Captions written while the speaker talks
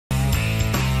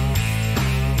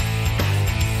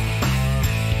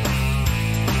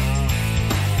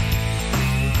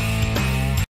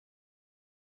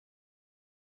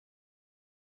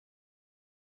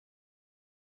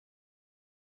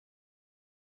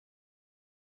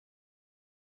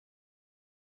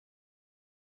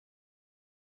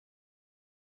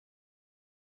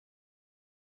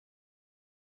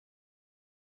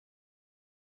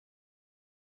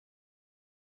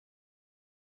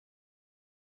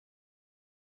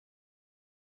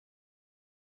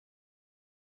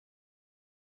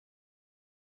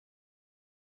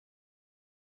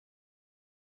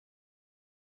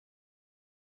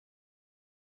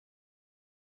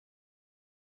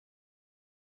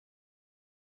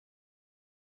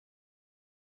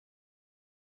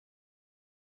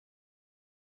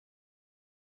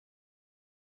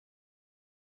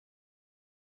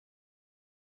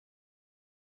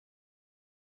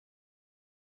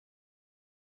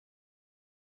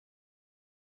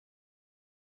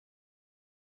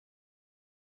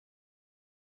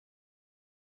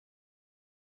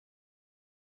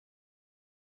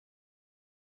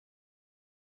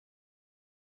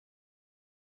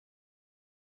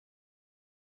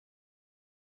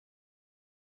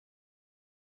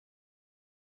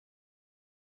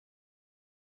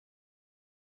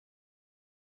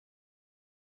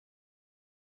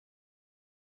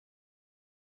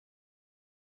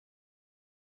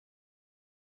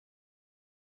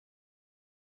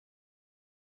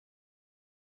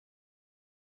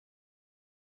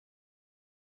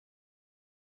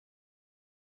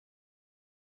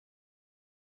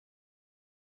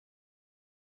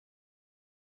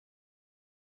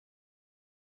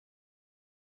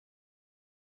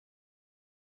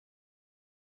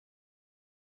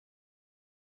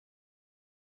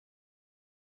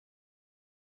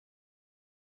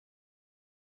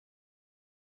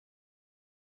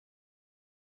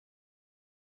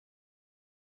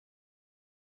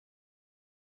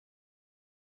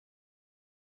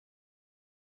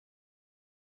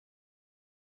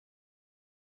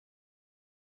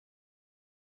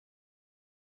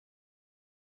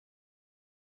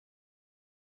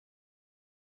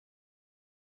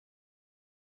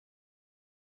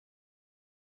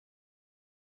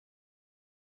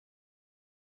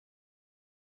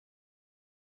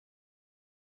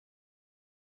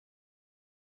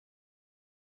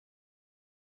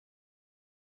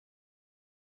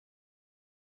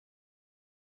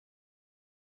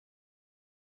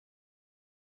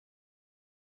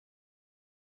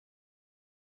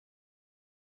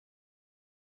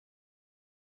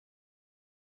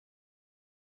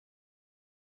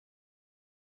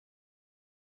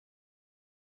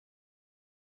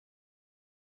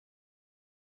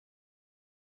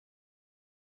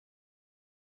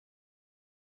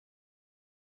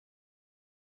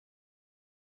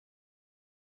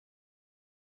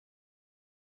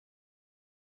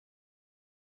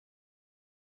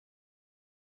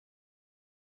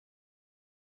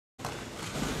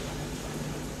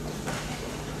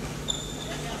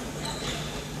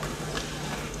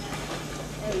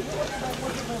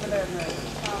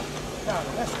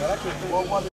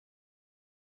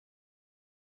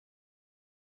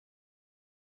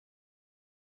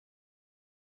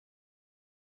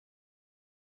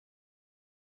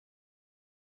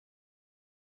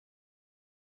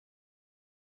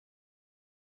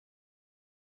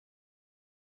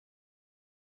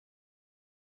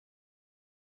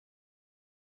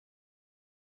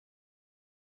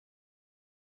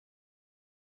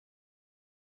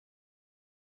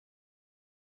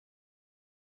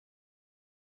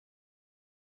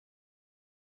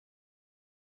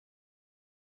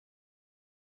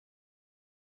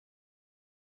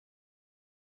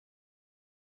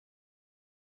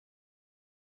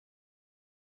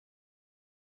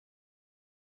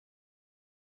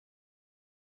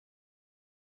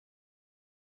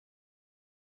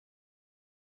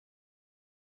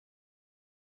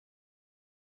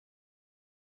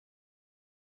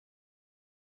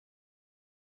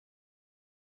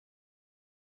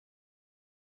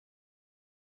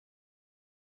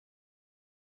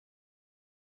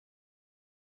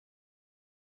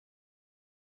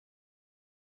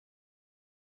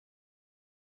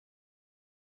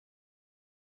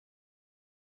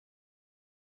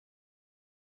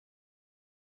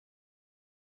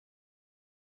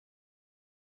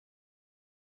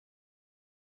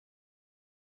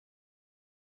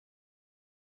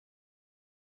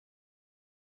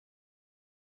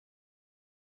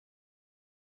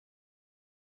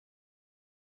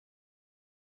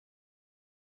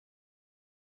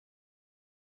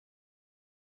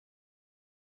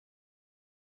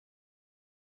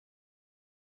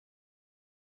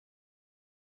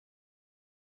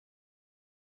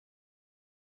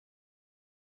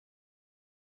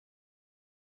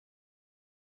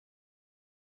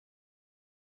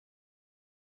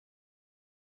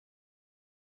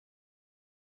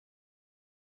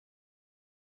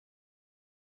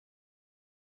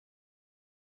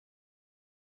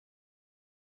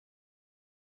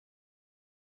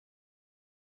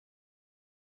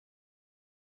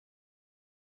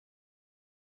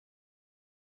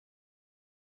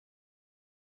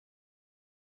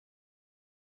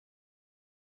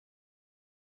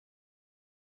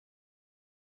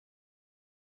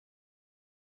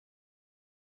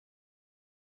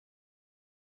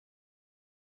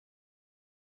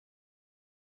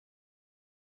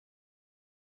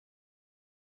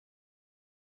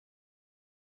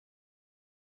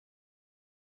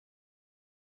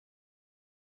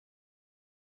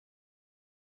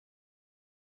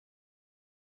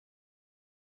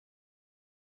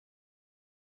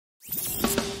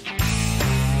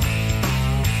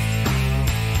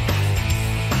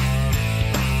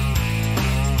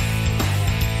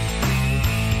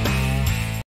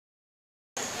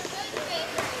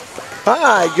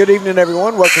Hi, good evening,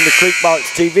 everyone. Welcome to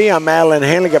Creekbox TV. I'm Alan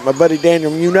Hanley. Got my buddy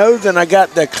Daniel Munoz, and I got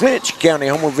the Clinch County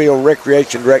Homerville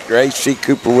Recreation Director, A.C.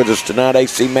 Cooper, with us tonight.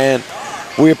 A.C., man,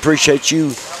 we appreciate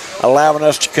you allowing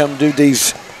us to come do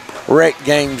these rec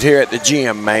games here at the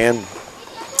gym, man.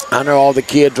 I know all the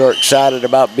kids are excited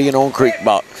about being on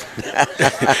Creekbox.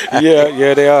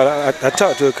 yeah, they are. I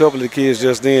talked to a couple of the kids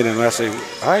just then, and I say,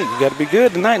 all right, you got to be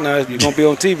good tonight now. You're going to be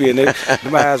on TV. And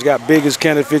my eyes got big as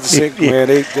Kenneth 56. Man,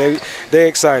 they're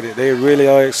excited. They really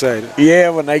are excited. Yeah,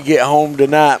 when they get home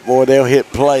tonight, boy, they'll hit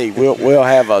play. We'll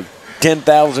have a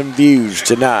 10,000 views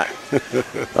tonight.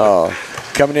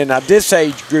 Coming in. Now, this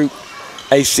age group,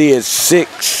 AC, is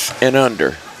 6 and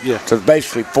under. Yeah. So it's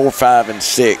basically 4, 5, and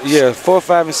 6. Yeah, 4,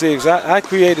 5, and 6. I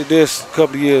created this a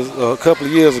couple of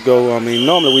years ago. I mean,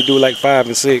 normally we do like 5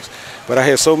 and 6, but I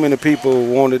had so many people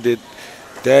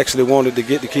they actually wanted to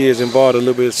get the kids involved a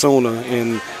little bit sooner,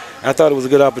 and I thought it was a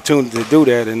good opportunity to do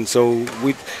that. And so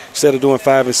we, instead of doing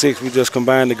 5 and 6, we just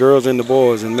combined the girls and the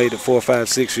boys and made it 4, 5,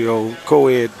 6-year-old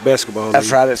co-ed basketball.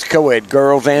 That's right. It's co-ed,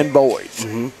 girls and boys.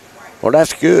 Mm-hmm. Well,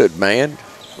 that's good, man.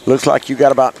 Looks like you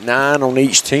got about 9 on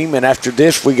each team, and after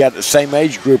this, we got the same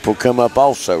age group will come up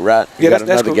also, right? You got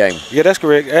another game. Yeah, that's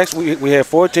correct. Actually, we had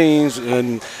 4 teams,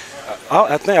 and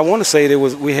I want to say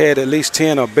we had at least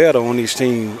 10 or better on each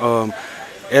team.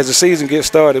 As the season gets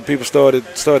started, people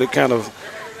started kind of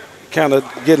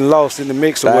getting lost in the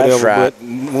mix or that's whatever. Right. But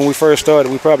when we first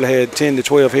started, we probably had 10 to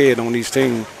 12 head on each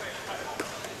team.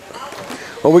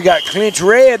 Well, we got Clinch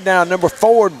Red now, number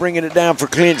 4, bringing it down for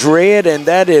Clinch Red, and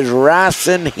that is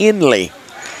Ryson Henley.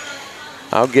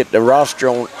 I'll get the roster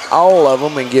on all of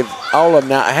them and give all of them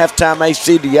now. At halftime,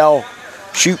 AC, do y'all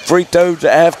shoot free throws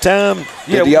at halftime?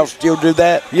 Yeah, do y'all still do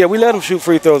that? Yeah, we let them shoot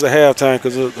free throws at halftime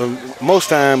because most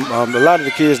time a lot of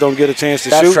the kids don't get a chance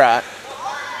to shoot. That's right.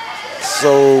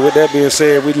 So with that being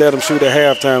said, we let them shoot at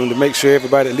halftime to make sure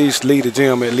everybody at least leave the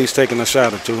gym, at least taking a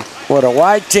shot or two. Well, the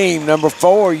white team, number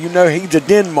 4, you know he's a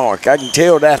Denmark. I can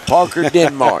tell that's Parker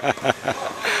Denmark.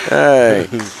 Hey,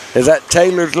 is that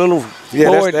Taylor's little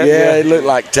boy? Yeah, it looked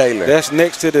like Taylor. That's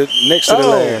next to the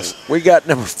last. We got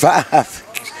number 5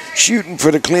 shooting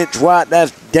for the Clinch White.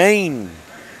 That's Dane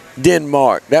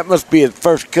Denmark. That must be his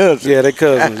first cousin. Yeah, they're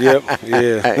cousins. Yep.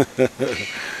 Yeah.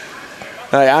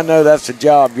 Hey, I know that's a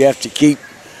job. You have to keep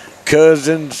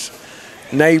cousins,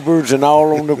 neighbors, and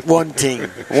all on the one team.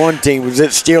 One team. Was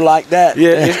it still like that?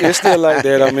 Yeah, it's still like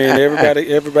that. I mean,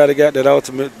 everybody got that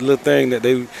ultimate little thing that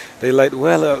they like.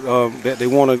 Well, that they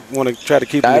want to try to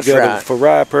keep them together for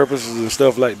ride purposes and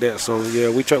stuff like that. So yeah,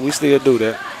 we still do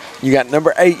that. You got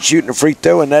number 8 shooting a free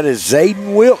throw, and that is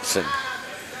Zayden Wilson.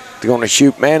 They're going to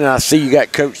shoot, man. And I see you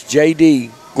got Coach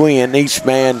J.D. Gwynn,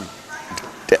 Eastman.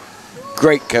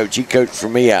 Great coach. He coached for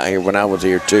me out here when I was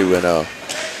here too. And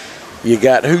you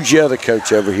got, who's your other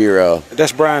coach over here?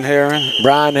 That's Brian Herron.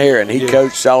 Brian Herron. He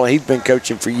coached all. He's been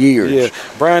coaching for years. Yeah,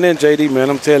 Brian and JD,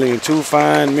 man. I'm telling you, 2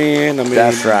 fine men. I mean,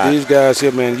 that's right. These guys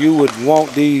here, man. You would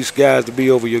want these guys to be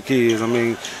over your kids. I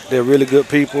mean, they're really good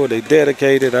people. They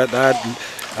dedicated.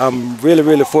 I'm really,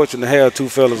 really fortunate to have 2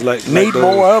 fellas like Need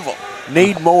more of them.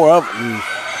 Need more of them.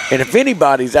 And if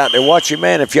anybody's out there watching,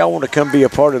 man, if y'all want to come be a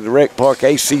part of the Rec Park,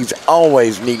 AC's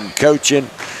always needing coaching,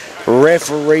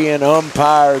 refereeing,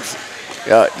 umpires.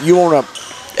 You want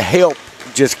to help,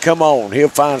 just come on. He'll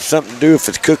find something to do if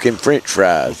it's cooking French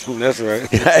fries. That's right.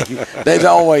 There's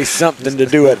always something to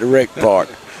do at the Rec Park.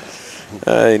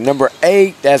 Number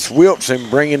 8, that's Wilson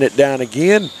bringing it down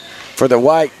again for the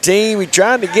white team. He's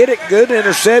trying to get it. Good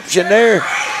interception there.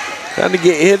 Trying to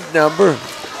get his number.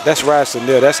 That's Ryson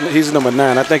there. He's number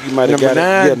 9. I think he might have got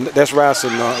 9? it. Yeah, that's Ryson.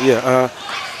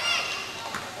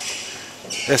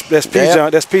 That's P. John.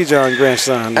 That's P. John's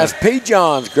grandson. That's P.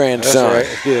 John's grandson.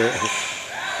 That's right.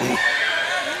 Yeah.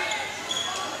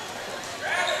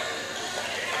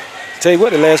 Tell you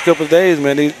what, the last couple of days,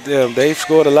 man, they've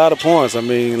scored a lot of points. I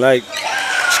mean, like,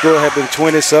 score had been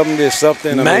 20-something to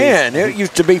something. Man, it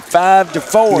used to be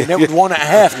 5-4, and it was 1 at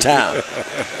halftime.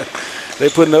 They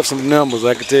putting up some numbers,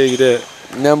 I can tell you that.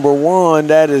 Number 1,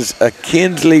 that is a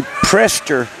Kinsley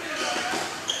Prester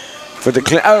for the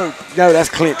oh no, that's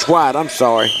Clinch White. I'm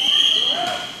sorry.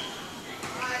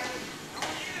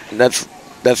 That's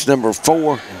number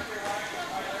 4.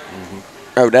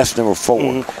 Oh, that's number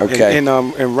 4. Okay.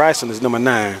 And Ryson is number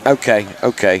 9. Okay.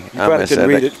 You probably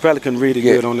couldn't read it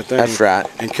good on the thing. That's right.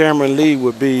 And Cameron Lee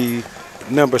would be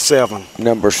number 7.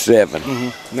 Number 7.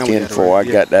 10-4. I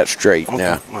got that straight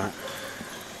now. Right.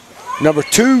 Number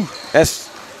 2, that's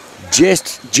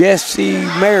Jesse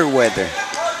Merriweather.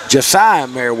 Josiah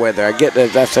Merriweather. I get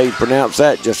that. That's how you pronounce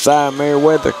that. Josiah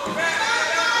Merriweather.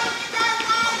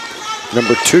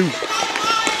 Number 2.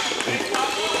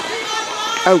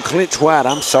 Oh, Clinch White.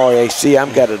 I'm sorry, AC.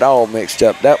 I've got it all mixed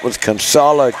up. That was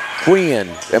Consala Quinn.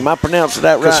 Am I pronouncing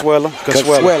that right? Consuela.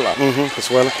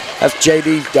 Consuela. That's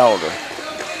JD's daughter.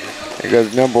 There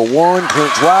goes number 1,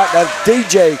 Clinch White. That's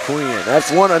DJ Quinn. That's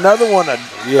another one. That's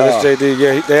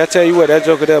JD. Yeah, I tell you what, that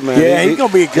joker there, man. Yeah, he's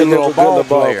gonna be a good little ball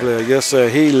player. Yes, sir.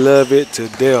 He love it to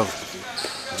death.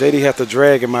 JD have to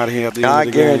drag him out of here at the end of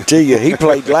the game. I guarantee you, he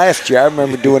played last year. I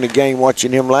remember doing a game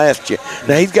watching him last year.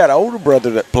 Now he's got an older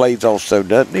brother that plays also,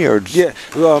 doesn't he? Or yeah.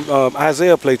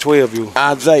 Isaiah played 12U.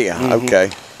 Isaiah. Okay.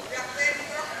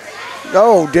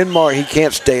 Oh, Denmark, he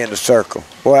can't stay in the circle.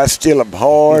 Boy, that's still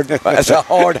that's a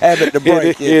hard habit to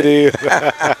break. It is.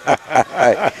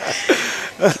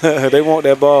 They want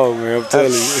that ball, man, I'm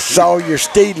telling you. Sawyer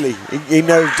Steedley, he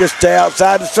knows just stay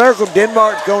outside the circle.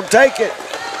 Denmark's going to take it.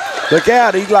 Look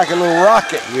out, he's like a little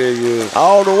rocket. Yeah.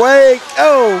 All the way.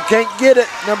 Oh, can't get it.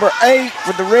 Number 8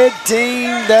 for the red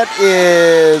team, that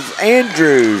is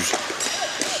Andrews.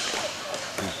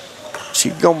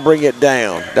 She's going to bring it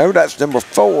down. No, that's number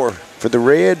 4 for the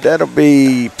red. That'll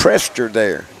be Prester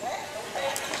there.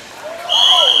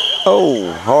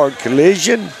 Oh, hard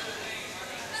collision.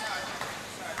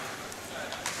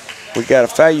 We got a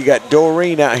foul. You got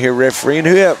Doreen out here refereeing.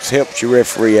 Who else helps you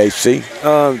referee, AC?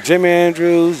 Jimmy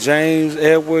Andrews, James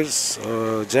Edwards,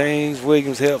 James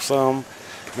Williams helps some.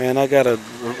 Man, I got a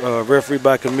referee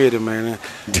by committee, man.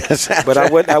 But I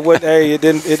would. Hey, it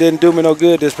didn't do me no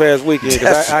good this past weekend.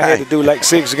 Cause I had to do like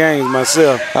 6 games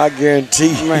myself. I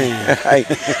guarantee you, man. hey,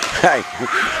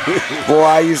 boy,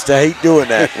 I used to hate doing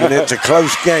that when it's a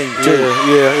close game too.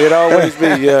 Yeah, it always be.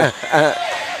 Yeah.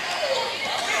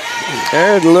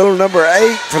 There's little number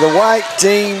 8 for the white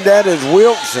team. That is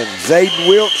Wilson, Zayden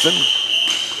Wilson.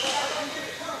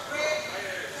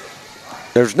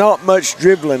 There's not much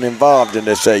dribbling involved in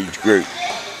this age group.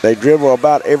 They dribble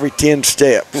about every 10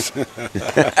 steps.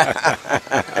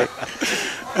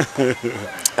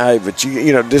 Hey, but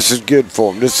you know, this is good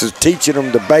for them. This is teaching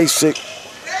them the basic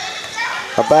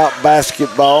about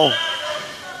basketball.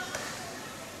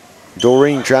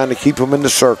 Doreen trying to keep them in the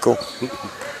circle.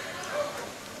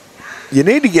 You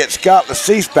need to get Scott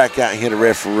Lacease back out here to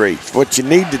referee. What you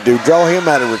need to do, draw him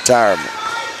out of retirement.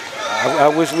 I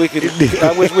wish we could.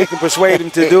 I wish we could persuade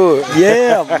him to do it.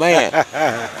 Yeah, man.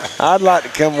 I'd like to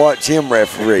come watch him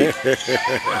referee.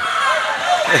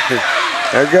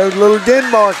 There goes little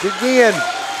Denmark again.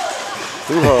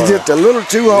 Too hard. Just a little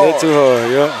too hard. Too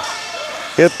hard, yeah.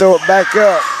 He'll throw it back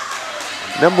up.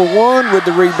 Number 1 with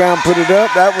the rebound, put it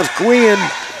up. That was Quinn.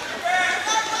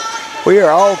 We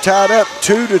are all tied up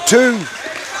 2-2.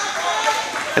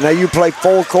 And now you play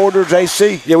 4 quarters,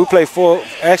 AC? Yeah, we play 4.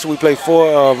 Actually, we play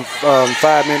 4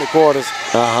 5-minute quarters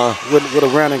with a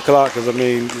running clock. Because I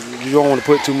mean, you don't want to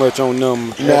put too much on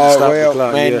them. No, well,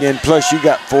 clock, man, and plus you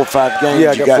got 4 or 5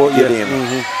 games you got to get in.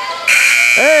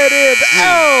 There it is.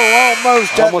 Oh,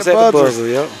 almost at the buzzer.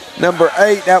 Yep. Number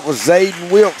 8, that was Zayden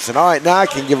Wilson. All right, now I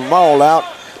can give them all out.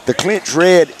 The clinch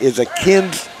red is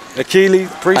Akili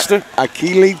Priester.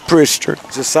 Akili Priester.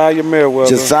 Josiah Merriweather.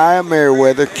 Josiah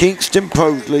Merriweather. Kingston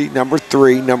Posley, number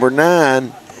 3. Number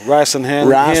 9, Ryson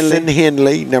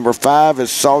Henley. Number 5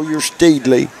 is Sawyer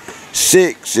Steedley.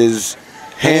 6 is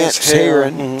Hans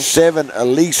Heron. 7,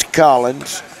 Elise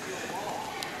Collins.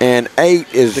 And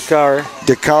 8 is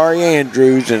Dakari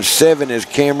Andrews. And 7 is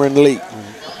Cameron Lee.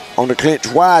 On the clinch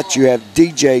white, you have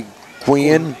DJ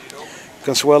Quinn.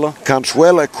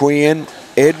 Consuela Quinn.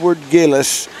 Edward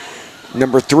Gillis.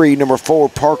 Number 3, number 4,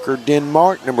 Parker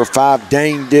Denmark. Number 5,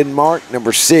 Dane Denmark.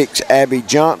 Number 6, Abby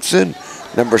Johnson.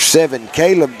 Number 7,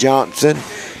 Caleb Johnson.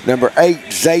 Number 8,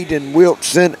 Zayden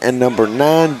Wilson. And number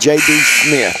 9, J.D.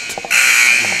 Smith.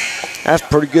 That's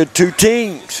pretty good 2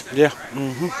 teams. Yeah.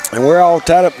 And we're all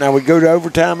tied up now. We go to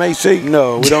overtime, AC?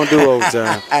 No, we don't do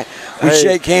overtime. We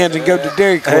shake hands and go to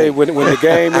Dairy Queen. Hey, when the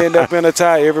game end up in a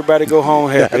tie, everybody go home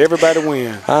happy. Everybody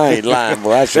win. I ain't lying,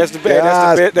 boy. That's the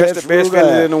best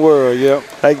feeling in the world, yep.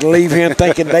 They can leave here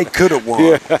thinking they could have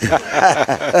won.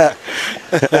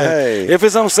 Hey. If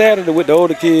it's on Saturday with the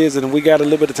older kids and we got a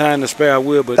little bit of time to spare, I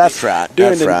will. But that's right.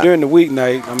 During the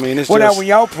weeknight, I mean, it's well, now when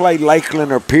y'all play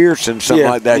Lakeland or Pearson, something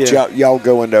like that, y'all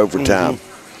go into overtime.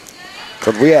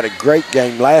 Because we had a great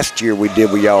game last year we did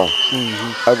with y'all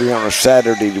over here on a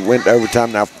Saturday. We went to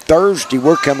overtime. Now, Thursday,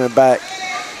 we're coming back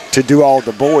to do all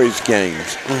the boys'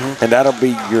 games. And that'll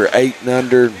be your 8 and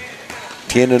under,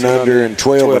 10 and under, and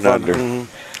 12 and under.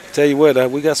 Tell you what,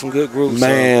 we got some good groups.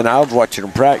 Man, I was watching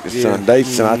them practice Sunday.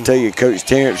 So I tell you, Coach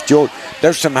Terrence George,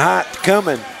 there's some height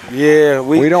coming. Yeah,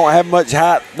 we don't have much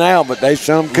height now, but there's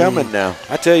some coming now.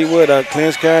 I tell you what,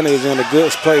 Clarence County is in a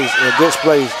good place.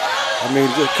 I mean,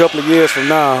 a couple of years from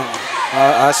now,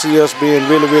 I see us being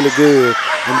really, really good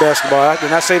in basketball.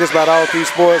 And I say this about all 3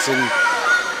 sports, and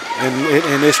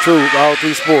it's true, all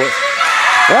 3 sports.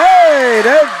 Hey,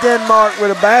 there's Denmark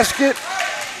with a basket.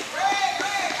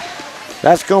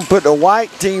 That's going to put the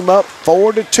white team up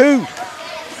 4-2.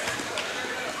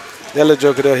 That little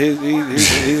joker there,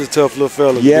 he's a tough little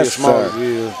fella. Yes,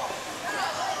 sir.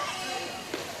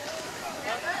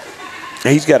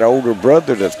 He's got an older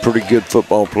brother that's a pretty good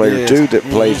football player, too, that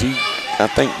plays. I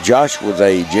think Joshua's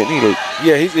age, isn't he?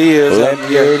 Yeah, he is.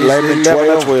 11,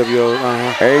 12 year old.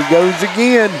 There he goes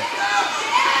again.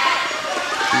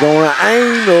 Going to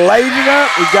aim, laid it up.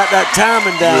 We got that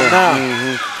timing down now.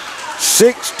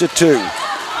 6-2.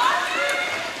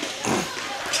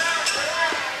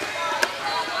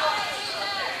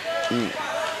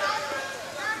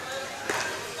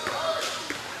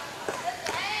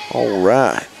 All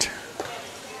right.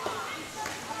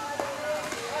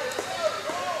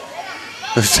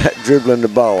 Who's that dribbling the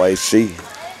ball, AC?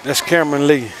 That's Cameron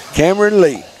Lee. Cameron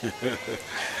Lee.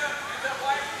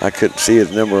 I couldn't see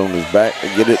his number on his back.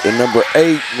 I get it to number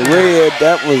 8, the red.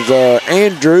 That was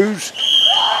Andrews.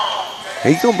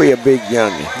 He's going to be a big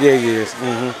youngin'. Yeah, he is.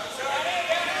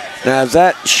 Now, is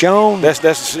that Sean? That's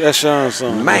Sean's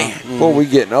son. Man, boy, we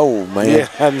getting old, man. Yeah,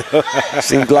 I know.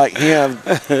 Seems like him,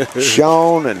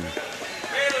 Sean, and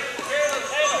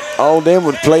all them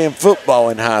was playing football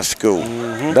in high school.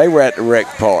 They were at the rec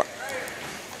park.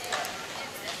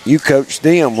 You coached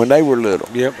them when they were little.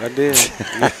 Yep, I did.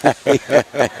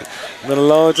 Been a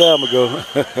long time ago.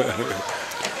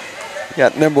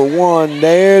 Got number 1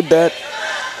 there. That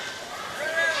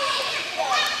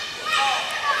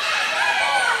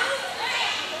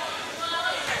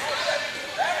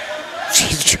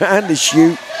she's trying to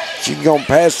shoot. She's going to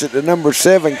pass it to number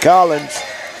 7, Collins.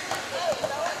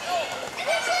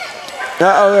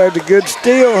 Uh-oh, there's a good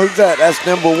steal. Who's that? That's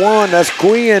number 1. That's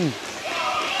Quinn.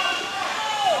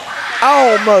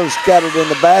 Almost got it in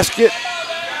the basket.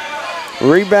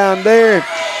 Rebound there.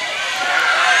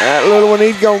 That little one,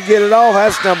 he's going to get it off.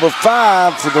 That's number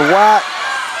 5 for the White.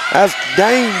 That's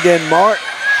Dane Denmark.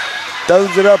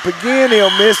 Throws it up again. He'll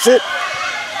miss it.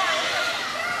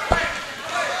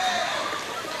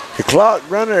 The clock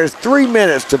running. There's 3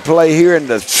 minutes to play here in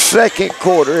the second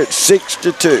quarter. It's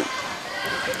 6-2.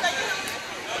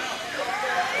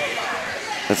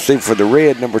 Let's see, for the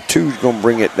Red, number 2 is going to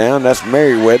bring it down. That's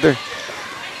Merriweather.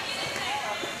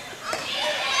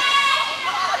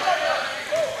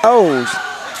 Oh,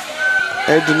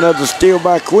 there's another steal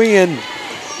by Quinn.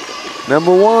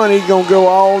 Number 1, he's going to go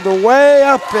all the way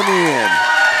up and in.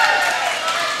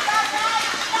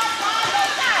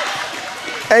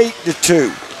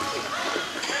 8-2.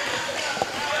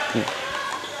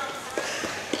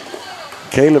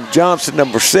 Caleb Johnson,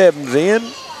 number 7's in.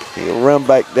 He'll run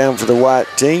back down for the White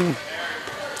team.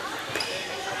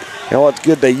 You know what's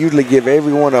good? They usually give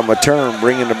every one of them a turn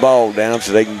bringing the ball down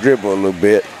so they can dribble a little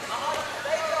bit.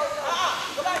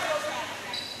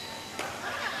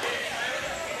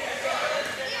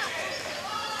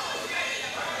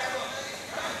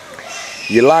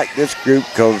 You like this group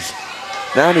because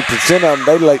 90% of them,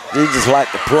 they just like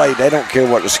to play. They don't care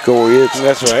what the score is.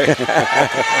 That's right.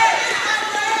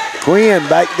 Quinn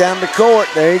back down the court.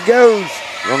 There he goes.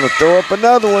 Going to throw up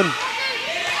another one.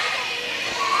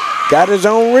 Got his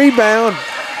own rebound.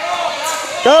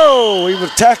 Oh, he was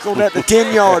tackled at the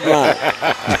 10-yard line.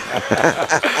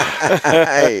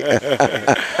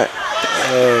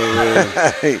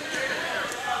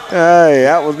 Hey,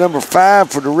 that was number 5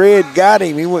 for the Red. Got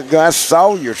him. He went. I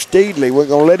saw your Steedley. We're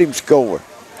going to let him score.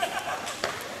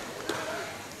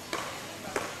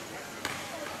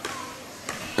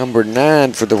 Number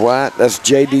 9 for the White. That's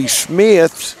J.D.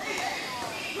 Smith.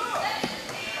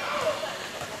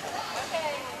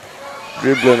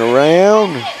 Dribbling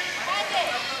around.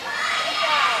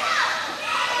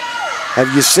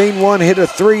 Have you seen one hit a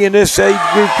 3 in this age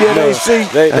group yet, No, AC?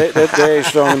 they ain't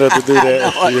strong enough to do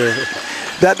that. Yeah.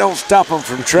 That don't stop them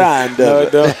from trying,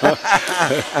 does it? No,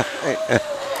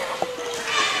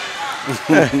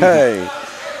 Hey.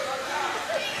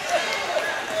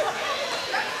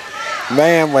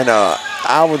 Man, when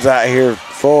I was out here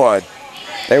before,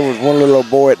 there was one little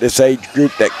boy at this age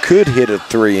group that could hit a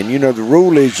 3. And, you know, the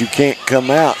rule is you can't come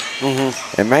out.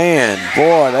 And, man,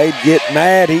 boy, they'd get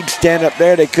mad. He'd stand up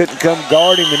there. They couldn't come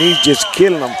guard him, and he's just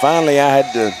killing them. Finally, I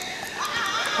had to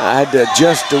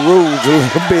adjust the rules a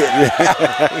little bit.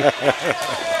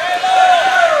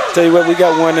 Tell you what, we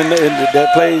got one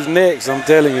that plays next. I'm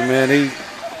telling you, man,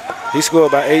 he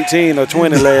scored about 18 or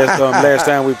 20 last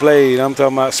time we played. I'm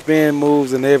talking about spin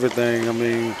moves and everything. I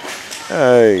mean,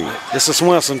 Hey, it's a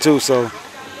Swenson too, so.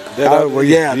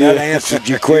 that answered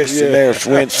your question there,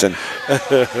 Swenson.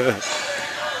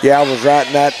 Yeah, I was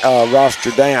writing that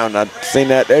roster down. I'd seen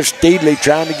that. There's Steedley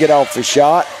trying to get off the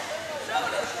shot.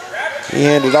 He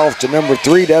handed off to number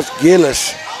 3. That's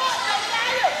Gillis.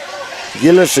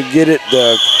 Gillis will get it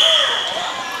to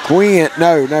Quinn.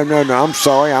 No. I'm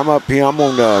sorry. I'm up here. I'm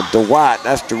on the White.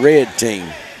 That's the Red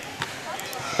team.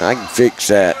 I can fix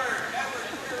that.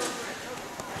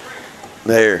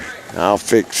 There. I'll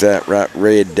fix that right.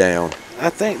 Red down.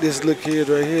 I think this little kid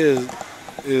right here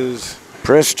is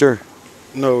Prester.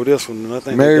 No, this one. I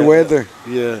think Merriweather.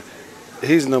 Yeah,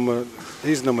 he's number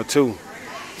 2.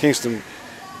 Kingston.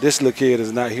 This little kid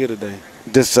is not here today.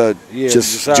 This Josiah.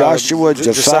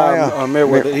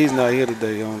 Merriweather. He's not here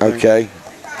today. Okay.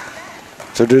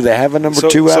 So do they have a number 2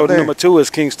 out there? So number 2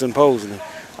 is Kingston Posley.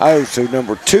 Oh, so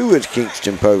number 2 is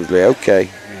Kingston Posley. Okay.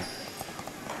 Yeah.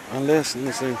 Unless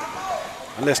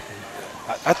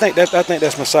I think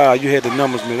that's Messiah. You had the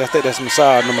numbers, man. I think that's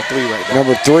Messiah, number 3 right there.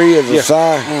 Number 3 is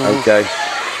Messiah? Okay.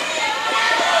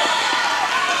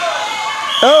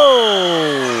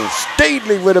 Oh,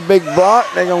 Steedley with a big block.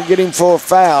 They're going to get him for a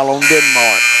foul on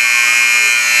Denmark.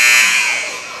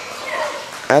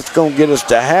 That's going to get us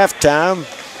to halftime.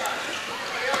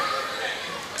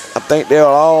 I think they'll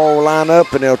all line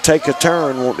up and they'll take a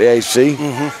turn, won't the AC?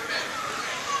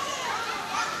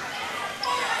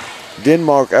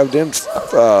 Denmark, them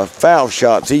foul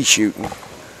shots he's shooting.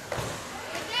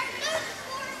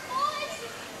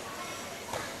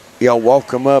 Y'all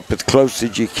walk them up as close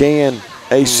as you can.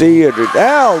 AC,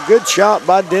 good shot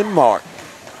by Denmark.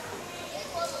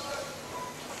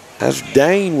 That's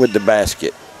Dane with the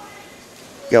basket.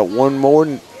 Got one more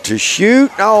to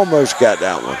shoot. Almost got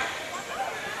that one.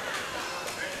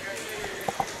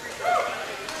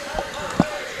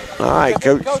 All right,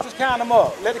 Coach. Let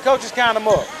the coaches count them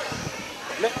up.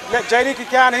 Let JD can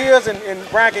count his and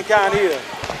Brian can count his.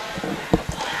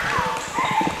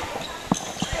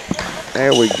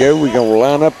 There we go. We're going to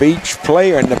line up each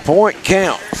player, and the point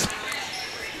counts.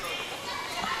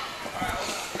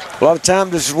 A lot of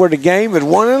times, this is where the game is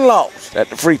won and lost, at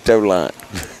the free throw line.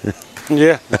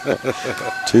 Yeah.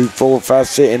 2, 4, 5,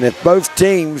 6. And if both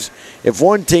teams, if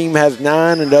one team has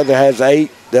 9 and the other has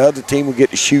 8, the other team will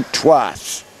get to shoot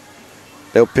twice.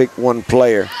 They'll pick one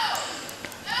player.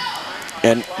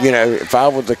 And, you know, if I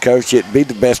was the coach, it'd be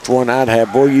the best one I'd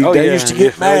have. Boy, they used to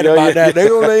get mad about that.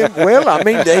 Well, I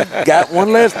mean, they got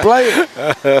one less player.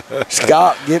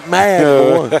 Scott, get mad,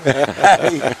 boy.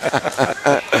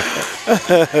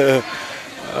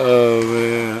 Oh,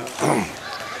 man.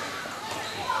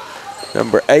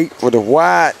 Number 8 for the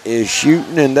White is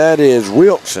shooting, and that is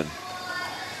Wilson.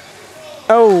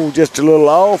 Oh, just a little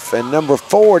off. And number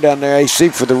 4 down there, AC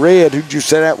for the Red. Who'd you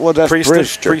say that was? That's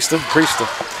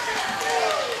Priester.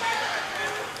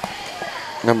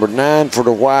 Number 9 for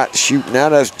the White shooting out.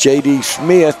 That's J.D.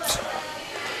 Smith.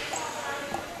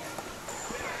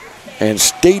 And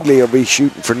Steedley will be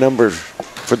shooting for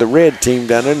the Red team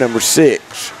down there, number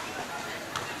 6.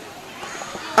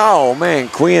 Oh, man,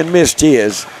 Quinn missed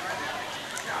his.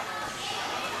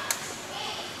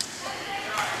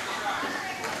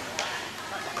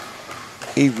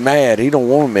 He's mad. He don't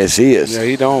want to miss his. Yeah,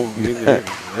 he don't.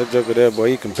 That joker there,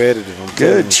 boy, he competitive.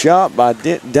 Good shot by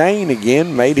Dane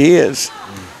again. Made his.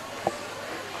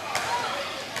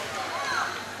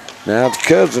 Now the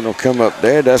cousin will come up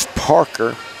there. That's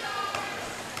Parker.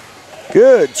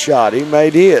 Good shot. He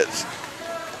made his.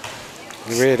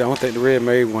 The Red, I don't think the Red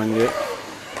made one yet.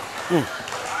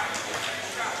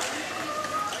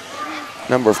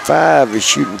 Number 5 is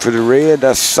shooting for the Red.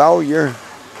 That's Sawyer.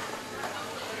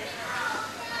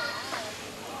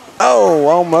 Oh,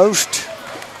 almost.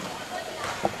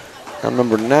 Now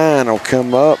number 9 will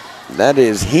come up. That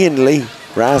is Henley,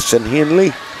 Bryson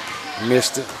Henley.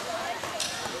 Missed it.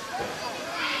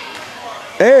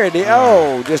 There it is.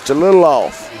 Oh, just a little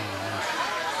off.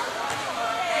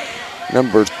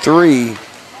 Number 3.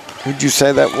 Who'd you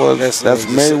say that was? That's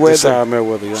Merriweather. Josiah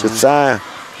Merriweather. Yeah. Josiah.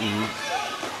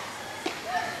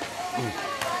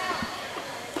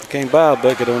 Can't buy a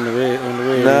bucket on the Red.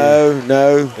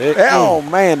 No. Oh,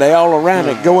 man, they all around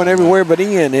it, going everywhere but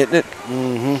in, isn't it?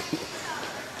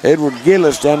 Edward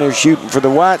Gillis down there shooting for the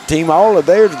White team. All of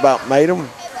theirs about made them.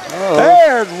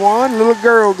 There's one. Little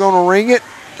girl going to ring it.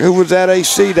 Who was that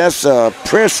AC? That's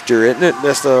Prester, isn't it?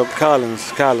 That's Collins.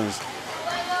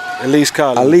 Elise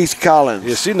Collins. Elise Collins.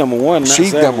 Yeah, she's number 1.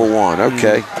 She's number 1,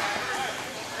 okay.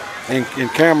 And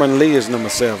Cameron Lee is number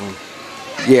 7.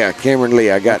 Yeah, Cameron Lee,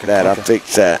 I got that. I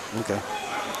fixed that. Okay.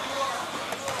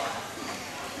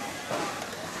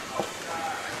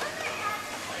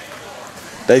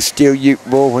 They still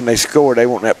boy, when they score, they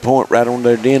want that point right on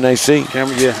their DNAC.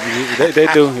 Cameron, yeah, they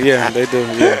do. Yeah, they do.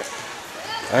 Yeah.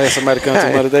 I had somebody come to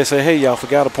me the other day and say, hey, y'all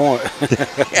forgot a point.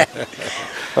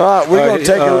 All right, we're going to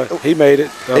take a he made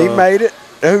it. He made it.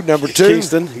 Who, number 2?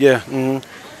 Kingston, yeah.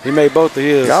 He made both of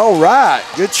his. All right.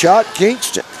 Good shot,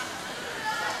 Kingston.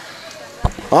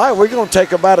 All right, we're going to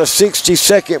take about a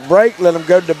 60-second break, let them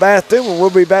go to the bathroom, and we'll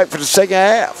be back for the second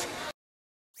half.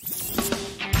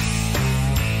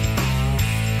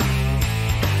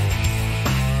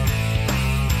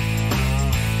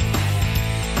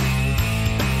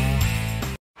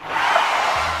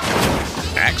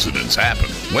 Accidents happen.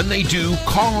 When they do,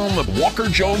 call on the Walker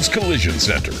Jones Collision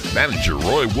Center. Manager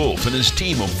Roy Wolf and his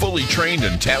team of fully trained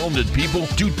and talented people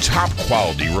do top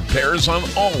quality repairs on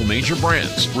all major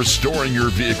brands, restoring your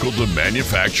vehicle to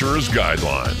manufacturer's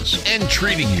guidelines and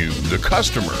treating you, the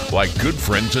customer, like good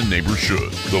friends and neighbors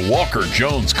should. The Walker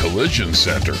Jones Collision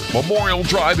Center, Memorial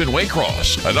Drive in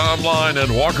Waycross, and online at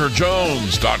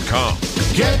walkerjones.com.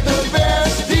 Get the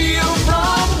best deal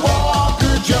from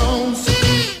Walker Jones.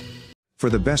 For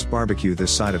the best barbecue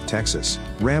this side of Texas,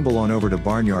 ramble on over to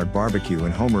Barnyard Barbecue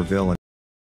in Homerville. All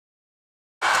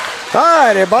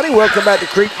right, everybody, welcome back to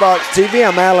Creekbox TV.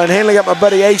 I'm Alan Hanley. Got my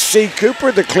buddy A.C.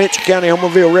 Cooper, the Clinch County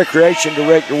Homerville Recreation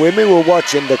Director, with me. We're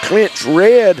watching the Clinch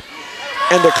Red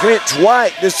and the Clinch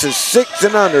White. This is 6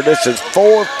 and under. This is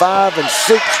 4, 5, and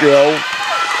 6-year-old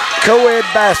co-ed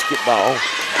basketball.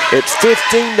 It's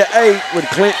 15-8 with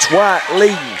Clinch White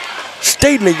leading.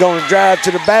 Steedley going to drive to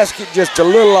the basket just a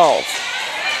little off.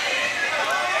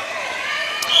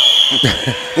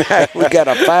 We got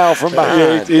a foul from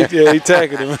behind. Yeah, he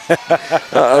tackled him.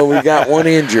 Uh-oh, we got one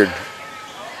injured.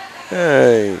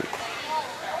 Hey.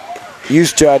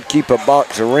 Used to, I'd keep a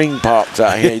box of ring pops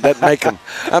out here. That make them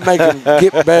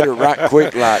get better right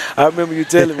quick like. I remember you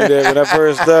telling me that when I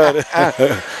first started.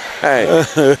 Hey.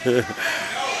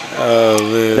 Oh,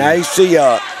 man. Now you see,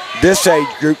 this age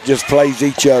group just plays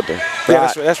each other.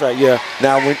 Yeah, that's right, yeah.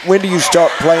 Now, when do you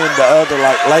start playing the other,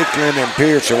 like Lakeland and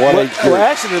Pearson? What age group? Well,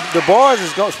 actually, the boys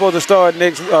is supposed to start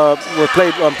next. Will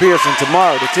play Pearson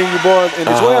tomorrow. The 10U boys and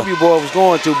the 12U boys was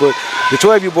going to, but the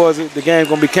 12U boys, the game's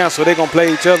gonna be canceled. They're gonna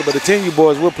play each other, but the 10U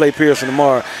boys will play Pearson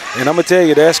tomorrow. And I'm gonna tell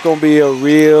you, that's gonna be a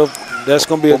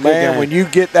good man, game. when you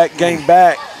get that game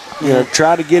back, you know,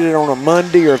 try to get it on a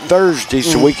Monday or Thursday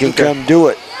so we can come do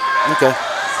it. Okay.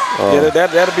 Yeah,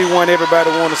 that'll be one everybody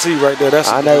want to see right there.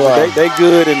 I know. They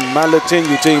good, and my little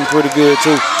 10U team pretty good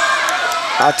too.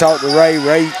 I talked to Ray.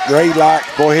 Ray likes,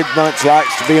 boy, his bunch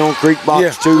likes to be on Creek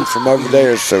Box too from over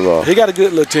there. So he got a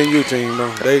good little 10U team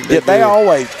though. They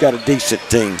always got a decent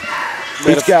team.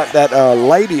 He's got that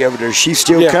lady over there. She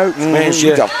still coaches. Man,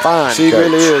 she's a fine She coach.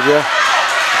 really is, yeah.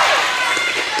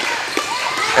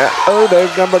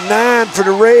 There's number 9 for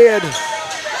the Red.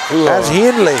 That's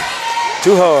Henley.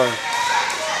 Too hard.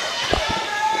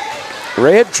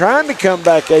 Red trying to come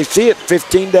back. AC at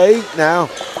 15-8 now.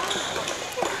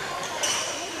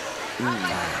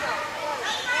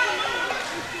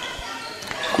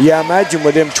 Yeah, I imagine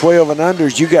with them 12 and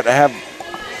unders, you got to have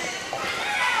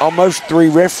almost 3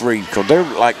 referees because they're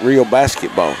like real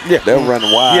basketball. Yeah. They'll run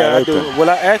wide open. I do. Well,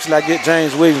 I get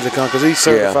James Williams to come because he's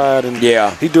certified and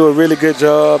he do a really good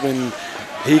job and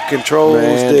he controls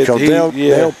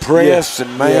they'll press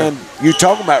and you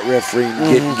talking about refereeing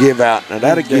getting give out. Now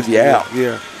that'll give you out.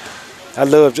 Yeah. I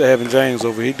love having James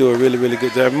over. He do a really, really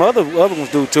good job. Other ones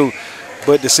do too.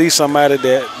 But to see somebody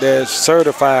that's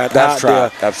certified that's out right.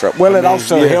 there. That's right. Well, it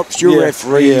also helps your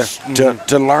referees to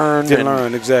learn. To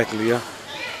learn, exactly, yeah.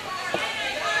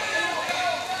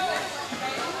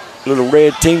 Little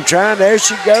Red team trying. There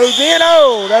she goes in.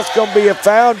 Oh, that's going to be a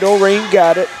foul. Doreen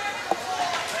got it.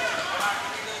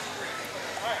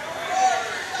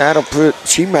 That'll put.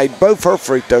 She made both her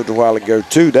free throws a while ago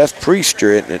too. That's Priester,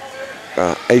 isn't it?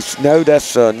 No,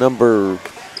 that's number.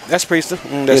 That's Priester.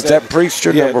 Is that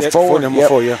Priester, number 4? Number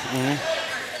 4, yeah.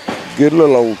 Good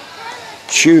little old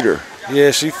shooter. Yeah,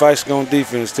 she fights on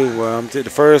defense too. The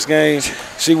first game,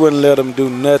 she wouldn't let them do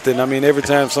nothing. I mean, every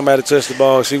time somebody touched the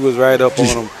ball, she was right up on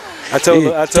them. I told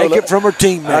her, take it from her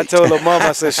teammate. I told her mom,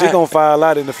 I said, she going to fire a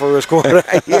lot in the first quarter.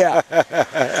 Yeah.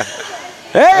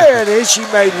 There it is. She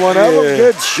made one of them.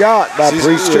 Good shot by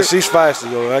Priester. Yeah, she's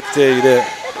feisty, yo. I can tell you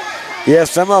that. Yeah,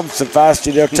 some of them so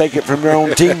feisty, they'll take it from their own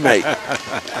teammate.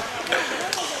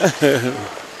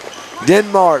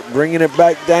 Denmark bringing it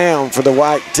back down for the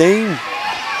white team.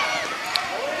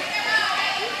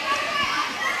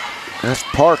 That's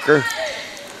Parker.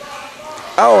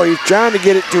 Oh, he's trying to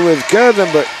get it to his cousin,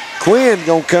 but Quinn's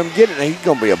going to come get it, and he's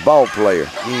going to be a ball player.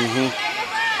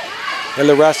 That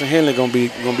little Roston Henley gonna be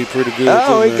pretty good.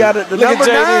 Oh, too, he got it. The Look number at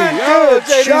JD. 9. Oh, Good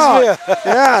JD shot. Smith.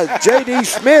 Yeah, J.D.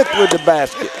 Smith with the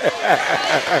basket.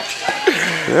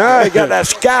 Oh, he got that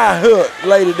sky hook,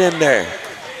 laid it in there.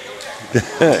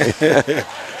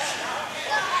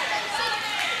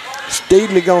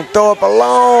 Steedley gonna throw up a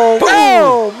long. Boom.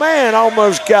 Oh man,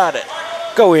 almost got it.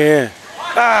 Go in.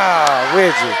 Ah,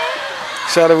 wedgie.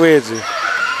 Shot a wedgie.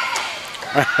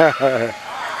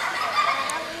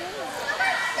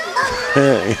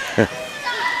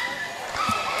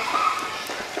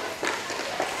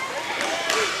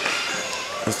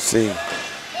 Let's see.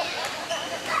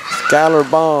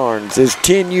 Skylar Barnes. Is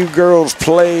 10U girls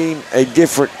playing a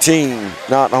different team?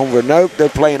 Not Homerville. Nope, they're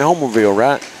playing Homerville,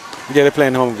 right? Yeah, they're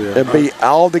playing Homerville. It'll be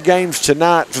all the games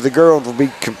tonight for the girls will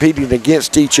be competing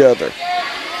against each other.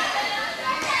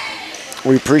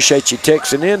 We appreciate you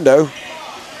texting in, though.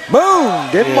 Boom!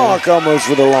 Denmark almost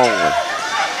with a long one.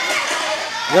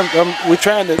 We're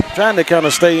trying to kind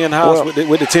of stay in house with the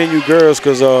 10U girls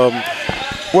because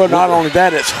well, not only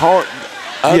that, it's hard.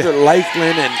 Other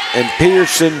Lakeland and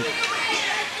Pearson,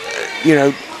 you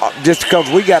know, just because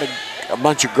we got a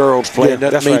bunch of girls playing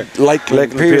doesn't mean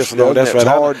Lakeland and Pearson. That's right. It's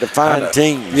hard to find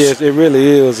teams. Yes, it really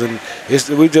is, and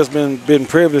we've just been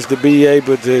privileged to be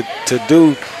able to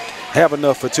have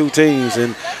enough for 2 teams,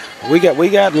 and we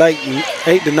got like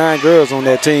 8 to 9 girls on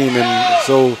that team, and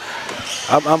so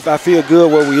I feel good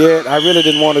where we at. I really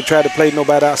didn't want to try to play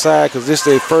nobody outside because this is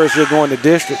their first year going to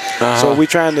district. So we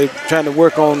trying to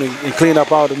work on and clean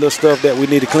up all the little stuff that we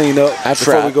need to clean up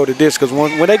before we go to district.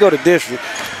 Because when they go to district,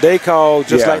 they call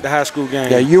just like the high school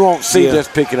game. Yeah, you won't see this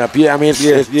picking up. Yeah, I mean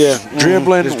it's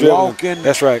dribbling, it's walking.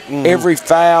 That's right. Every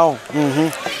foul.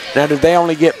 Now, did they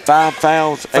only get 5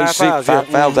 fouls? 5 fouls. Five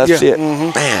fouls. That's it.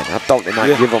 Man, I thought they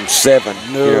might give them 7.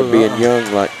 No, being young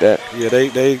like that. Yeah,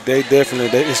 they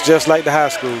definitely. It's just like the high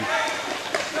school.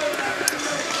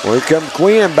 Well, here comes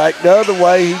Quinn back the other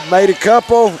way. He made a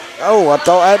couple. Oh, I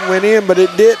thought that went in, but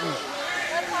it didn't.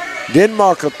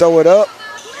 Denmark will throw it up.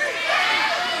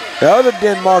 The other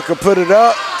Denmark will put it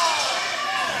up.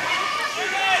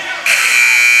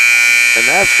 And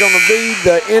that's going to be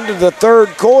the end of the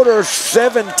third quarter,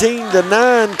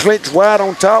 17-9. Clinch White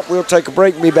on top. We'll take a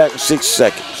break and be back in 6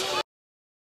 seconds.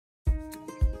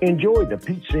 Enjoy the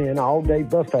Pizza Inn all-day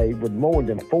buffet with more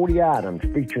than 40 items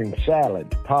featuring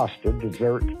salads, pasta,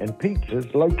 desserts, and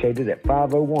pizzas located at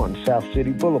 501 South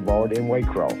City Boulevard in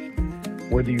Waycross.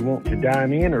 Whether you want to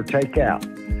dine in or take out,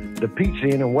 the Pizza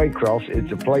Inn in Waycross is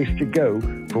the place to go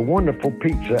for wonderful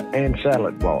pizza and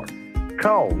salad bar.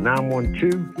 Call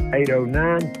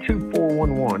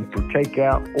 912-809-2411 for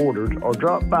takeout orders or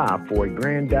drop by for a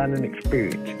grand dining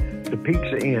experience. The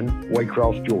Pizza Inn,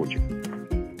 Waycross, Georgia.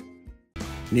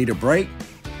 Need a break?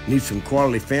 Need some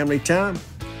quality family time?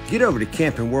 Get over to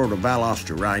Camping World of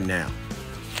Valdosta right now.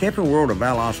 Camping World of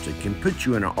Valdosta can put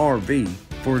you in an RV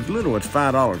for as little as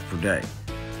 $5 per day.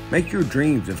 Make your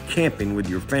dreams of camping with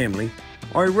your family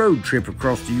or a road trip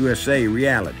across the USA a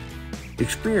reality.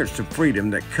 Experience the freedom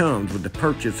that comes with the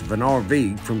purchase of an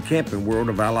RV from Camping World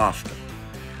of Valdosta.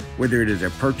 Whether it is a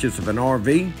purchase of an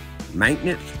RV,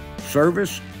 maintenance,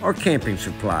 service, or camping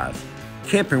supplies,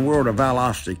 Camping World of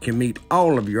Valdosta can meet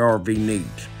all of your RV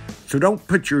needs. So don't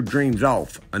put your dreams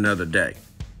off another day.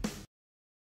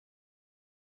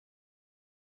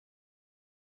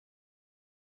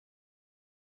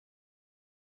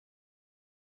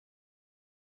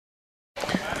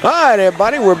 All right,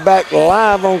 everybody, we're back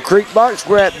live on Creekbox.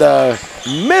 We're at the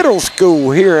middle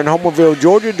school here in Homerville,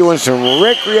 Georgia, doing some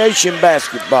recreation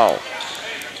basketball.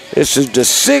 This is the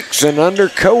 6 and under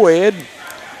co-ed,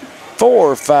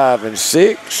 4, 5, and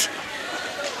 6.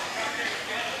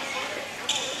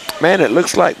 Man, it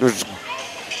looks like there's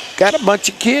got a bunch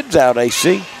of kids out,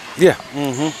 AC. Yeah.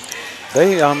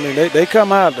 They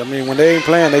come out. I mean, when they ain't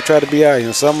playing, they try to be out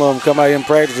here. Some of them come out here in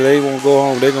practice, they won't go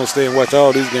home. They're going to stay and watch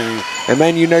all these games. And,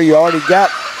 man, you know you already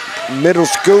got middle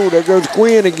school. There goes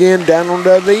Quinn again down on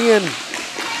the other end.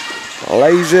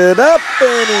 Lays it up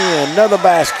and in. Another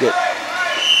basket.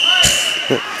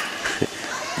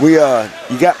 You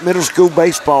got middle school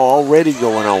baseball already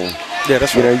going on. Yeah,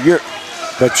 that's right. You know,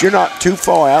 but you're not too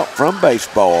far out from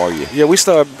baseball, are you? Yeah, we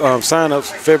start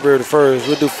sign-ups February the 1st.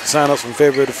 We'll do sign-ups from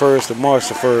February the 1st to March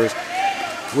the 1st.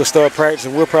 We'll start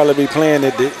practicing. We'll probably be playing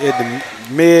at the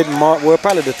mid-March, well,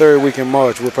 probably the third week in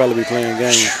March. We'll probably be playing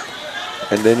games.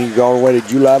 And then you go all the way to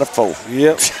July the 4th.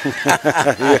 Yep.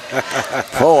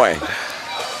 Boy.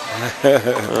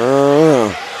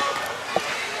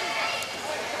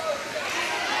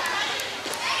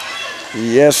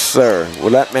 Yes, sir. Well,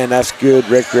 that's good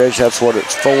recreation. That's what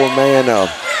it's for, man. Now,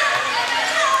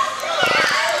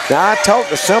 I talked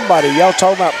to somebody. Y'all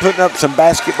talking about putting up some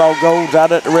basketball goals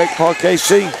out at the Rec Park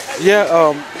AC?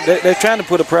 Yeah, they're trying to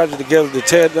put a project together to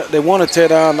they want to tear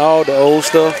down all the old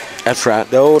stuff. That's right.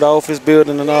 The old office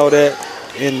building and all that,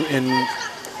 and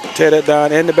tear that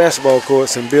down, and the basketball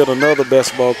courts, and build another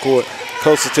basketball court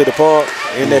closer to the park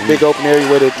in that big open area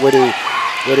where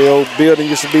the old building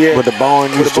used to be at. Where the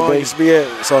barn used to be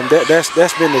at. So that's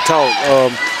been the talk.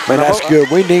 Man, that's good.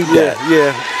 We need that.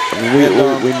 Yeah.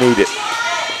 We need it.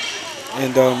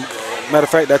 And matter of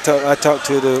fact, I talked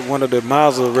to one of the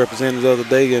Mazda representatives the other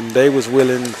day, and they was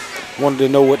wanted to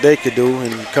know what they could do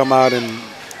and come out and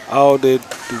all any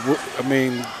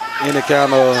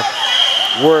kind of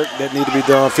work that need to be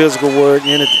done, physical work,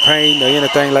 any paint or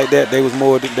anything like that. They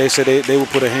said they would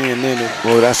put a hand in it.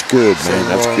 Well, that's good, man.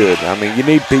 That's good. I mean, you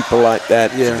need people like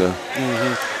that. Yeah.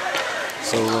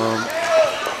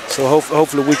 So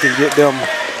hopefully we can get them.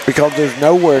 Because there's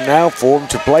nowhere now for them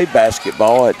to play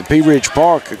basketball at the Pea Ridge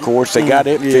Park. Of course, they got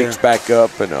it fixed back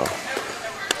up and.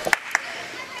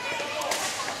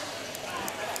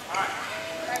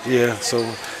 Yeah. So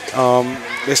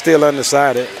they're still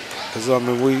undecided because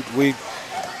we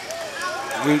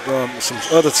some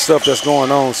other stuff that's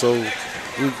going on, so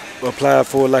we applied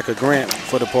for like a grant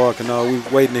for the park and all. We're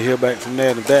waiting to hear back from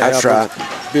that. If that happens,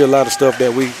 be a lot of stuff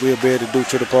that we'll be able to do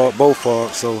to the park, both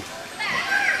parks. So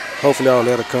hopefully all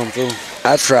that'll come through.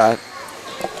 That's right.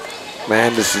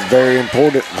 Man, this is very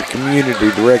important to the community,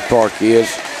 the Rec Park is.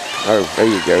 Oh, there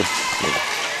you go.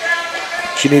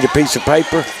 You need a piece of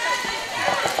paper?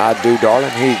 I do, darling.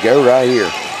 Here you go, right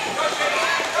here.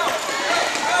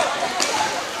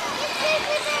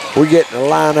 We're getting the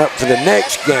line up for the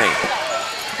next game.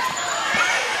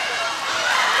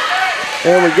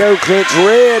 There we go, Clinch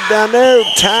Red down there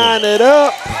tying it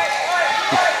up.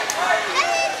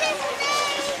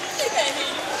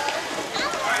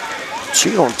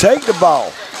 She's going to take the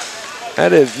ball.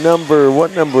 That is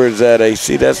what number is that,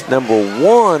 AC? That's number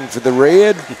 1 for the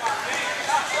Red.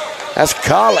 That's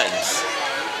Collins.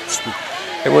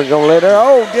 They weren't going to let her.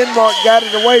 Oh, Denmark got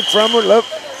it away from her. Look.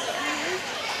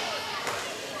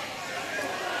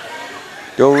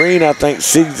 Doreen, I think,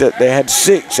 sees that they had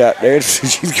 6 out there, so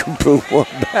she's going to pull one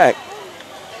back.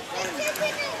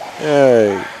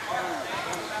 Hey.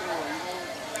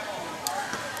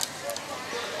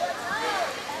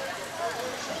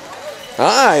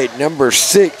 All right, number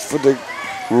 6 for the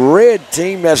red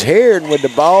team. That's Heron with the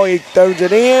ball. He throws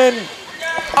it in.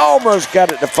 Almost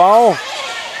got it to fall.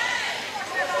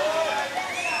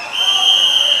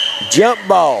 Jump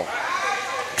ball.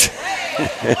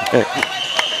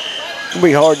 It'll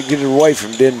be hard to get it away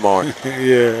from Denmark.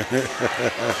 Yeah.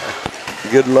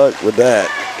 Good luck with that.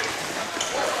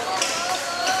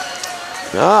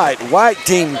 All right, white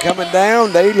team coming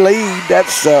down. They lead.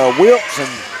 That's Wilson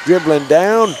dribbling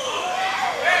down.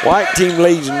 White team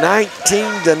leads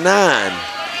 19-9.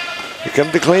 Here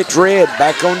comes the Clinch Red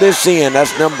back on this end.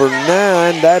 That's number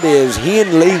 9. That is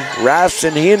Henley,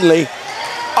 Ryson Henley.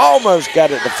 Almost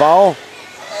got it to fall.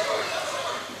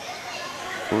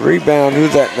 Rebound,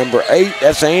 who's that? Number 8.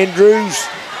 That's Andrews.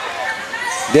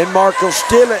 Denmark will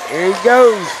steal it. Here he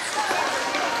goes.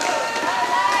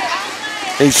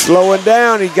 He's slowing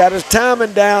down. He got his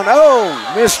timing down.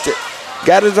 Oh, missed it.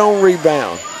 Got his own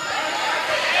rebound.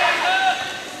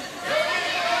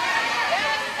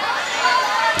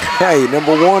 Hey,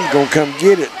 number 1 gonna come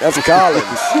get it. That's Collins.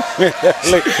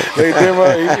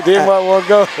 Denmark won't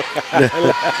go.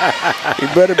 He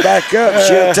better back up.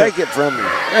 She'll take it from him.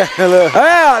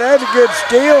 Wow, that's a good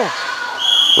steal.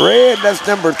 Red, that's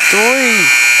number 3.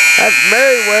 That's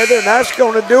Merriweather, and that's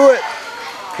gonna do it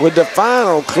with the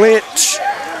final. Clinch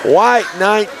White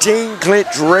 19,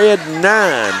 Clinch Red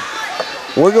 9.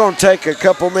 We're gonna take a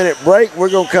couple-minute break. We're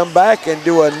gonna come back and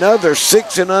do another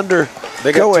 6 and under.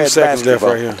 They got 2 seconds left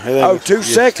right here. Oh, 2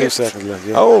 seconds? 2 seconds left,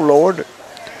 yeah. Oh, Lord.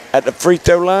 At the free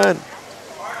throw line?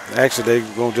 Actually, they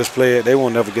won't just play it. They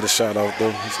won't never get a shot off,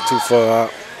 though. It's too far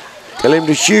out. Tell him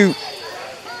to shoot.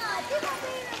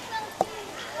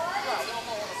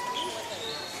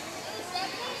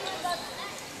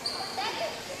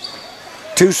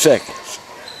 Two seconds.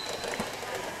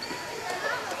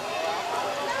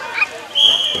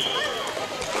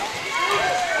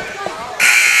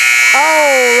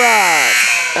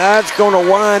 That's going to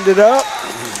wind it up.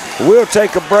 We'll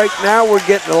take a break now. We're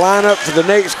getting the lineup for the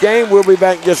next game. We'll be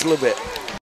back in just a little bit.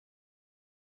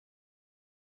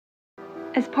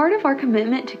 As part of our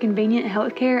commitment to convenient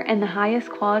healthcare and the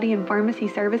highest quality in pharmacy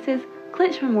services,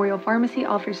 Clinch Memorial Pharmacy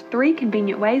offers 3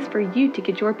 convenient ways for you to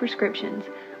get your prescriptions.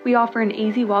 We offer an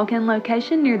easy walk-in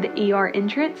location near the ER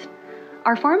entrance.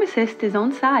 Our pharmacist is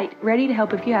on site, ready to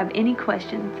help if you have any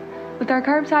questions. With our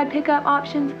curbside pickup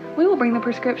options, we will bring the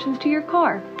prescriptions to your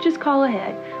car. Just call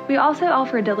ahead. We also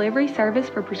offer a delivery service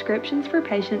for prescriptions for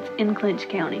patients in Clinch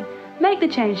County. Make the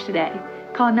change today.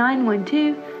 Call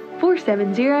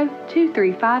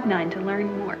 912-470-2359 to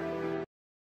learn more.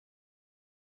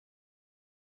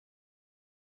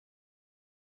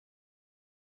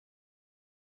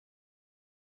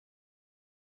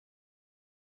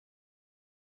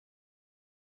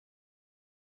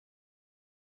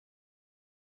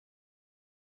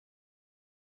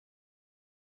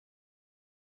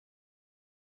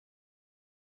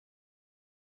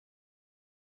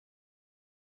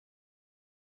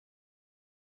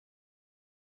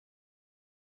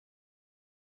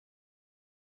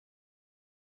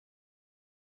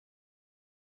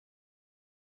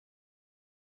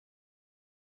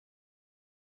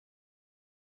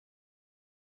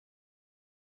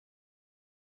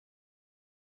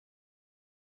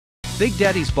 Big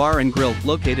Daddy's Bar and Grill,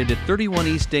 located at 31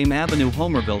 East Dame Avenue,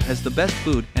 Homerville, has the best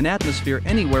food and atmosphere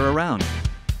anywhere around.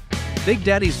 Big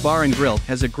Daddy's Bar and Grill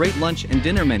has a great lunch and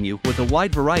dinner menu with a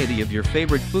wide variety of your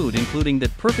favorite food, including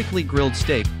that perfectly grilled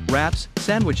steak, wraps,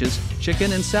 sandwiches,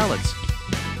 chicken and salads.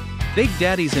 Big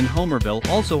Daddy's in Homerville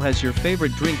also has your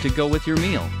favorite drink to go with your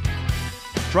meal.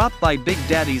 Drop by Big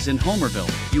Daddy's in Homerville,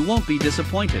 you won't be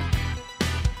disappointed.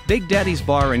 Big Daddy's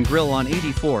Bar and Grill on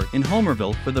 84 in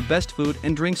Homerville for the best food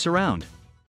and drinks around.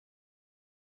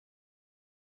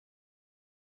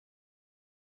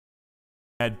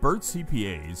 At Burt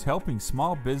CPAs, helping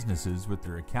small businesses with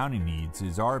their accounting needs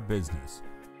is our business.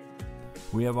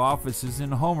 We have offices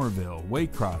in Homerville,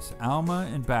 Waycross, Alma,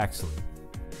 and Baxley.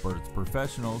 Burt's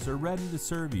professionals are ready to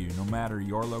serve you no matter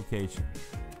your location.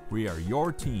 We are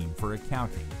your team for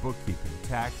accounting, bookkeeping,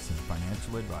 tax, and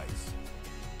financial advice.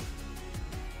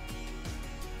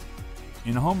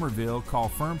 In Homerville, call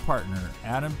firm partner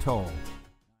Adam Toll.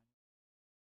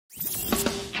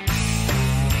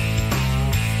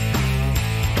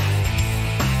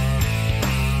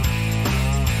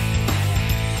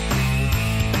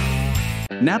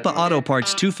 Napa Auto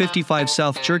Parts, 255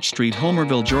 South Church Street,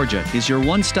 Homerville, Georgia, is your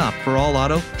one-stop for all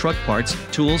auto, truck parts,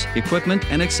 tools, equipment,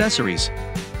 and accessories.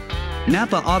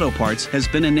 Napa Auto Parts has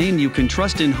been a name you can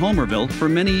trust in Homerville for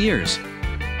many years.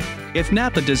 If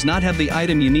Napa does not have the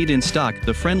item you need in stock,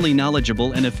 the friendly,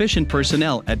 knowledgeable, and efficient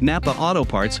personnel at Napa Auto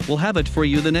Parts will have it for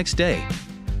you the next day.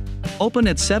 Open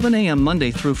at 7 a.m. Monday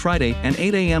through Friday and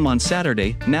 8 a.m. on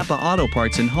Saturday, Napa Auto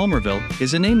Parts in Homerville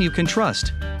is a name you can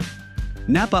trust.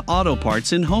 Napa Auto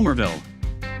Parts in Homerville.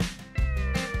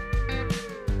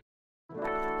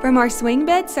 From our swing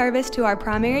bed service to our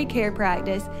primary care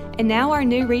practice, and now our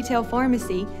new retail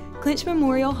pharmacy, Clinch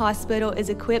Memorial Hospital is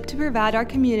equipped to provide our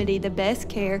community the best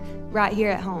care right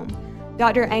here at home.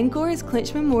 Dr. Ancor is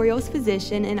Clinch Memorial's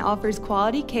physician and offers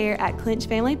quality care at Clinch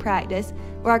Family Practice,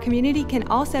 where our community can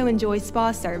also enjoy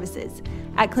spa services.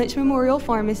 At Clinch Memorial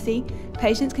Pharmacy,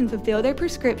 patients can fulfill their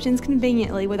prescriptions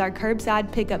conveniently with our curbside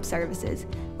pickup services.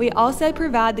 We also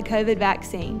provide the COVID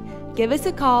vaccine. Give us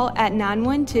a call at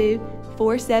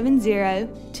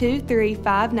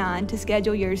 912-470-2359 to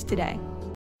schedule yours today.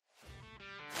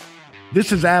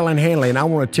 This is Alan Hanley, and I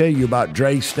want to tell you about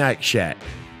Dre's Snack Shack.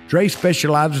 Dre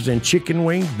specializes in chicken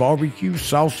wings, barbecue,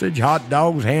 sausage, hot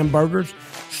dogs, hamburgers,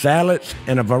 salads,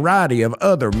 and a variety of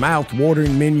other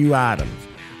mouth-watering menu items.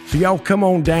 So y'all come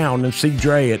on down and see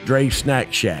Dre at Dre's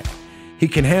Snack Shack. He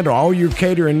can handle all your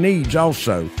catering needs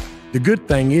also. The good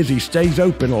thing is he stays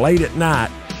open late at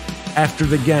night after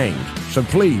the games. So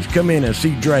please come in and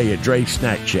see Dre at Dre's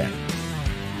Snack Shack.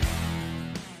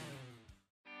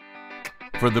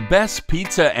 For the best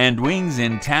pizza and wings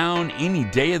in town any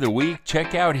day of the week,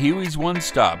 check out Huey's One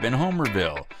Stop in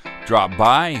Homerville. Drop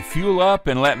by, fuel up,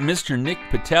 and let Mr. Nick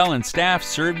Patel and staff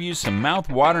serve you some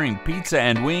mouth-watering pizza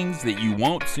and wings that you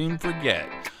won't soon forget.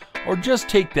 Or just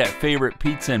take that favorite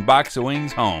pizza and box of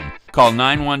wings home. Call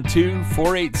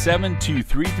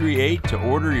 912-487-2338 to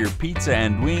order your pizza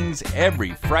and wings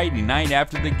every Friday night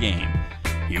after the game.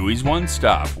 Huey's One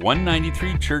Stop,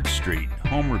 193 Church Street,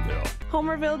 Homerville.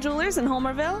 Homerville Jewelers in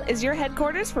Homerville is your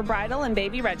headquarters for bridal and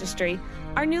baby registry.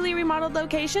 Our newly remodeled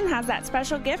location has that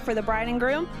special gift for the bride and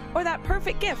groom or that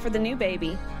perfect gift for the new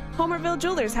baby. Homerville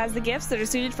Jewelers has the gifts that are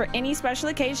suited for any special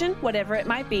occasion, whatever it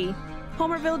might be.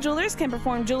 Homerville Jewelers can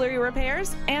perform jewelry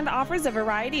repairs and offers a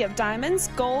variety of diamonds,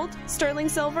 gold, sterling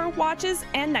silver, watches,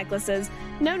 and necklaces.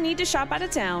 No need to shop out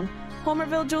of town.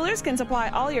 Homerville Jewelers can supply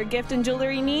all your gift and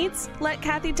jewelry needs. Let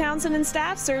Kathy Townsend and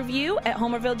staff serve you at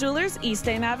Homerville Jewelers, East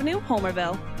Dame Avenue,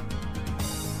 Homerville.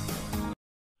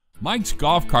 Mike's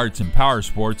Golf Carts and Power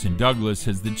Sports in Douglas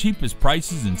has the cheapest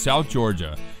prices in South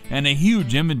Georgia and a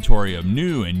huge inventory of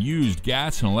new and used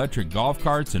gas and electric golf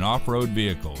carts and off-road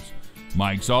vehicles.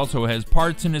 Mike's also has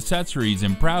parts and accessories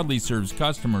and proudly serves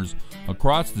customers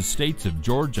across the states of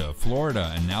Georgia,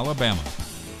 Florida, and Alabama.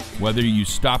 Whether you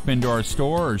stop into our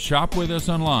store or shop with us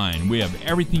online, we have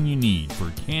everything you need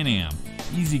for Can-Am,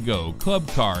 E-Z-GO, Club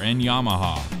Car, and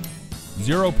Yamaha.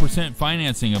 0%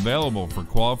 financing available for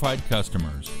qualified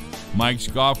customers. Mike's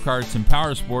Golf Carts and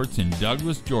Power Sports in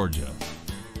Douglas, Georgia.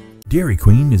 Dairy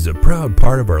Queen is a proud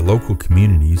part of our local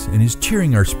communities and is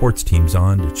cheering our sports teams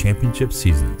on to championship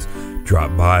seasons.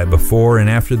 Drop by before and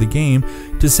after the game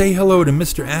to say hello to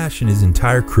Mr. Ash and his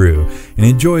entire crew and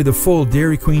enjoy the full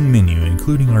Dairy Queen menu,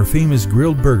 including our famous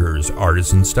grilled burgers,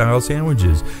 artisan-style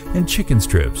sandwiches, and chicken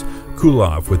strips. Cool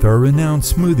off with our renowned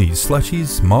smoothies,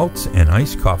 slushies, malts, and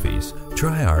iced coffees.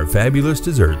 Try our fabulous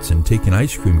desserts and take an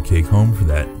ice cream cake home for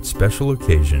that special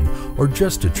occasion, or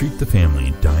just to treat the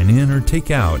family. Dine in or take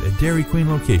out at Dairy Queen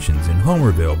locations in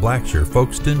Homerville, Blackshear,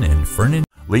 Folkestone, and Fernan.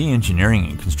 Lee Engineering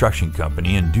and Construction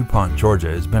Company in DuPont, Georgia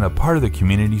has been a part of the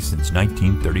community since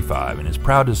 1935 and is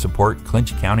proud to support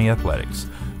Clinch County athletics.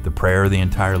 The prayer of the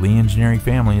entire Lee Engineering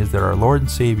family is that our Lord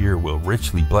and Savior will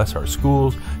richly bless our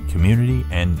schools, community,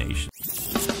 and nation.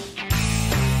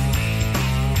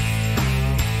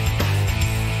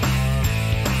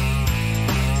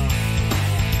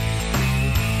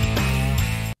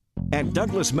 At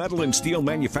Douglas Metal and Steel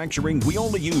Manufacturing, we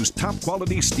only use top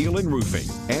quality steel and roofing.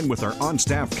 And with our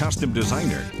on-staff custom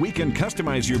designer, we can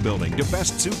customize your building to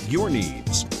best suit your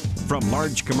needs. From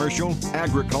large commercial,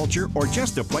 agriculture, or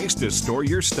just a place to store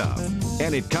your stuff.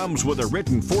 And it comes with a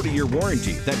written 40-year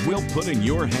warranty that we'll put in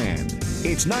your hand.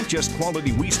 It's not just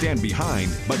quality we stand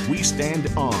behind, but we stand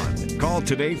on. Call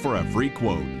today for a free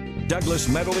quote. Douglas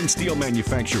Metal and Steel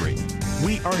Manufacturing.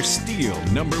 We are steel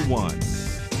 #1.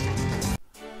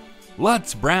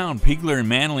 Lutz, Brown, Pigler, and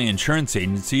Manley Insurance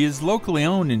Agency is locally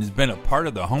owned and has been a part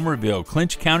of the Homerville,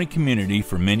 Clinch County community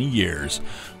for many years.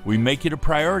 We make it a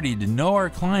priority to know our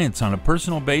clients on a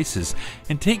personal basis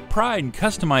and take pride in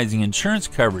customizing insurance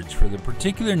coverage for the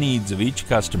particular needs of each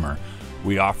customer.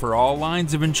 We offer all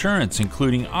lines of insurance,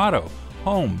 including auto,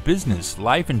 home, business,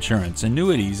 life insurance,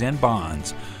 annuities, and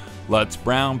bonds. Lutz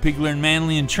Brown, Pigler &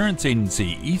 Manley Insurance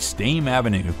Agency, East Dame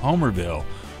Avenue, Homerville.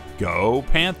 Go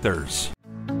Panthers!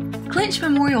 Clinch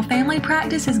Memorial Family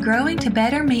Practice is growing to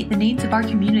better meet the needs of our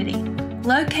community.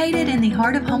 Located in the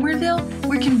heart of Homerville,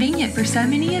 we're convenient for so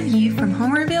many of you from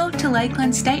Homerville to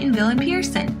Lakeland, Statenville, and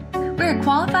Pearson. We're a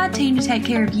qualified team to take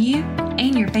care of you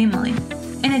and your family.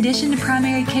 In addition to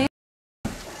primary care,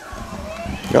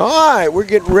 all right, we're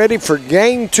getting ready for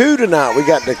game 2 tonight. We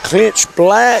got the Clinch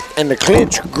Black and the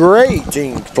Clinch Gray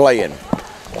teams playing.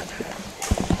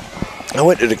 I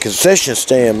went to the concession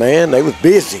stand, man. They was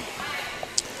busy.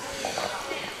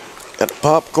 Got the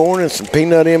popcorn and some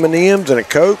peanut M&Ms and a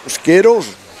Coke and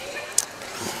Skittles.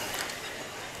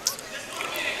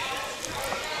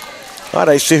 All right,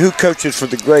 I see who coaches for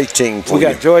the Gray team. We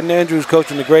got Jordan Andrews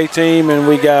coaching the Gray team, and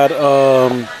we got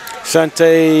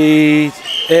Shantae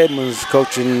Edmonds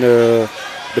coaching the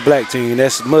Black team.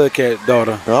 That's Mudcat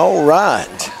daughter. All right.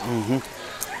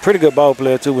 Pretty good ball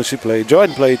player, too, when she played.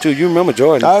 Jordan played, too. You remember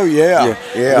Jordan. Oh, yeah.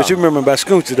 But you remember about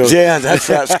Scoochie, though. Yeah, that's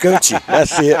right, Scoochie.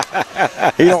 That's it.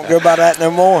 He don't go by that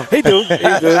no more. He do. He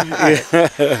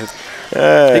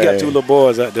got 2 little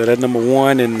boys out there. That's number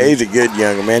 1. And he's a good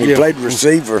young man. He played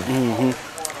receiver.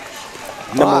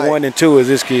 Number 1 and 2 is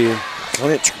this kid.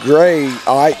 Clinch Gray.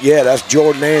 All right, yeah, that's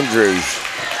Jordan Andrews.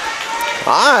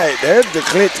 All right, there's the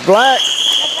Clinch Black.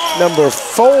 Number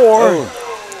 4,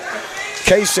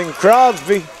 Casey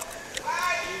Crosby.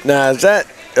 Now, is that,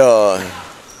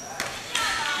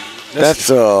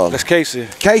 that's Casey.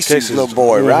 Casey's little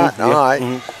boy, right? All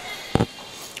right.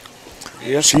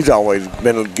 Yes. She's always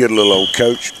been a good little old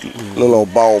coach, little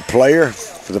old ball player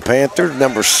for the Panthers.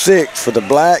 Number 6 for the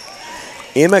Black,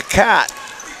 Emma Kite.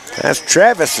 That's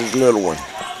Travis's little one.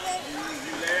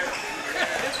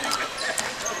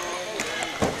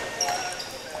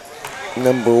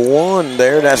 Number 1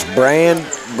 there, that's Braden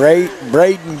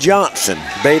Johnson.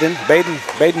 Baden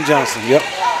Johnson, yep.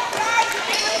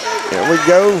 There we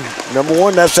go. Number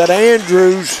 1, that's that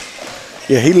Andrews.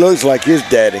 Yeah, he looks like his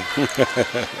daddy.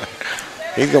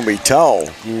 He's going to be tall.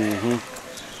 And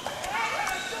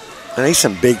he's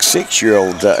some big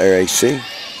 6-year-olds out there, AC.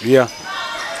 Yeah.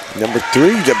 Number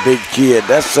 3's a big kid.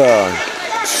 That's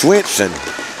Swinson.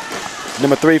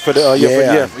 Number 3 for the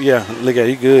yeah. Look at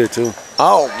he good too.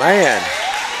 Oh man,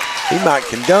 he might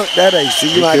can dunk that AC.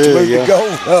 He might move the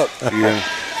goal up.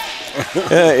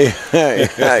 Hey.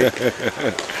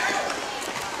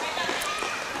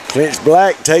 Clinch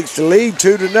Black takes the lead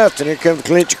 2-0. Here comes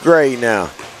Clinch Gray now.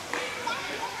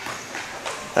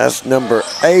 That's number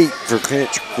 8 for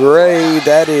Clinch Gray.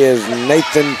 That is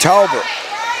Nathan Talbot.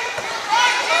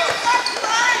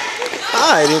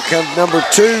 All right, here comes number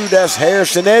 2. That's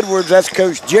Harrison Edwards. That's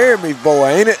Coach Jeremy's boy,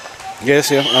 ain't it?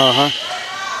 Yes, yeah.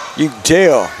 You can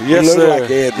tell. Yes, you look sir. like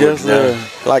Edwards now,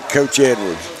 like Coach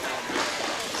Edwards.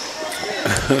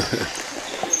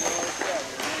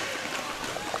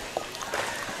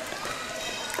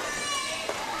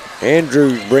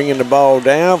 Andrews bringing the ball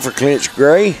down for Clinch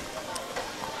Gray.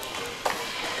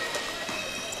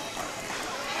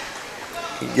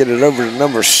 Get it over to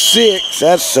number 6.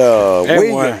 That's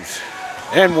Williams.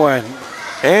 And one.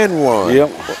 Yep.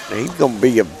 He's going to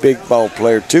be a big ball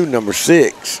player too, number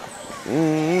 6.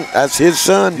 That's his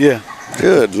son? Yeah.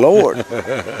 Good Lord.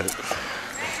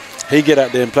 He get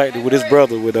out there and practice with his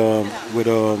brother, with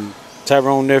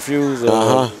Tyrone nephews,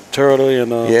 Turtle,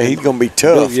 and yeah, he's going to be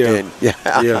tough.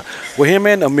 Yeah. Well, him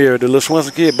and Amir, the little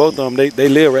Swenson kid, both of them, they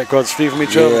live right across the street from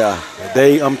each other.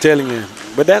 Yeah. I'm telling you.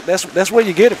 But that's where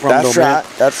you get it from, that's though, right.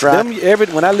 man. That's right.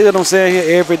 When I lived on Sand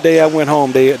Hill, every day I went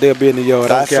home, they'll be in the yard.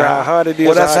 That's I don't care right. how hard it is.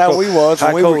 Well, that's how we was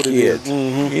when we were cold it kids.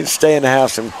 is. You'd stay in the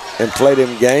house and play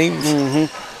them games.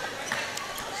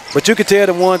 But you can tell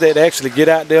the ones that actually get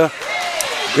out there.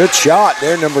 Good shot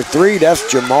there, number 3. That's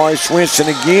Jamari Swinson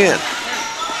again.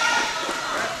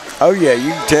 Oh, yeah,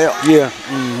 you can tell. Yeah.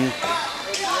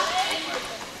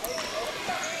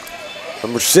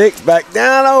 Number 6 back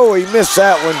down. Oh, he missed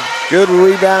that one. Good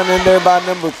rebound in there by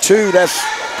number 2. That's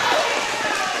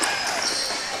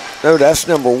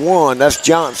number 1. That's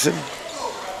Johnson.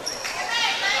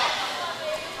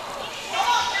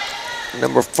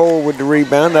 Number 4 with the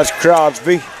rebound. That's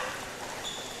Crosby.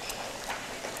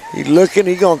 He's looking.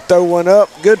 He's going to throw one up.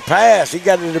 Good pass. He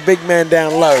got it to the big man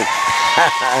down low.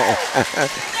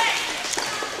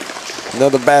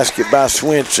 Another basket by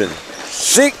Swinson.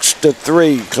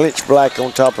 6-3. Clinch Black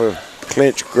on top of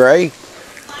Clinch Gray.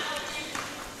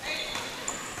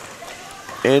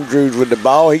 Andrews with the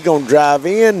ball. He's going to drive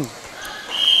in.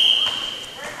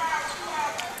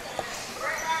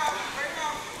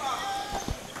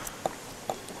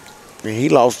 And he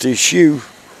lost his shoe.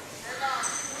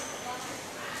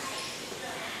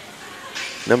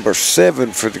 Number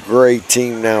 7 for the gray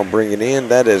team now bringing in.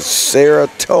 That is Sarah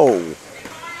Toll.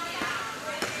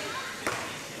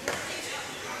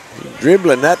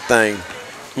 Dribbling that thing.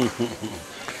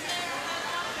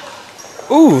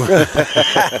 Ooh.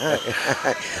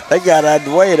 They got out of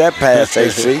the way of that pass,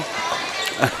 AC.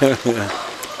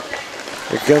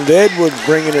 Here comes Edwards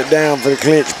bringing it down for the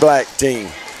Clinch Black team.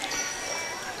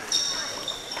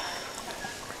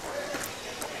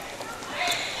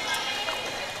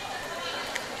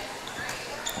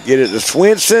 Get it to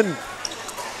Swinson.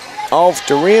 Off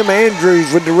the rim.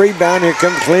 Andrews with the rebound. Here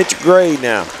comes Clinch Gray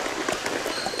now.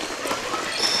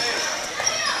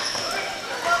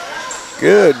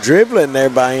 Good dribbling there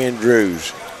by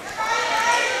Andrews.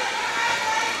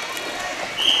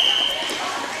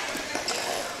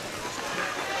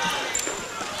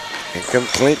 Here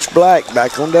comes Clinch Black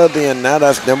back on the other end. Now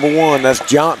that's number 1. That's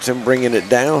Johnson bringing it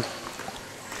down.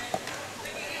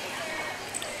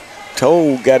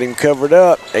 Toll got him covered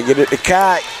up. They get it to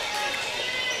Kite.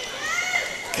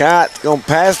 Kite's going to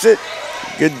pass it.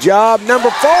 Good job. Number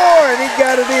 4, and he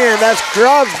got it in. That's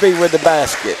Crosby with the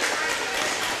basket.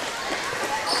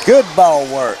 Good ball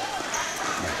work.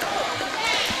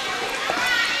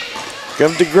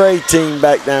 Comes the gray team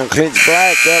back down. Clinch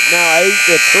Black up now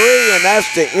 8-3, and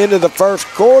that's the end of the first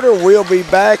quarter. We'll be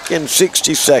back in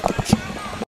 60 seconds.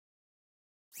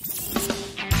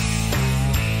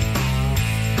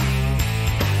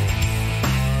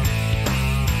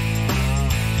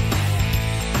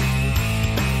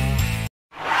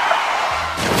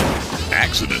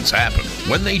 Accidents happen.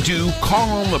 When they do, call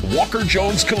on the Walker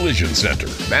Jones Collision Center.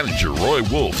 Manager Roy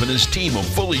Wolf and his team of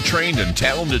fully trained and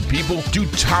talented people do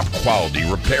top quality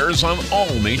repairs on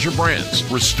all major brands,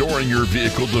 restoring your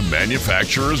vehicle to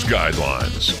manufacturer's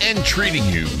guidelines and treating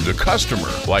you, the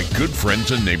customer, like good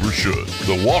friends and neighbors should.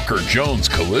 The Walker Jones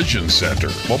Collision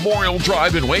Center, Memorial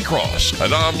Drive in Waycross,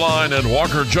 and online at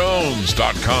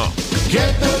walkerjones.com.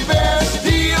 Get the best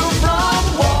deal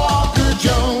from Walker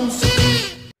Jones.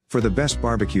 For the best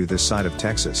barbecue this side of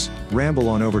Texas, ramble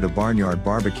on over to Barnyard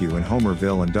Barbecue in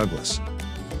Homerville and Douglas.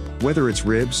 Whether it's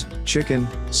ribs, chicken,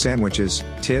 sandwiches,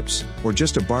 tips, or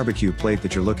just a barbecue plate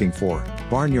that you're looking for,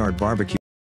 Barnyard Barbecue.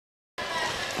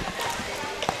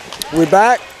 We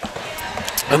back.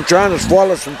 I'm trying to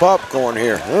swallow some popcorn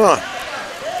here.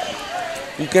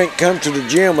 You can't come to the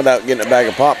gym without getting a bag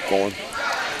of popcorn.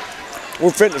 We're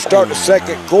fitting to start the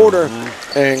second quarter,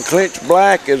 and Clinch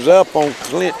Black is up on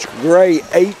Clinch Gray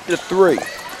 8-3.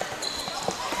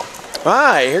 All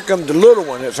right, here comes the little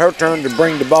one. It's her turn to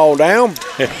bring the ball down.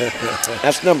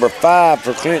 That's number 5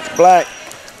 for Clinch Black.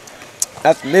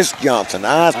 That's Miss Johnson,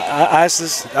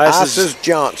 Isis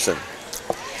Johnson.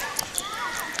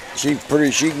 She's pretty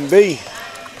as she can be.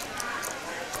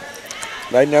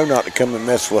 They know not to come and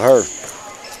mess with her.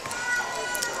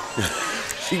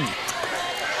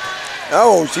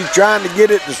 Oh, she's trying to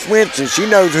get it to Swinson. She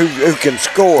knows who can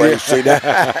score. You see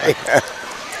that?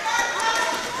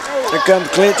 Here comes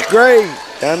Clinch Gray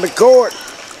down the court.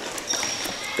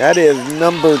 That is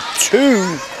number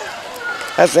 2.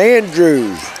 That's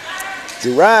Andrews.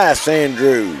 Jarice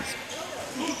Andrews.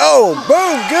 Oh,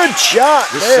 boom, good shot.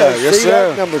 Yes, there. sir. Yes, see, sir.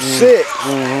 that's number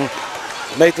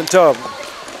 6. Nathan Tubman.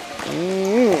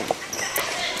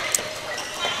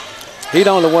 He the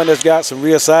only one that's got some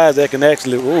real size that can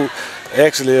actually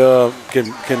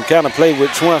can kind of play with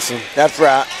Swinson. That's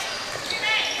right.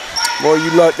 Boy,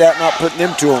 you lucked out not putting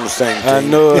them two on the same team. I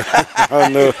know. I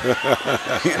know.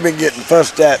 You've been getting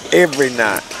fussed at every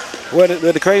night. Well,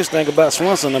 the crazy thing about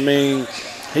Swinson, I mean,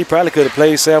 he probably could have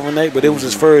played 7-8, but it was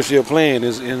his first year playing.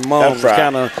 His mom was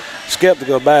kind of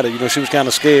skeptical about it. You know, she was kind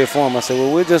of scared for him. I said,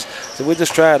 well, we'll just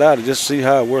try it out and just see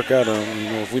how it work out. You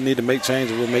know, if we need to make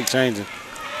changes, we'll make changes.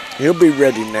 He'll be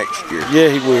ready next year. Yeah,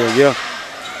 he will. Yeah.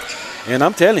 And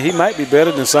I'm telling you, he might be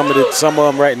better than some of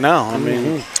them right now. I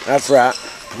mean, that's right.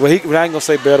 Well, I ain't gonna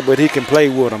say better, but he can play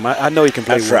with them. I know he can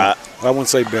play with them. That's right. I wouldn't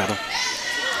say better.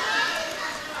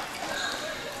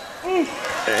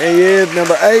 There he is,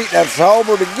 number 8. That's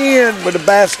Halbert again with the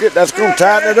basket. That's going to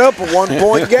tighten it up. A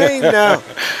 1-point game now.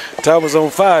 Thomas on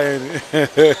fire.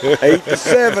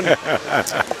 8-7.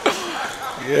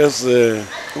 Yes, sir.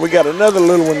 We got another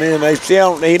little one in. They see,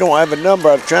 he don't have a number.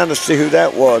 I was trying to see who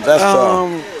that was.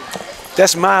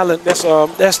 That's Mylan. That's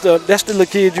the little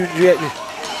kid you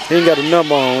he ain't got a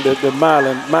number on. The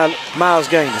Mylan, Miles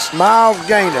Gaines. Miles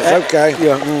Gaines. Okay.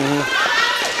 Yeah.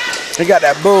 He got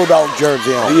that Bulldog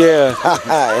jersey on. Yeah.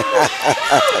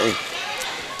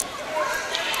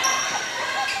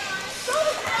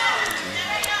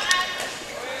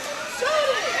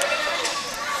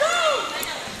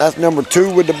 That's number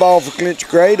 2 with the ball for Clinch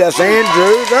Gray. That's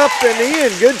Andrews up and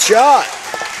in. Good shot.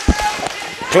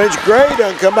 Clinch Gray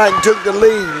done come back and took the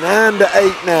lead.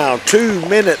 9-8 now. 2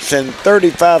 minutes and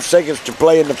 35 seconds to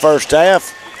play in the first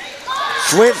half.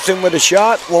 Swinson with a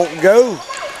shot. Won't go.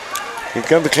 Here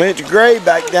comes Clinch Gray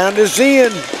back down to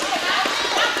Zen.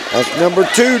 That's number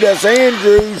 2. That's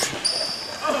Andrews.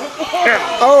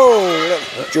 Oh,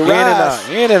 Jarice.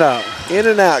 In and out. In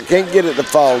and out. Can't get it to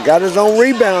fall. Got his own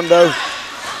rebound, though.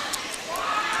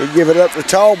 He give it up to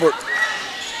Talbert.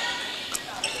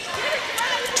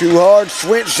 Too hard.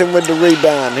 Swinson with the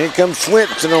rebound. Here comes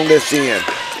Swinson on this end.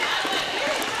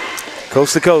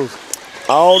 Coast to coast.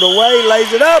 All the way.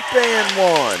 Lays it up and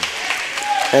one.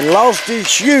 And lost his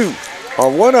shoe. Or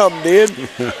one of them did.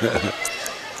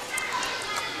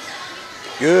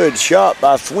 Good shot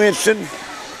by Swinson.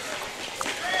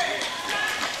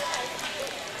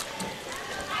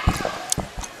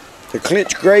 The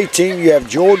Clinch Gray team, you have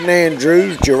Jordan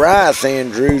Andrews, Jarice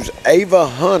Andrews, Ava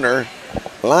Hunter,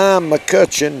 Lime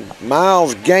McCutcheon,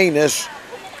 Miles Gaines,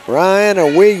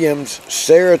 Ryan Williams,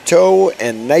 Sarah Toe,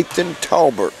 and Nathan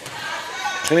Talbert.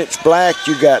 Clinch Black,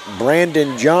 you got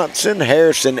Brandon Johnson,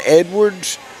 Harrison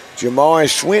Edwards, Jamari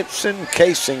Swinson,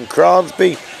 Kason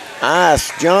Crosby,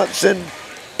 Ice Johnson,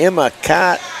 Emma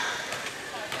Kite,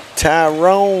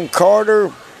 Tyrone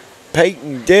Carter,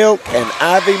 Peyton Delk, and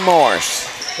Ivy Morris.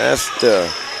 That's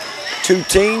the 2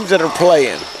 teams that are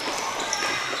playing.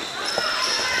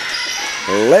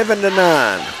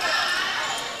 11-9.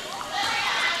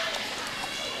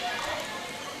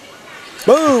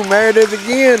 Boom, there it is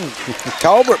again.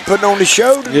 Talbert putting on the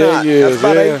show tonight. Yeah, he is,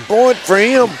 that's about 8 points for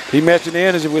him. He matching the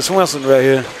energy with Swinson right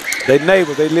here. They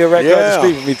neighbors. They live right across the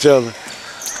street from each other.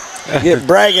 Get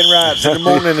bragging rights in the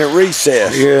morning at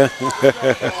recess. Yeah.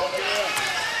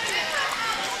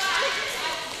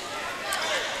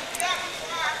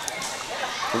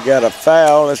 We got a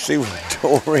foul. Let's see what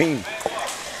Doreen.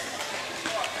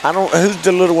 Who's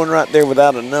the little one right there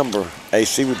without a number?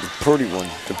 AC with the pretty one,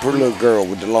 the pretty little girl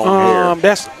with the long hair.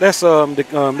 That's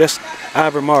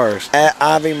Ivy Mars.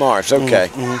 Ivy Mars. Okay.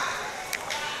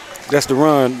 That's the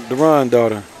Ron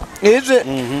daughter. Is it?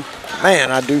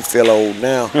 Man, I do feel old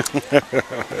now.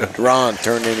 Ron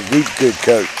turned into a good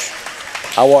coach.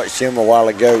 I watched him a while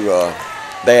ago.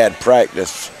 They had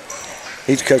practice.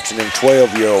 He's coaching them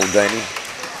 12-year-olds, ain't he?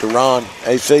 Ron,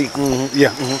 AC?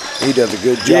 Yeah. He does a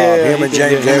good job. Yeah, him and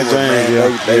James Edwards,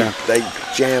 man, they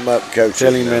jam up coaches.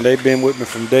 Telling you, man, they've been with me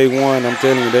from day one. I'm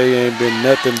telling you, they ain't been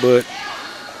nothing but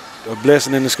a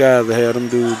blessing in the skies to have them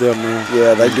dudes there, man.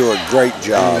 Yeah, they do a great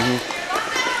job.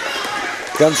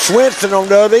 Comes Swinson on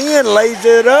the other end, lays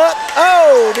it up.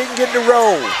 Oh, didn't get the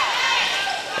roll.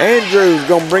 Andrews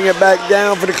gonna bring it back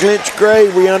down for the Clinch Gray.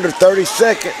 We under 30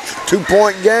 seconds,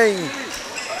 2-point game.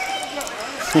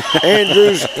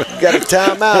 Andrews got a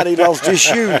timeout. He lost his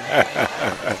shoe.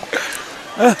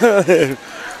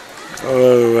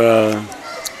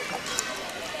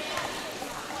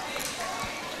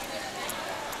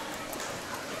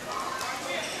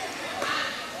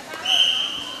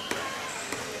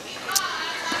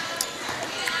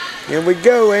 Here we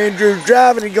go. Andrews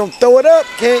driving. He's going to throw it up.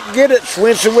 Can't get it.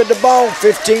 Swinson with the ball.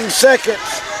 15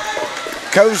 seconds.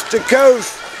 Coast to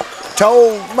coast.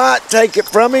 Toll might take it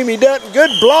from him. He doesn't.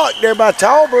 Good block there by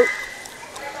Talbert.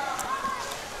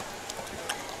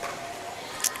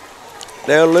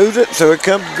 They'll lose it, so it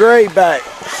comes Gray back.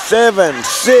 7,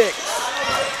 6,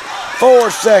 4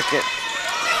 seconds,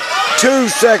 2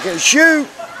 seconds. Shoot.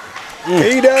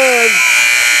 He does.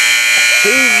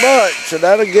 Too much. So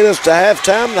that'll get us to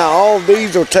halftime. Now all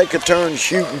these will take a turn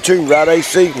shooting too, right,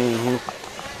 AC?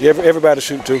 Yeah, everybody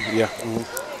shoot too. Yeah.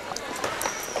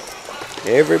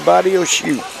 Everybody will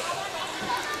shoot.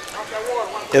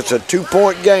 It's a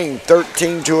 2-point game,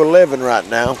 13-11 right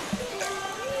now.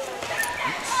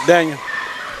 Daniel,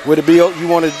 would it be you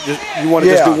want to just do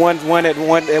one at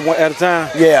a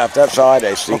time? Yeah, if that's all right,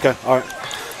 AC. Okay, all right.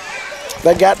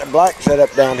 They got the black set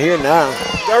up down here now.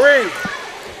 Doreen,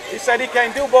 he said he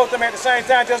can't do both of them at the same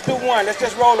time. Just do one. Let's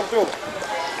just roll them through.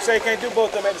 He said he can't do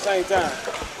both of them at the same time.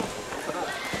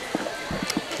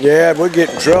 Yeah, we'll get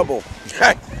in trouble.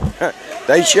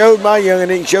 They showed my young and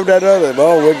didn't show that other.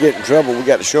 Oh, we'll get in trouble. We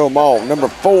got to show them all. Number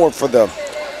 4 for the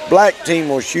black team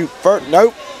will shoot first.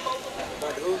 Nope.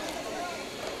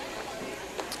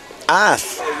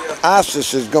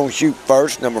 Isis is going to shoot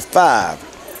first, number 5.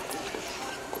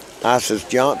 Isis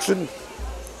Johnson.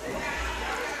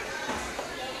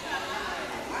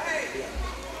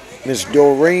 Miss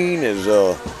Doreen is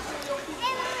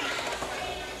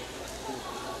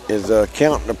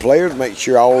counting the players, make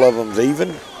sure all of them's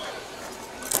even.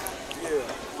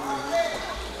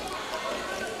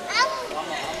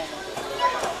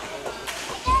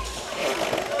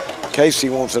 Casey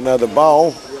wants another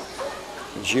ball.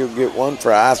 And she'll get one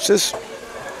for Isis.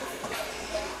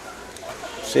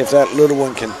 See if that little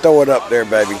one can throw it up there,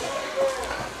 baby.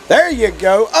 There you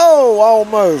go. Oh,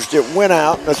 almost. It went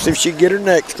out. Let's see if she can get her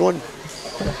next one.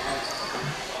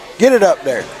 Get it up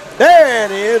there. There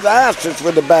it is. Isis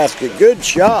with the basket. Good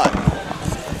shot.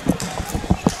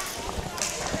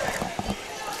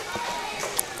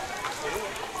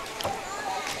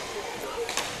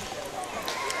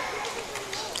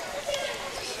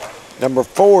 Number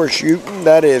 4 shooting,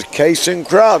 that is Kason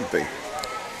Crosby.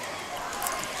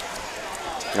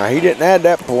 Now, he didn't add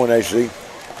that point, AC.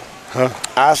 Huh?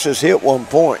 Isis hit 1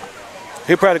 point.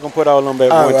 He probably going to put all of them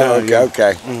at one time.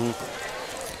 Okay, okay.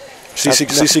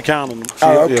 CC counting them.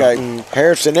 Oh, okay.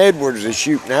 Harrison Edwards is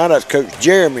shooting out. That's Coach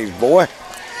Jeremy's boy.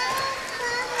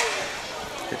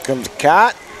 Here comes the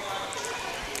kite.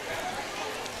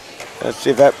 Let's see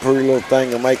if that pretty little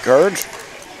thing will make hers.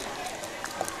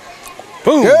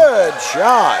 Boom. Good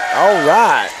shot. All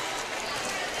right.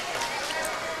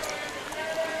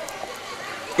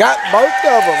 Got both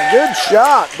of them. Good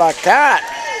shot by Kite.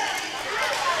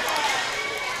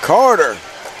 Carter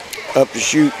up to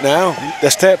shoot now.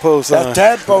 That's Tadpole, son. That's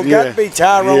Tadpole. Got to be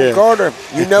Tyrone Carter.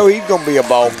 You know he's going to be a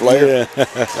ball player. Yeah.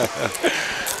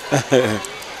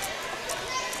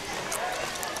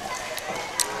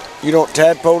 You don't,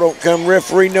 Tadpole don't come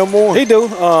referee no more? He do.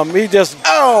 He just...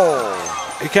 Oh!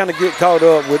 He kind of get caught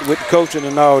up with the coaching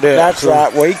and all that. That's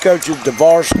right. Well, he coaches the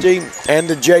varsity and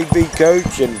the JV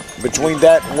coach, and between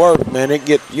that and work, man, it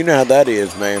get, you know how that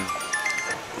is, man.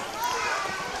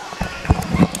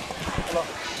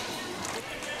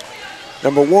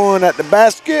 Number 1 at the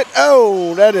basket.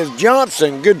 Oh, that is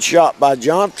Johnson. Good shot by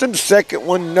Johnson. Second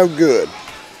one, no good.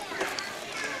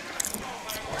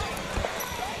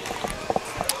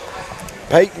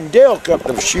 Peyton Delk up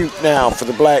to shoot now for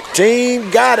the black team.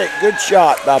 Got it. Good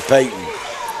shot by Peyton.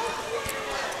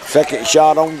 Second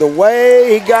shot on the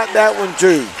way. He got that one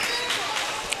too.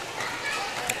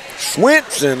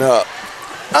 Swinson up.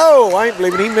 Oh, I ain't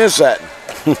believing he missed that.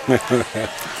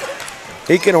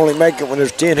 He can only make it when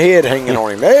there's 10 head hanging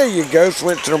on him. There you go.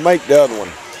 Swinson will make the other one.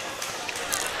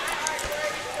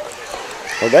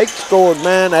 Well, they scored,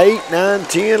 man, 8, 9,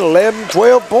 10, 11,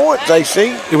 12 points, they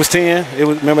see. It was 10. It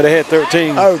was, remember, they had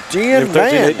 13. Oh, 10, 13,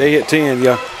 man. They hit 10,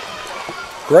 yeah.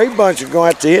 Great bunch are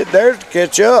going to have to hit theirs to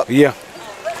catch up. Yeah.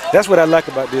 That's what I like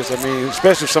about this. I mean,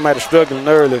 especially if somebody's struggling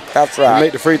early. That's right. To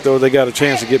make the free throw, they got a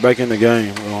chance to get back in the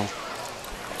game.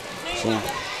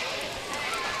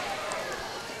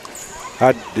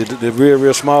 The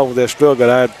real small with that struggle,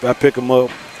 I pick them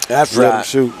up. That's let right. them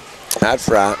shoot. That's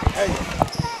right.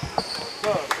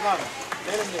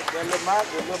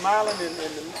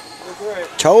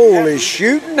 Toll is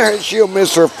shooting. She'll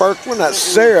miss her first one. That's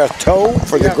Sarah Toll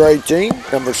for the gray team,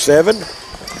 number 7.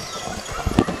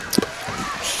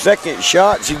 Second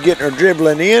shot, she's getting her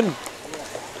dribbling in.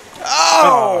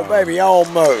 Oh, baby,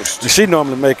 almost. She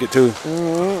normally make it too.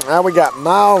 Now we got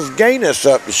Miles Gaines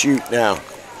up to shoot now.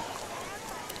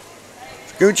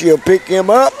 Scoochie will pick him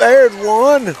up. There's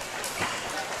one.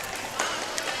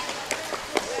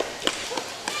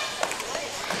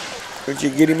 Could you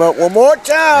get him up one more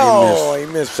time? Oh, he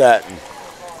missed that one.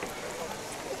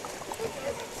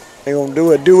 They gonna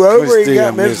do a do-over. He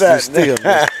got missed that.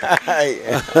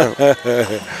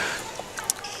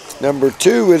 Number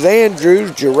 2 is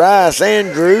Andrews, Jarice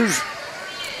Andrews.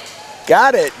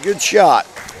 Got it. Good shot.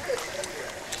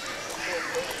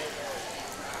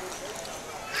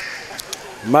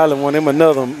 Marlon want him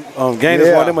another. Gaines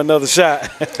want him another shot.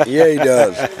 Yeah, he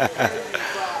does.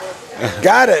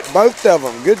 Got it, both of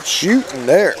them. Good shooting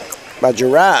there by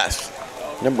Jarice.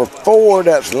 Number 4,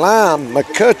 that's Lime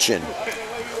McCutcheon.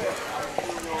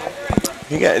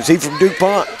 Is he from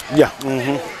DuPont? Yeah.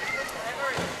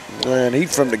 And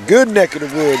he's from the good neck of the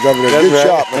woods over there. Good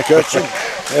shot, McCutcheon.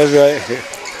 That's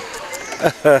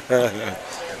right.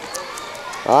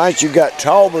 All right, you got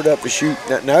Talbert up to shoot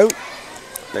that note.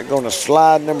 They're going to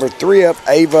slide number 3 up.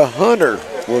 Ava Hunter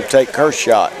will take her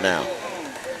shot now.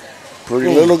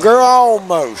 Pretty little girl,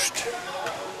 almost.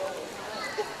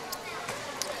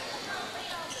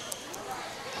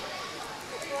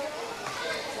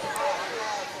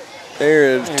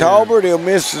 There is Talbert. He'll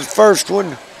miss his first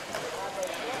one.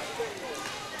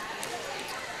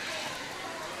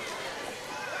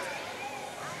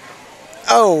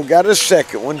 Oh, got a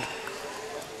second one.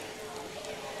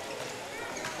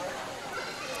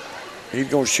 He's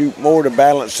going to shoot more to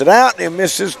balance it out. He'll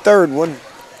miss his third one.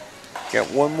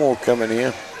 Got one more coming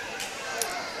in.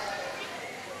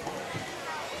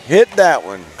 Hit that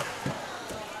one.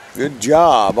 Good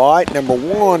job. All right, number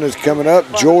 1 is coming up,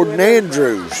 Jordan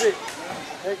Andrews.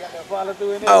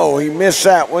 Oh, he missed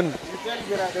that one.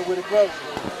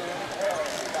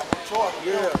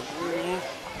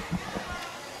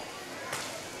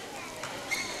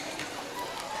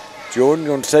 Jordan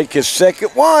going to take his second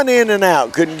one, in and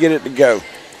out. Couldn't get it to go.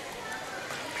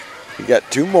 He got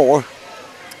two more.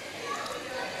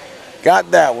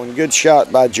 Got that one. Good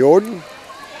shot by Jordan.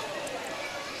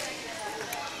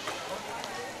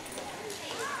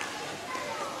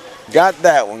 Got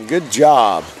that one. Good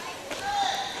job.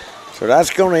 So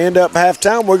that's going to end up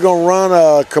halftime. We're going to run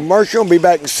a commercial and be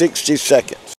back in 60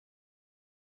 seconds.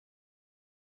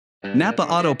 Napa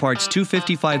Auto Parts,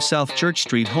 255 South Church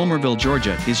Street, Homerville,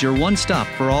 Georgia, is your one stop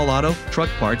for all auto, truck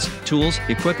parts, tools,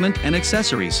 equipment, and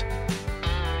accessories.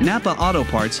 Napa Auto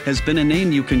Parts has been a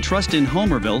name you can trust in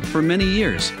Homerville for many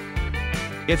years.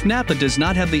 If Napa does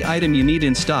not have the item you need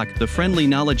in stock, the friendly,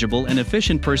 knowledgeable, and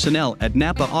efficient personnel at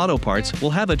Napa Auto Parts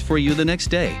will have it for you the next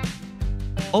day.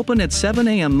 Open at 7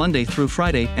 a.m. Monday through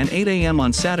Friday and 8 a.m.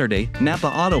 on Saturday, Napa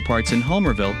Auto Parts in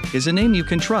Homerville is a name you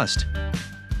can trust.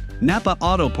 Napa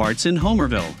Auto Parts in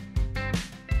Homerville.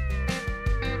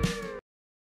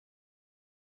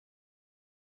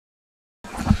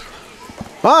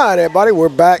 All right, everybody, we're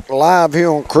back live here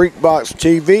on Creekbox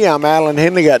TV. I'm Alan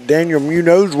Henley, got Daniel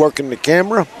Munoz working the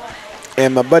camera,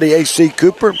 and my buddy A.C.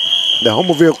 Cooper, the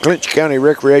Homerville Clinch County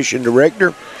Recreation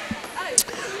Director.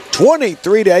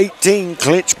 23-18,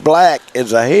 Clinch Black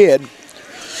is ahead.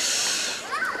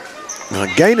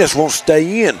 Gaines won't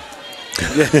stay in.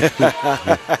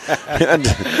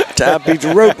 Tie a piece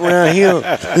of rope around him.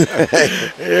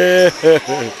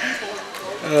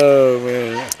 Oh,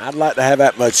 man. I'd like to have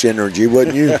that much energy,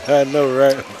 wouldn't you? I know,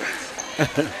 right?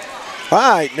 All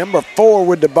right, number 4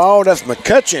 with the ball. That's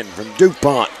McCutcheon from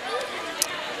DuPont.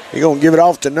 He's going to give it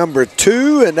off to number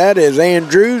 2, and that is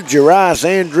Andrews, Jarius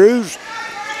Andrews.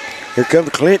 Here comes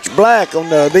Clinch Black on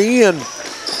the other end.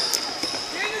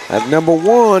 That's number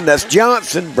 1. That's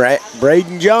Johnson,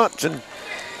 Braden Johnson.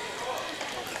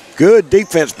 Good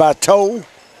defense by Toll.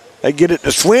 They get it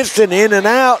to Swinston, in and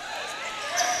out.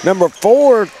 Number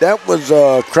 4, that was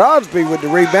Crosby with the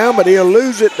rebound, but he'll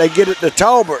lose it. They get it to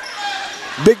Talbert.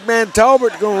 Big man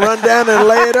Talbert's going to run down and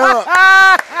lay it up.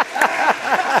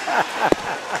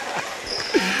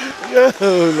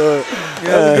 Oh, Lord. That's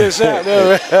a good shot,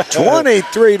 though.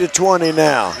 23-20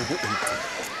 now.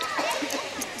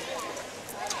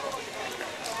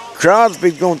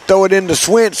 Crosby's going to throw it into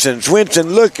Swinson.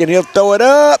 Swinson looking, he'll throw it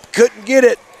up. Couldn't get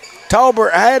it.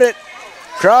 Talbert had it.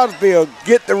 Crosby will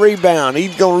get the rebound.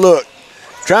 He's going to look.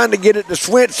 Trying to get it to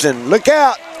Swinson. Look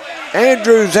out.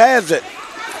 Andrews has it.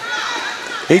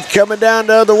 He's coming down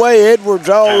the other way. Edwards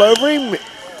all over him.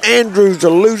 Andrews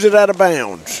will lose it out of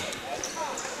bounds.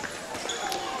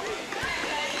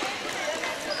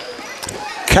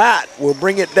 Kite will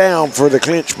bring it down for the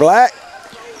Clinch Black.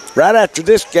 Right after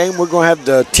this game, we're going to have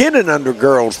the 10 and under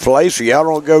girls play, so y'all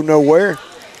don't go nowhere.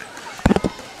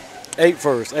 8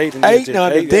 first, 8 and 8 and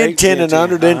under, then 10 and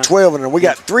under, then 12 and under. We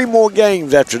got 3 more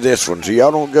games after this one, so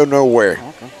y'all don't go nowhere.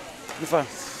 Okay. You're fine.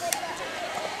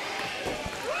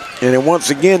 And then once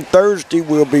again, Thursday,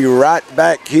 we'll be right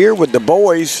back here with the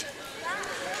boys.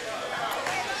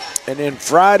 And then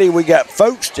Friday, we got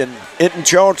Folkestone in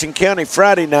Charlton County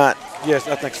Friday night. Yes,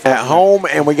 I think so. At home,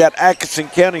 and we got Atkinson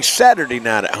County Saturday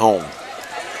night at home.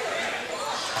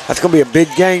 That's going to be a big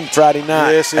game Friday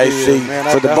night, yes, AC,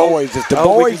 for the boys. If the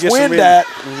boys win that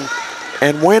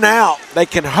and win out, they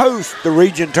can host the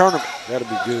region tournament. That'll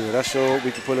be good. I sure hope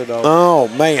we can pull it off. Oh,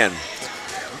 man.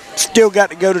 Still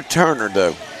got to go to Turner,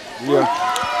 though. Yeah.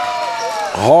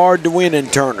 Hard to win in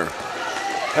Turner.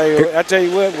 Hey, I tell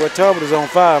you what, Talbot is on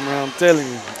fire, man. I'm telling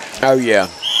you. Oh, yeah.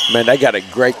 Man, they got a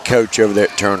great coach over there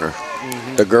at Turner.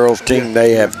 The girls' team,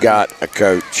 they have got a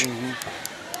coach.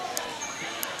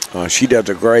 She does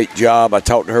a great job. I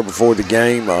talked to her before the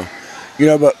game. You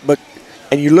know, but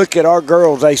and you look at our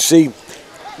girls, they see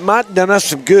might have done us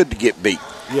some good to get beat.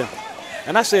 Yeah.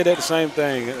 And I said that the same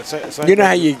thing. You know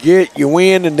how you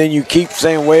win, and then you keep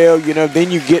saying, well, you know, then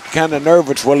you get kind of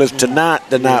nervous. Well, it's tonight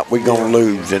the night we're going to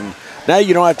lose. And now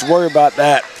you don't have to worry about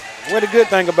that. Well, the good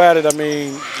thing about it, I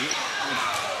mean,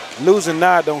 losing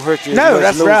now don't hurt you as much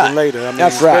that's losing right. later. I mean,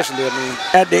 that's right. I mean,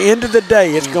 at the end of the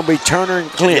day, it's going to be Turner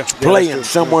and Clinch playing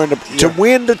somewhere. To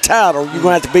win the title, you're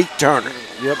going to have to beat Turner.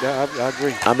 Yep, I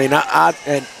agree. I mean,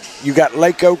 and you got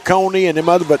Lake Oconee and them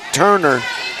other, but Turner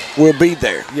will be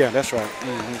there. Yeah, that's right.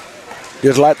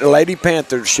 Just like the Lady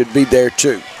Panthers should be there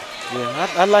too. Yeah,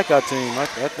 I like our team. I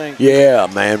think. Yeah,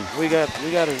 man. We got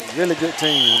a really good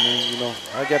team. I mean, you know,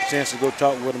 I got a chance to go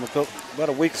talk with them about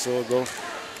a week or so ago.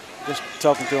 Just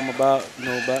talking to them about, you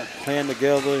know, about playing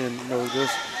together and, you know,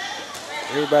 just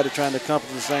everybody trying to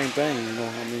accomplish the same thing. You know,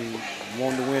 I mean,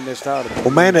 wanting to win this title.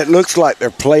 Well, man, it looks like they're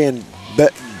playing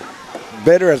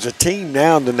better as a team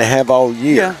now than they have all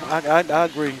year. Yeah, I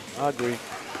agree. I agree.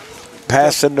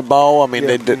 Passing the ball, I mean,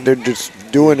 they're just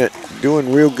doing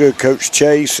real good. Coach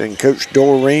Chase and Coach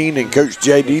Doreen and Coach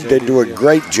JD, they do a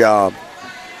great job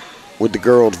with the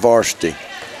girls' varsity.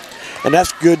 And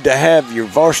that's good to have your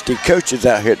varsity coaches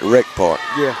out here at the rec park.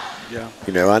 Yeah, yeah.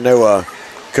 You know, I know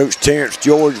Coach Terrence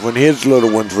George, when his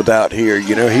little ones was out here,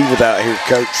 you know, he was out here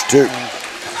coached too.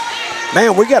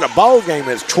 Man, we got a ball game.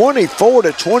 It's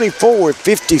 24-24 with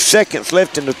 50 seconds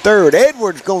left in the third.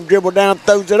 Edwards going to dribble down,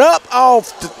 throws it up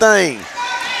off the thing.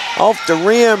 Off the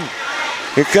rim.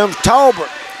 Here comes Talbert.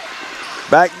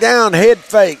 Back down, head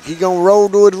fake. He going to roll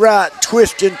to his right,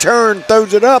 twist and turn,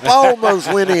 throws it up,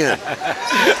 almost went in.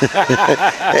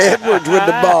 Edwards with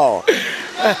the ball.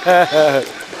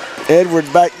 Edwards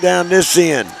back down this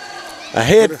end. A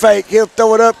head fake, he'll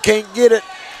throw it up, can't get it.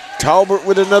 Talbert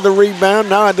with another rebound.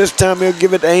 Now this time he'll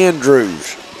give it to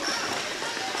Andrews.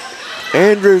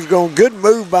 Andrews going, good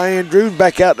move by Andrews,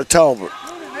 back out to Talbert.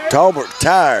 Talbert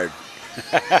tired.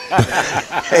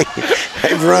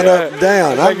 They've run up and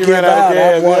down. I'm giving out.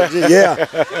 I'm watching. Yeah,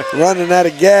 running out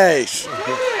of gas.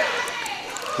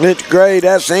 Lynch Gray,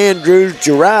 that's Andrews,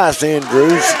 Jarice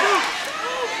Andrews.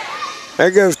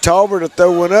 There goes Talbert to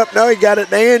throw one up. No, he got it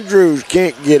to Andrews.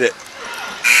 Can't get it.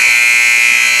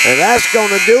 And that's going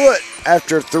to do it.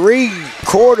 After 3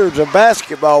 quarters of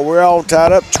basketball, we're all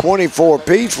tied up 24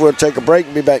 apiece. We'll take a break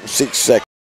and be back in 6 seconds.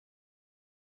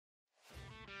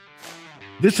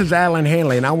 This is Alan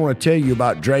Hanley, and I want to tell you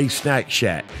about Dre's Snack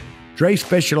Shack. Dre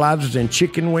specializes in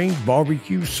chicken wings,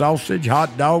 barbecue, sausage,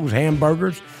 hot dogs,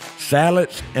 hamburgers,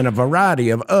 salads, and a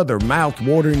variety of other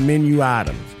mouth-watering menu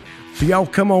items. So y'all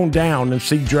come on down and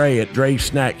see Dre at Dre's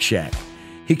Snack Shack.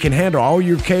 He can handle all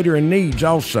your catering needs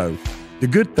also. The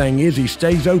good thing is he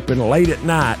stays open late at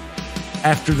night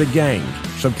after the games.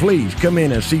 So please come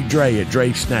in and see Dre at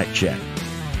Dre's Snack Shack.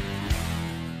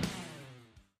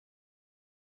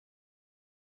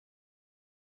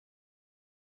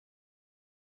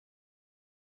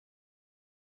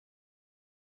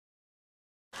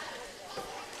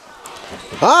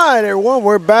 All right, everyone,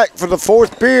 we're back for the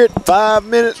fourth period. 5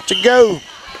 minutes to go.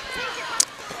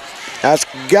 That's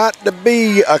got to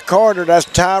be a Carter. That's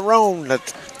Tyrone.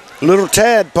 That's little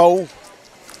tadpole.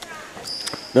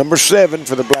 Number 7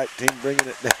 for the black team, bringing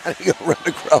it down. He'll run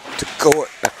across the court.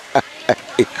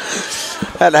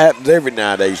 That happens every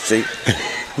night, AC.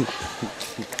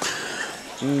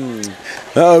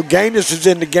 Oh, Gaines is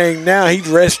in the game now. He's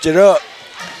rested up.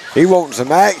 He wants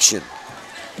some action.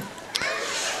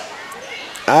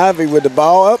 Ivy with the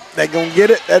ball up. They're going to get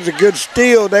it. That's a good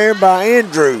steal there by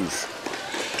Andrews.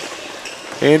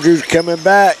 Andrews coming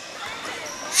back.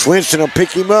 Swinson will pick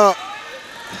him up.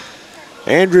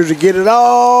 Andrews will get it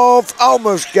off.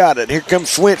 Almost got it. Here comes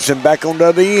Swinson back on the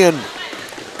other end.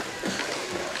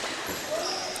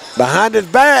 Behind his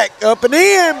back. Up and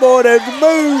in. Boy, there's a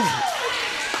move.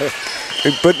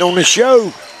 He's putting on the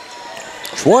show.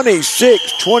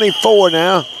 26-24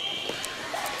 now.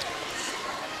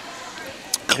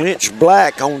 Clinch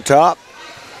Black on top.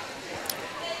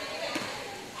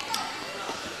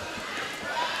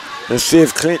 Let's see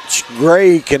if Clinch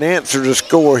Gray can answer the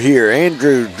score here.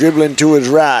 Andrews dribbling to his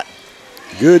right.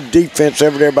 Good defense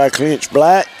over there by Clinch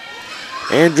Black.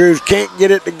 Andrews can't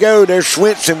get it to go. There's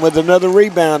Swinson with another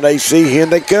rebound, AC. Here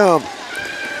they come.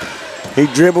 He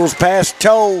dribbles past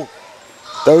Toll.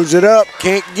 Throws it up.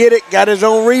 Can't get it. Got his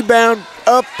own rebound.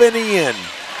 Up and in.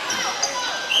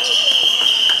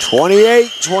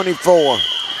 28-24.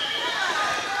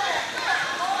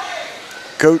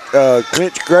 Coach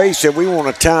Clinch Gray said we want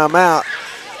a timeout.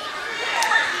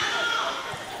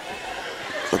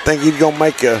 I think he's gonna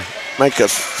make a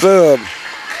sub.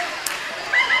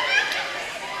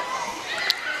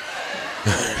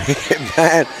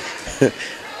 Man, the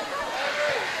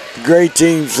Gray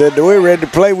team said, we're ready to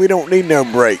play. We don't need no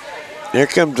break. Here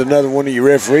comes another one of your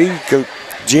referees, Coach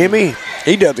Jimmy.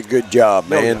 He does a good job,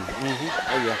 man.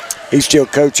 Oh, yeah. He's still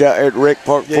coach out there at Rec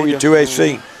Park for you,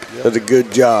 2AC. Does a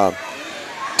good job.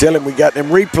 Tell him we got them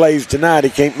replays tonight.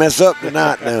 He can't mess up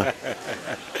tonight now.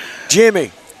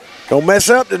 Jimmy, don't mess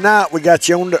up tonight. We got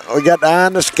you on the, we got the eye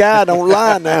in the sky. Don't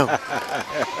lie now.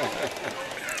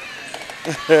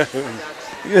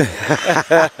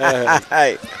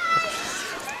 Hey.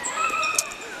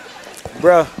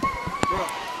 Bro,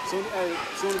 soon as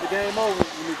the game over,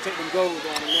 you need to take them goals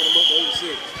down and let them up to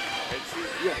 86.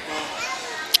 Yeah.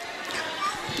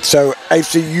 So,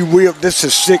 AC, you will, this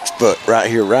is 6 foot right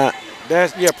here, right?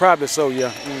 That's, yeah, probably so,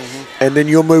 yeah. Mm-hmm. And then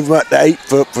you'll move them up to 8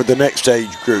 foot for the next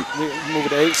age group. We move it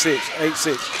to 8'6",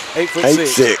 8 foot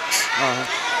 8'6".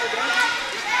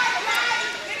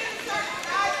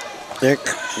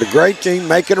 The gray team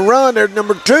making a run. There's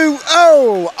number 2.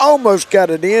 Oh, almost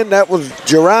got it in. That was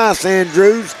Jarice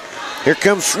Andrews. Here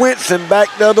comes Swinson back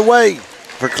the other way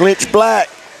for Clinch Black.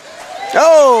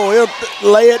 Oh,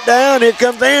 he'll lay it down. Here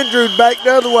comes Andrews back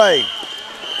the other way.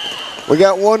 We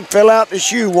got one fell out the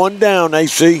shoe, one down,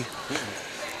 AC.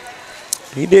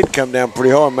 He did come down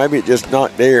pretty hard. Maybe it just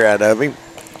knocked the air out of him.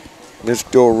 Miss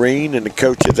Doreen and the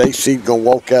coaches, AC, going to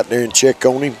walk out there and check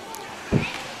on him.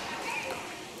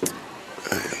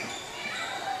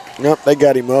 Nope, they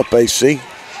got him up, AC.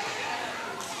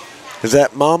 Is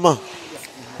that Mama?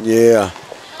 Yeah.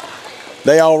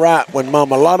 They all right when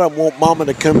Mama. A lot of them want Mama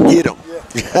to come get them.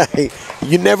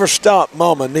 You never stop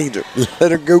Mama neither.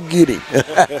 Let her go get him.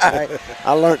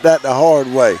 I learned that the hard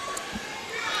way.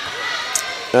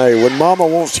 Hey, when Mama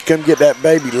wants to come get that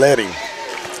baby, let him.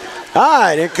 All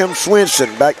right, here comes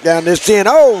Swinson back down this end.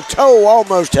 Oh, Toe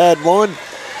almost had one.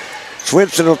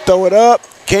 Swinson will throw it up.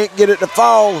 Can't get it to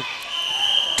fall.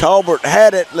 Talbert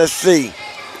had it. Let's see.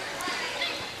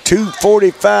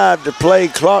 2:45 to play.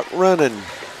 Clock running.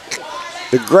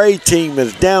 The gray team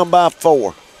is down by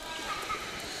 4.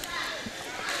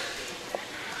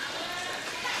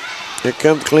 Here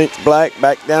comes Clinch Black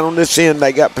back down on this end.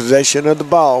 They got possession of the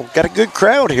ball. Got a good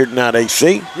crowd here tonight,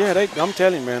 AC. Yeah, I'm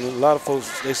telling you, man, a lot of folks,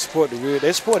 they support the real.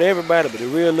 They support everybody, but the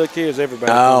real look here is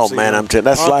everybody. Oh, man, I'm telling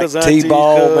you, that's uncles, like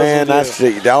T-ball, man. Yeah. I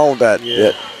see all that.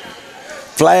 Yeah.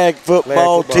 Flag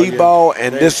football, T-ball,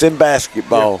 and this in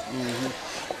basketball. Yeah.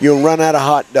 You'll run out of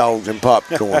hot dogs and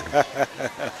popcorn.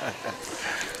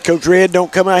 Coach Red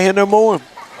don't come out here no more.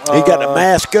 He got the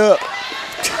mask up.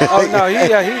 Oh no, he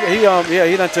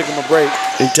done took him a break.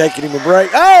 He taking him a break.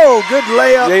 Oh, good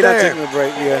layup there. there. He done took him a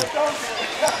break. Yeah.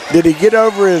 Did he get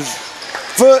over his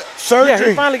foot surgery? Yeah,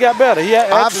 he finally got better. He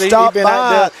actually he been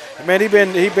out there. Man, he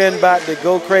been about to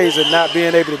go crazy, not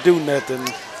being able to do nothing.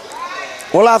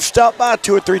 Well, I've stopped by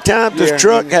 2 or 3 times. This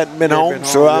truck hadn't been home,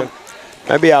 so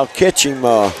maybe I'll catch him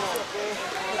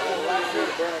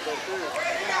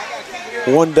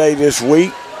one day this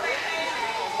week.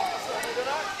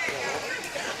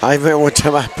 I remember one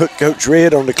time I put Coach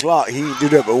Red on the clock. He didn't do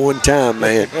that but one time,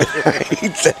 man. He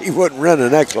said he wasn't running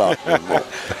that clock anymore.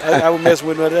 I would mess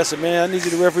with him. I said, man, I need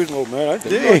you to referee. Oh, man, I can't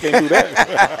do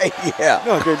that. Yeah.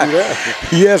 No, I can't do that.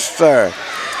 Yes, sir.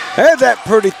 There's that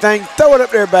pretty thing. Throw it up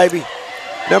there, baby.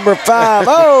 Number 5.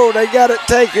 Oh, they got it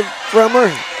taken from her.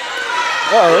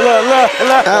 Oh,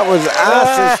 look. That was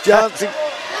Isis Johnson.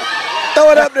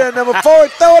 Throw it up there, number 4.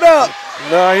 Throw it up.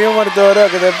 No, he don't want to throw it up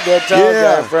because that tall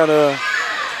guy in front of her.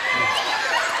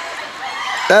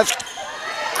 That's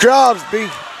Crosby.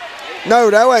 No,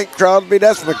 that ain't Crosby.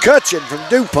 That's McCutcheon from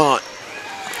DuPont.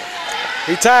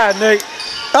 He tired, Nate.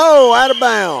 Oh, out of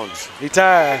bounds. He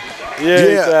tired. Yeah,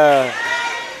 he tired.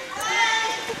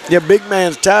 Yeah, big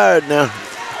man's tired now.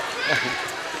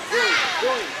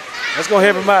 Let's go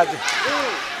help him out.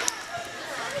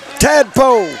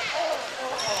 Tadpole.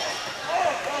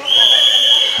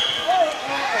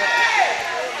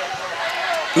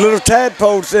 Little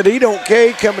Tadpole said he don't care.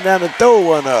 He coming down to throw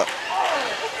one up.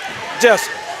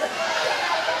 Justin.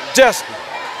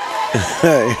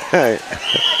 Hey.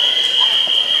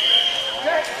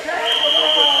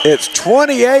 It's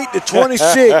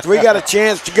 28-26. We got a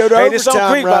chance to go to this on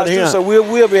overtime right here. So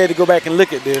we'll be able to go back and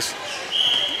look at this.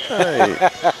 Hey.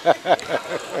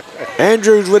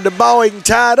 Andrews with the ball, he can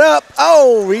tie it up.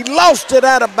 Oh, he lost it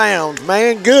out of bounds,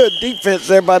 man. Good defense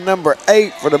there by number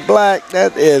 8 for the Black.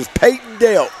 That is Peyton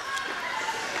Delt.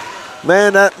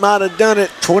 Man, that might have done it.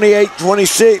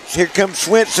 28-26. Here comes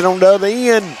Swinson on the other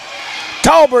end.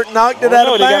 Talbert knocked it out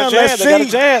of bounds. Let's see.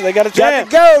 They got a chance.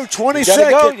 Got to go. 20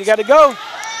 seconds. You got to go.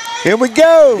 Here we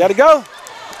go. Got to go.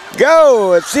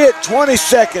 Go. That's it. 20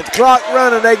 seconds. Clock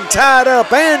running. They can tie it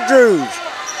up. Andrews.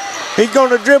 He's going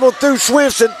to dribble through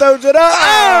Swinson. Throws it up.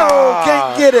 Oh,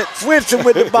 can't get it. Swinson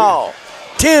with the ball.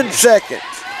 10 seconds.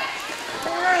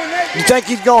 You think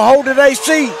he's going to hold it,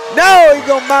 AC? No, he's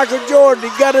going to Michael Jordan. He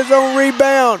got his own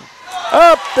rebound.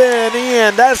 Up and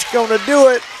in. That's going to do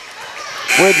it.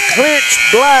 With Clinch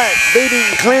Black beating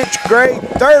Clinch Gray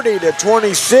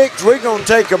 30-26. We're going to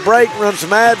take a break, run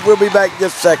some ads. We'll be back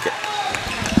just a second.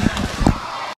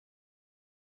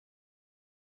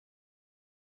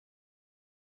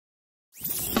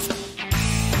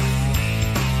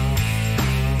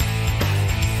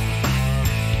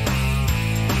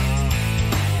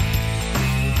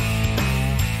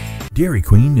 Dairy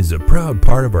Queen is a proud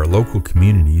part of our local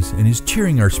communities and is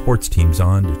cheering our sports teams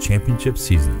on to championship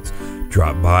seasons.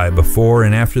 Drop by before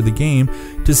and after the game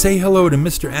to to say hello to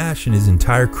Mr. Ash and his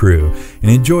entire crew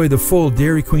and enjoy the full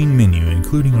Dairy Queen menu,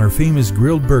 including our famous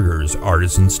grilled burgers,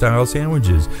 artisan-style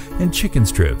sandwiches, and chicken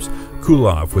strips. Cool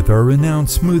off with our renowned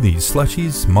smoothies,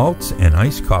 slushies, malts, and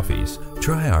iced coffees.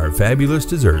 Try our fabulous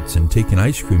desserts and take an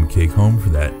ice cream cake home for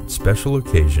that special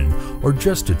occasion, or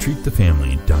just to treat the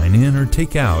family. Dine in or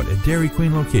take out at Dairy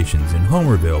Queen locations in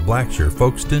Homerville, Blackshear,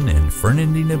 Folkestone, and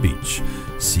Fernandina Beach.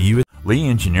 See you at Lee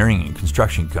Engineering and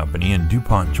Construction Company in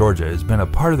DuPont, Georgia has been a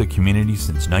part of the community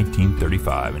since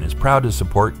 1935 and is proud to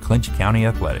support Clinch County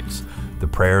athletics. The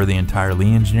prayer of the entire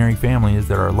Lee Engineering family is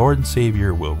that our Lord and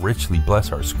Savior will richly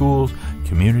bless our schools,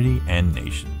 community, and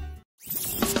nation.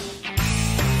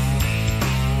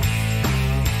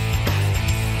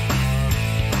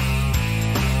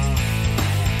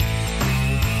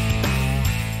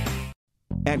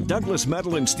 At Douglas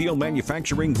Metal and Steel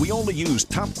Manufacturing, we only use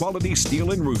top quality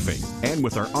steel and roofing. And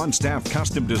with our on-staff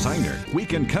custom designer, we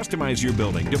can customize your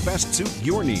building to best suit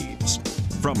your needs.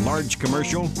 From large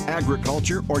commercial,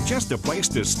 agriculture, or just a place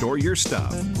to store your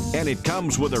stuff. And it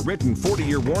comes with a written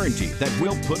 40-year warranty that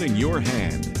we'll put in your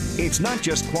hand. It's not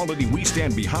just quality we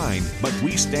stand behind, but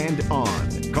we stand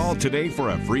on. Call today for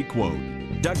a free quote.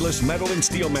 Douglas Metal and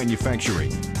Steel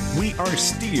Manufacturing. We are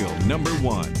steel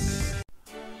 #1.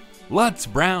 Lutz,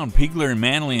 Brown, Pigler, and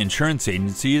Manley Insurance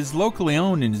Agency is locally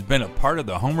owned and has been a part of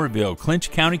the Homerville,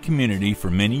 Clinch County community for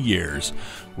many years.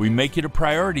 We make it a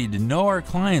priority to know our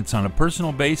clients on a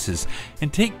personal basis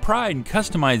and take pride in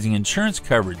customizing insurance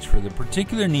coverage for the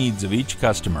particular needs of each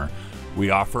customer. We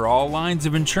offer all lines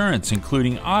of insurance,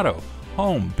 including auto,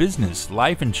 home, business,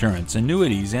 life insurance,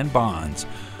 annuities, and bonds.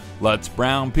 Lutz,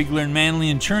 Brown, Pigler, and Manley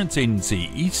Insurance Agency,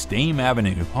 East Dame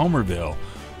Avenue, Homerville.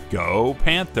 Go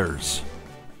Panthers!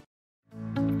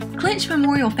 Clinch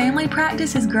Memorial Family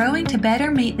Practice is growing to better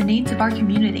meet the needs of our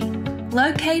community.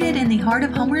 Located in the heart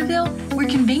of Homerville, we're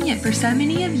convenient for so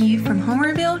many of you from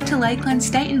Homerville to Lakeland,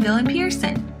 Statenville, and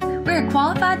Pearson. We're a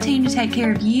qualified team to take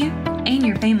care of you and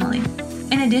your family.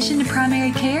 In addition to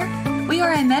primary care, we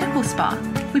are a medical spa.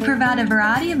 We provide a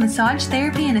variety of massage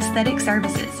therapy and aesthetic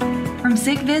services. From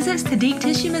sick visits to deep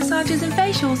tissue massages and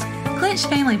facials, Clinch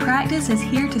Family Practice is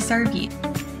here to serve you.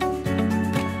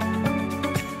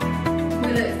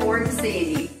 We look forward to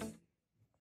seeing you.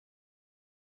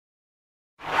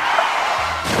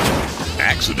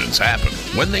 Accidents happen.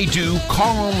 When they do,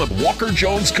 call on the Walker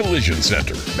Jones Collision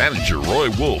Center. Manager Roy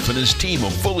Wolf and his team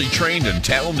of fully trained and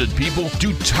talented people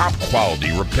do top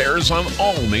quality repairs on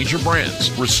all major brands,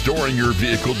 restoring your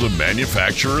vehicle to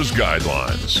manufacturer's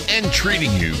guidelines and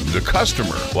treating you, the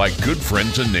customer, like good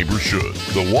friends and neighbors should.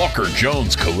 The Walker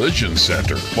Jones Collision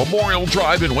Center, Memorial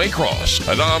Drive in Waycross,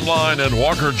 and online at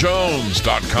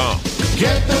walkerjones.com.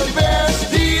 Get the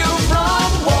best deal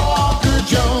from Walker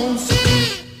Jones.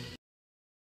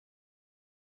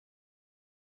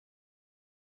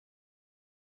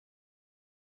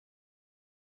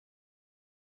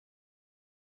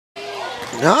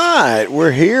 All right,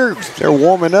 we're here. They're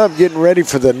warming up, getting ready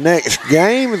for the next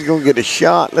game. We're going to get a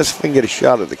shot. Let's see if we can get a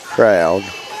shot of the crowd.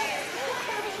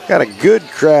 Got a good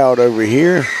crowd over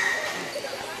here.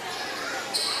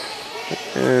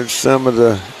 There's some of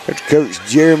the, there's Coach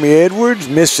Jeremy Edwards,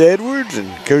 Miss Edwards, and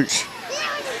Coach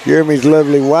Jeremy's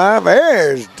lovely wife.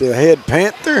 There's the head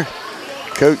Panther,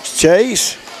 Coach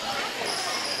Chase.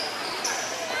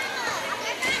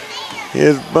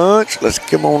 His bunch. Let's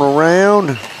come on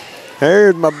around.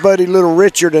 There's my buddy little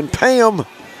Richard and Pam.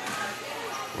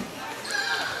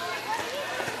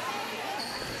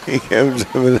 He goes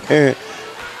over there.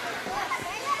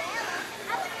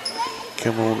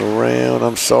 Come on around.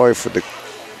 I'm sorry for the,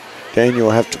 Daniel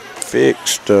will have to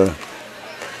fix the,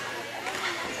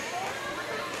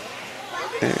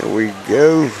 there we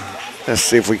go. Let's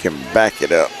see if we can back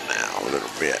it up now a little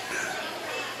bit.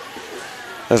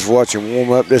 Let's watch him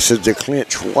warm up. This is the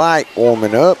Clinch White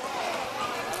warming up.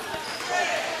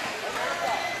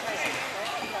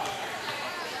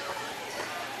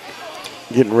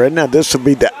 Getting ready now. This will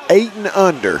be the 8 and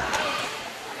under.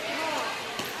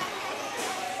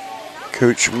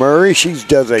 Coach Murray, she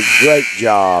does a great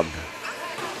job.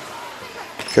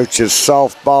 Coaches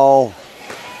softball.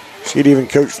 She'd even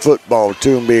coach football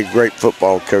too and be a great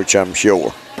football coach, I'm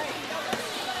sure.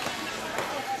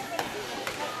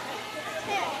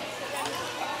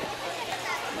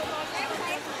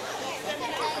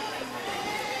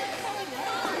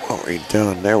 Already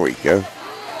done. There we go.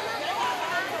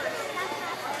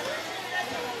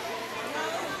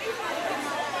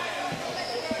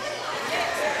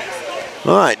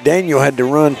 All right, Daniel had to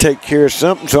run, take care of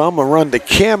something, so I'm going to run the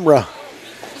camera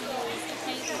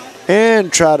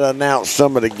and try to announce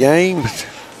some of the games.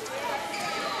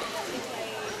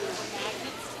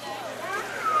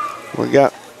 We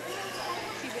got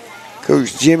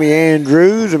Coach Jimmy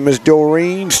Andrews and Miss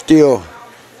Doreen still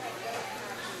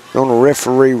on the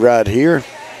referee right here.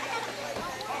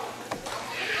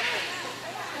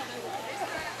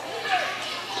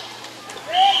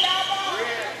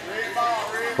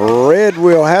 Red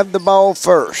will have the ball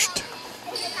first.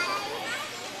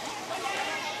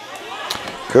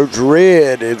 Coach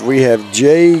Red, as we have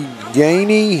Jay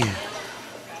Gainey,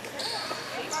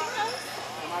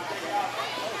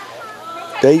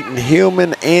 Dayton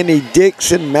Hillman, Annie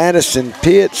Dixon, Madison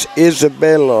Pitts,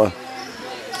 Isabella.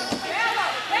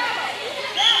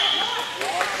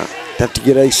 Have to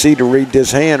get AC to read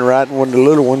this handwriting, one of the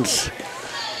little ones.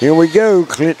 Here we go,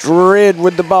 Clinch Red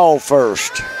with the ball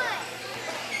first.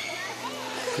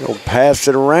 We'll pass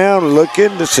it around,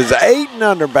 looking. This is 8 and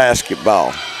under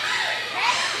basketball.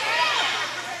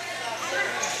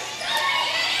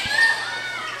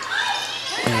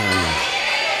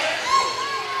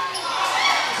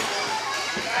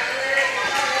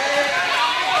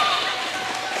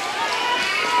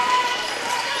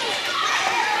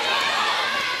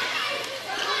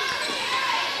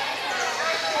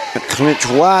 Clinch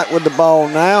White with the ball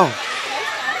now.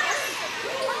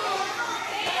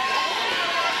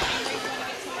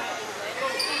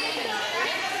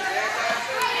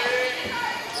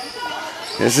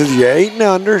 This is your 8 and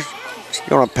under. She's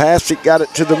gonna pass it, got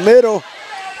it to the middle.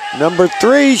 Number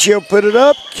 3, she'll put it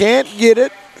up, can't get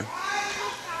it.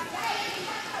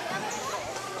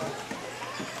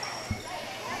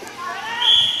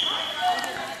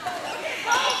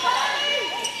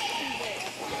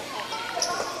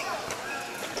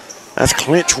 That's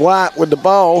Clinch White with the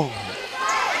ball.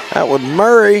 That was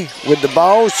Murray with the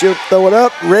ball. She'll throw it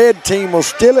up. Red team will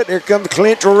steal it. Here comes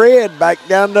Clinch Red back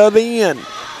down the other end.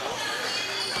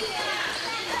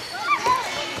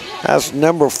 That's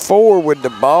number 4 with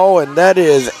the ball, and that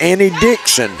is Annie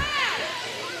Dixon.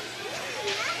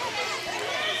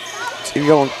 She's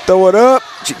going to throw it up.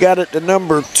 She got it to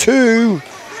number 2,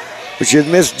 which is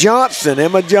Miss Johnson,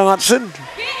 Emma Johnson.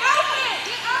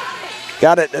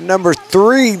 Got it to number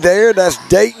 3 there. That's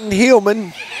Dayton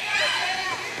Hillman.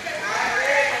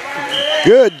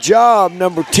 Good job,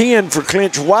 number 10 for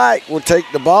Clinch White will take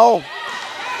the ball.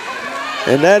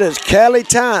 And that is Callie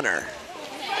Tyner.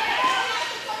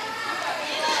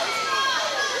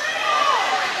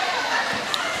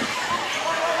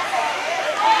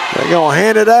 They're going to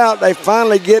hand it out. They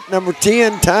finally get number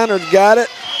 10. Tyner's got it.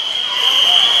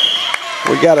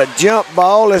 We got a jump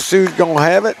ball. Let's see who's going to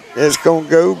have it. It's going to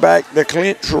go back to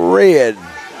Clinch Red.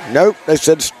 Nope, they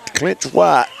said it's Clinch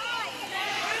White.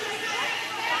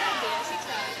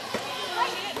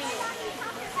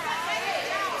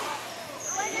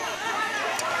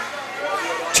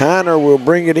 Tyner will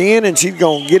bring it in, and she's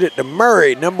going to get it to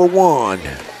Murray, number 1.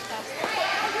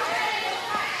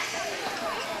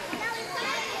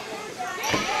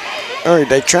 All right,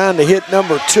 they're trying to hit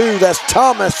number 2. That's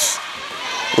Thomas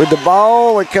with the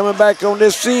ball. We're coming back on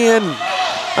this end.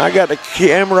 I got the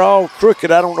camera all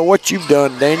crooked. I don't know what you've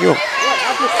done, Daniel.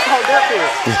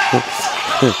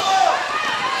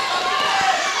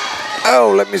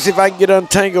 Oh, let me see if I can get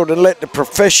untangled and let the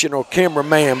professional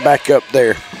cameraman back up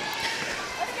there.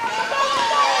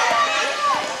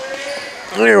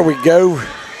 There we go.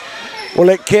 Well,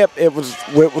 it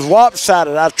was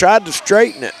lopsided. I tried to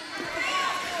straighten it.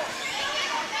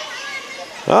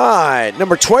 All right,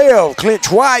 number 12,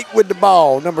 Clinch White with the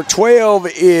ball. Number 12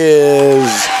 is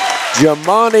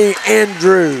Jamani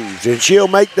Andrews, and she'll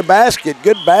make the basket.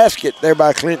 Good basket there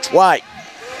by Clinch White.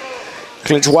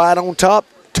 Clinch White on top,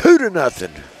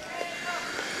 2-0.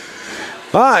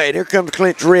 All right, here comes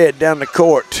Clinch Red down the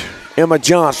court. Emma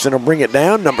Johnson will bring it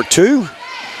down, number 2.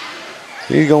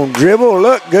 He's going to dribble.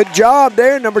 Look, good job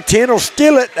there. Number 10 will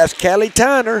steal it. That's Callie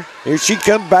Tyner. Here she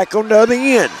comes back on the other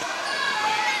end.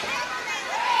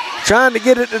 Trying to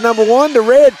get it to number 1. The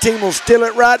red team will steal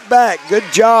it right back. Good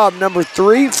job, number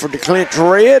 3 for the Clinch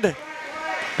Red.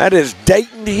 That is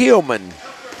Dayton Hillman.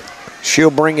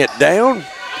 She'll bring it down.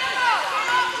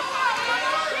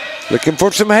 Looking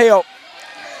for some help.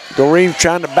 Doreen's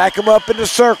trying to back them up in the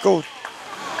circle.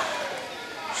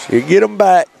 She'll get them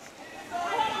back.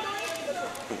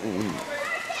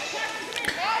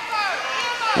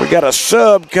 We got a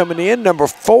sub coming in. Number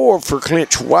 4 for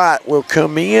Clinch White will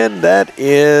come in. That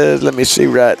is, let me see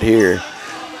right here,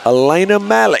 Elena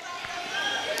Malik.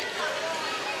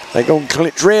 They go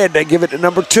Clinch Red. They give it to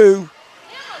number 2.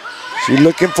 She's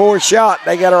looking for a shot.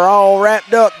 They got her all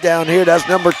wrapped up down here. That's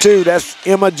number 2. That's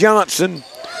Emma Johnson.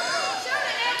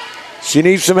 She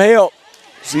needs some help.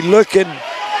 She's looking,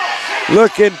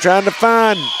 trying to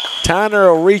find.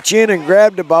 Tyner will reach in and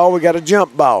grab the ball. We got a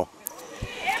jump ball.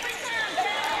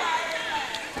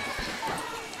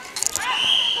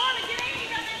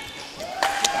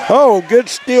 Oh, good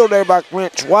steal there by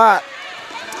Clinch White.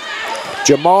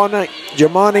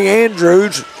 Jamani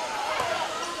Andrews.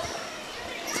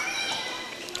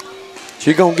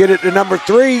 She's going to get it to number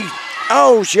 3.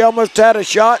 Oh, she almost had a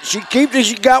shot. She keeps it.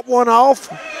 She got one off.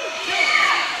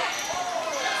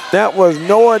 That was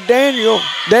Nora Daniels.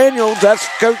 That's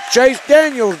Coach Chase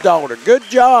Daniels' daughter. Good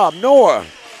job, Nora.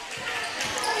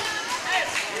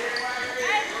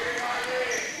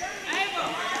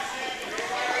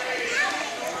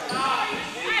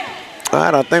 All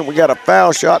right, I think we got a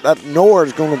foul shot. That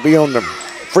Nora's going to be on the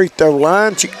free throw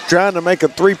line. She's trying to make a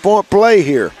 3-point play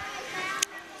here.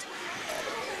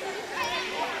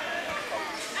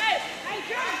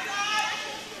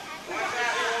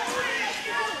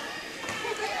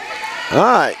 All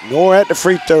right, Nora at the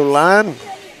free throw line.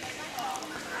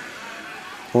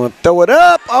 Want to throw it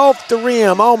up off the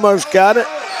rim. Almost got it.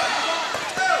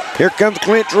 Here comes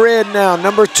Clinch Red now,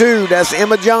 number 2. That's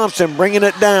Emma Johnson bringing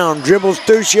it down. Dribbles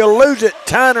through. She'll lose it.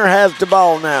 Tyner has the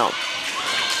ball now.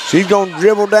 She's going to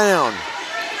dribble down.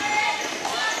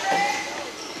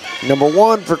 Number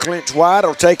 1 for Clinch White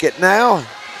will take it now.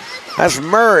 That's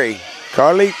Murray.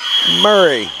 Carly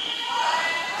Murray.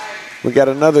 We got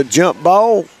another jump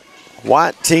ball.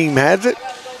 White team has it.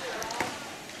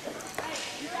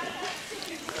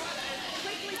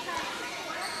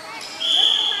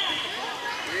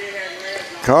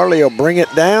 Carly will bring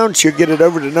it down. She'll get it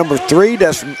over to number 3.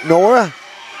 That's Nora.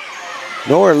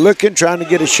 Nora looking, trying to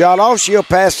get a shot off. She'll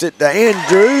pass it to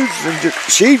Andrews, and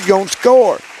she's going to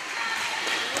score.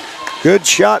 Good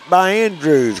shot by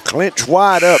Andrews. Clinch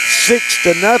White up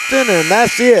 6-0, and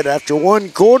that's it. After 1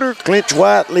 quarter, Clinch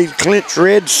White leads Clinch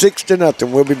Red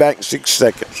 6-0. We'll be back in 6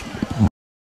 seconds.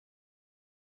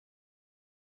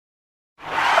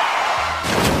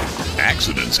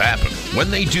 Accidents happen.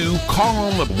 When they do, call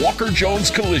on the Walker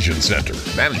Jones Collision Center.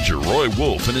 Manager Roy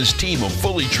Wolf and his team of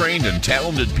fully trained and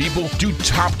talented people do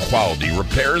top quality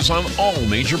repairs on all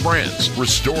major brands,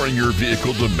 restoring your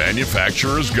vehicle to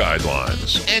manufacturer's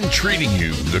guidelines and treating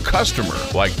you, the customer,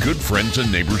 like good friends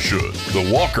and neighbors should. The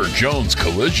Walker Jones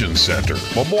Collision Center,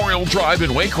 Memorial Drive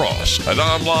in Waycross, and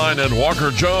online at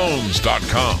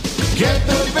walkerjones.com. Get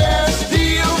the best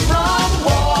deal from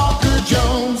Walker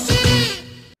Jones.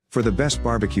 For the best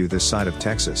barbecue this side of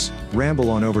Texas, ramble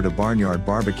on over to Barnyard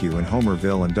Barbecue in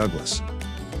Homerville and Douglas.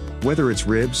 Whether it's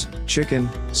ribs, chicken,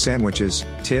 sandwiches,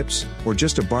 tips, or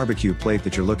just a barbecue plate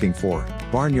that you're looking for,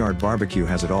 Barnyard Barbecue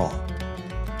has it all.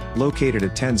 Located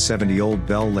at 1070 Old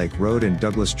Bell Lake Road in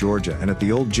Douglas, Georgia, and at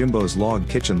the Old Jimbo's Log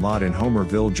Kitchen Lot in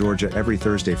Homerville, Georgia every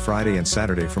Thursday, Friday, and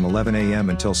Saturday from 11 a.m.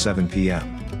 until 7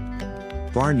 p.m.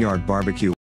 Barnyard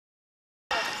Barbecue.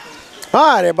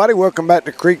 All right, everybody, welcome back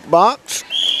to Creek Box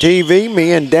TV.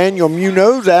 Me and Daniel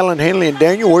Munoz, Alan Henley and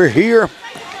Daniel, we're here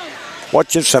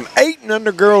watching some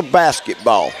 8-and-under girls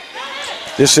basketball.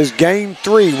 This is game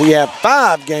 3. We have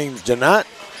 5 games tonight.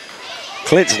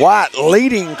 Clinch White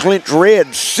leading Clinch Red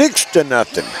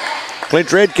 6-0.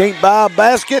 Clinch Red can't buy a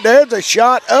basket. There's a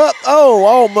shot up. Oh,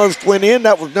 almost went in.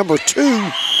 That was number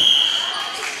 2.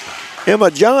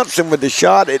 Emma Johnson with the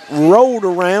shot. It rolled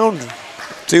around.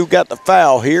 See who got the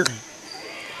foul here.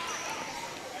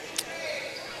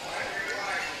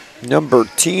 Number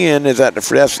 10 is at the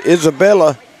free. That's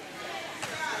Isabella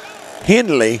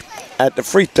Henley at the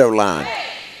free throw line.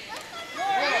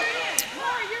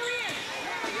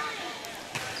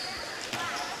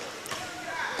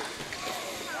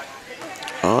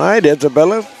 All right,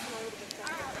 Isabella.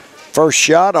 First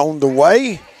shot on the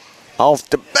way. Off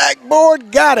the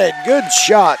backboard. Got it. Good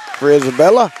shot for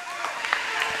Isabella.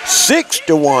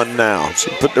 6-1 now.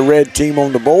 She put the red team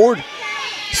on the board.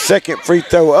 Second free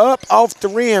throw up, off the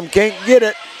rim, can't get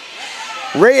it.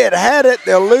 Red had it,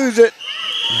 they'll lose it.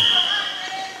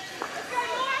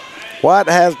 White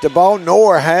has the ball,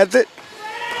 Nora has it.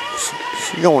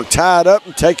 She's gonna tie it up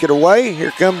and take it away.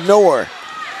 Here comes Nora.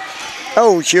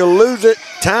 Oh, she'll lose it.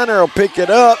 Tyner will pick it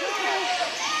up.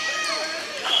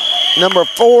 Number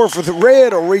 4 for the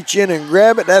red will reach in and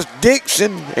grab it. That's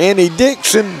Dixon, Annie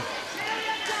Dixon.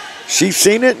 She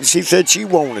seen it and she said she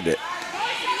wanted it.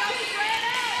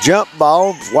 Jump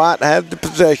ball, White has the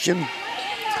possession.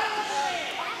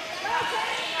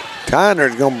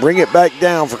 Tyner's gonna bring it back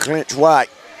down for Clinch White.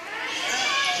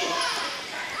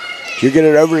 You get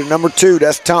it over to number 2,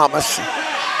 that's Thomas.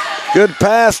 Good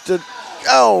pass to,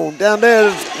 oh, down there,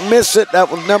 miss it.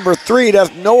 That was number 3,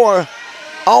 that's Nora.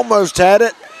 Almost had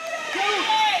it.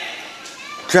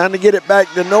 Trying to get it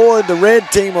back to Nora. The red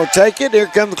team will take it. Here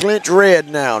comes Clinch Red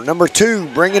now. Number 2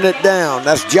 bringing it down.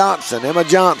 That's Johnson, Emma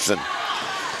Johnson.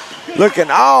 Looking,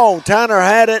 oh, Tyner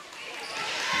had it.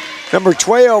 Number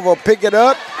 12 will pick it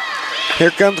up.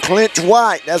 Here comes Clinch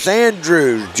White. That's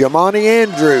Andrews, Jamani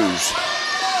Andrews.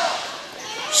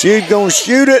 She's going to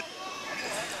shoot it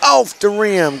off the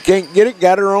rim. Can't get it.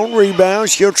 Got her own rebound.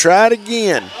 She'll try it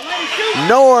again.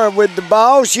 Nora with the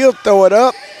ball. She'll throw it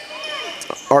up.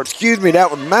 Or excuse me, that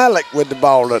was Malik with the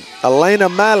ball. Elena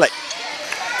Malik.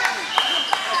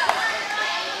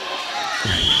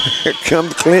 Here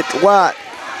comes Clinch White.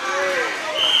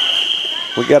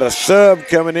 We got a sub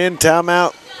coming in.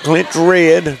 Timeout, Clinch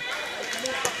Red.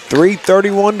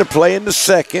 3:31 to play in the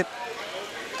second.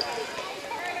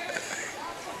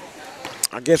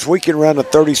 I guess we can run a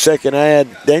 30-second ad.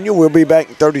 Daniel, we'll be back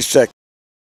in 30 seconds.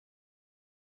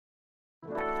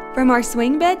 From our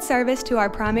swing bed service to our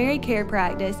primary care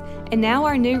practice, and now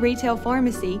our new retail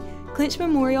pharmacy, Clinch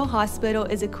Memorial Hospital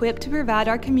is equipped to provide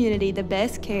our community the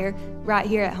best care right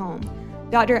here at home.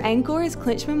 Dr. Ankor is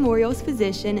Clinch Memorial's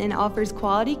physician and offers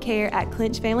quality care at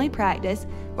Clinch Family Practice,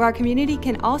 where our community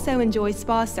can also enjoy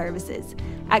spa services.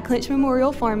 At Clinch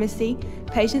Memorial Pharmacy,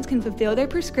 patients can fulfill their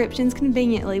prescriptions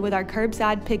conveniently with our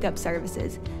curbside pickup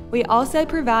services. We also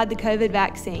provide the COVID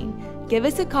vaccine. Give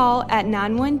us a call at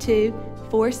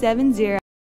 912-470.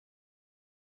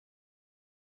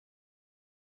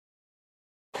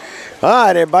 All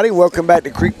right, everybody, welcome back to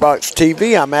Creekbox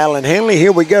TV. I'm Alan Hanley.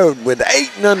 Here we go with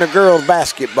 8 and under girls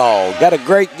basketball. Got a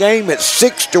great game at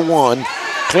 6-1.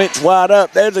 Clinch wide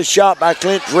up. There's a shot by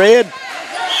Clinch Red.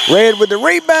 Red with the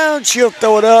rebound. She'll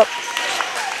throw it up,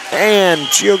 and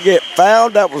she'll get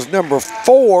fouled. That was number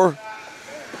 4.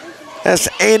 That's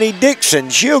Annie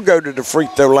Dixon. She'll go to the free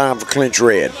throw line for Clinch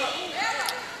Red.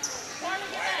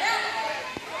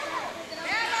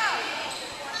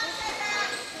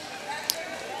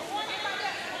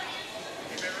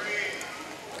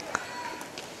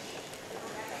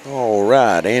 All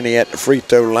right, Annie at the free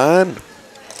throw line.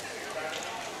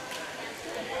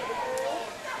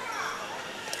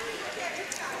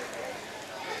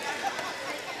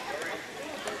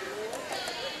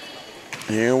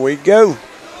 Here we go.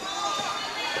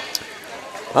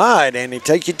 All right, Annie,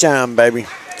 take your time, baby.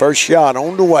 First shot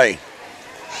on the way.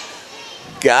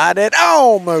 Got it.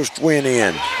 Almost went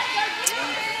in.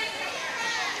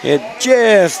 It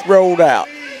just rolled out.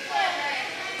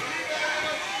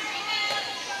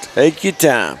 Take your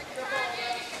time.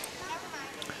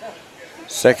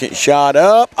 Second shot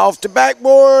up, off the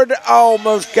backboard.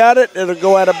 Almost got it. It'll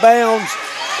go out of bounds.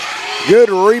 Good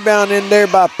rebound in there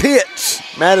by Pitts,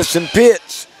 Madison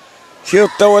Pitts. She'll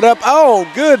throw it up. Oh,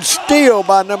 good steal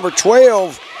by number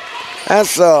 12.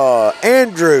 That's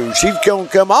Andrew. She's going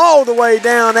to come all the way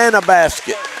down and a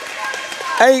basket.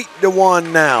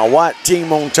 8-1 now. White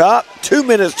team on top. 2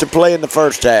 minutes to play in the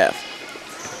first half.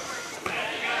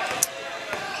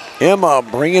 Emma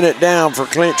bringing it down for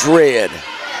Clinch Red.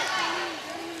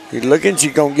 He's looking.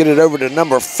 She's going to get it over to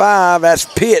number 5. That's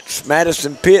Pitts,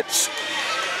 Madison Pitts.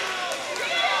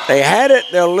 They had it.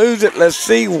 They'll lose it. Let's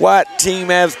see. White team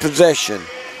has possession.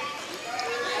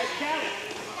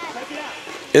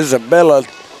 Isabella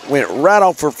went right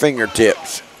off her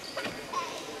fingertips.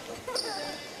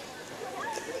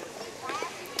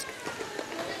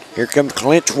 Here comes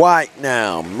Clinch White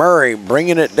now. Murray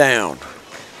bringing it down.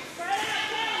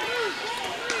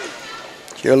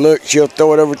 She'll look, she'll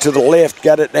throw it over to the left,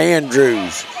 got it to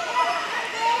Andrews.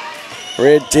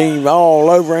 Red team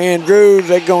all over Andrews.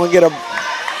 They're going to get a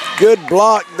good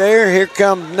block there. Here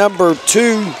comes number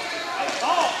 2.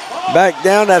 Back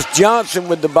down, that's Johnson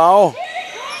with the ball.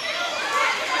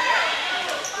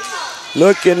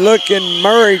 Looking,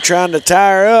 Murray trying to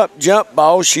tie her up. Jump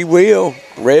ball, she will.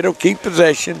 Red will keep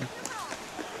possession.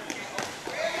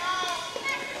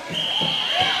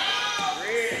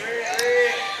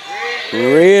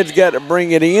 Red's got to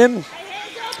bring it in.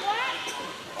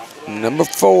 Number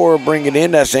 4 bring it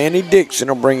in. That's Annie Dixon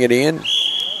will bring it in.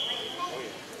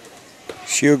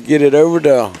 She'll get it over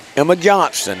to Emma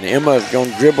Johnson. Emma's going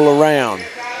to dribble around.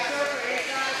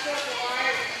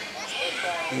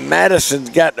 Madison's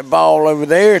got the ball over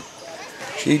there.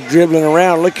 She's dribbling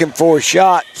around looking for a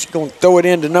shot. She's going to throw it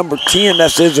into number 10.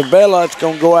 That's Isabella. It's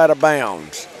going to go out of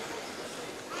bounds.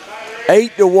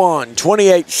 8-1,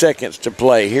 28 seconds to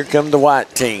play. Here comes the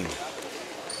white team.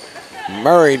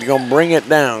 Murray's going to bring it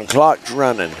down. Clock's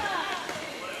running.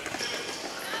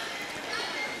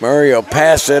 Murray will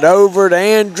pass it over to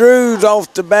Andrews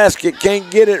off the basket. Can't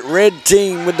get it. Red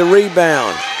team with the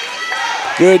rebound.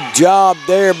 Good job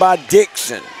there by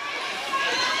Dixon.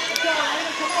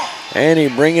 Annie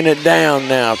bringing it down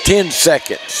now. 10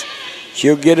 seconds.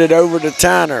 She'll get it over to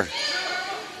Tyner.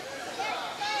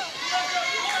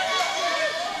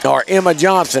 Or Emma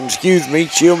Johnson, excuse me.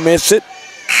 She'll miss it.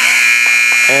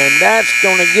 And that's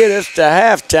going to get us to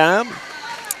halftime.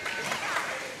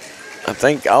 I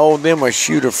think all of them will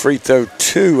shoot a free throw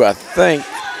too, I think.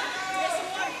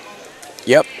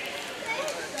 Yep.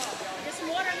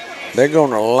 They're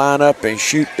going to line up and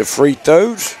shoot the free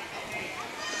throws.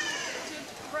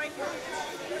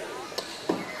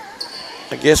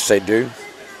 I guess they do.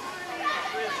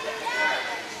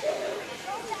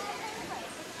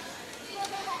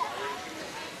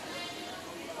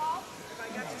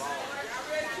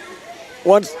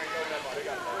 Once.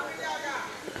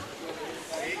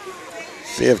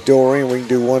 See if Doreen, we can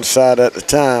do one side at a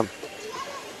time.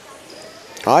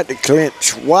 All right, the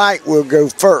Clinch White will go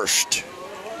first.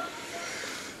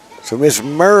 So Miss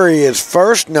Murray is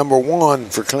first, number 1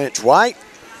 for Clinch White.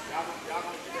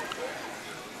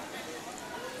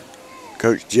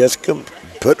 Coach Jessica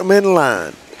put them in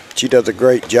line. She does a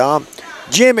great job.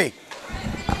 Jimmy,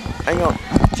 hang on.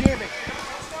 Jimmy,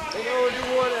 they're going to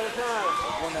do one at a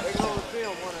time. They're going to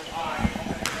film one at a time.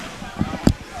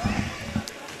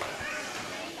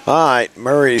 All right,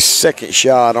 Murray's second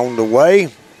shot on the way.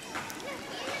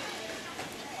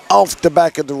 Off the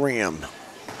back of the rim.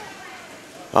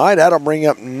 All right, that'll bring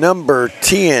up number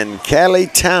 10, Callie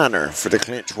Tyner for the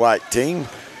Clinch White team.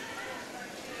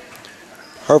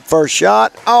 Her first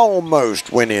shot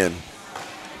almost went in.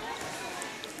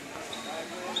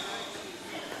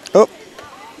 Oh,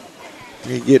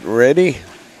 you getting ready?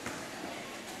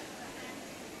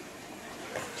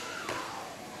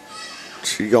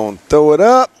 She's going to throw it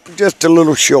up just a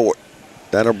little short.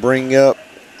 That'll bring up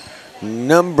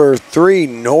number 3,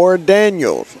 Nora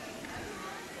Daniels.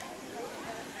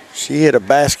 She hit a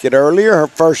basket earlier. Her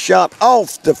first shot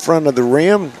off the front of the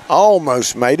rim.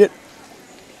 Almost made it.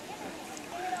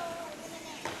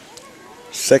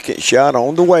 Second shot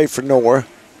on the way for Nora.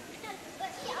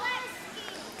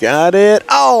 Got it.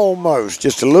 Almost.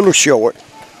 Just a little short.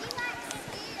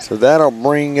 So that'll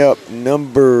bring up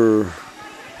number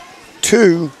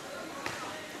 2,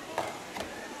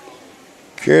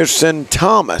 Kirsten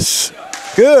Thomas.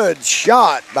 Good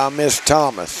shot by Miss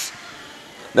Thomas.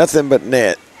 Nothing but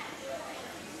net.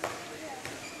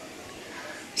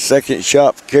 Second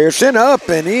shot for Kirsten, up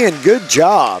and in. Good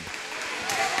job.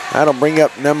 That'll bring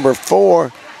up number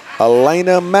 4,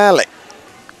 Elena Malik.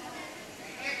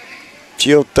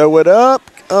 She'll throw it up.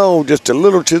 Oh, just a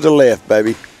little to the left,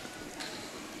 baby.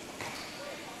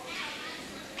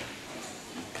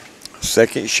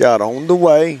 Second shot on the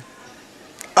way.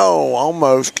 Oh,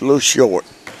 almost a little short.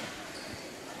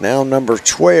 Now number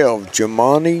 12,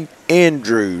 Jamani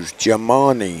Andrews.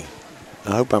 Jamani.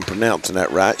 I hope I'm pronouncing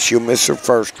that right. She'll miss her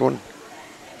first one.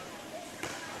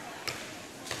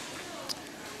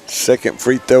 Second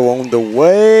free throw on the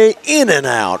way. In and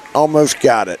out. Almost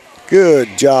got it.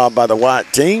 Good job by the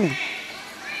white team.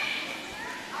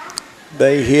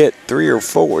 They hit 3 or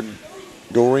 4.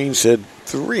 Doreen said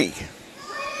 3.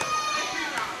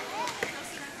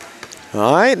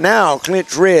 All right, now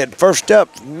Clinch Red. First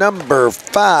up, number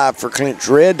 5 for Clinch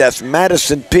Red. That's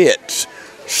Madison Pitts.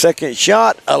 Second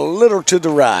shot, a little to the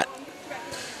right.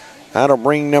 That'll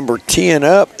bring number 10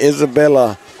 up,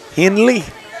 Isabella Henley.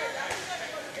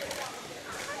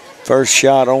 First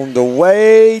shot on the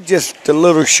way, just a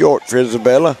little short for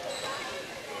Isabella.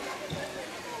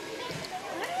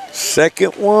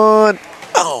 Second one,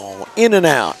 oh, in and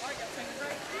out.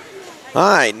 All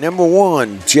right, number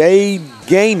 1, Jade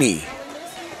Gainey.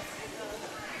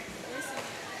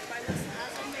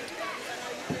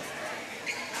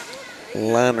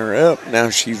 Line her up, now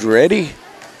she's ready.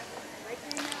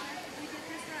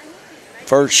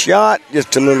 First shot,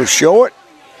 just a little short.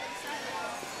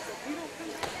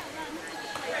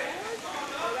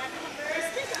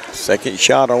 Second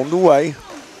shot on the way.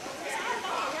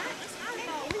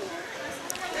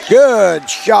 Good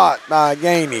shot by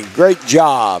Gainey, great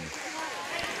job.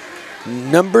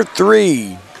 Number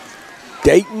 3,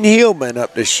 Dayton Hillman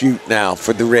up to shoot now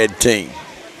for the red team.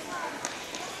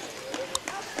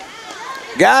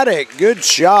 Got it. Good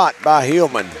shot by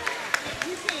Hillman.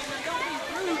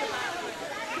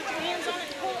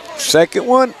 Second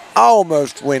one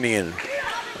almost went in.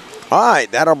 All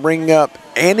right, that'll bring up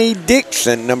Annie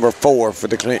Dixon, number 4 for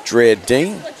the Clinch Red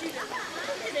team.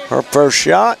 Her first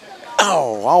shot,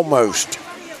 oh, almost.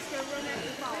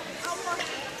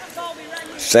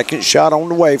 Second shot on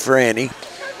the way for Annie.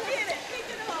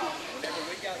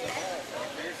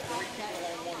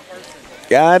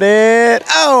 Got it.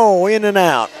 Oh, in and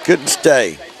out. Couldn't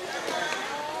stay.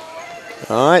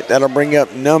 All right, that'll bring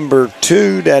up number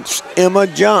 2. That's Emma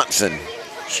Johnson.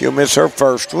 She'll miss her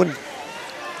first one.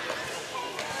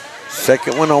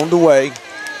 Second one on the way.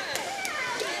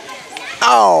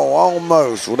 Oh,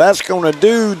 almost. Well, that's going to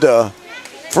do the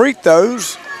free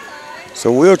throws. So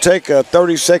we'll take a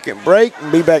 30-second break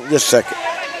and be back in just a second.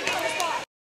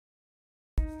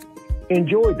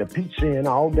 Enjoy the Pizza Inn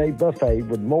all-day buffet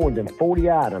with more than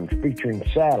 40 items featuring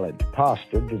salads,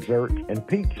 pasta, desserts, and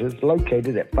pizzas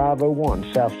located at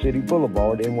 501 South City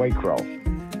Boulevard in Waycross.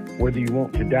 Whether you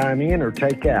want to dine in or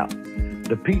take out,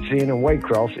 the Pizza Inn in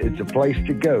Waycross is the place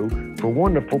to go for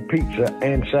wonderful pizza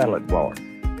and salad bar.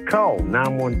 Call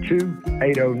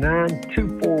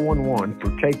 912-809-2411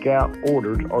 for takeout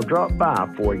orders or drop by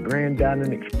for a grand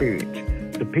dining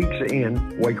experience. The Pizza Inn,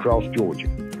 Waycross, Georgia.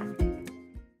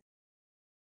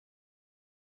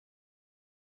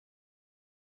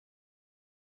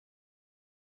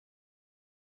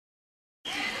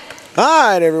 All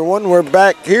right, everyone, we're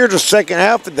back here the second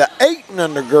half of the 8 and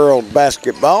under girls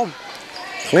basketball.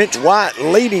 Clinch White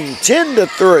leading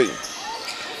 10-3.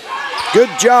 Good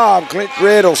job. Clinch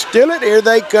Red will steal it. Here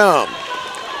they come.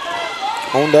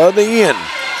 On the other end,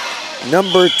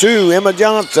 number 2, Emma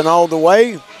Johnson all the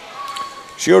way.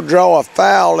 She'll draw a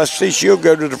foul. Let's see, she'll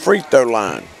go to the free throw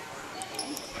line.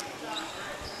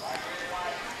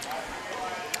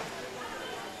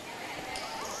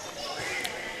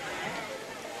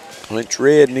 Clinch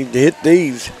Red need to hit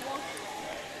these.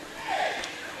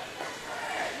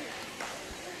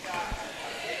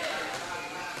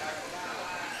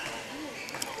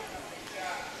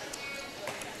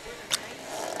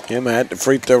 Emma at the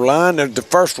free throw line. There's the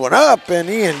first one up and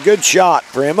in. Good shot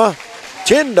for Emma.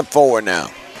 10-4 now.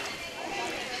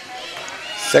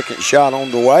 Second shot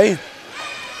on the way.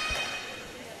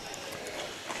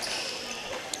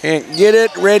 Can't get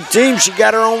it. Red team, she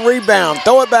got her own rebound.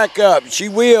 Throw it back up. She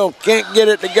will. Can't get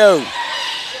it to go.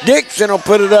 Dixon will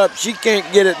put it up. She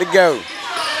can't get it to go.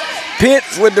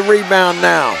 Pitts with the rebound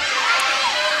now.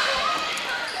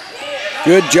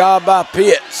 Good job by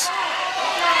Pitts.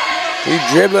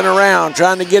 He's dribbling around,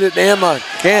 trying to get it to Emma.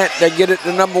 Can't. They get it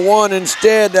to number 1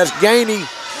 instead. That's Gainey.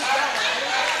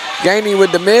 Gainey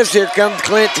with the miss. Here comes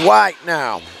Clinch White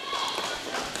now.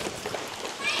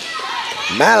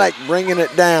 Malik bringing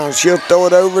it down. She'll throw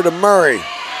it over to Murray.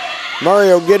 Murray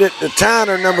will get it to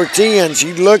Tyner, number 10.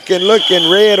 She's looking.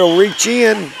 Red will reach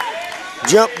in.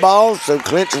 Jump ball, so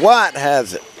Clinch White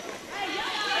has it.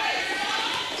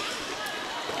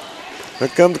 Here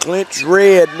comes Clinch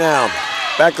Red now.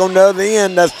 Back on the other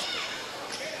end, that's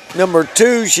number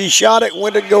 2. She shot it,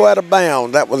 went to go out of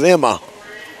bounds. That was Emma.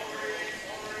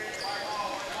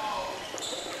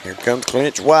 Here comes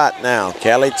Clinch White now.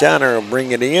 Callie Tyner will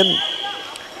bring it in.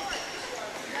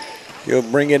 He'll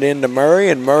bring it into Murray,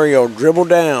 and Murray will dribble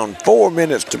down. 4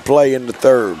 minutes to play in the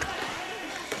third.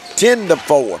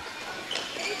 10-4.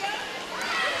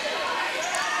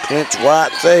 Clinch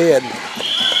White's ahead.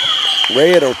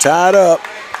 Red will tie it up.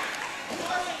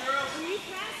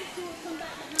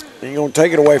 Ain't gonna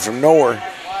take it away from Nora.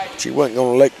 She wasn't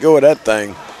gonna let go of that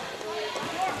thing.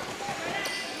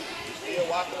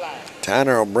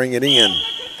 Tyner will bring it in.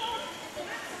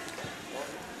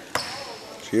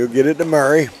 She'll get it to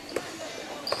Murray.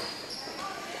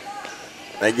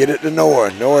 They get it to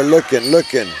Nora. Nora looking.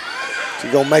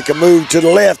 She's gonna make a move to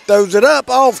the left. Throws it up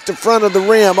off the front of the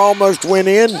rim. Almost went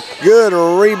in. Good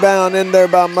rebound in there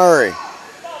by Murray.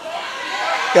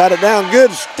 Got it down.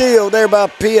 Good steal there by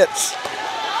Pitts.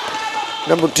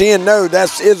 Number 10, no,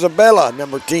 that's Isabella,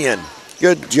 number 10.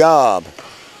 Good job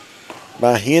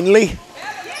by Henley.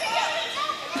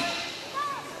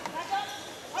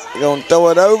 They're going to throw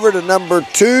it over to number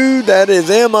 2. That is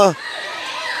Emma.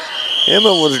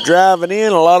 Emma was driving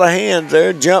in. A lot of hands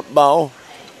there. Jump ball.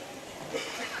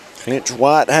 Clinch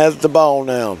White has the ball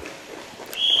now.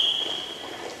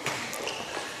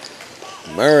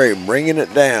 Murray bringing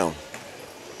it down.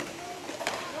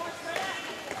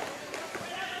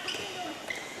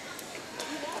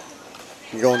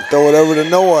 You're going to throw it over to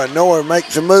Noah. Noah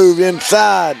makes a move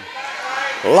inside.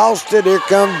 Lost it. Here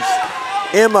comes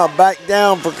Emma back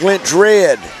down for Clinch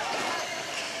Red.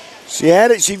 She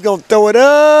had it. She's going to throw it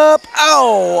up.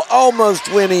 Oh, almost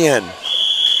went in.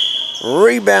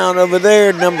 Rebound over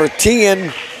there, number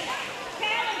 10.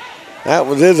 That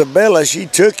was Isabella. She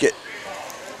took it.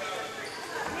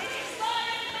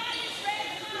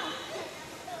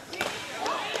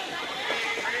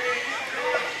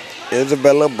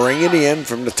 Isabella bring it in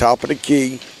from the top of the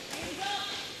key.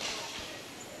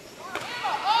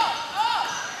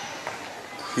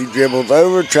 She dribbles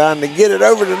over, trying to get it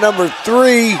over to number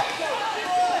 3.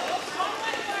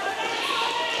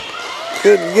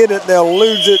 Couldn't get it, they'll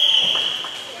lose it.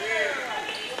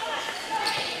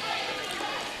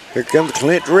 Here comes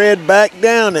Clinch Red back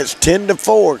down. It's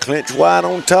 10-4. Clinch White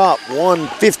on top.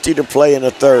 1:50 to play in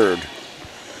the third.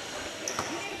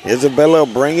 Isabella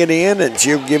will bring it in, and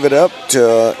she'll give it up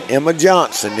to Emma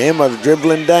Johnson. Emma's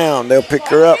dribbling down. They'll pick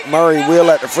her up. Murray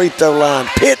will at the free throw line.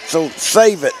 Pitts will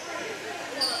save it.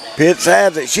 Pitts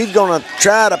has it. She's going to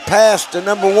try to pass to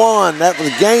number 1. That was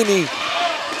Gainey.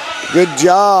 Good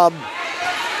job.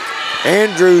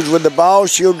 Andrews with the ball.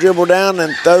 She'll dribble down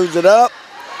and throws it up.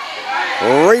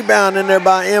 Rebound in there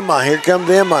by Emma. Here comes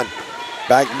Emma.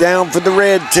 Back down for the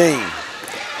red team.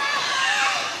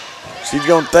 She's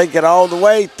going to take it all the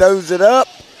way. Throws it up.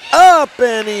 Up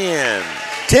and in.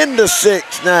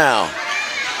 10-6 now.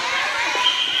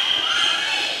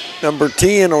 Number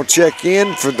 10 will check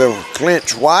in for the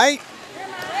Clinch White.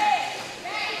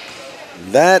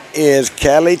 That is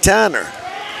Callie Tyner.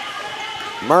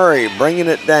 Murray bringing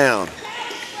it down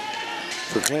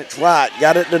for Clinch White.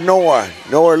 Got it to Nora.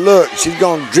 Nora looks. She's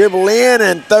going to dribble in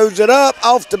and throws it up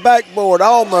off the backboard.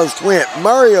 Almost went.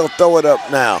 Murray will throw it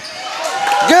up now.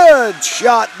 Good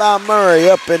shot by Murray,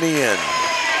 up and in.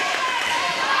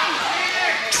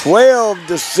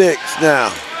 12-6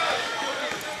 now.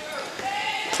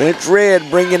 Clinch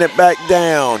Red bringing it back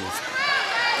down.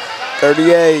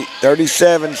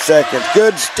 37 seconds.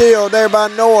 Good steal there by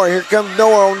Nora. Here comes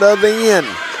Nora on the other end.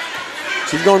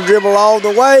 She's going to dribble all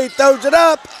the way. Throws it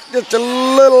up. Just a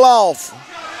little off.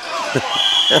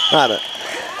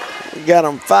 We got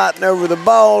them fighting over the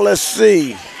ball. Let's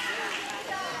see.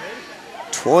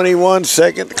 21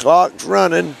 seconds. The clock's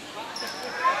running.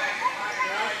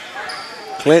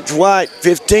 Clinch White,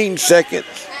 15 seconds.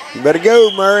 You better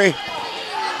go, Murray.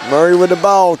 Murray with the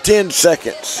ball, 10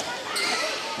 seconds.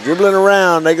 Dribbling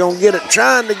around, they're going to get it,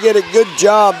 trying to get it. Good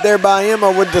job there by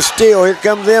Emma with the steal. Here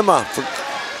comes Emma for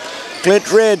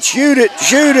Clinch Red. Shoot it,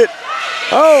 shoot it.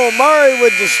 Oh, Murray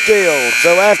with the steal.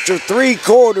 So after 3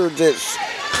 quarters, it's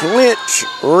Clinch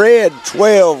Red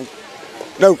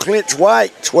 12. No, Clinch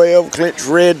White 12, Clinch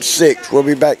Red 6. We'll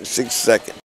be back in 6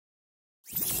 seconds.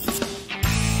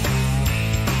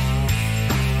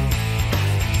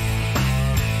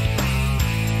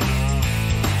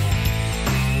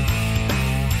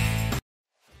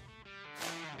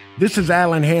 This is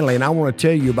Alan Hanley, and I want to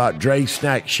tell you about Dre's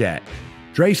Snack Shack.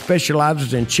 Dre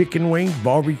specializes in chicken wings,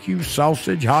 barbecue,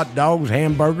 sausage, hot dogs,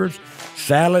 hamburgers,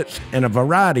 salads, and a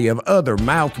variety of other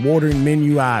mouth-watering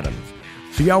menu items.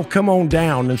 So y'all come on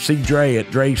down and see Dre at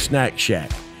Dre's Snack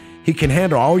Shack. He can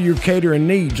handle all your catering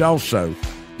needs also.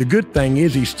 The good thing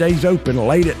is he stays open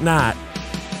late at night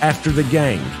after the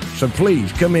game. So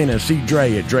please come in and see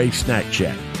Dre at Dre's Snack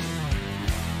Shack.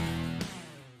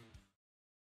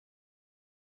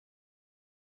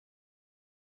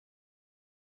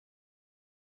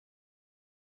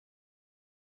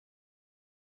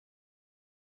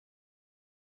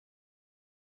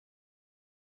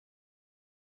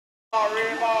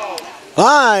 All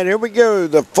right, here we go.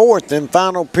 The 4th and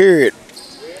final period.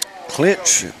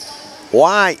 Clinch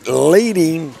White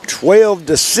leading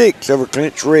 12-6 over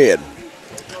Clinch Red.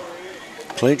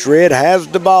 Clinch Red has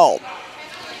the ball.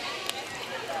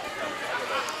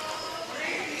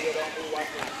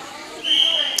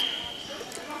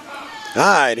 All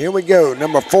right, here we go.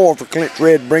 Number 4 for Clinch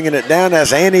Red bringing it down.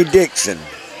 That's Annie Dixon.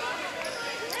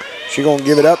 She's going to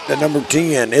give it up to number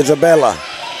 10, Isabella.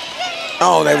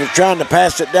 Oh, they were trying to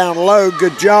pass it down low.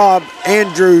 Good job.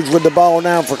 Andrews with the ball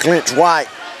now for Clinch White.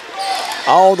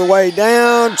 All the way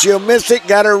down. She'll miss it.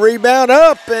 Got her rebound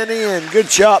up and in. Good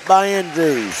shot by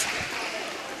Andrews.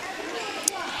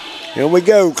 Here we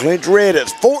go. Clinch Red.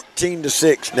 It's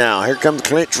 14-6 now. Here comes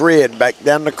Clinch Red back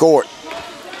down the court.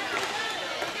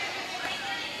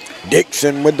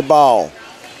 Dixon with the ball.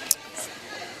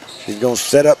 She's going to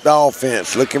set up the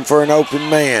offense. Looking for an open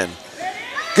man.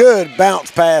 Good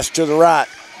bounce pass to the right.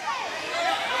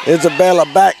 Isabella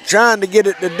back trying to get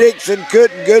it to Dixon.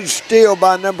 Couldn't. Good steal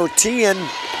by number 10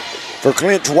 for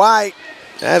Clinch White.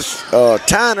 That's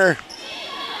Tyner.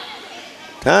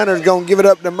 Tyner's going to give it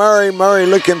up to Murray. Murray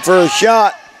looking for a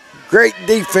shot. Great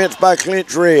defense by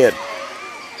Clinch Red.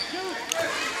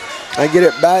 I get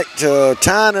it back to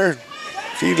Tyner.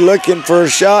 She's looking for a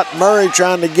shot. Murray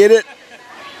trying to get it.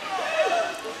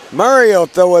 Murray will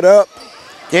throw it up.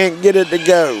 Can't get it to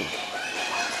go.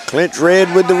 Clinch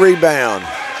Red with the rebound.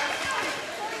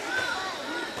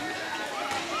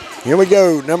 Here we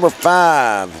go, number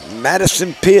 5,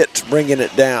 Madison Pitts bringing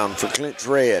it down for Clinch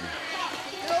Red.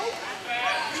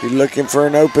 She's looking for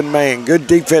an open man. Good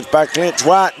defense by Clinch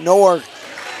White. Noah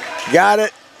got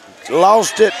it,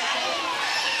 lost it.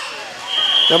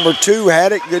 Number 2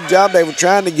 had it. Good job. They were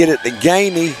trying to get it to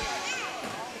Gainey.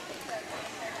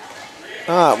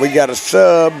 All right, we got a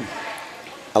sub.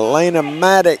 Elena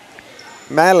Malik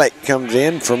comes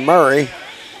in for Murray.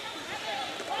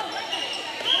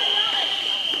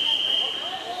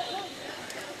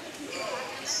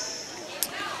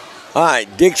 All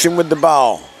right, Dixon with the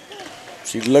ball.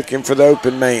 She's looking for the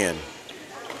open man.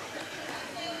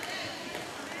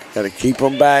 Got to keep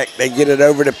them back. They get it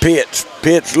over to Pitts.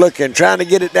 Pitts looking, trying to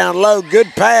get it down low. Good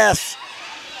pass.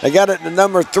 They got it to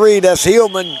number 3. That's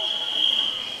Hillman.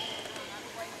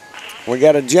 We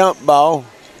got a jump ball.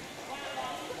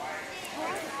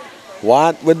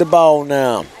 White with the ball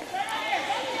now.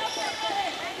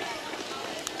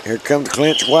 Here comes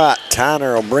Clinch White.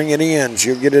 Tyner will bring it in.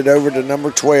 She'll get it over to number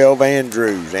 12,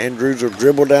 Andrews. Andrews will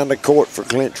dribble down the court for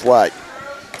Clinch White.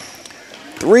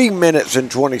 3 minutes and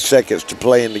 20 seconds to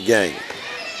play in the game.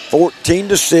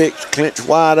 14-6, Clinch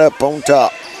White up on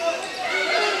top.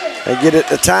 They get it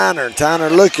to Tyner. Tyner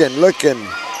looking,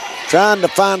 trying to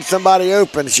find somebody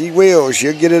open. She will.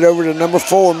 She'll get it over to number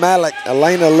 4, Malik.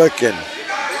 Elena looking.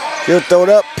 She'll throw it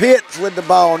up. Pitts with the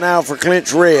ball now for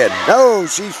Clinch Red. No,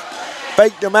 she's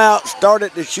faked them out,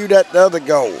 started to shoot at the other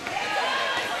goal.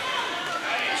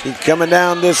 She's coming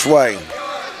down this way.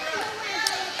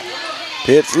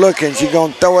 Pitts looking, she's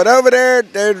going to throw it over there.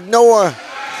 There's Noah.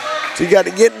 She got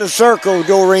to get in the circle,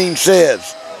 Doreen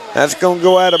says. That's going to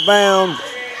go out of bounds.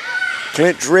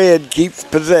 Clinch Red keeps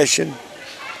possession.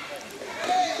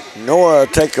 Noah will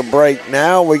take a break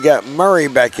now. We got Murray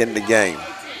back in the game.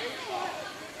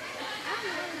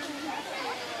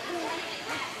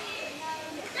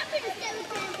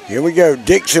 Here we go,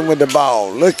 Dixon with the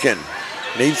ball, looking,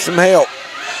 needs some help.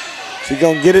 She's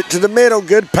going to get it to the middle.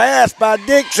 Good pass by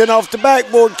Dixon off the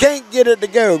backboard. Can't get it to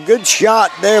go. Good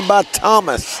shot there by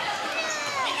Thomas.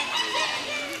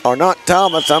 Or not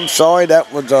Thomas, I'm sorry,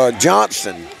 that was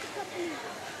Johnson.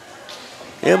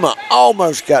 Emma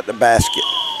almost got the basket.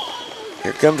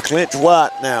 Here comes Clinch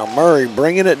White now. Murray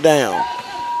bringing it down.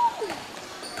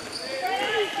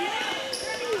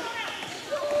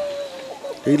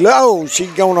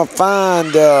 She's going to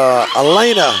find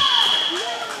Elena.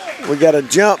 We got a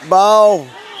jump ball.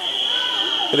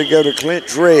 It'll go to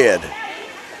Clinch Red.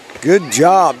 Good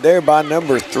job there by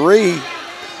number 3,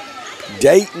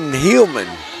 Dayton Hillman.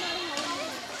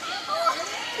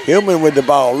 Hillman with the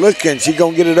ball, looking. She's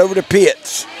going to get it over to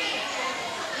Pitts.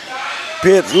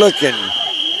 Pitts looking.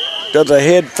 Does a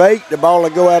head fake. The ball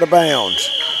will go out of bounds.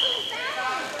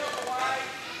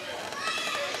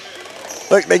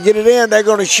 Look, they get it in. They're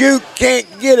going to shoot. Can't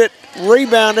get it.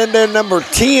 Rebound in there, number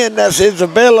 10. That's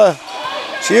Isabella.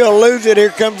 She'll lose it.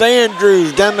 Here comes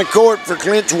Andrews down the court for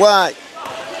Clinch White.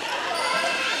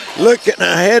 Looking,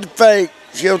 a head fake.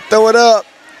 She'll throw it up.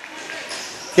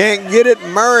 Can't get it.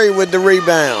 Murray with the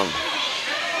rebound.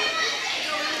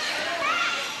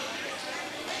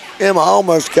 Emma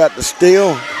almost got the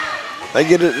steal. They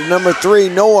get it to number 3,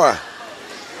 Noah.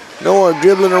 Noah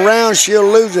dribbling around, she'll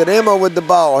lose it. Emma with the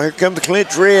ball. Here comes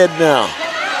Clinch Red now.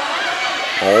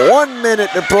 1 minute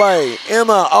to play.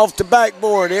 Emma off the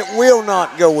backboard. It will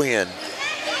not go in.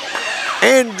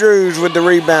 Andrews with the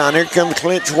rebound. Here comes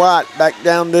Clinch White back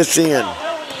down this end.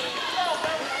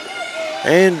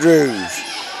 Andrews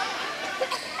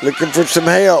looking for some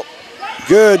help.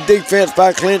 Good defense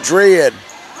by Clinch Red.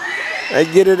 They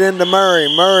get it into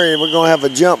Murray. Murray, we're going to have a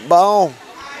jump ball.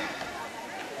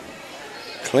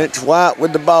 Clinch White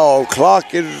with the ball.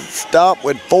 Clock is stopped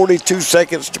with 42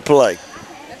 seconds to play.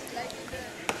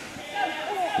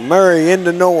 Murray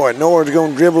into Noah. Noah's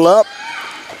going to dribble up.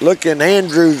 Looking,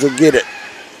 Andrews will get it.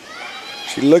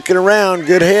 She's looking around.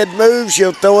 Good head move.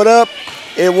 She'll throw it up.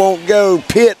 It won't go.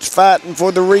 Pitts fighting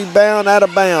for the rebound, out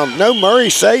of bounds. No, Murray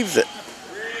saves it.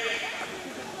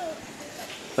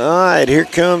 All right, here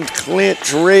comes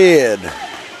Clinch Red.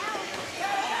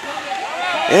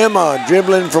 Emma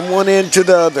dribbling from one end to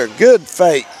the other. Good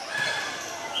fake.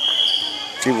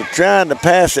 She was trying to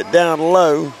pass it down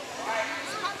low.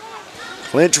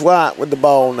 Clinch White with the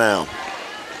ball now.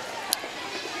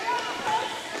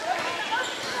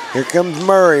 Here comes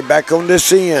Murray back on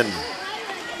this end.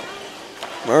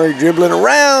 Murray dribbling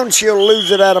around. She'll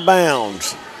lose it out of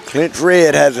bounds. Clinch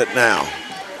Red has it now.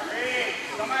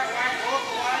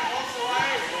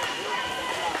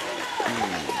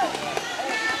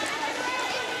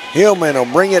 Hillman will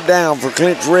bring it down for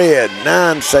Clinch Red.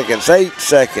 9 seconds, 8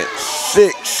 seconds,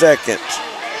 6 seconds,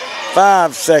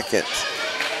 5 seconds.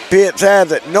 Pitts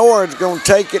has it. Norris going to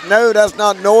take it. No, that's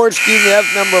not Norris. Excuse me,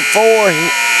 that's number 4,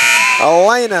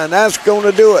 Elena, and that's going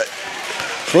to do it.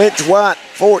 Clinch White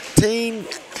 14,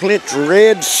 Clinch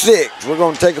Red 6. We're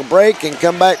going to take a break and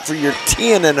come back for your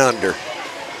 10 and under.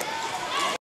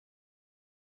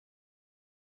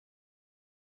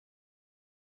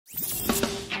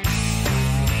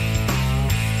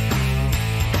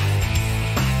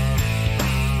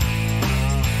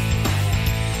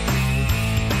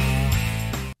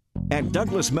 At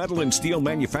Douglas Metal and Steel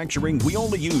Manufacturing, we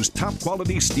only use top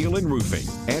quality steel and roofing.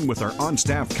 And with our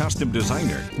on-staff custom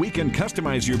designer, we can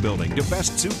customize your building to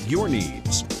best suit your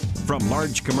needs. From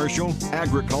large commercial,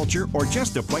 agriculture, or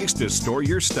just a place to store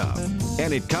your stuff.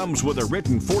 And it comes with a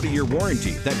written 40-year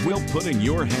warranty that we'll put in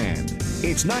your hand.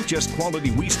 It's not just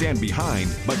quality we stand behind,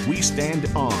 but we stand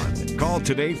on. Call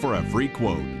today for a free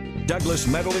quote. Douglas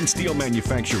Metal and Steel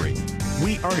Manufacturing.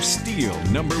 We are steel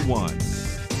 #1.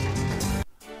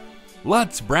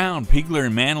 Lutz, Brown, Pigler,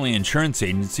 and Manley Insurance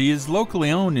Agency is locally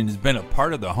owned and has been a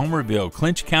part of the Homerville,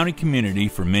 Clinch County community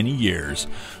for many years.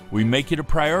 We make it a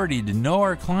priority to know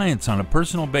our clients on a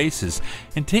personal basis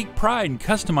and take pride in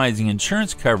customizing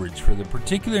insurance coverage for the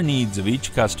particular needs of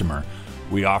each customer.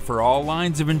 We offer all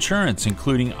lines of insurance,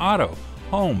 including auto,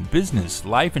 home, business,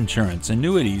 life insurance,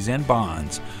 annuities, and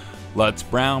bonds. Lutz,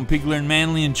 Brown, Pigler, and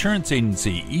Manley Insurance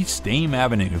Agency, East Dame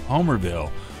Avenue, Homerville.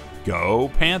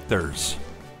 Go Panthers!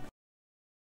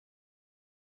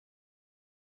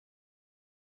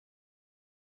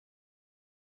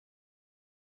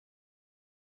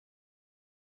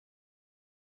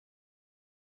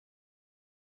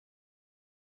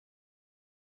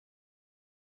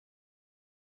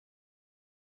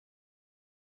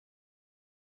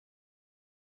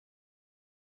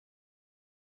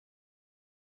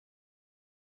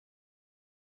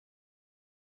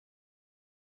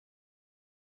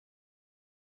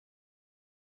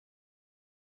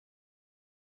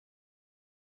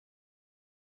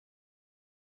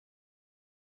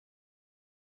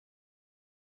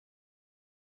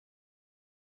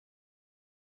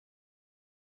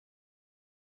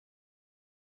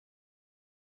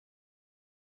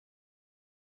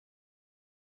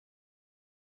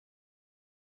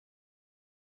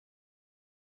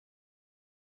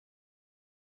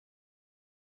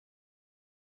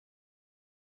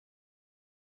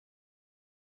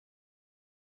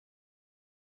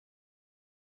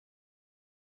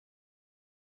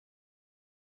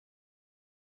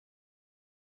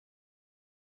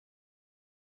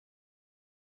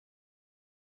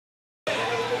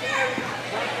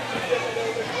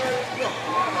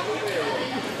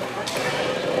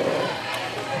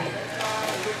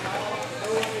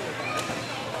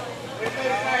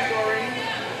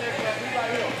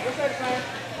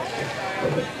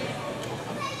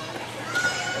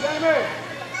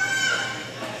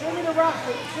 Send me the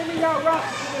roster. Send me y'all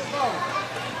roster to this phone.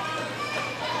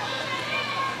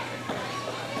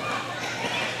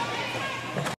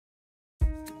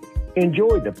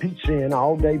 Enjoy the Pizza Inn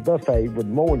all-day buffet with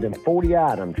more than 40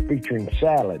 items featuring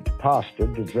salads, pasta,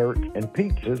 desserts, and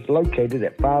pizzas located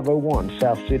at 501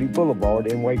 South City Boulevard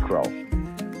in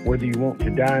Waycross. Whether you want to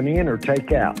dine in or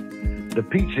take out, the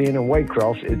Pizza Inn in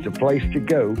Waycross is the place to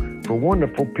go for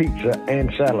wonderful pizza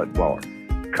and salad bar.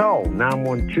 Call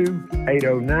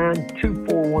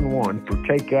 912-809-2411 for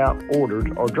takeout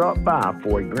orders or drop by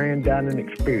for a grand dining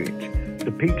experience.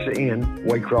 The Pizza Inn,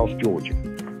 Waycross, Georgia.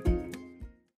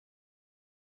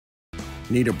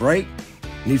 Need a break?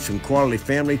 Need some quality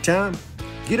family time?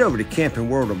 Get over to Camping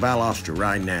World of Valdosta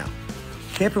right now.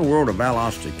 Camping World of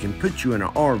Valdosta can put you in an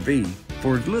RV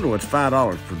for as little as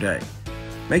 $5 per day.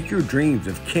 Make your dreams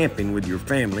of camping with your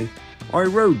family or a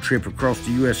road trip across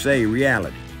the USA a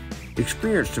reality.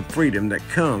 Experience the freedom that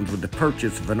comes with the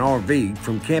purchase of an RV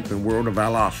from Camping World of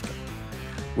Valdosta.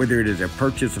 Whether it is a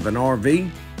purchase of an RV,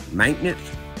 maintenance,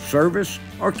 service,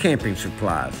 or camping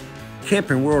supplies,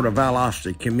 Camping World of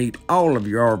Valdosta can meet all of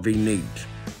your RV needs.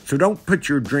 So don't put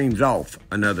your dreams off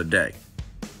another day.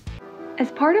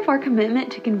 As part of our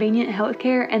commitment to convenient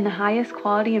healthcare and the highest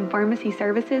quality in pharmacy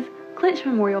services, Clinch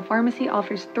Memorial Pharmacy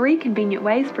offers 3 convenient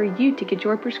ways for you to get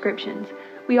your prescriptions.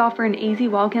 We offer an easy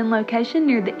walk-in location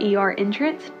near the ER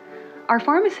entrance. Our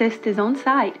pharmacist is on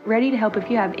site, ready to help if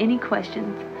you have any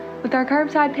questions. With our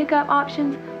curbside pickup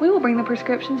options, we will bring the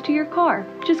prescriptions to your car.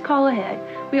 Just call ahead.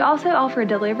 We also offer a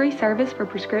delivery service for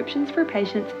prescriptions for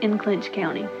patients in Clinch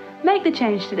County. Make the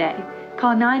change today.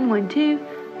 Call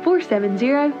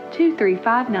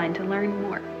 912-470-2359 to learn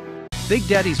more. Big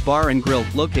Daddy's Bar and Grill,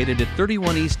 located at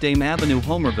 31 East Dame Avenue,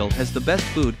 Homerville, has the best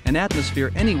food and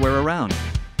atmosphere anywhere around.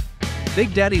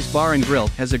 Big Daddy's Bar and Grill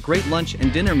has a great lunch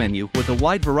and dinner menu with a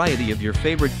wide variety of your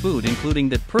favorite food, including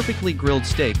that perfectly grilled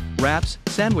steak, wraps,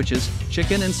 sandwiches,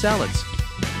 chicken, and salads.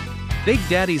 Big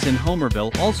Daddy's in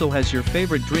Homerville also has your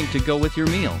favorite drink to go with your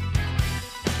meal.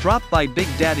 Drop by Big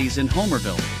Daddy's in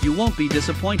Homerville, you won't be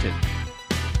disappointed.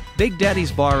 Big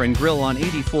Daddy's Bar and Grill on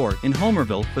 84 in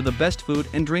Homerville for the best food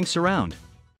and drinks around.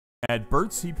 At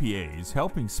Burt CPAs,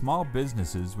 helping small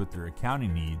businesses with their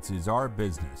accounting needs is our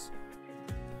business.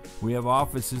 We have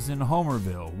offices in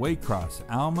Homerville, Waycross,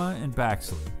 Alma, and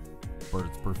Baxley.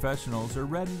 Burt's professionals are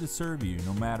ready to serve you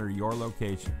no matter your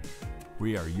location.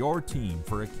 We are your team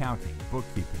for accounting,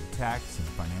 bookkeeping, tax, and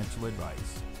financial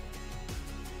advice.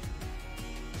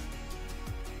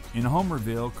 In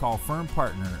Homerville, call firm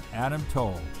partner Adam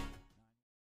Toll.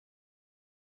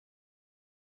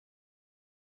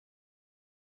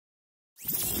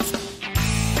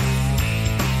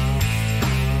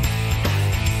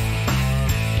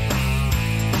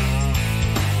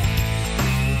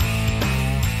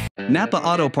 Napa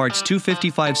Auto Parts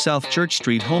 255 South Church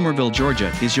Street, Homerville,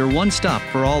 Georgia is your one-stop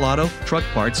for all auto, truck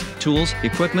parts, tools,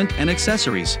 equipment, and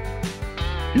accessories.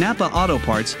 Napa Auto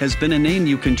Parts has been a name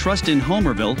you can trust in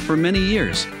Homerville for many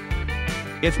years.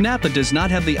 If Napa does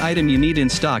not have the item you need in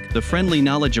stock, the friendly,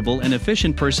 knowledgeable, and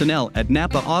efficient personnel at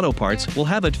Napa Auto Parts will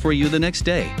have it for you the next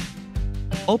day.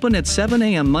 Open at 7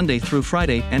 a.m. Monday through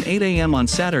Friday and 8 a.m. on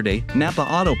Saturday, Napa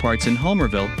Auto Parts in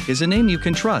Homerville is a name you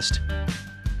can trust.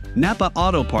 Napa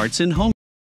Auto Parts in Homerville.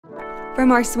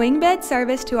 From our swing bed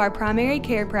service to our primary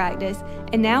care practice,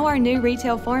 and now our new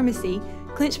retail pharmacy,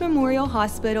 Clinch Memorial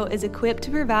Hospital is equipped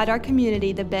to provide our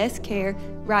community the best care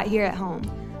right here at home.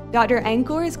 Dr.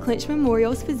 Ankor is Clinch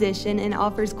Memorial's physician and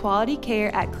offers quality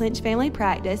care at Clinch Family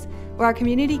Practice, where our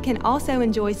community can also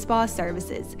enjoy spa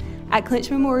services. At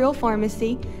Clinch Memorial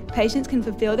Pharmacy, patients can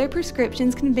fulfill their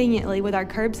prescriptions conveniently with our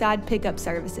curbside pickup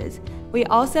services. We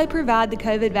also provide the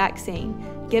COVID vaccine.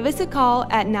 Give us a call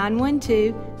at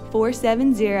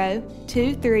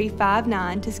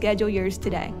 912-470-2359 to schedule yours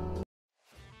today.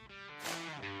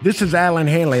 This is Alan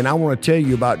Hanley, and I want to tell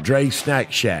you about Dre's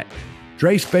Snack Shack.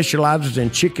 Dre specializes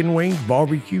in chicken wings,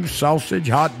 barbecue, sausage,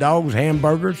 hot dogs,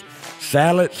 hamburgers,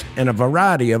 salads, and a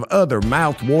variety of other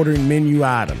mouth-watering menu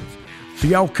items. So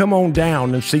y'all come on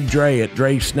down and see Dre at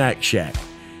Dre's Snack Shack.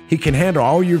 He can handle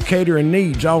all your catering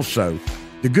needs also.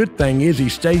 The good thing is he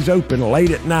stays open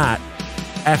late at night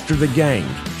after the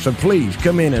games. So please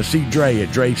come in and see Dre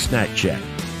at Dre's Snack Shack.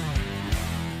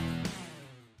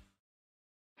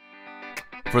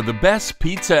 For the best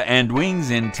pizza and wings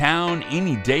in town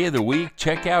any day of the week,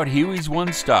 check out Huey's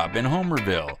One Stop in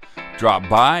Homerville. Drop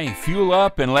by, fuel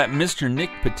up, and let Mr. Nick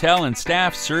Patel and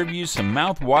staff serve you some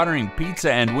mouth-watering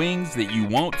pizza and wings that you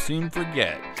won't soon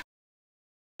forget.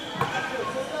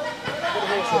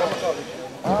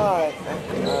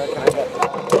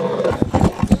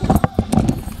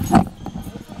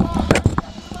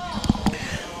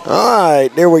 All right,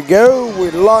 there we go.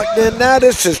 We're locked in now.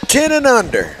 This is 10 and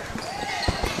under.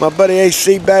 My buddy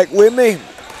AC back with me.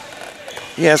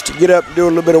 He has to get up and do a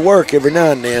little bit of work every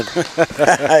now and then.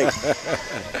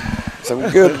 Some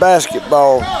good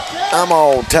basketball. I'm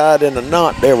all tied in a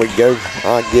knot. There we go.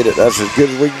 I get it. That's as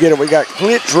good as we can get it. We got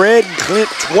Clinch Red and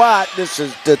Clinch White. This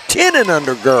is the 10 and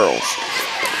under girls.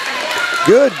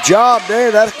 Good job there.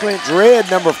 That's Clinch Red,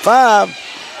 number 5.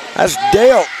 That's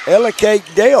Delk, Ellicate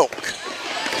Delk.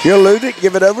 He'll lose it.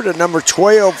 Give it over to number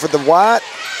 12 for the White.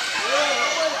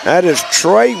 That is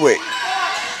Traywick.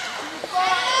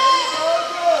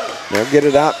 Now get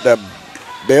it out to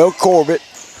Belle Corbett.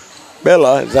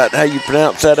 Bella, is that how you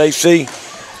pronounce that, AC?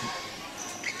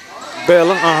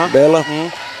 Bella, Bella.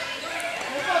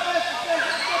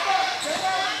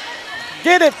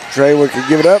 Get it. Traywick can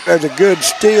give it up. There's a good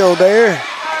steal there.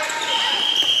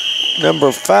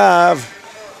 Number 5.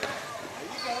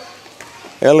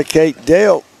 Ellicate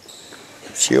Delk.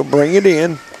 She'll bring it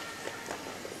in.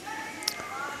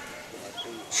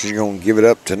 She's going to give it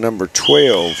up to number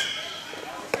 12.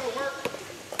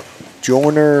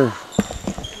 Joyner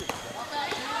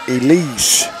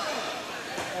Elise.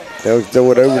 They'll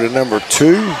throw it over to number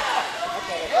 2.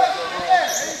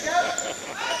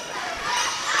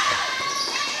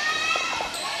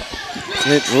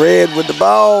 It's Red with the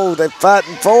ball. They're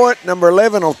fighting for it. Number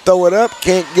 11 will throw it up.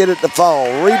 Can't get it to fall.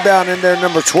 Rebound in there,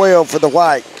 number 12 for the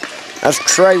White. That's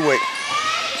Traywick.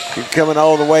 He's coming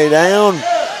all the way down.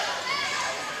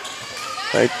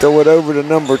 They throw it over to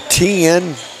number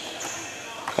 10.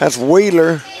 That's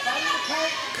Wheeler.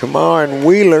 Cameron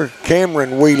Wheeler,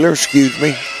 excuse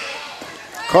me.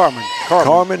 Carmen.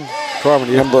 Yeah.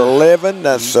 Number 11,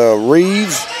 that's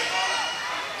Reeves.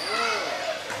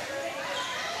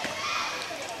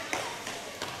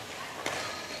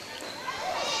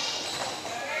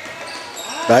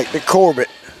 Back to Corbett.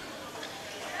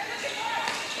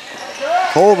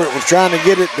 Corbett was trying to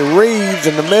get it to Reeves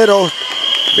in the middle.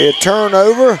 Be a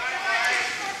turnover.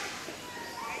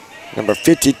 Number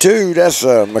 52, that's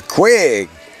McQuigg.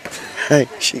 Hey,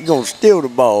 she gonna steal the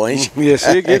ball, ain't she? Yeah,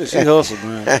 she'll get it. She hustles,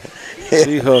 man.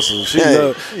 She hustles. She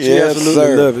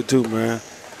absolutely love it too, man.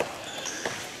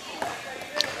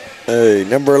 Hey,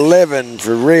 number 11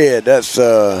 for Red, that's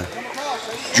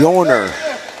Joyner.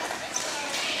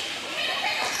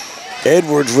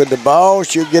 Edwards with the ball.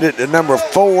 She'll get it to number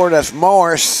 4. That's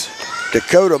Morris,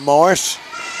 Dakota Morris.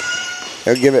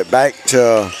 They'll give it back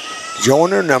to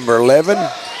Joyner, number 11.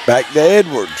 Back to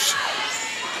Edwards.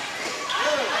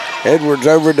 Edwards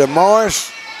over to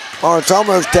Morris. Morris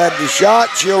almost had the shot.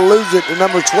 She'll lose it to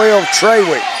number 12,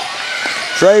 Trawick.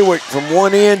 Trawick from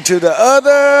one end to the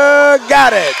other.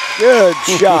 Got it. Good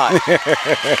shot.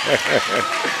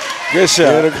 Good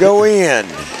shot. It'll go in.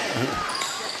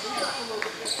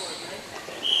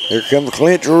 Here comes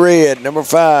Clinch Red, number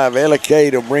 5. Ella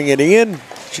Kate will bring it in.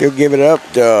 She'll give it up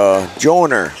to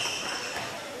Joyner.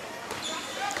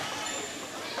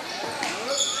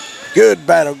 Good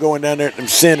battle going down there at them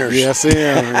centers. Yeah, I see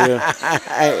him. Yeah.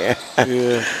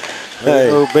 Yeah.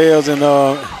 Hey.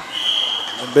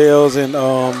 Bells and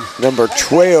number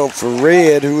 12 for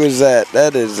Red. Who is that?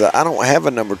 That is I don't have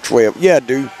a number 12. Yeah, I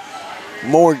do.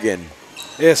 Morgan.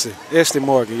 Esty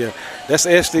Morgan. Yeah, that's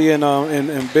Esty and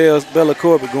Bella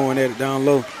Corbett going at it down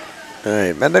low.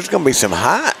 Hey man, there's gonna be some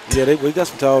hot. Yeah, we got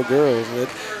some tall girls.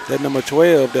 That number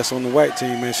 12 that's on the white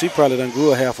team, man, she probably done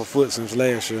grew a half a foot since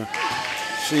last year.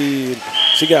 She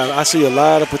got. I see a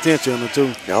lot of potential in her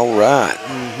too. All right.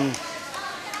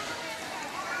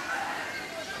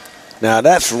 Now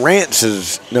that's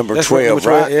Rance's number 12, number 12,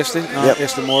 right? Esty. Yep.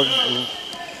 Esty Morgan.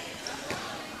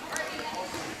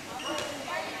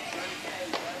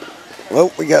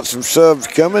 Well, we got some subs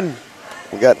coming.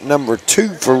 We got number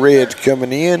 2 for Reds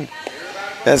coming in.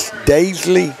 That's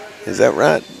Daisley. Is that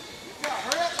right?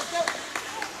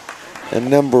 And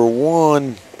number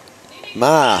 1,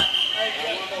 Ma.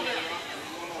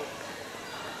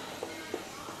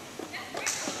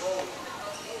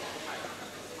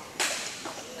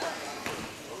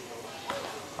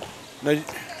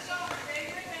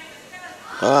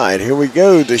 All right, here we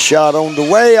go. The shot on the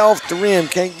way off the rim.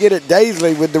 Can't get it.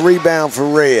 Daisley with the rebound for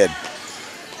Red.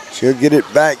 She'll get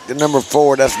it back to number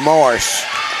 4. That's Morris.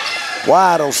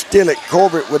 Wide will steal it.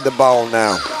 Corbett with the ball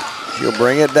now. She'll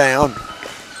bring it down.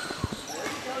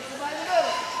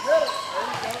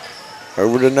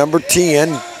 Over to number 10.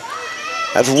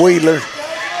 That's Wheeler.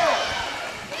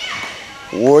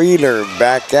 Wheeler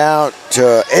back out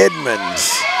to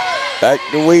Edmonds. Back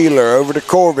to Wheeler, over to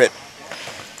Corbett.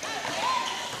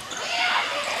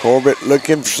 Corbett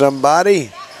looking for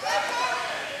somebody.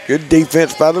 Good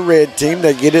defense by the red team.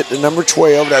 They get it to number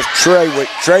 12. That's Trawick.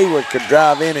 Trawick could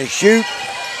drive in and shoot.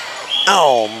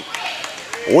 Oh,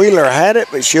 Wheeler had it,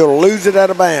 but she'll lose it out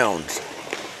of bounds.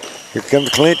 Here comes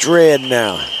Clinch Red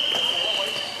now.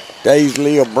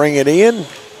 Daisley will bring it in.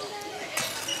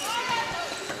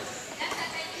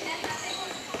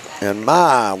 And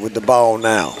Ma with the ball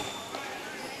now.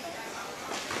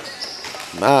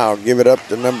 Ma will give it up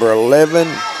to number 11.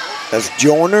 That's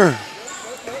Joyner.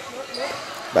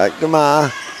 Back to Ma.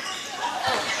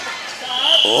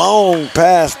 Long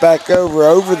pass back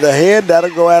over the head.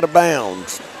 That'll go out of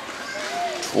bounds.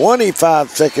 25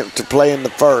 seconds to play in the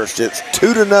first. It's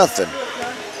 2-0.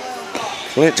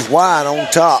 Clinch wide on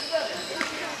top.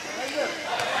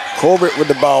 Corbett with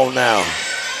the ball now.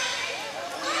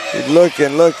 He's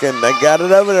looking. They got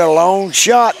it over there. Long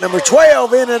shot. Number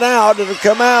 12 in and out. It'll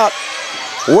come out.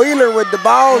 Wheeler with the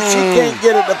ball. She can't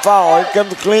get it to fall. Here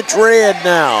comes Clinch Red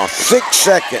now. 6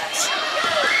 seconds.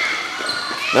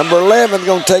 Number 11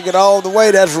 going to take it all the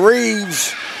way. That's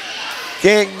Reeves.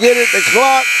 Can't get it. The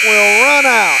clock will run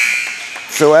out.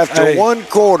 So after 1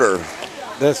 quarter.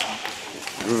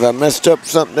 If I messed up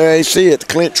something there, AC, it's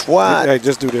Clinch White. Hey,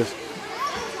 just do this.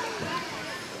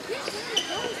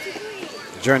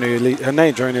 Journey Elise. Her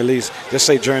name Journey Elise. Just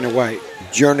say Journey White.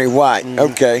 Journey White.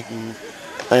 Okay.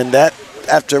 And that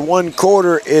after 1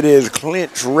 quarter, it is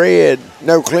Clinch Red.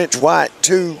 No, Clinch White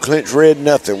 2, Clinch Red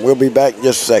nothing. We'll be back in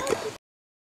just a second.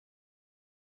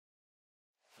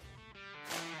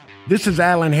 This is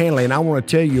Alan Hanley, and I want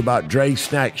to tell you about Dre's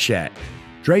Snack Shack.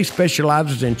 Dre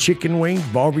specializes in chicken wings,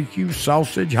 barbecue,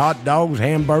 sausage, hot dogs,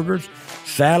 hamburgers,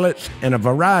 salads, and a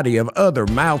variety of other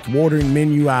mouth-watering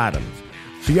menu items.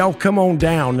 So y'all come on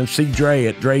down and see Dre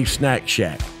at Dre's Snack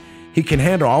Shack. He can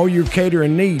handle all your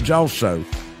catering needs also.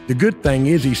 The good thing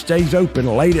is he stays open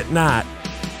late at night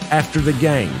after the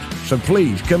game. So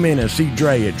please come in and see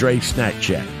Dre at Dre's Snack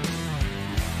Shack.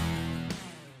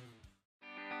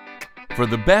 For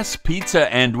the best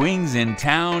pizza and wings in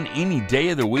town any day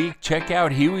of the week, check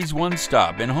out Huey's One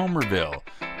Stop in Homerville.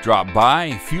 Drop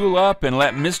by, fuel up, and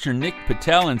let Mr. Nick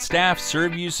Patel and staff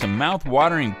serve you some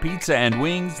mouth-watering pizza and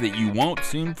wings that you won't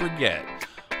soon forget.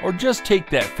 Or just take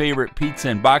that favorite pizza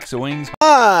and box of wings.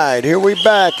 All right, here we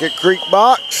back at Creek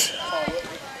Box.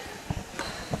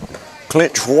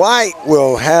 Clinch White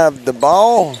will have the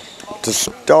ball to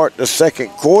start the 2nd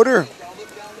quarter.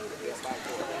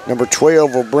 Number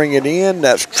 12 will bring it in.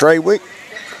 That's Trawick.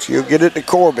 She'll get it to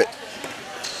Corbett.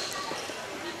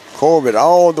 Corbett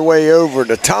all the way over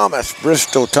to Thomas,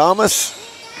 Bristol Thomas.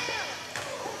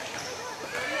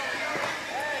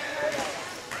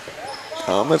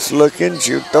 Thomas looking,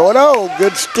 she'll throw it. Oh,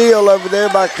 good steal over there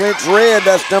by Clinch Red.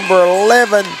 That's number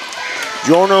 11,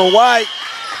 Joyner White.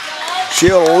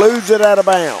 She'll lose it out of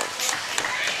bounds.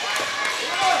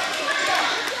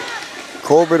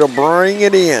 Corbett will bring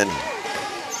it in.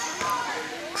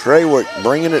 Treywick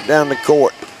bringing it down the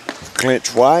court.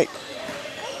 Clinch White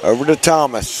over to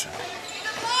Thomas.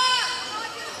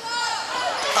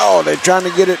 Oh, they're trying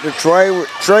to get it to Treywick.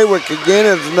 Treywick again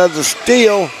is another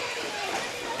steal.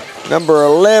 Number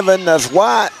 11, that's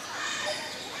White.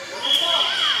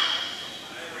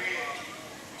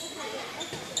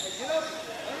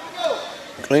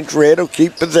 Clinch Red will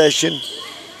keep possession.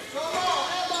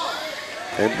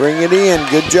 They bring it in,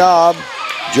 good job.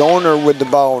 Joyner with the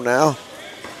ball now.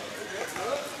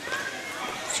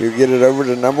 She'll get it over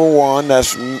to number 1,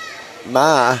 that's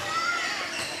Mai.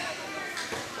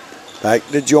 Back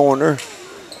to Joyner.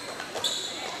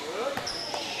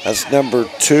 That's number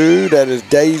 2, that is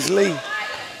Daisley.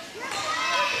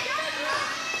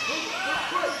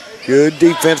 Good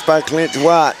defense by Clinch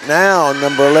White. Now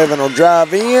number 11 will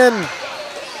drive in.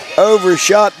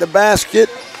 Overshot the basket.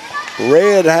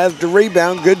 Red has the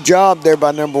rebound. Good job there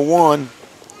by number 1.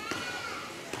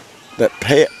 That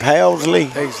Paisley?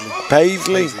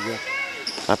 Paisley? Yeah.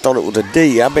 I thought it was a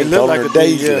D. I've been calling her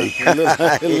Daisley. Yeah.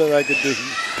 It looked like a D.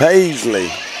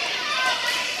 Paisley.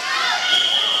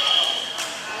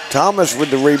 Thomas with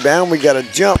the rebound. We got a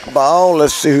jump ball.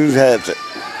 Let's see who has it.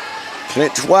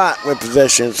 Clinch White with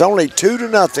possession. It's only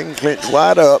 2-0. Clinch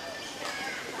White up.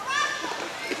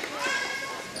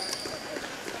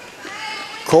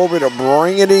 Corbett will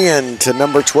bring it in to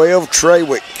number 12,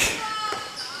 Treywick.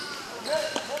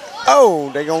 Oh,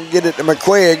 they're going to get it to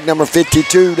McQuigg, number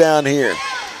 52 down here.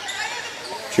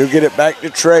 She'll get it back to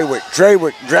Treywick.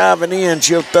 Treywick driving in.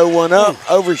 She'll throw one up.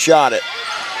 Overshot it.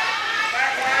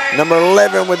 Number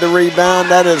 11 with the rebound.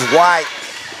 That is White.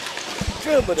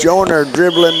 Joyner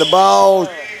dribbling the ball.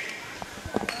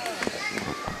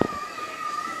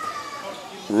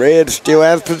 Red still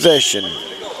has possession.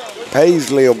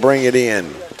 Paisley will bring it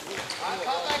in.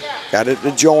 Got it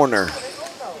to Joyner.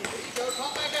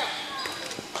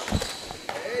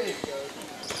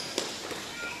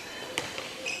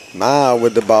 Mai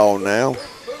with the ball now.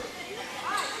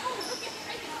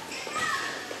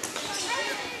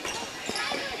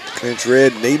 Clinch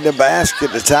Red needing a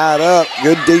basket to tie it up.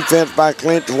 Good defense by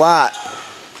Clinch White.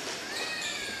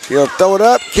 She'll throw it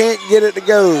up, can't get it to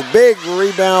go. Big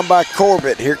rebound by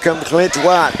Corbett. Here comes Clinch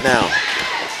White now.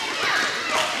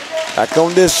 Back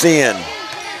on this end.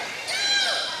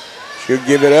 She'll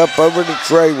give it up over to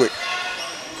Treywick.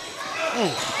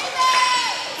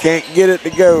 Can't get it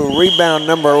to go. Rebound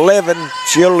number 11.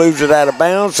 She'll lose it out of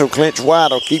bounds, so Clinch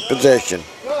White will keep possession.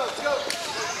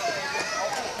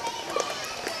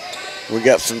 We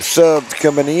got some subs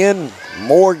coming in.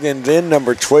 Morgan's in,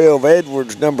 number 12.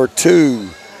 Edwards, number 2.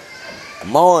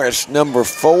 Morris, number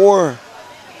 4.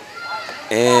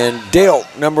 And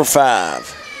Delk, number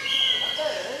 5.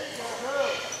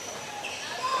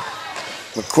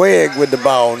 McQuigg with the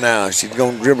ball now. She's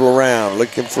going to dribble around,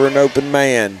 looking for an open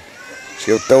man.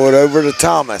 She'll throw it over to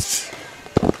Thomas.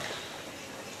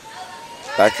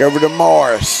 Back over to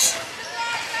Morris.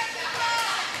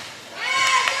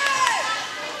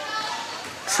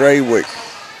 Treywick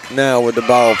now with the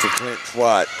ball for Clinch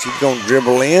White. She's going to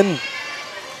dribble in.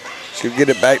 She'll get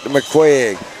it back to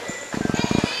McQuigg.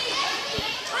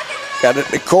 Got it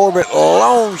to Corbett.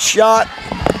 Long shot.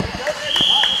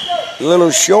 A little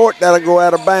short. That'll go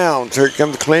out of bounds. Here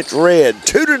comes Clinch Red.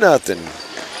 2-0.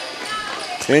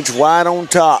 Clinch White on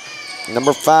top.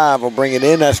 Number 5 will bring it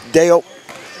in. That's Dale.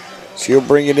 She'll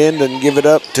bring it in and give it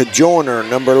up to Joyner,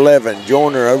 number 11.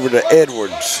 Joyner over to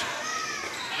Edwards.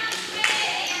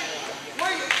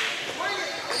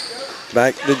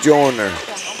 Back to Joyner.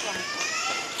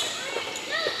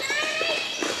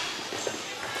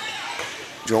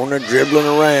 Joyner dribbling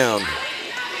around.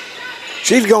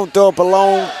 She's going to throw up a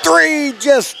long 3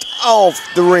 just off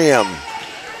the rim.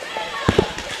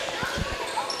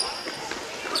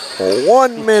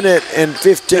 1 minute and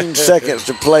 15 seconds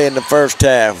to play in the first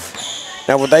half.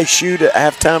 Now, will they shoot at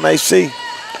halftime, AC?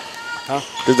 Huh?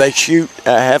 Do they shoot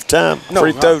at halftime? No,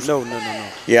 free throws? No.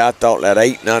 Yeah, I thought that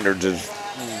 8 and under is.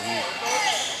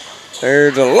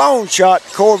 There's a long shot.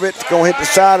 Corbett's going to hit the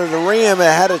side of the rim. It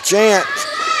had a chance.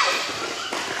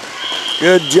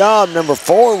 Good job. Number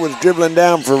 4 was dribbling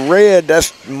down for Red.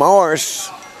 That's Morris.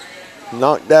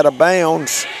 Knocked out of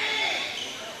bounds.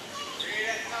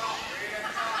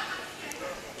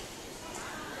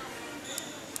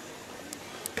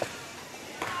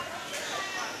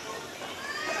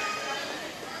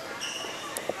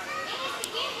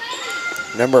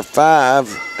 Number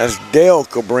 5, that's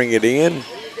Delk will bring it in.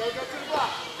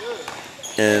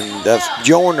 And that's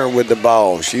Joyner with the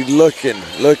ball. She's looking.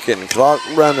 Clock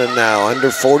running now, under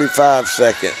 45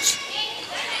 seconds.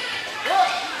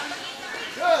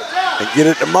 And get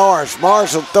it to Morris.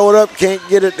 Morris will throw it up, can't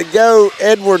get it to go.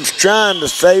 Edwards trying to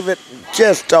save it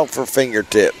just off her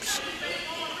fingertips.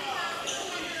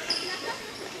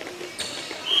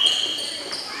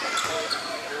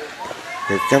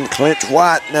 Here comes Clinch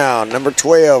White now, number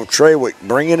 12, Trawick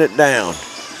bringing it down.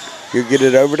 He'll get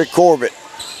it over to Corbett.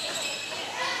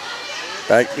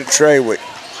 Back to Trawick.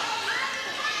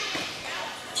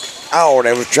 Oh,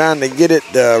 they was trying to get it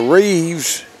to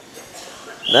Reeves.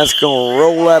 That's going to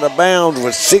roll out of bounds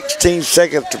with 16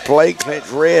 seconds to play. Clinch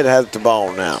Red has the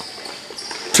ball now.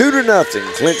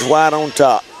 2-0, Clinch White on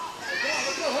top.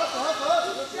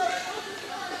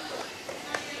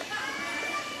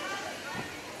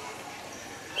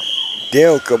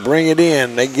 Delk will bring it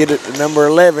in. They get it to number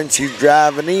 11. She's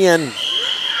driving in.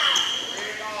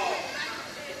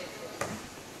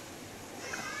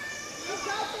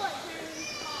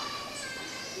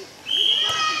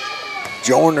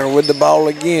 Joyner with the ball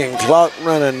again. Clock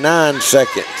running 9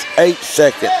 seconds, 8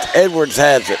 seconds. Edwards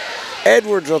has it.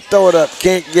 Edwards will throw it up.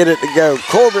 Can't get it to go.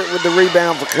 Corbett with the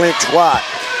rebound for Clinch White.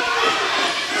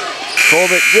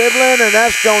 Corbett dribbling, and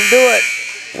that's going to do it.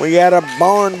 We got a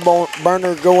barn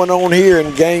burner going on here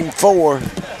in game 4.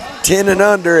 10 and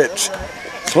under. It's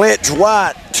Clinch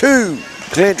White 2,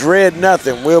 Clinch Red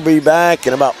nothing. We'll be back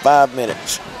in about 5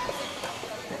 minutes.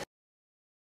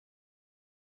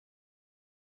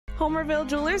 Homerville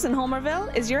Jewelers in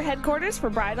Homerville is your headquarters for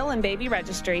bridal and baby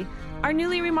registry. Our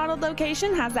newly remodeled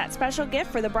location has that special gift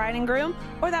for the bride and groom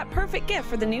or that perfect gift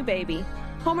for the new baby.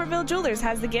 Homerville Jewelers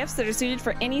has the gifts that are suited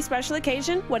for any special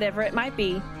occasion, whatever it might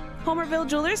be. Homerville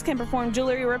Jewelers can perform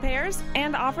jewelry repairs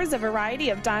and offers a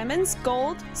variety of diamonds,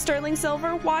 gold, sterling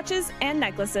silver, watches, and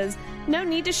necklaces. No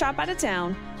need to shop out of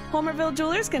town. Homerville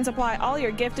Jewelers can supply all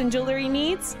your gift and jewelry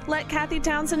needs. Let Kathy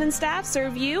Townsend and staff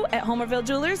serve you at Homerville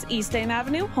Jewelers, East Dame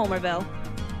Avenue, Homerville.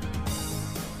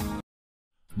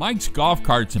 Mike's Golf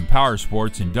Carts and Power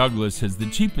Sports in Douglas has the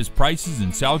cheapest prices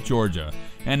in South Georgia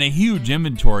and a huge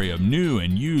inventory of new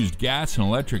and used gas and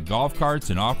electric golf carts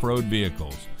and off-road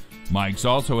vehicles. Mike's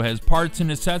also has parts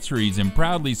and accessories and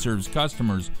proudly serves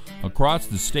customers across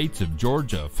the states of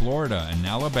Georgia, Florida, and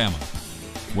Alabama.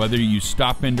 Whether you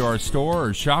stop into our store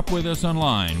or shop with us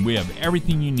online, we have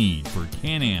everything you need for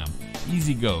Can-Am,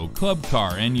 E-Z-GO, Club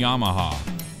Car, and Yamaha.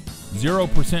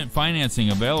 0%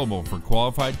 financing available for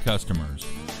qualified customers.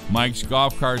 Mike's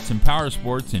Golf Carts and Power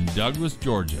Sports in Douglas,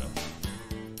 Georgia.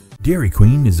 Dairy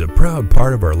Queen is a proud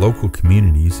part of our local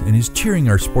communities and is cheering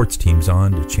our sports teams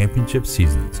on to championship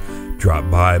seasons. Drop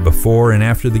by before and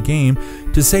after the game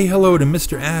to say hello to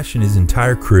Mr. Ash and his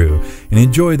entire crew and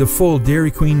enjoy the full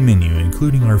Dairy Queen menu,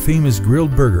 including our famous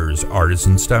grilled burgers,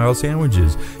 artisan-style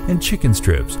sandwiches, and chicken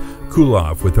strips. Cool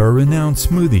off with our renowned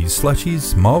smoothies,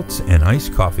 slushies, malts, and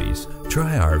iced coffees.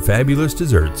 Try our fabulous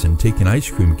desserts and take an ice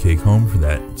cream cake home for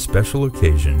that special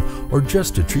occasion, or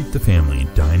just to treat the family.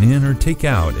 Dine in or take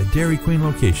out at Dairy Queen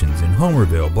locations in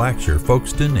Homerville, Blackshear,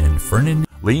 Folkestone, and Fernan.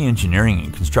 Lee Engineering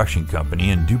and Construction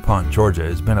Company in DuPont, Georgia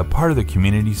has been a part of the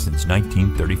community since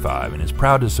 1935 and is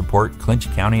proud to support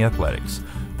Clinch County athletics.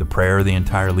 The prayer of the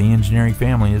entire Lee Engineering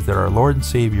family is that our Lord and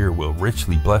Savior will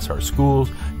richly bless our schools,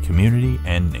 community,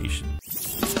 and nation.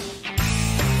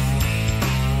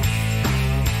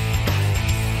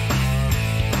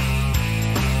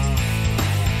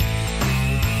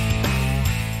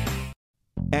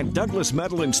 At Douglas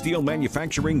Metal and Steel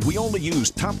Manufacturing, we only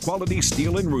use top quality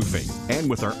steel and roofing. And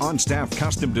with our on-staff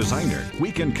custom designer,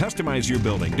 we can customize your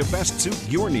building to best suit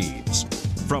your needs.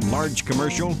 From large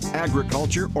commercial,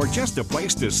 agriculture, or just a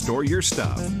place to store your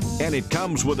stuff. And it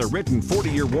comes with a written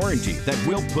 40-year warranty that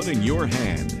we'll put in your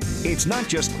hand. It's not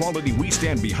just quality we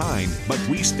stand behind, but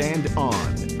we stand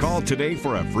on. Call today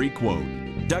for a free quote.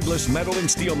 Douglas Metal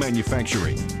and Steel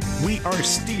Manufacturing. We are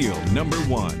steel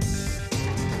 #1.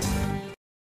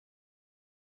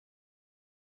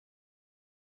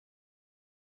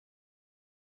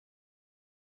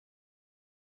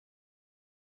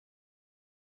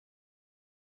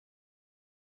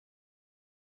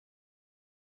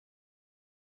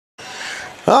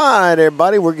 All right,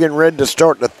 everybody, we're getting ready to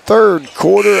start the third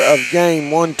quarter of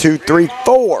game 1, 2, 3,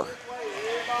 4.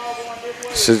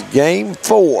 This is game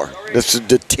 4. This is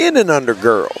the 10 and under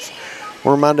girls.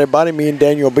 We'll remind everybody, me and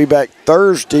Daniel will be back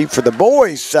Thursday for the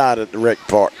boys' side at the rec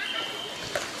park.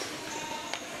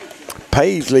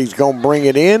 Paisley's going to bring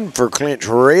it in for Clinch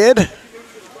Red.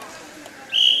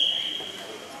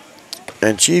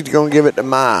 And she's going to give it to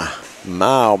Maya.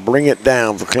 Mile bring it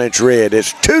down for Clinch Red.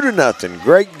 It's 2-0.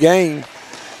 Great game.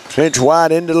 Clinch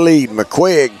White in the lead.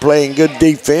 McQuigg playing good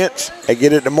defense. They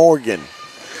get it to Morgan.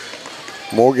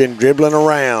 Morgan dribbling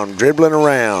around.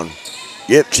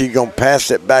 Yep, she's going to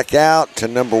pass it back out to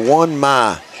number 1,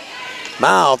 Ma.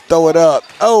 Ma will throw it up.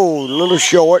 Oh, a little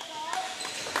short.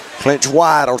 Clinch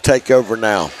White will take over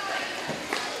now.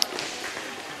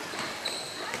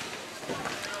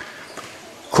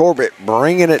 Corbett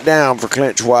bringing it down for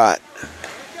Clinch White.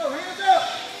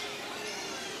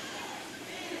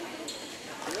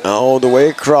 All the way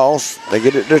across. They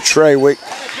get it to Trawick.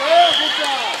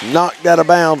 Knocked out of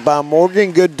bounds by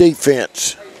Morgan. Good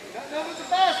defense.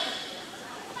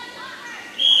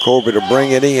 Corbett will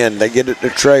bring it in. They get it to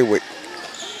Trawick.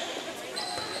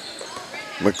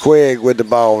 McQuigg with the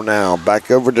ball now.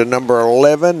 Back over to number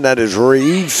 11. That is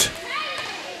Reeves.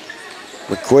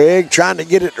 McQuigg trying to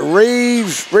get it to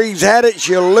Reeves. Reeves had it.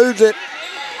 She'll lose it.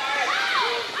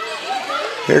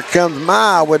 Here comes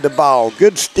Maya with the ball.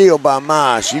 Good steal by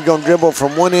Maya. She's going to dribble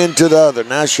from one end to the other.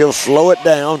 Now she'll slow it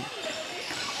down.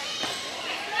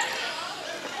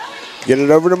 Get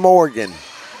it over to Morgan.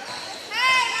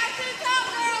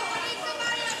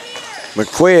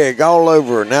 McQuigg all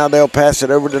over. Now they'll pass it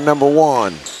over to number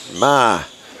 1. Maya.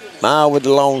 Maya with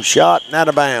the long shot and out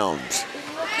of bounds.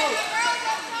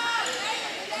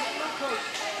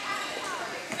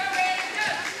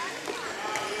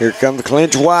 Here comes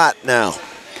Clinch White now.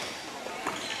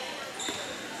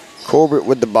 Corbett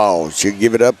with the ball. She'll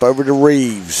give it up over to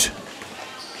Reeves.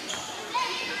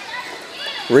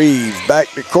 Reeves back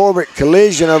to Corbett.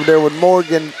 Collision over there with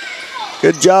Morgan.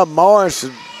 Good job. Morris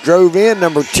drove in.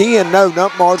 Number 10. No,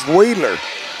 not Morris. Wheeler.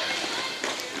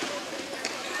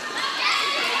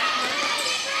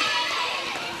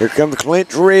 Here comes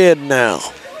Clinch Red now.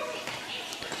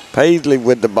 Paisley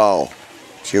with the ball.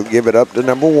 She'll give it up to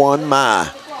number 1, Maya.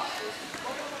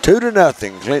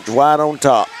 2-0. Clinch White on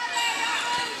top.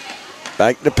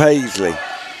 Back to Paisley.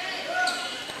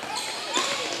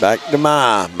 Back to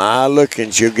Maya. Maya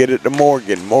looking. She'll get it to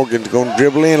Morgan. Morgan's going to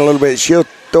dribble in a little bit. She'll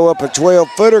throw up a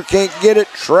 12-footer. Can't get it.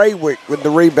 Trawick with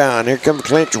the rebound. Here comes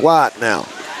Clinch White now.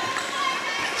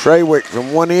 Trawick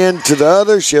from one end to the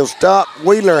other. She'll stop.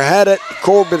 Wheeler had it.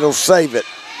 Corbett will save it.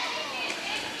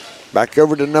 Back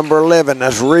over to number 11.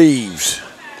 That's Reeves.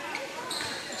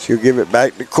 She'll give it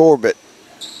back to Corbett.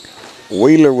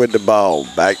 Wheeler with the ball.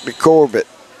 Back to Corbett.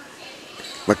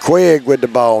 McQuigg with the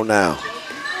ball now.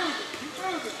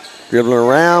 Dribbling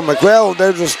around. McQuigg,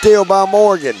 there's a steal by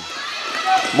Morgan.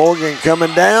 Morgan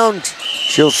coming down.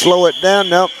 She'll slow it down.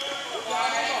 Nope.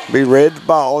 Be Red's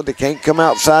ball. They can't come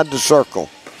outside the circle.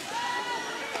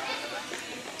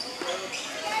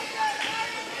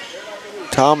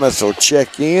 Thomas will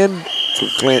check in for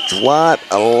Clinch White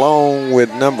along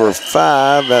with number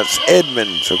 5. That's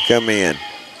Edmonds will come in.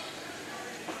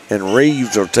 And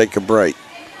Reeves will take a break.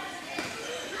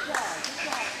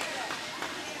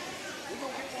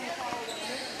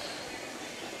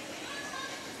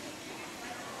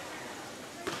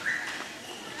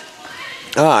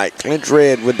 All right, Clinch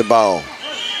Red with the ball.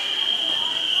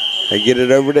 They get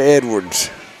it over to Edwards.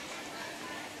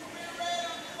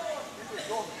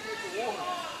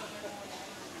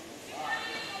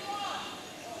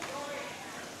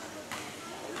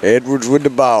 Edwards with the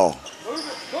ball.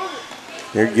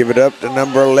 Here, give it up to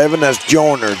number 11. That's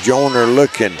Joyner. Joyner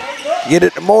looking. Get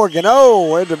it to Morgan.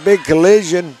 Oh, there's a big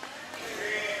collision.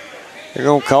 They're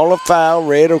going to call a foul.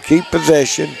 Red will keep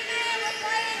possession.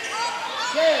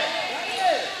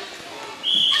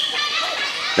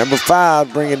 Number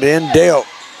 5, bring it in. Delk.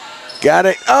 Got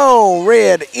it. Oh,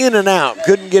 Red in and out.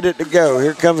 Couldn't get it to go.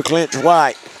 Here comes Clinch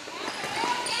White.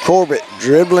 Corbett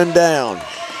dribbling down.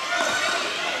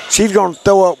 She's going to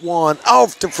throw up one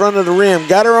off the front of the rim.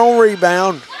 Got her own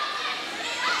rebound.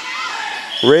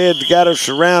 Red's got her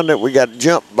surrounded. We got a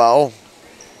jump ball.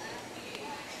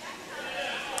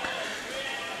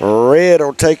 Red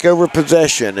will take over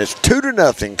possession. It's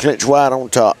 2-0. Clinch White on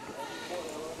top.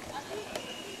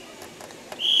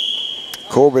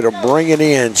 Corbett will bring it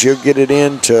in. She'll get it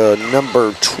into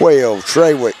number 12,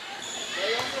 Trawick.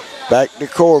 Back to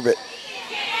Corbett.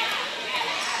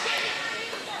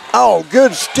 Oh,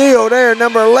 good steal there,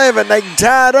 number 11. They can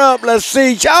tie it up. Let's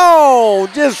see. Oh,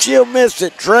 just she'll miss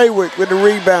it. Trawick with the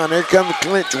rebound. Here comes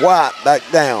Clinch White back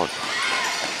down.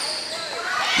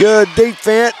 Good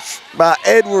defense by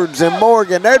Edwards and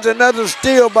Morgan. There's another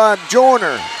steal by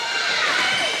Joyner.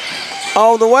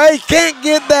 All the way. Can't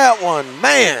get that one.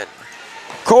 Man.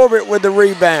 Corbett with the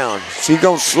rebound. She's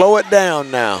going to slow it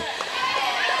down now.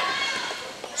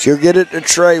 She'll get it to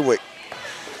Trawick.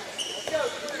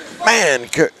 Man,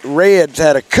 Red's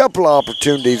had a couple of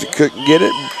opportunities that couldn't get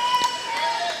it.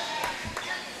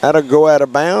 That'll go out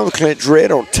of bounds. Clinch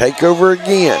Red will take over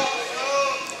again.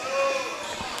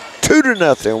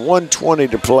 2-0,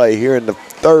 1:20 to play here in the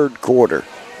third quarter.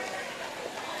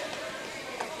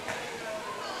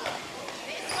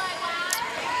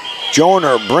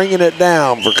 Joyner bringing it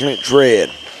down for Clinch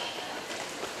Red.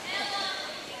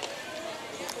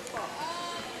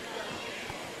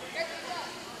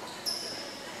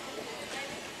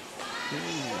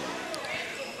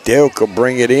 Delk will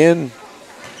bring it in.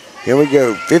 Here we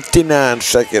go, 59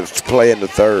 seconds to play in the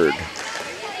third.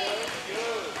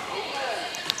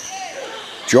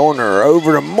 Joyner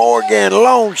over to Morgan,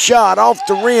 long shot off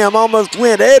the rim, almost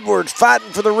went. Edwards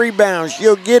fighting for the rebound,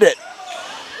 she'll get it.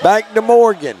 Back to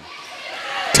Morgan.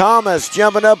 Thomas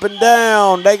jumping up and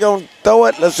down, they gonna throw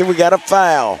it. Let's see, we got a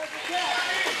foul.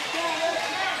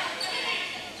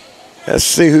 Let's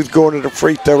see who's going to the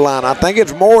free throw line. I think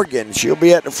it's Morgan, she'll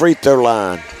be at the free throw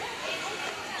line.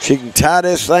 She can tie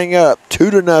this thing up,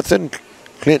 2-0,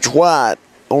 Clinch White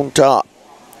on top.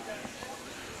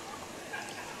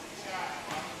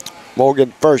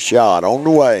 Morgan first shot on the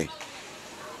way.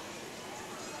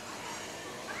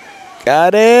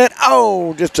 Got it,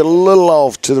 oh, just a little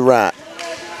off to the right.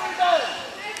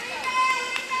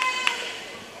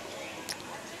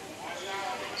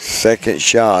 Second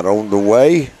shot on the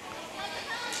way.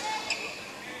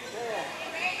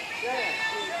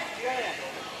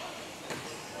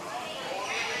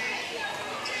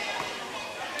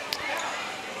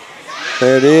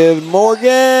 There it is,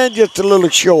 Morgan, just a little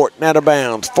short and out of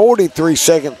bounds. 43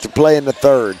 seconds to play in the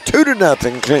third.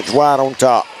 2-0, Clinch White on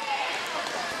top.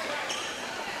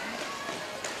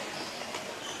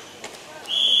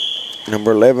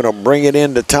 Number 11 will bring it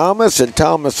in to Thomas, and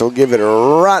Thomas will give it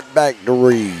right back to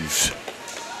Reeves.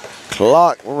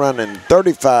 Clock running,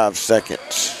 35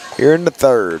 seconds here in the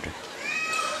third.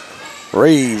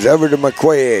 Reeves over to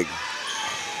McQuigg.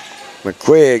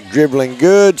 McQuigg dribbling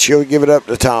good, she'll give it up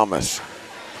to Thomas.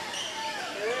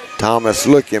 Thomas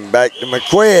looking back to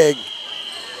McQuigg.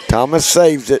 Thomas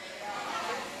saves it.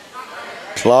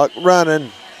 Clock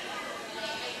running.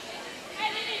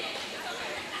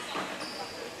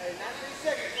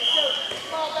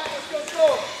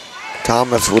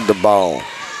 Thomas with the ball.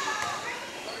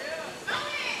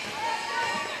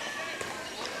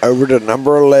 Over to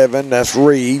number 11, that's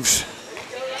Reeves.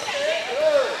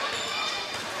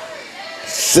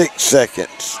 6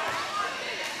 seconds.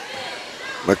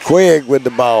 McQuigg with the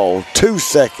ball, 2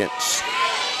 seconds.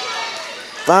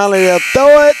 Finally they'll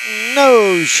throw it,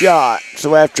 no shot.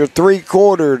 So after 3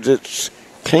 quarters, it's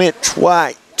Clinch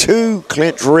White 2,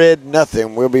 Clinch Red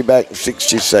nothing. We'll be back in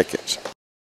 60 seconds.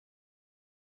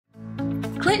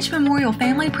 Clinch Memorial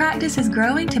Family Practice is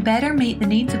growing to better meet the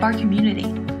needs of our community.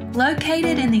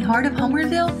 Located in the heart of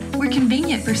Homerville, we're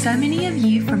convenient for so many of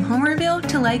you from Homerville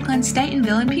to Lakeland,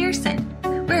 Statenville, and Pearson.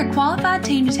 We're a qualified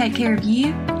team to take care of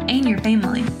you and your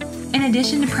family. In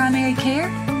addition to primary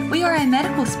care, we are a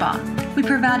medical spa. We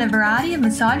provide a variety of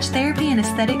massage therapy and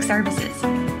aesthetic services.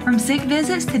 From sick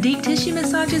visits to deep tissue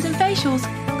massages and facials,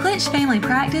 Clinch Family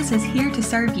Practice is here to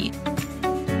serve you.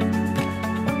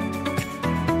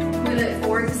 We look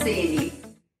forward to seeing you.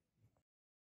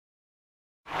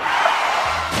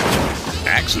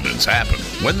 Accidents happen.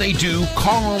 When they do,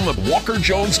 call on the Walker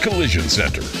Jones Collision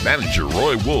Center. Manager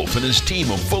Roy Wolf and his team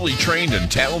of fully trained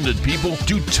and talented people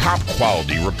do top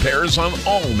quality repairs on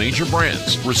all major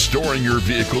brands, restoring your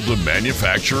vehicle to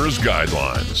manufacturer's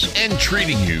guidelines and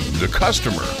treating you, the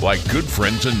customer, like good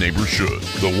friends and neighbors should.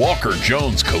 The Walker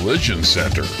Jones Collision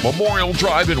Center, Memorial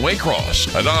Drive in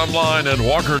Waycross, and online at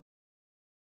Walker.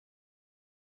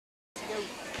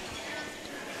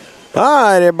 All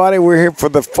right, everybody, we're here for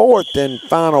the fourth and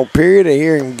final period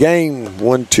here in game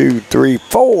 1, 2, 3,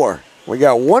 4. We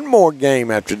got one more game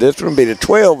after this one, be the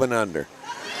 12 and under.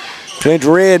 Clinch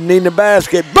Red needing the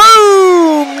basket.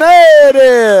 Boom! There it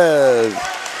is.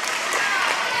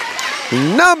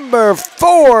 Number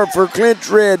 4 for Clinch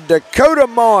Red, Dakota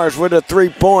Morris with a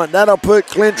 3-point. That'll put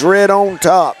Clinch Red on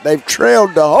top. They've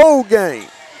trailed the whole game.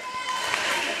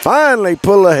 Finally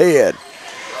pull ahead.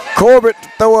 Corbett to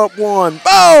throw up one.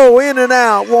 Oh, in and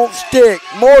out, won't stick.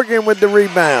 Morgan with the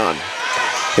rebound.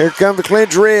 Here comes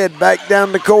Clinch Red back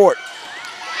down the court.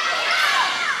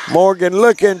 Morgan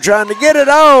looking, trying to get it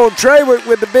on. Trawick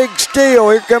with the big steal.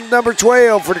 Here comes number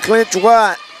 12 for the Clinch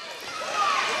White.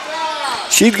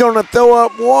 She's going to throw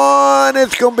up one.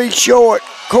 It's going to be short.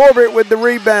 Corbett with the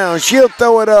rebound. She'll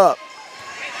throw it up.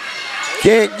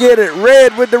 Can't get it.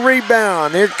 Red with the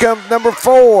rebound. Here comes number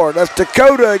 4. That's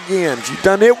Dakota again. She's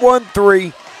done hit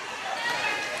 1-3.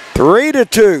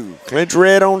 3-2. Clinch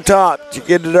Red on top. She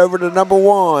get it over to number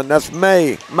 1. That's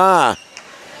Mai.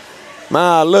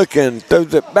 My looking,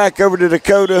 throws it back over to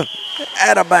Dakota,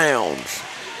 out of bounds.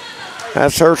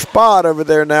 That's her spot over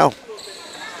there now.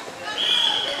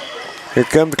 Here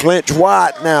comes Clinch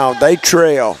White now. They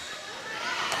trail.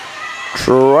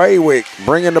 Trawick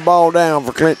bringing the ball down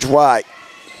for Clinch White.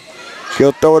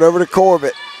 She'll throw it over to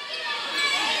Corbett.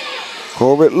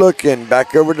 Corbett looking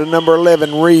back over to number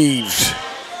 11, Reeves.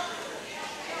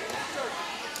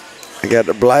 They got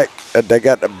to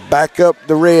back up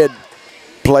the red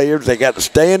players. They got to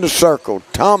stay in the circle.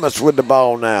 Thomas with the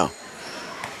ball now.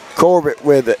 Corbett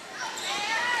with it.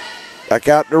 Back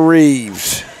out to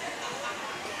Reeves.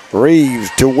 Reeves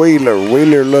to Wheeler.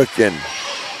 Wheeler looking.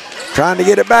 Trying to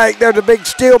get it back. There's a big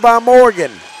steal by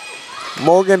Morgan.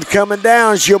 Morgan's coming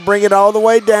down. She'll bring it all the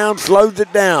way down. Slows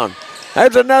it down.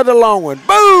 There's another long one.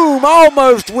 Boom!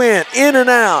 Almost went in and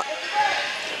out.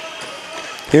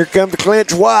 Here comes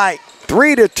Clinch White.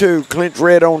 3-2. Clinch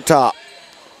Red on top.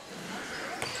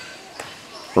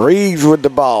 Reeves with the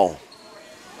ball.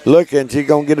 Looking. She's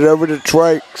going to get it over to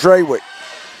Trawick.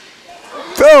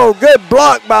 Oh, good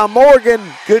block by Morgan.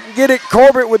 Couldn't get it.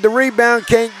 Corbett with the rebound.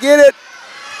 Can't get it.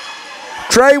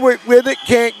 Trawick with it.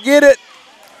 Can't get it.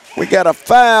 We got a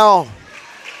foul.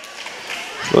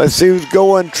 Let's see who's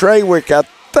going. Trawick, I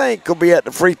think, will be at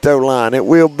the free throw line. It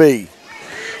will be.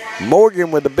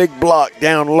 Morgan with a big block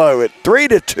down low at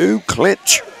 3-2.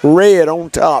 Clinch Red on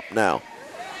top now.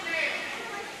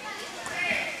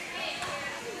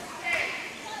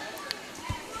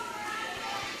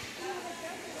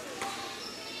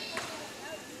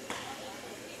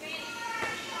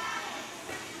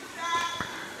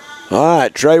 All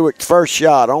right, Trawick's first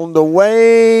shot on the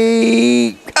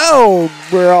way. Oh,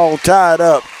 we're all tied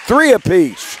up. 3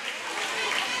 apiece.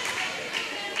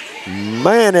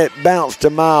 Man, it bounced a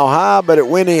mile high, but it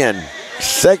went in.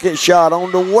 Second shot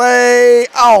on the way.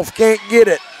 Off, can't get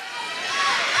it.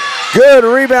 Good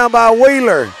rebound by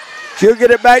Wheeler. She'll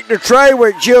get it back to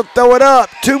Trawick. She'll throw it up.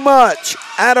 Too much.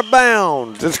 Out of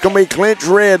bounds. It's going to be Clinch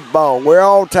Red ball. We're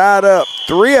all tied up.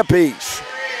 3 apiece.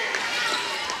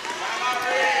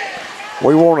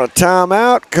 We want a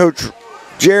timeout. Coach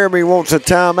Jeremy wants a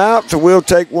timeout, so we'll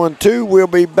take one too. We'll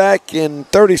be back in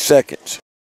 30 seconds.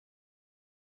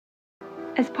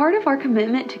 As part of our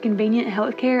commitment to convenient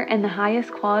healthcare and the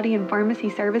highest quality in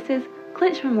pharmacy services,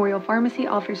 Clinch Memorial Pharmacy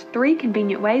offers 3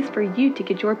 convenient ways for you to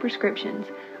get your prescriptions.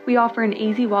 We offer an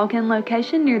easy walk-in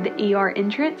location near the ER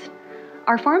entrance.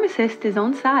 Our pharmacist is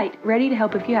on site, ready to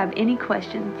help if you have any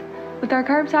questions. With our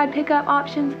curbside pickup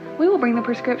options, we will bring the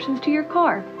prescriptions to your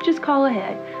car. Just call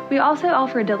ahead. We also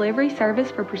offer a delivery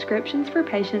service for prescriptions for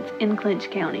patients in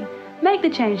Clinch County. Make the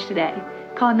change today.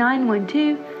 Call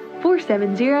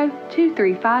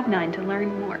 912-470-2359 to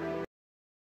learn more.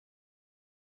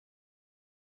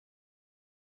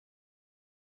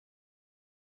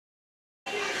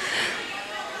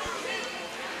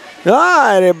 All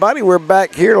right, everybody, we're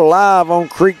back here live on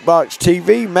Creekbox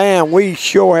TV. Man, we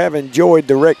sure have enjoyed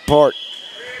the rec park.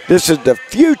 This is the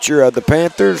future of the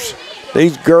Panthers.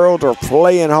 These girls are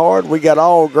playing hard. We got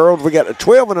all girls. We got the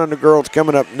 12 and under girls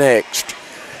coming up next.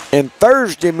 And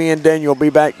Thursday, me and Daniel will be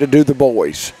back to do the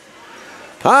boys.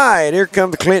 All right, here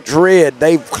comes Clinch Red.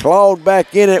 They've clawed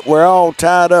back in it. We're all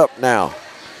tied up now.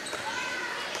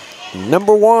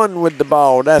 Number 1 with the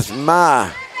ball. That's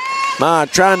My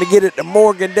trying to get it to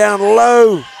Morgan down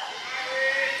low.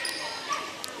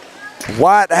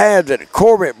 White has it.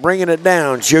 Corbett bringing it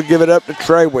down. She'll give it up to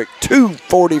Trawick.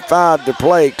 2:45 to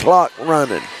play. Clock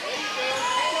running.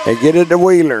 They get it to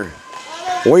Wheeler.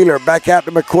 Wheeler back out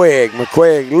to McQuigg.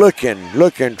 McQuigg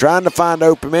looking, trying to find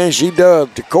open man. She does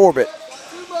to Corbett.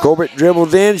 Corbett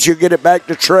dribbles in. She'll get it back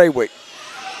to Trawick.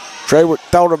 Trawick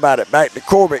thought about it. Back to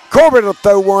Corbett. Corbett will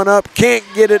throw one up. Can't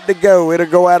get it to go. It'll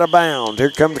go out of bounds.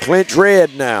 Here comes Clinch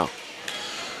Red now.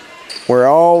 We're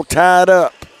all tied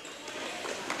up.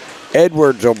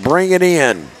 Edwards will bring it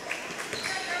in.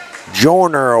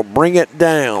 Joyner will bring it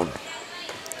down.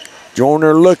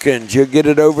 Joyner looking. She'll get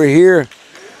it over here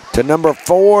to number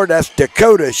 4. That's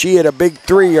Dakota. She had a big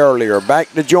 3 earlier.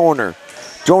 Back to Joyner.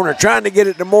 Joyner trying to get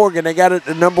it to Morgan. They got it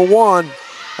to number 1.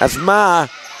 That's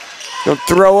Gonna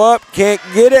throw up, can't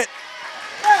get it.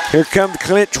 Here comes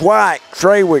Clinch White.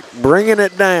 Trawick bringing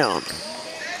it down.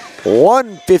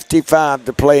 1:55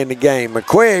 to play in the game.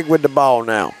 McQuigg with the ball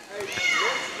now.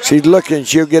 She's looking,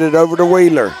 she'll get it over to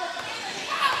Wheeler.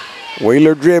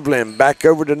 Wheeler dribbling, back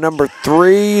over to number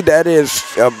 3. That is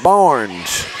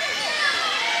Barnes.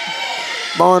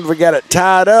 Barnes, we got it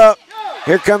tied up.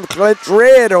 Here comes Clinch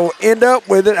Red, will end up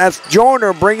with it. That's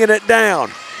Joyner bringing it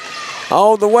down.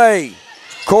 All the way.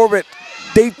 Corbett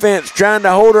defense trying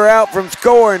to hold her out from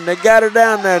scoring. They got her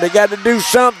down there. They got to do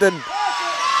something.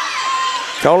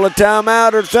 Call a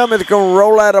timeout or something. It's going to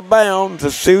roll out of bounds. The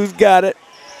Sioux's got it.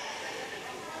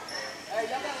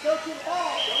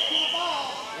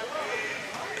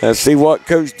 Let's see what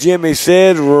Coach Jimmy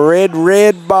says.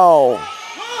 Red ball.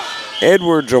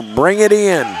 Edwards will bring it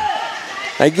in.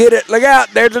 They get it. Look out.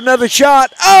 There's another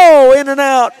shot. Oh, in and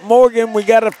out. Morgan, we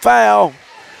got a foul.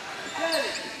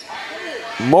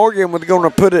 Morgan was going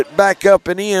to put it back up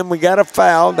and in. We got a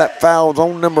foul. That foul's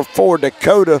on number 4,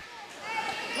 Dakota.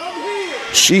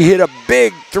 She hit a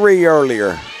big 3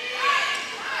 earlier.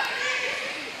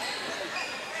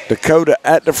 Dakota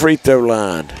at the free throw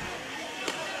line.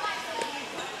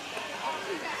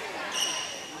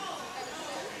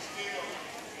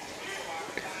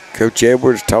 Coach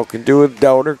Edwards talking to his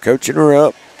daughter, coaching her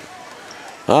up.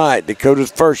 All right,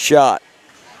 Dakota's first shot.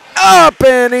 Up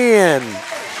and in.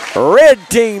 Red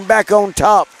team back on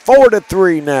top,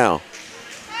 4-3 now.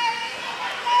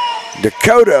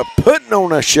 Dakota putting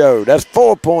on a show. That's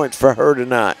 4 points for her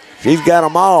tonight. She's got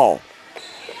them all.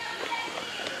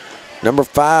 Number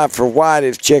 5 for White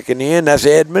is checking in. That's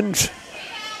Edmonds.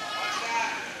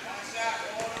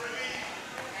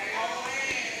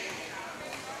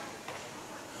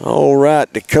 All right,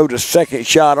 Dakota's second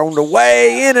shot on the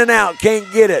way, in and out,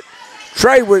 can't get it.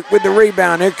 Traywick with the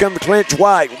rebound. Here comes Clinch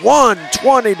White.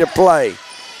 1:20 to play.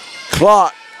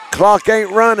 Clock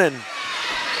ain't running.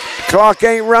 Clock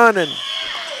ain't running.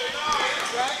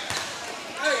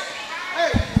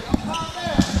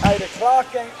 Hey, the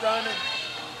clock ain't running.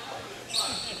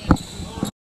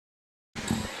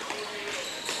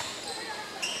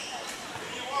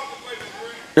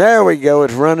 There we go,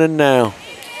 it's running now.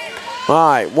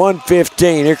 All right,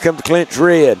 1:15. Here comes Clinch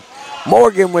Red.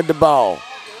 Morgan with the ball.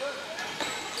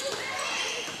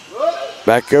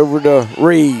 Back over to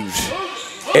Reeves.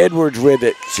 Edwards with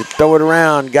it. Should throw it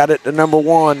around. Got it to number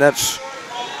 1. That's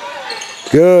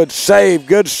good save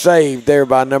there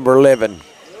by number 11.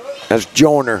 That's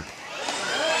Joyner.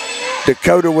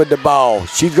 Dakota with the ball.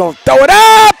 She's going to throw it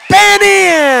up and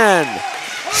in.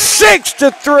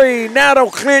 6-3. Now to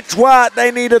Clinch White. They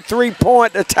need a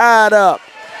 3-point to tie it up.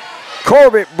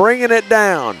 Corbett bringing it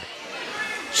down.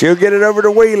 She'll get it over to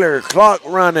Wheeler. Clock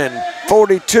running.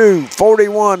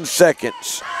 41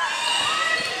 seconds.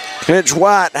 Clinch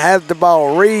White has the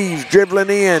ball. Reeves dribbling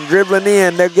in.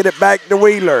 They'll get it back to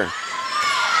Wheeler.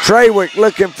 Traywick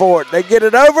looking for it. They get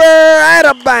it over, out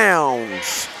of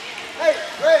bounds.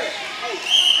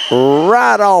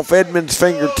 Right off Edmonds'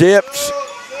 fingertips.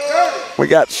 We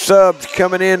got subs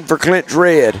coming in for Clinch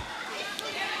Red.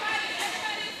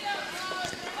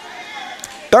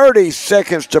 30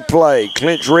 seconds to play.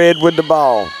 Clinch Red with the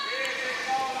ball.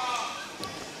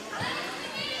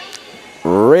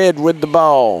 Red with the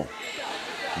ball.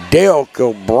 Delk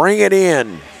will bring it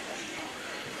in.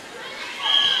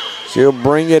 She'll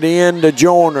bring it in to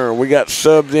Joyner. We got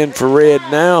subs in for Red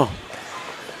now.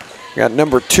 Got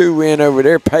number 2 in over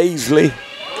there, Paisley.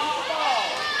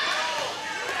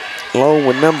 Along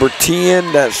with number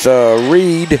 10, that's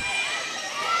Reed.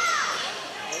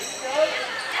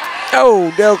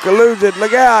 Oh, Delka lose it.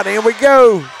 Look out. Here we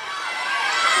go.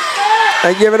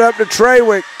 They give it up to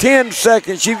Traywick. 10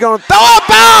 seconds. She's going to throw a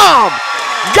bomb.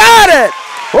 Got it.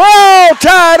 Whoa,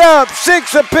 tied up.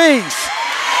 6 apiece.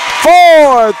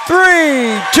 4,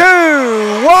 3,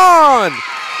 2, 1.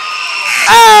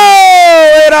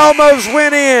 Oh, it almost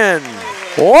went in.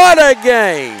 What a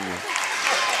game.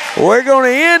 We're going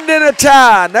to end in a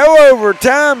tie. No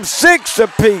overtime. 6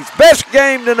 apiece. Best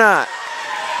game tonight.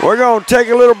 We're going to take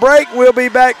a little break. We'll be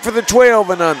back for the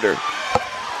 12 and under.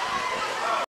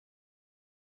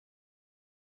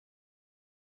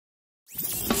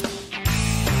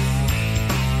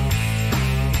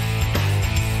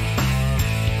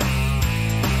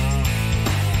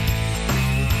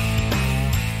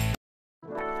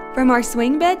 From our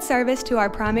swing bed service to our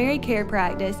primary care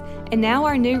practice, and now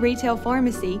our new retail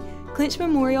pharmacy, Clinch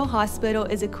Memorial Hospital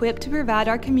is equipped to provide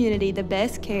our community the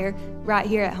best care right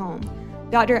here at home.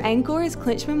 Dr. Ankor is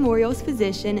Clinch Memorial's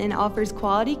physician and offers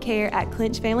quality care at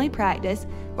Clinch Family Practice,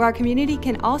 where our community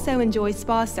can also enjoy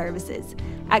spa services.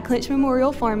 At Clinch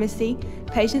Memorial Pharmacy,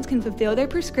 patients can fulfill their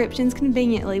prescriptions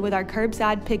conveniently with our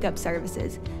curbside pickup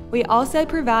services. We also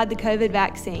provide the COVID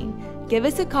vaccine. Give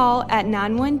us a call at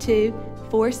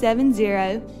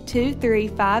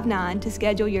 912-470-2359 to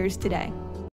schedule yours today.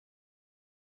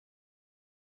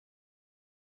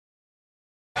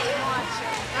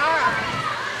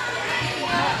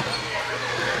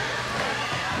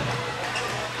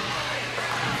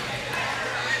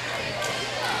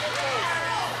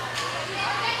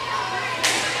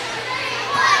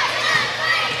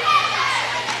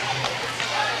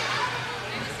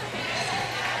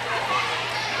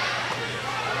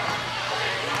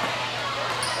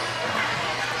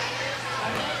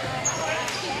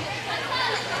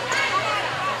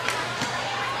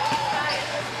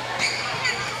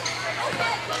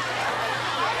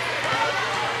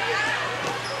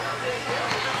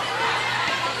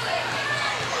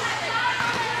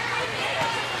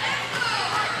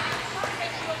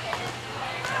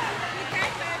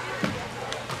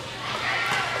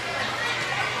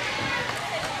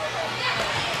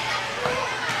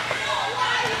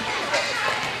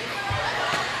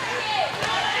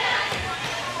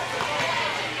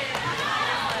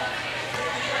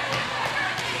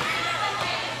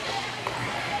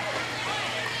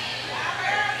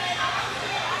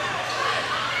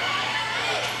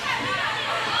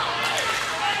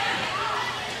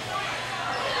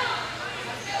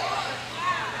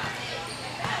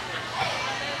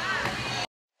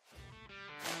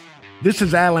 This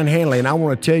is Alan Hanley, and I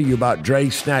want to tell you about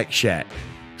Dre's Snack Shack.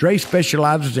 Dre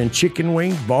specializes in chicken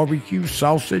wings, barbecue,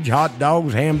 sausage, hot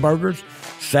dogs, hamburgers,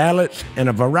 salads, and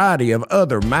a variety of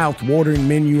other mouth-watering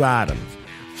menu items.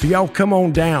 So y'all come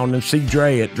on down and see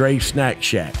Dre at Dre's Snack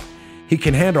Shack. He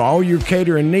can handle all your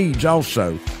catering needs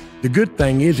also. The good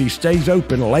thing is he stays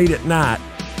open late at night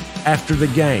after the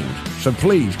games. So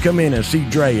please come in and see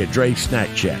Dre at Dre's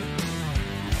Snack Shack.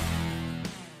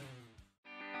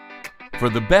 For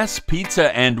the best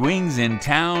pizza and wings in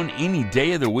town any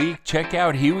day of the week, check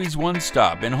out Huey's One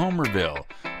Stop in Homerville.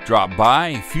 Drop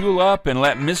by, fuel up, and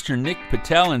let Mr. Nick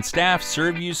Patel and staff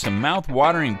serve you some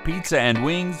mouth-watering pizza and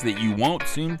wings that you won't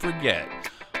soon forget.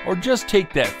 Or just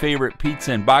take that favorite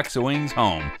pizza and box of wings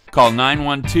home. Call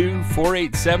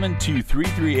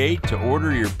 912-487-2338 to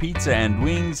order your pizza and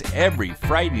wings every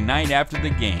Friday night after the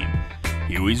game.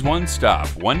 Huey's One Stop,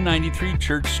 193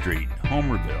 Church Street,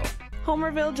 Homerville.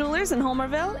 Homerville Jewelers in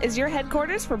Homerville is your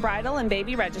headquarters for bridal and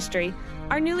baby registry.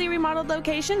 Our newly remodeled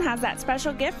location has that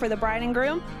special gift for the bride and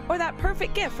groom or that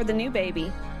perfect gift for the new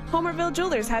baby. Homerville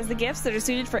Jewelers has the gifts that are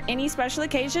suited for any special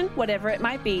occasion, whatever it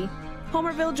might be.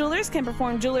 Homerville Jewelers can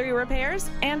perform jewelry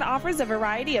repairs and offers a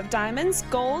variety of diamonds,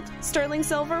 gold, sterling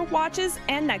silver, watches,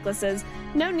 and necklaces.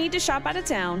 No need to shop out of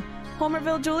town.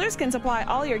 Homerville Jewelers can supply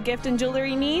all your gift and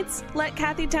jewelry needs. Let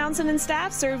Kathy Townsend and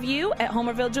staff serve you at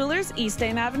Homerville Jewelers, East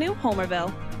Dame Avenue,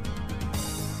 Homerville.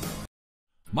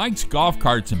 Mike's Golf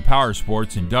Carts and Power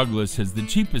Sports in Douglas has the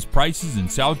cheapest prices in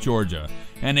South Georgia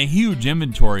and a huge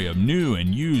inventory of new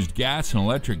and used gas and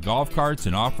electric golf carts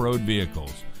and off-road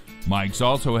vehicles. Mike's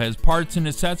also has parts and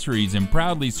accessories and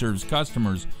proudly serves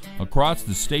customers across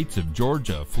the states of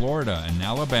Georgia, Florida, and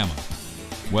Alabama.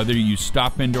 Whether you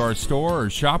stop into our store or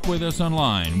shop with us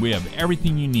online, we have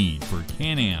everything you need for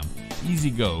Can-Am,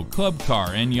 E-Z-GO, Club Car,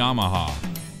 and Yamaha.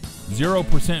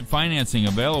 0% financing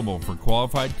available for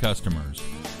qualified customers.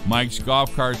 Mike's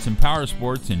Golf Carts and Power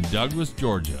Sports in Douglas,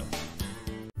 Georgia.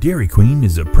 Dairy Queen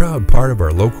is a proud part of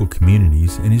our local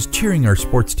communities and is cheering our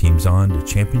sports teams on to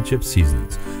championship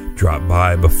seasons. Drop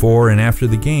by before and after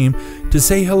the game to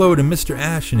say hello to Mr.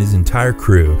 Ash and his entire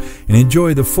crew and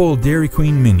enjoy the full Dairy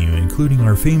Queen menu, including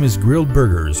our famous grilled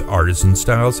burgers,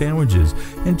 artisan-style sandwiches,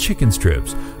 and chicken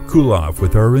strips. Cool off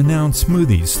with our renowned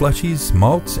smoothies, slushies,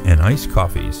 malts, and iced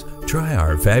coffees. Try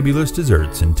our fabulous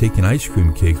desserts and take an ice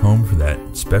cream cake home for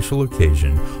that special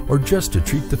occasion, or just to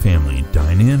treat the family.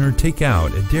 Dine in or take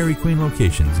out at Dairy Queen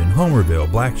locations in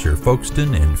Homerville, Blackshear,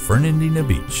 Folkestone, and Fernandina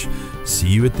Beach. See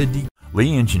you at the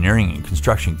Lee Engineering and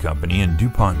Construction Company in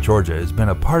DuPont, Georgia has been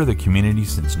a part of the community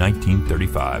since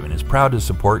 1935 and is proud to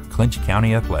support Clinch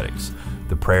County athletics.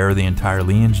 The prayer of the entire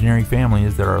Lee Engineering family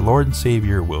is that our Lord and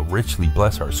Savior will richly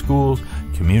bless our schools,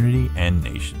 community, and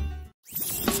nation.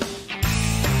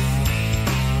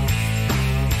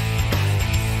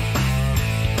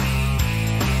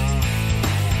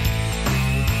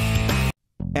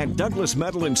 At Douglas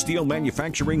Metal and Steel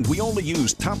Manufacturing, we only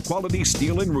use top quality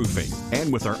steel and roofing.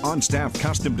 And with our on-staff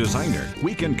custom designer,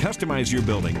 we can customize your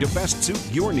building to best suit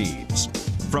your needs.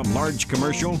 From large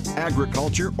commercial,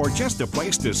 agriculture, or just a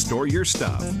place to store your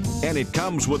stuff. And it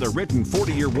comes with a written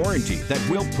 40-year warranty that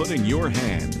we'll put in your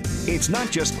hand. It's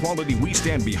not just quality we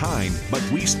stand behind, but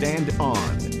we stand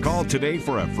on. Call today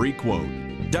for a free quote.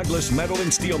 Douglas Metal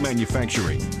and Steel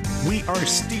Manufacturing. We are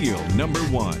steel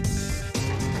 #1.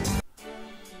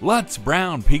 Lutz,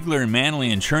 Brown, Pigler, and Manley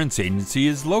Insurance Agency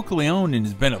is locally owned and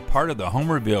has been a part of the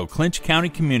Homerville, Clinch County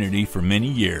community for many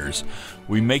years.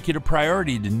 We make it a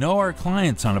priority to know our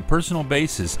clients on a personal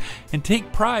basis and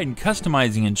take pride in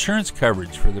customizing insurance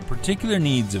coverage for the particular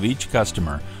needs of each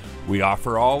customer. We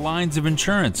offer all lines of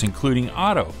insurance, including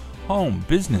auto, home,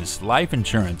 business, life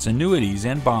insurance, annuities,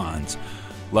 and bonds.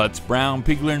 Lutz, Brown,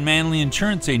 Pigler, and Manley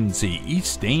Insurance Agency,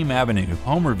 East Dame Avenue,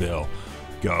 Homerville.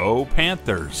 Go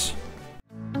Panthers!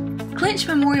 Clinch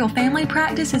Memorial Family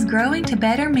Practice is growing to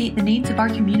better meet the needs of our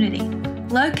community.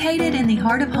 Located in the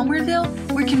heart of Homerville,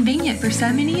 we're convenient for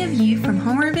so many of you from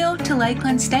Homerville to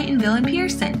Lakeland, Statenville, and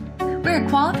Pearson. We're a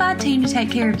qualified team to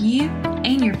take care of you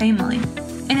and your family.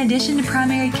 In addition to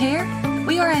primary care,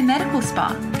 we are a medical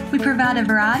spa. We provide a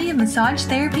variety of massage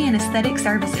therapy and aesthetic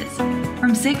services.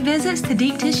 From sick visits to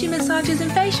deep tissue massages and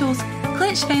facials,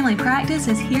 Clinch Family Practice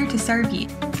is here to serve you.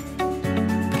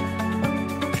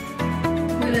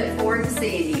 We look forward to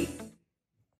seeing you.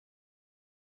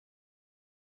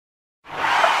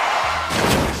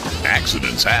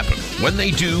 Accidents happen. When they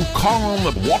do, call on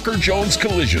the Walker Jones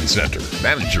Collision Center.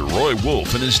 Manager Roy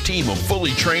Wolf and his team of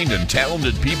fully trained and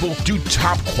talented people do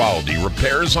top quality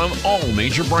repairs on all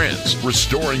major brands,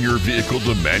 restoring your vehicle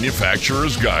to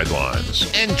manufacturer's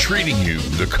guidelines and treating you,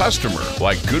 the customer,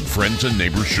 like good friends and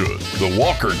neighbors should. The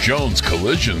Walker Jones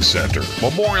Collision Center,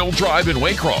 Memorial Drive in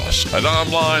Waycross, and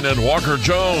online at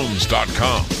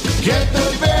walkerjones.com. Get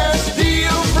the best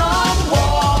deal from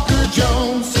Walker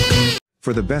Jones.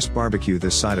 For the best barbecue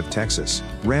this side of Texas,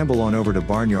 ramble on over to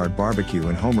Barnyard Barbecue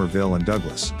in Homerville and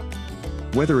Douglas.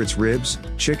 Whether it's ribs,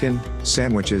 chicken,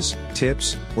 sandwiches,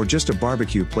 tips, or just a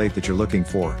barbecue plate that you're looking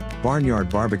for, Barnyard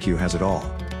Barbecue has it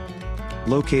all.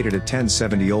 Located at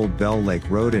 1070 Old Bell Lake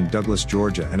Road in Douglas,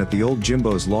 Georgia, and at the Old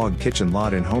Jimbo's Log Kitchen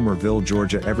Lot in Homerville,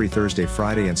 Georgia, every Thursday,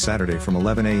 Friday, and Saturday from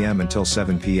 11 a.m. until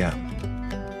 7 p.m.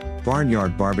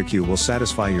 Barnyard Barbecue will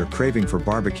satisfy your craving for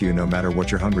barbecue no matter what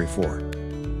you're hungry for.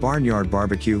 Barnyard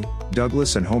Barbecue,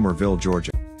 Douglas and Homerville,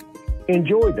 Georgia.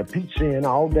 Enjoy the Pizza Inn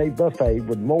all-day buffet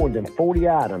with more than 40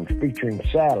 items featuring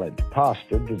salads,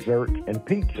 pasta, desserts, and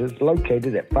pizzas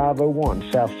located at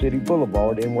 501 South City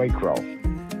Boulevard in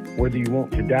Waycross. Whether you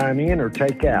want to dine in or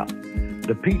take out,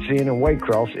 the Pizza Inn in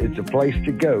Waycross is the place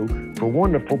to go for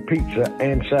wonderful pizza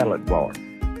and salad bar.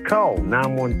 Call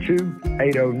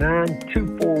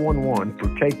 912-809-2411 for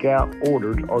takeout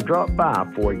orders or drop by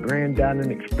for a grand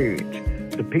dining experience.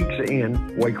 The Pizza Inn,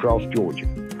 Waycross, Georgia.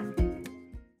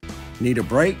 Need a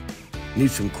break? Need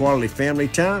some quality family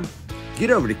time?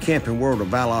 Get over to Camping World of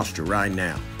Valdosta right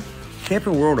now.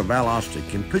 Camping World of Valdosta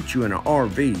can put you in an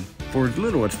RV for as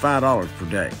little as $5 per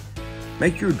day.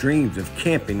 Make your dreams of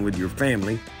camping with your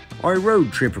family or a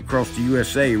road trip across the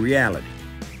USA a reality.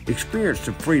 Experience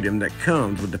the freedom that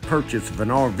comes with the purchase of an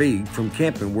RV from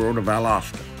Camping World of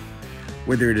Valdosta.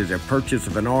 Whether it is a purchase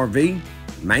of an RV,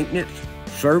 maintenance,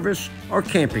 service, or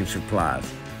camping supplies,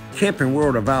 Camping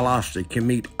World of Valdosta can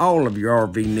meet all of your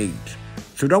RV needs.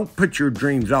 So don't put your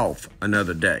dreams off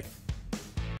another day.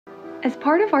 As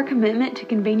part of our commitment to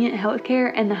convenient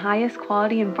healthcare and the highest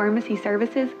quality in pharmacy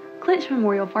services, Clinch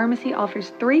Memorial Pharmacy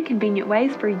offers 3 convenient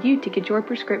ways for you to get your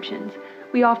prescriptions.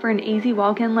 We offer an easy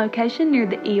walk-in location near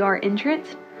the ER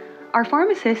entrance. Our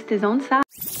pharmacist is on site.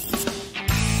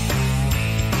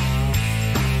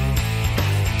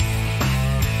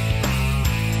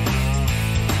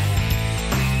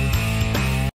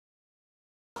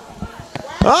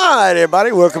 All right,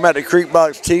 everybody, welcome back to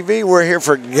Creekbox TV. We're here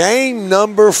for game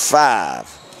number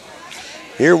 5.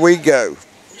 Here we go.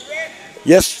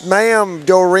 Yes, ma'am,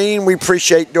 Doreen. We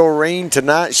appreciate Doreen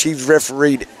tonight. She's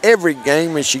refereed every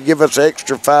game, and she give us an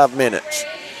extra 5 minutes.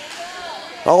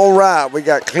 All right, we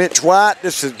got Clinch White.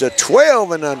 This is the 12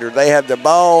 and under. They have the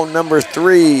ball. Number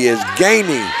 3 is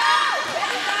Gainey.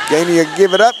 Gainey will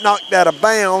give it up, knocked out of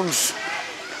bounds.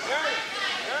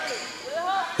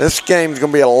 This game's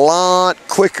going to be a lot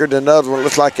quicker than the other one.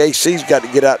 Looks like AC's got to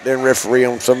get out there and referee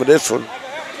on some of this one.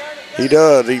 He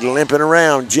does. He's limping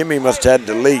around. Jimmy must have had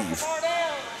to leave.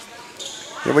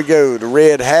 Here we go. The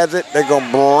red has it. They're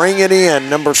going to bring it in.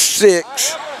 Number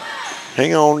 6.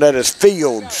 Hang on. That is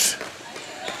Fields.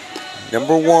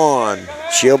 Number 1.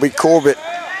 Shelby Corbett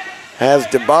has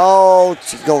the ball.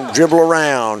 She's going to dribble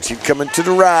around. She's coming to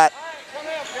the right.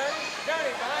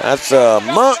 That's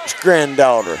Monk's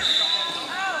granddaughter.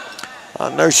 I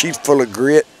know she's full of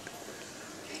grit.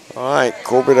 All right.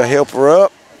 Corbett will help her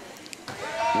up.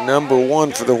 Number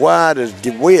 1 for the White is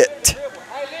DeWitt.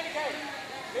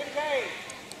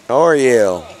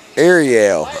 Ariel,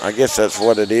 I guess that's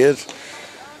what it is.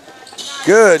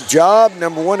 Good job.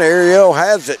 Number 1, Ariel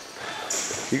has it.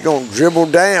 He's going to dribble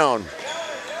down.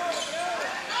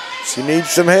 She needs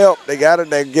some help. They got it.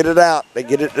 They get it out. They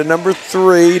get it to number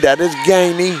 3. That is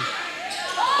Gainey.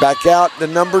 Back out to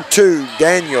number 2,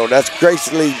 Daniel. That's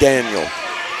Gracie Lee Daniel.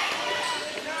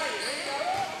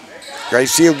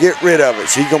 Gracie will get rid of it.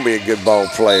 She's going to be a good ball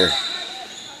player.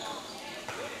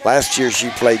 Last year she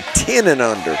played 10 and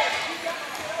under.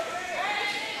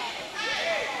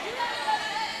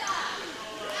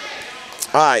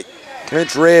 All right,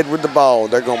 Clinch Red with the ball.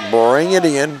 They're going to bring it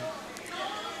in.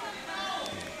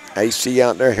 AC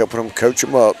out there helping them coach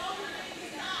them up.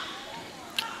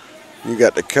 You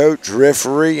got the coach,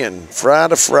 referee, and fry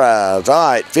the fries.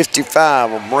 All right,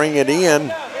 55 will bring it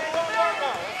in.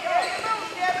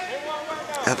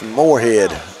 That's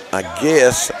Moorhead, I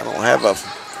guess. I don't have a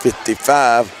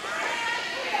 55.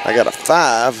 I got a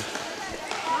 5.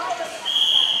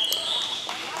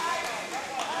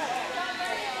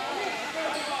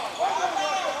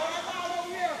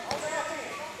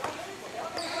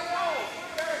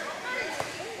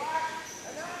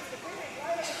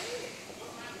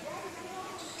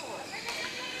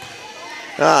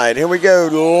 All right, here we go.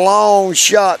 Long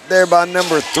shot there by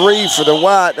number 3 for the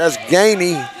White. That's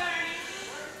Gainey.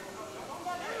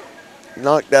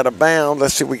 Knocked out of bounds.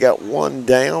 Let's see, we got one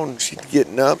down. She's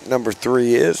getting up. Number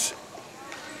 3 is.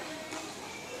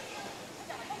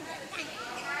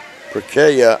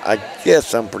 Brakaya, I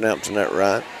guess I'm pronouncing that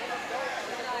right.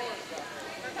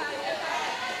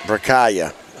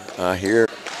 Brakaya. I hear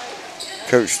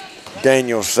Coach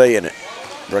Daniel saying it.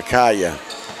 Brakaya.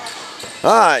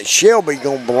 All right, Shelby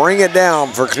gonna bring it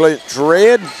down for Clinch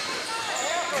Red.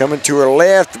 Coming to her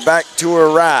left, back to her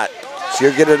right.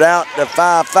 She'll get it out to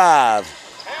 5-5.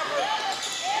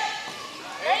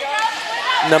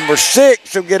 Number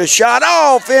 6 will get a shot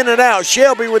off, in and out.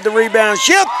 Shelby with the rebound.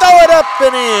 She'll throw it up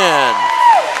and in.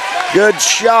 Good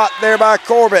shot there by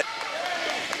Corbett.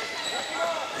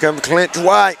 Comes Clinch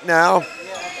White now.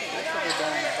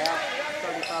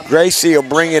 Gracie will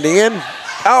bring it in.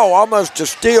 Oh, almost a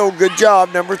steal. Good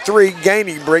job. Number 3,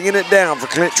 Gainey bringing it down for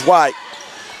Clinch White.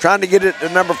 Trying to get it to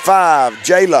number 5,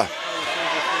 Jayla.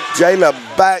 Jayla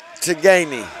back to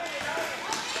Gainey.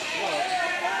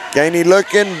 Gainey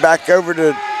looking back over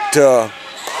to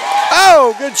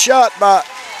oh, good shot by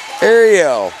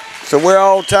Ariel. So we're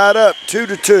all tied up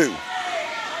 2-2.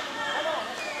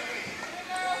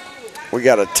 We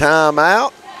got a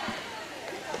timeout.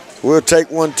 We'll take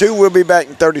 1-2. We'll be back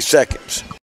in 30 seconds.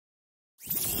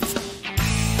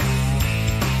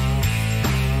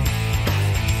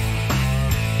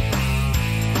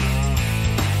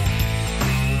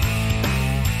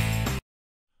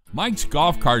 Mike's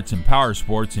Golf Carts and Power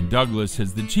Sports in Douglas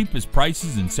has the cheapest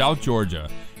prices in South Georgia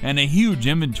and a huge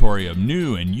inventory of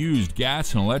new and used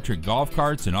gas and electric golf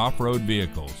carts and off-road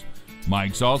vehicles.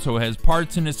 Mike's also has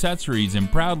parts and accessories and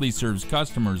proudly serves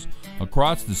customers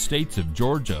across the states of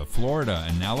Georgia, Florida,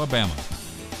 and Alabama.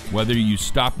 Whether you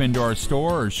stop into our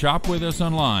store or shop with us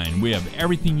online, we have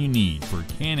everything you need for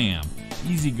Can-Am,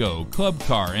 E-Z-GO, Club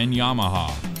Car, and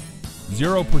Yamaha.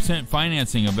 0%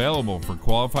 financing available for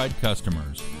qualified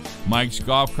customers. Mike's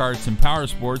Golf Carts and Power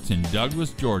Sports in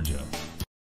Douglas, Georgia.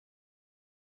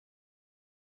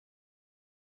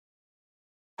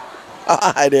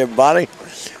 All right, everybody.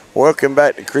 Welcome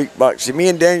back to Creek Boxing. Me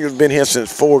and Daniel have been here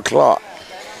since 4 o'clock.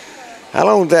 How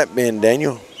long has that been,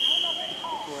 Daniel?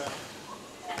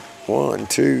 1,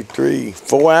 2, 3,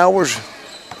 4 hours?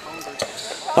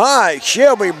 All right,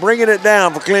 Shelby bringing it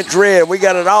down for Clinch Red. We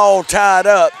got it all tied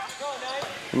up.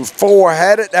 And 4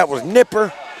 had it. That was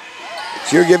Nipper.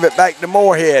 She'll give it back to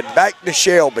Moorhead. Back to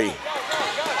Shelby.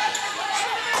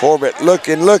 Corbett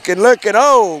looking.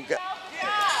 Oh,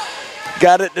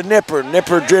 got it to Nipper.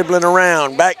 Nipper dribbling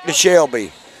around. Back to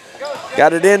Shelby.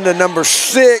 Got it into number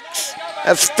 6.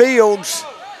 That's Fields.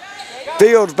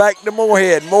 Fields back to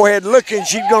Moorhead. Moorhead looking.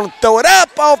 She's going to throw it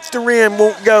up off the rim.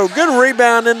 Won't go. Good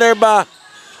rebound in there by,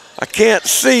 I can't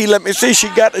see. Let me see. She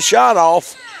got the shot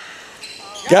off.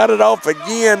 Got it off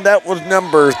again. That was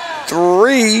number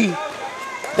 3.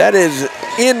 That is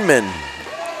Inman.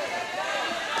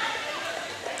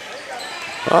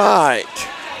 All right.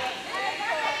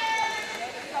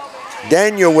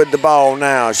 Daniel with the ball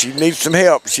now. She needs some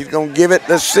help. She's going to give it.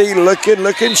 Let's see.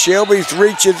 Looking. Shelby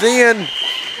reaches in.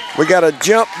 We got a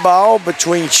jump ball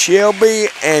between Shelby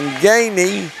and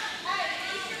Gainey.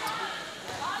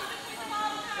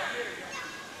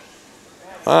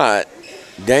 All right.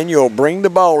 Daniel bring the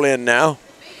ball in now.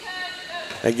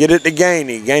 They get it to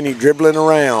Gainey. Gainey dribbling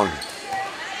around.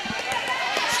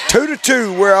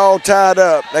 2-2. We're all tied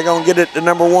up. They're going to get it to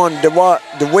number 1,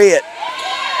 DeWitt.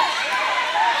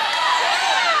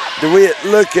 DeWitt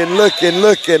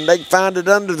looking. They find it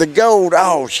under the gold.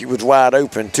 Oh, she was wide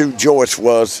open too. Joyce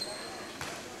was.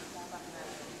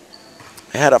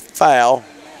 They had a foul.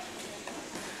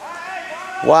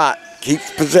 White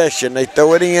keeps possession. They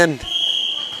throw it in.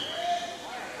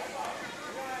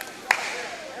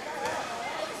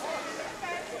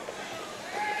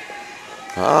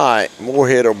 All right,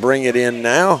 Moorhead will bring it in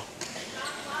now.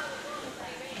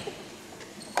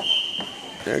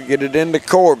 They'll get it into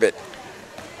Corbett.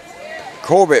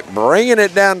 Corbett bringing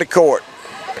it down the court.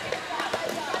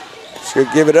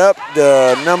 She'll give it up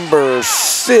to number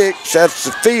 6. That's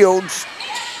the Fields.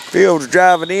 Fields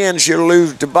driving in. She'll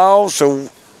lose the ball, so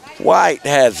White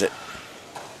has it.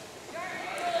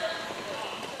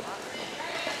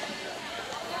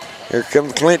 Here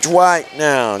comes Clinch White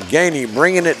now. Gainey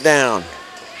bringing it down.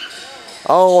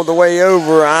 All the way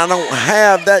over. I don't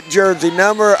have that jersey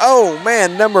number. Oh,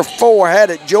 man, number 4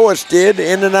 had it. Joyce did.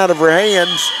 In and out of her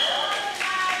hands.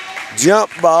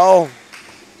 Jump ball.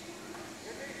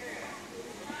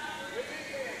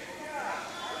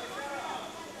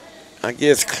 I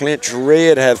guess Clinch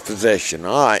Red has possession.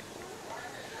 All right.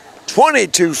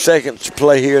 22 seconds to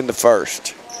play here in the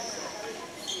first.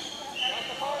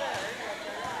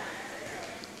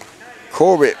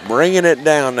 Corbett bringing it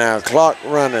down now. Clock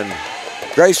running.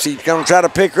 Gracie's going to try to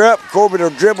pick her up. Corbett will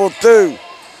dribble through.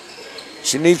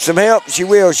 She needs some help. She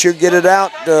will. She'll get it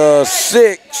out to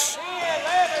 6.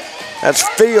 That's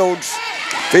Fields.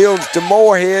 Fields to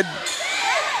Moorhead.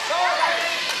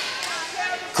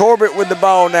 Corbett with the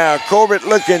ball now. Corbett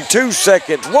looking 2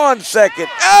 seconds, 1 second.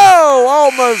 Oh,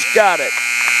 almost got it.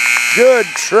 Good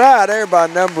try there by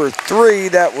number 3.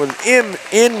 That was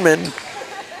Inman.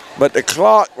 But the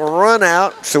clock will run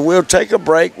out, so we'll take a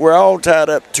break. We're all tied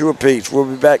up 2 apiece. We'll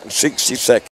be back in 60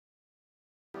 seconds.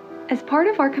 As part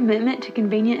of our commitment to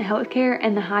convenient healthcare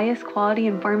and the highest quality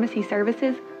in pharmacy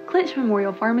services, Clinch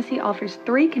Memorial Pharmacy offers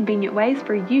 3 convenient ways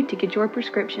for you to get your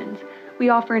prescriptions. We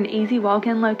offer an easy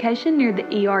walk-in location near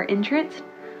the ER entrance.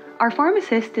 Our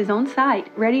pharmacist is on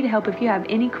site, ready to help if you have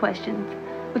any questions.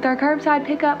 With our curbside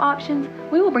pickup options,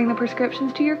 we will bring the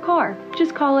prescriptions to your car.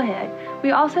 Just call ahead. We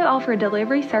also offer a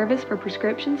delivery service for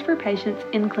prescriptions for patients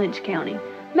in Clinch County.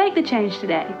 Make the change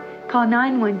today. Call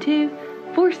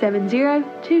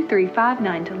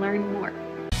 912-470-2359 to learn more.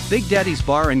 Big Daddy's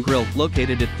Bar and Grill,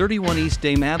 located at 31 East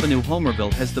Dame Avenue,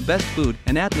 Homerville, has the best food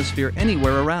and atmosphere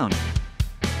anywhere around.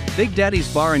 Big Daddy's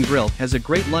Bar and Grill has a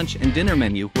great lunch and dinner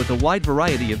menu with a wide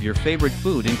variety of your favorite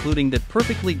food, including that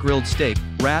perfectly grilled steak,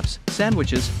 wraps,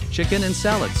 sandwiches, chicken and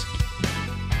salads.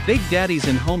 Big Daddy's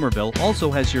in Homerville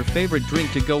also has your favorite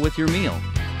drink to go with your meal.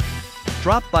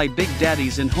 Drop by Big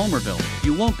Daddy's in Homerville,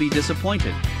 you won't be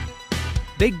disappointed.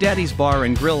 Big Daddy's Bar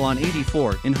and Grill on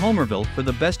 84 in Homerville for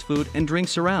the best food and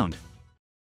drinks around.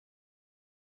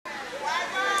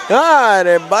 All right,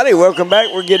 everybody, welcome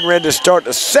back. We're getting ready to start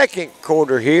the second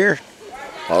quarter here,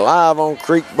 live on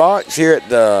Creek Box here at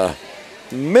the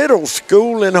middle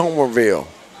school in Homerville.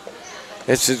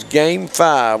 This is game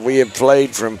 5. We have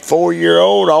played from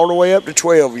 4-year-old all the way up to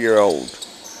 12-year-old.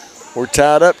 We're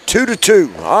tied up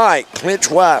 2-2. All right, Clinch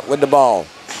White with the ball.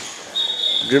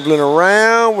 Dribbling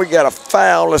around, we got a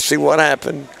foul. Let's see what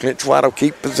happened. Clinch White will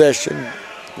keep possession.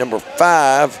 Number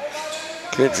 5,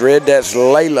 Clinch Red, that's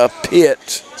Layla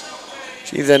Pitts.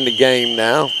 She's in the game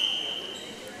now.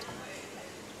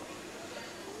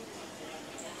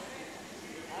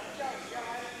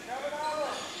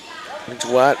 Clinch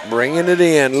White bringing it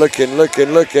in, looking.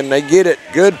 They get it.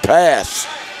 Good pass.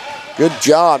 Good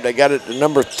job. They got it to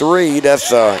number 3.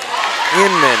 That's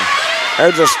Inman.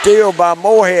 There's a steal by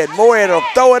Moorhead. Moorhead will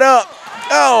throw it up.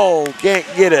 Oh, can't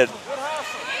get it.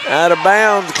 Out of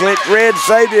bounds. Clinch Red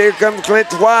saved it. Here comes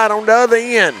Clinch White on the other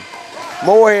end.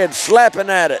 Moorhead slapping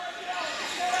at it.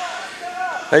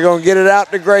 They're going to get it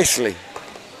out to Gracely.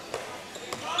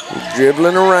 He's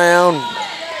dribbling around.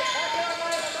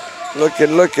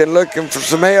 Looking for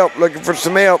some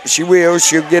help. She will.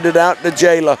 She'll get it out to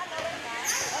Jayla.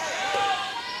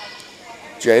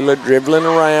 Jayla dribbling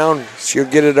around. She'll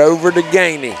get it over to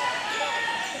Gainey.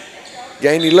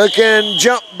 Gainey looking.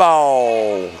 Jump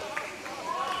ball.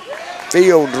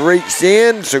 Fields reached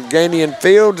in, so Gainey and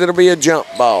Fields, it'll be a jump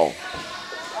ball.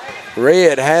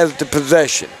 Red has the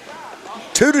possession.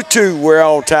 2-2, we're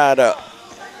all tied up.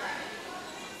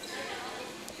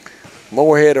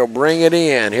 Moorhead will bring it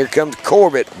in. Here comes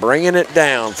Corbett bringing it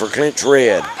down for Clinch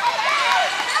Red.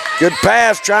 Good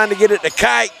pass, trying to get it to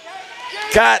Kite.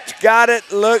 Kite's got it.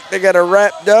 Look, they got it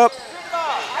wrapped up.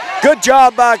 Good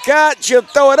job by Kite. She'll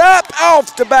throw it up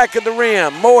off the back of the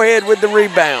rim. Moorhead with the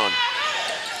rebound.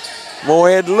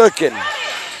 Moorhead looking.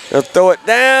 They'll throw it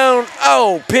down.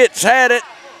 Oh, Pitts had it.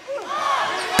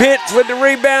 Pitts with the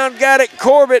rebound, got it.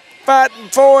 Corbett fighting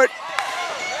for it.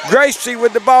 Gracie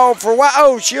with the ball for White.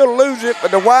 Oh, she'll lose it,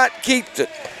 but the White keeps it.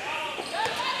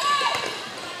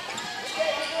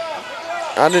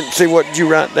 I didn't see, what did you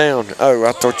write down? Oh,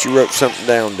 I thought you wrote something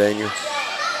down, Daniel.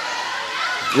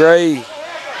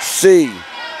 Gracie.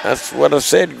 That's what I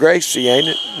said, Gracie, ain't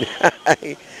it?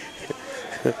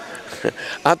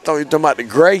 I thought you were talking about the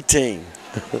gray team.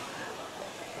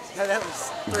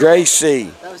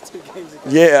 Gracie. That was 2 games ago.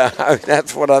 Yeah,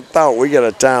 that's what I thought. We got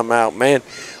a timeout, man.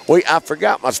 I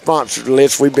forgot my sponsors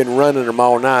list. We've been running them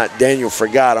all night. Daniel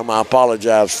forgot them. I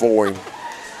apologize for him.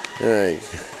 Hey,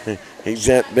 he's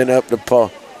been up to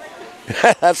par.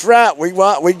 That's right. We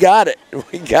got it.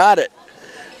 We got it.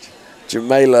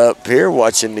 Jamela up here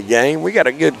watching the game. We got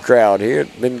a good crowd here.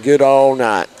 It's been good all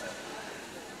night.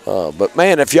 But,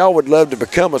 man, if y'all would love to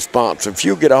become a sponsor, if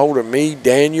you get a hold of me,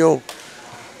 Daniel,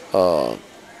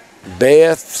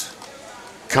 Beth,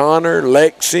 Connor,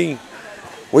 Lexi,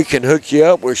 we can hook you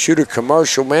up. We'll shoot a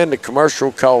commercial, man. The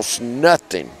commercial costs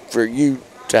nothing for you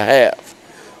to have.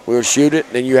 We'll shoot it,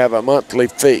 and then you have a monthly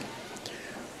fee.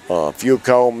 If you'll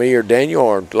call me or Daniel,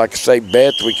 or like I say,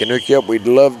 Beth, we can hook you up. We'd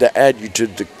love to add you to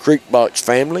the Creek Box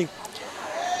family.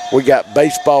 We got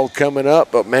baseball coming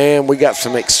up, but, man, we got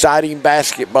some exciting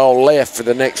basketball left for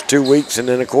the next 2 weeks, and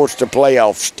then, of course, the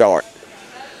playoffs start.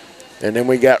 And then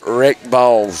we got rec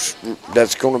balls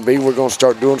that's going to be, we're going to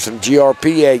start doing some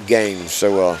GRPA games.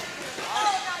 So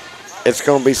it's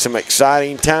going to be some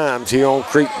exciting times here on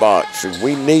Creek Box. If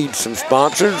we need some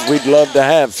sponsors, we'd love to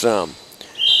have some.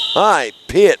 All right,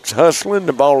 Pitts hustling.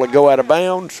 The ball will go out of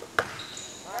bounds.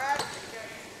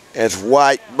 It's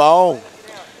White ball.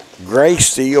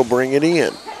 Gracie will bring it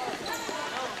in.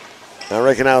 I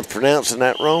reckon I was pronouncing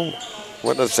that wrong.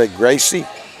 What did I say, Gracie?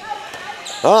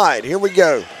 All right, here we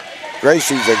go.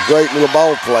 Gracie's a great little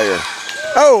ball player.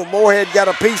 Oh, Moorhead got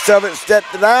a piece of it,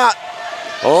 stepped it out.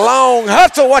 Long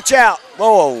hustle, watch out.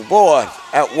 Oh, boy,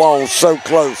 that wall's so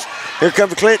close. Here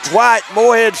comes Clint White.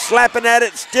 Moorhead slapping at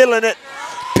it, stealing it.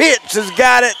 Pitts has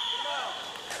got it.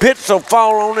 Pitts will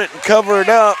fall on it and cover it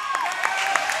up.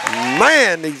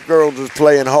 Man, these girls is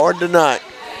playing hard tonight.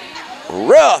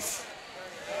 Rough.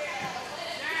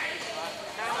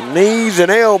 Knees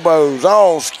and elbows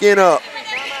all skin up.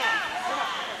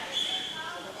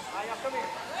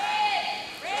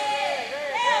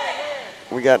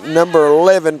 We got number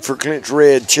 11 for Clinch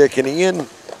Red checking in.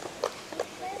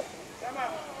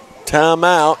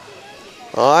 Timeout.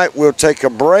 All right, we'll take a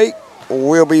break.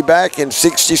 We'll be back in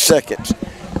 60 seconds.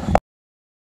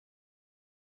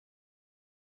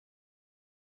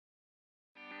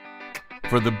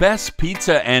 For the best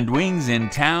pizza and wings in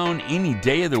town any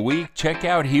day of the week, check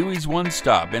out Huey's One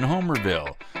Stop in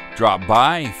Homerville. Drop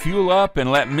by, fuel up,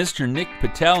 and let Mr. Nick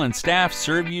Patel and staff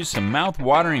serve you some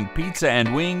mouth-watering pizza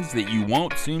and wings that you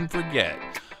won't soon forget.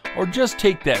 Or just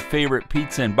take that favorite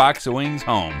pizza and box of wings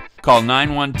home. Call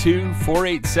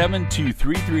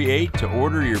 912-487-2338 to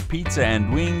order your pizza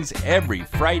and wings every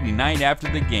Friday night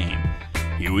after the game.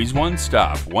 Huey's One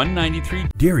Stop, 193.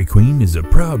 Dairy Queen is a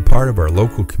proud part of our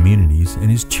local communities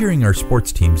and is cheering our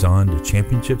sports teams on to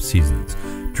championship seasons.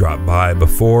 Drop by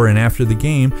before and after the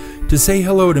game to say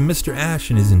hello to Mr.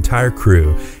 Ash and his entire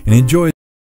crew and enjoy.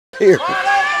 Here,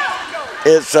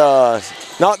 it's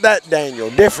not that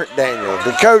Daniel, different Daniel,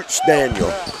 the coach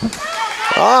Daniel.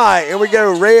 All right, here we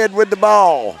go, Red with the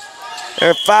ball.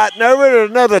 They're fighting over it.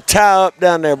 Another tie up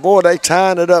down there. Boy, they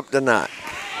tying it up tonight.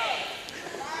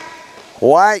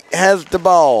 White has the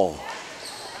ball.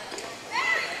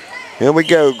 Here we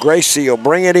go. Gracie will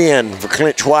bring it in for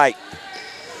Clinch White.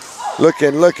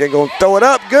 Looking, going to throw it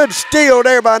up. Good steal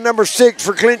there by number 6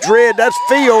 for Clinch Red. That's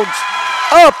Fields.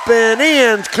 Up and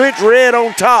in. Clinch Red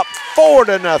on top.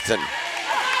 4-0.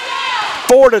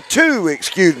 4-2,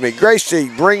 excuse me. Gracie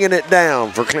bringing it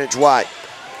down for Clinch White.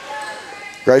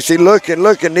 Gracie looking,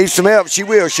 needs some help. She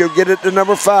will. She'll get it to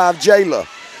number 5, Jayla.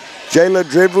 Jayla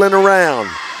dribbling around.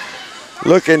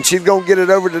 Looking, she's going to get it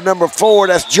over to number 4.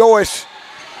 That's Joyce.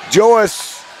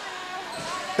 Joyce.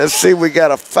 Let's see, we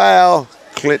got a foul.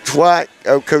 Clinch White.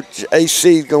 Oh, Coach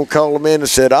AC is going to call them in and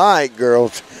said, all right,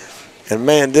 girls. And,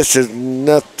 man, this is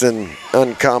nothing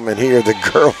uncommon here. The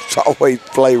girls always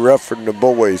play rougher than the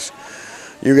boys.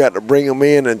 You got to bring them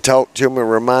in and talk to them and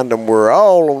remind them we're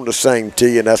all on the same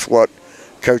tee, and that's what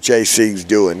Coach AC's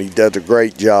doing. He does a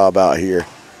great job out here.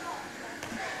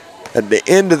 At the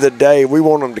end of the day, we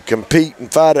want them to compete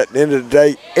and fight. At the end of the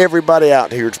day, everybody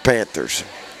out here is Panthers.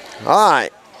 All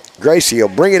right. Gracie will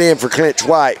bring it in for Clinch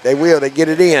White. They will. They get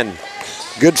it in.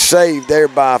 Good save there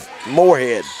by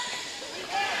Moorhead.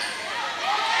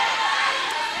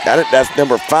 Got it. That's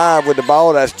number 5 with the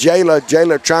ball. That's Jayla.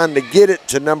 Jayla trying to get it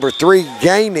to number 3,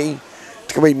 Gainey.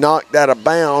 It's going to be knocked out of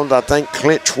bounds. I think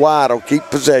Clinch White will keep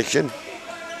possession.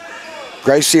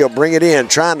 Gracie will bring it in,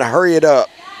 trying to hurry it up.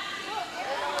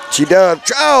 She does.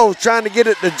 Oh, trying to get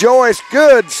it to Joyce.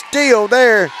 Good steal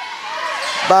there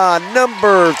by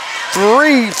number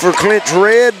 3 for Clinch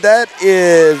Red. That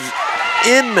is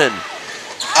Inman.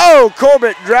 Oh,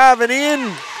 Corbett driving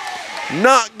in.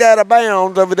 Knocked out of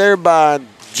bounds over there by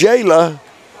Jayla.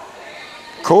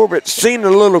 Corbett seen a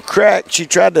little crack. She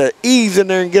tried to ease in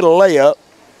there and get a layup.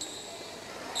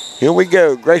 Here we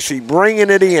go. Gracie bringing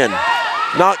it in.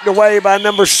 Knocked away by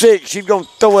number 6. She's going to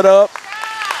throw it up.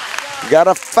 Got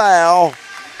a foul.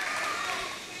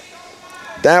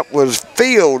 That was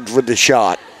Fields with the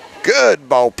shot. Good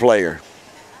ball player.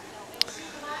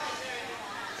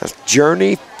 That's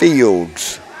Journey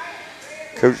Fields.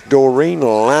 Coach Doreen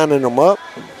lining them up.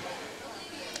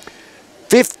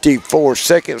 54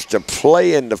 seconds to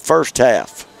play in the first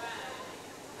half.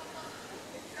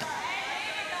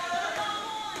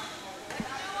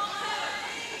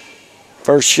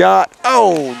 First shot.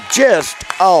 Oh, just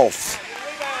off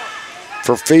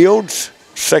for Fields.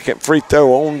 Second free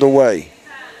throw on the way.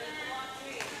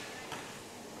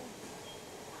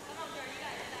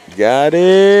 Got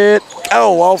it.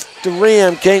 Oh, off the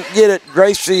rim. Can't get it.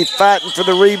 Gracie fighting for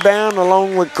the rebound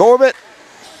along with Corbett.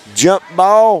 Jump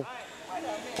ball.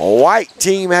 White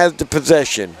team has the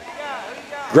possession.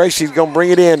 Gracie's going to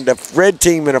bring it in. The red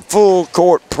team in a full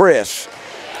court press.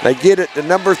 They get it to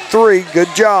number 3.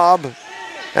 Good job.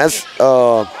 That's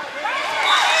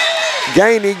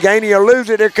Gainey. Gainey will lose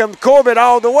it. Here comes Corbett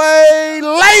all the way.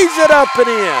 Lays it up and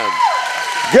in.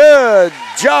 Good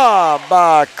job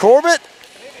by Corbett.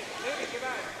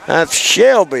 That's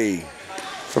Shelby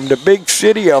from the big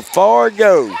city of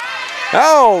Fargo.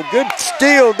 Oh, good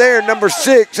steal there, number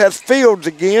 6. That's Fields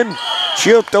again.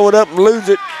 She'll throw it up and lose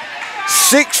it.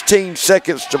 16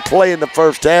 seconds to play in the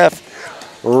first half.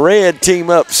 Red team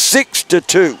up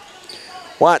 6-2.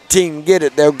 White team get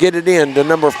it. They'll get it in to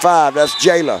number 5. That's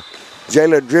Jayla.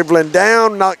 Jayla dribbling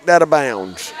down, knocked out of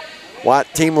bounds.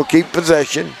 White team will keep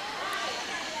possession.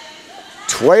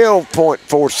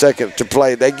 12.4 seconds to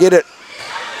play. They get it.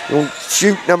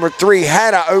 Shoot, number 3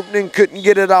 had an opening, couldn't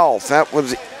get it off. That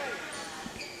was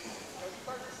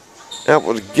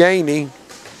Gainey.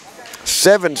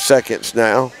 7 seconds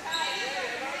now.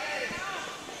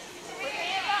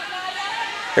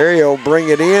 Ariel bring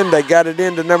it in. They got it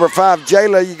into number 5.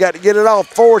 Jayla, you got to get it off.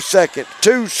 4 seconds,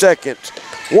 2 seconds,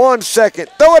 1 second.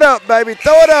 Throw it up, baby.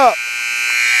 Throw it up.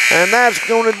 And that's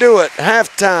going to do it.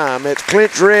 Halftime. It's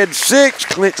Clinch Red 6,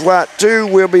 Clinch White 2.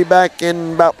 We'll be back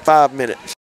in about 5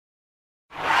 minutes.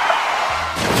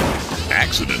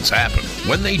 Accidents happen.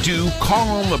 When they do,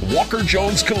 call them at Walker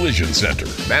Jones Collision Center.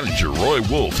 Manager Roy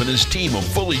Wolf and his team of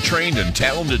fully trained and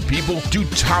talented people do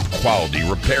top quality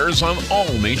repairs on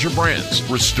all major brands,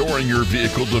 restoring your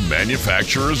vehicle to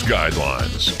manufacturer's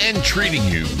guidelines and treating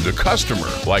you, the customer,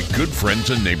 like good friends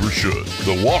and neighbors should.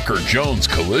 The Walker Jones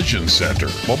Collision Center,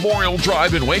 Memorial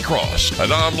Drive in Waycross,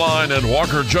 and online at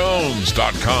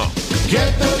walkerjones.com.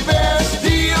 Get the best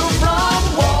deal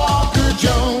from Walker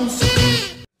Jones.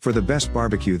 For the best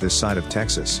barbecue this side of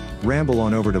Texas, ramble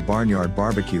on over to Barnyard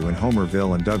Barbecue in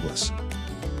Homerville and Douglas.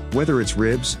 Whether it's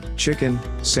ribs, chicken,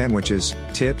 sandwiches,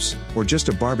 tips, or just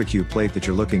a barbecue plate that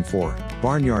you're looking for,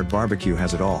 Barnyard Barbecue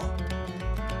has it all.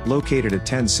 Located at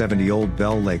 1070 Old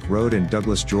Bell Lake Road in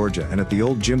Douglas, Georgia, and at the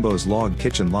Old Jimbo's Log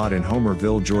Kitchen Lot in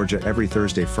Homerville, Georgia every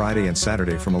Thursday, Friday, and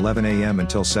Saturday from 11 a.m.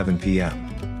 until 7 p.m.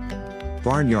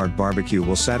 Barnyard Barbecue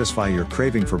will satisfy your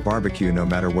craving for barbecue no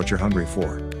matter what you're hungry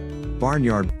for.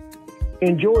 Barnyard.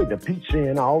 Enjoy the Pizza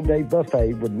Inn all-day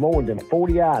buffet with more than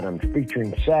 40 items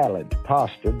featuring salads,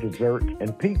 pasta, desserts,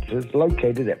 and pizzas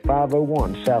located at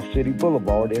 501 South City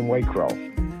Boulevard in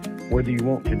Waycross. Whether you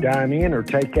want to dine in or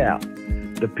take out,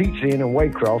 the Pizza Inn in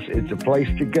Waycross is the place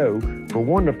to go for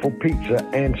wonderful pizza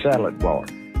and salad bar.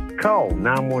 Call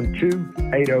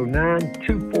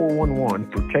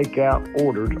 912-809-2411 for takeout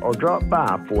orders or drop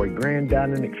by for a grand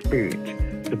dining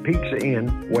experience. The Pizza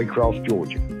Inn, Waycross,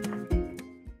 Georgia.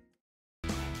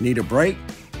 Need a break?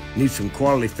 Need some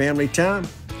quality family time?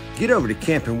 Get over to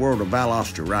Camping World of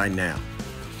Valdosta right now.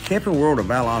 Camping World of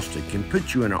Valdosta can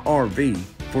put you in an RV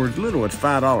for as little as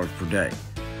 $5 per day.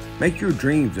 Make your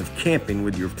dreams of camping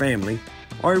with your family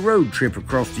or a road trip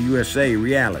across the USA a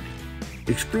reality.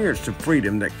 Experience the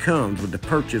freedom that comes with the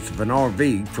purchase of an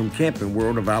RV from Camping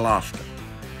World of Valdosta.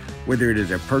 Whether it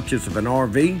is a purchase of an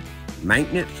RV,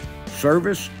 maintenance,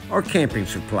 service, or camping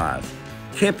supplies,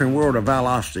 Camping World of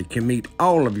Valdosta can meet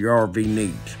all of your RV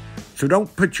needs. So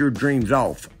don't put your dreams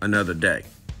off another day.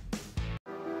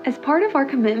 As part of our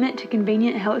commitment to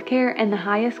convenient healthcare and the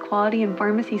highest quality in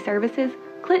pharmacy services,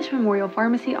 Clinch Memorial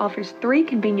Pharmacy offers 3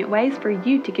 convenient ways for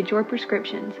you to get your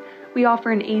prescriptions. We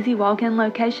offer an easy walk-in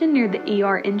location near the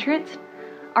ER entrance.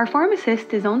 Our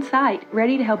pharmacist is on site,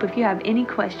 ready to help if you have any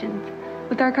questions.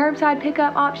 With our curbside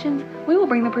pickup options, we will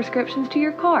bring the prescriptions to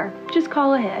your car. Just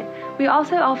call ahead. We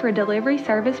also offer a delivery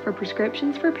service for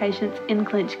prescriptions for patients in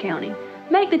Clinch County.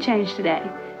 Make the change today.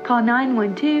 Call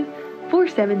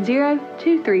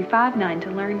 912-470-2359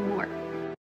 to learn more.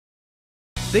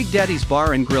 Big Daddy's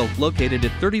Bar and Grill, located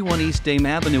at 31 East Dame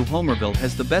Avenue, Homerville,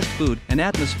 has the best food and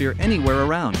atmosphere anywhere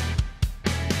around.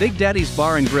 Big Daddy's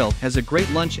Bar and Grill has a great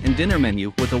lunch and dinner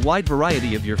menu with a wide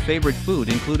variety of your favorite food,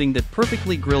 including that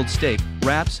perfectly grilled steak,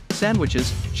 wraps,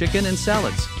 sandwiches, chicken, and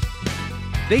salads.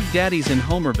 Big Daddy's in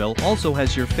Homerville also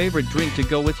has your favorite drink to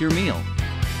go with your meal.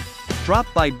 Drop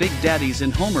by Big Daddy's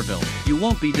in Homerville, you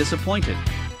won't be disappointed.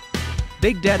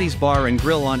 Big Daddy's Bar and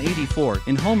Grill on 84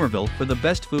 in Homerville for the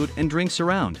best food and drinks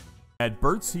around. At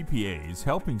Burt CPAs,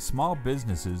 helping small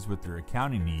businesses with their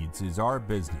accounting needs is our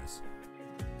business.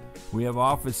 We have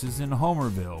offices in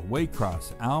Homerville,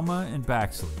 Waycross, Alma, and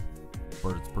Baxley.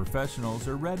 Bert's professionals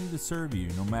are ready to serve you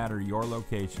no matter your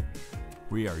location.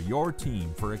 We are your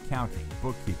team for accounting,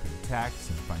 bookkeeping, tax,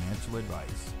 and financial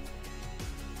advice.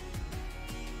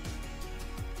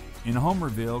 In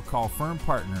Homerville, call firm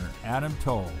partner Adam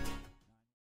Toll.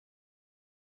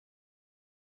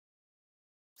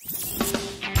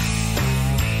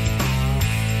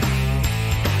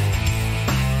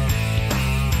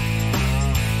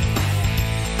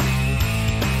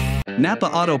 Napa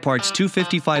Auto Parts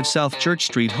 255 South Church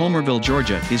Street, Homerville,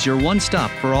 Georgia is your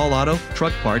one-stop for all auto,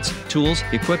 truck parts, tools,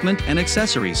 equipment, and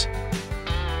accessories.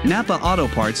 Napa Auto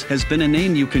Parts has been a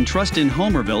name you can trust in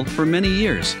Homerville for many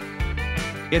years.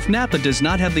 If Napa does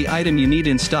not have the item you need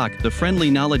in stock, the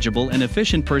friendly, knowledgeable, and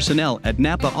efficient personnel at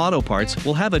Napa Auto Parts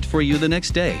will have it for you the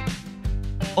next day.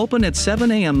 Open at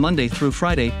 7 a.m. Monday through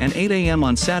Friday and 8 a.m.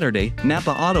 on Saturday,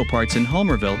 Napa Auto Parts in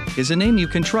Homerville is a name you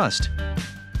can trust.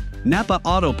 Napa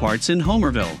Auto Parts in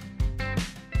Homerville.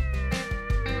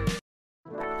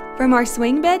 From our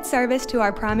swing bed service to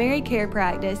our primary care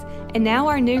practice, and now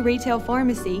our new retail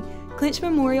pharmacy, Clinch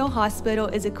Memorial Hospital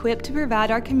is equipped to provide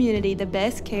our community the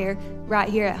best care right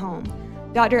here at home.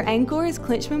 Dr. Ankor is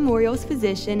Clinch Memorial's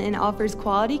physician and offers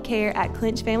quality care at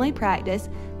Clinch Family Practice,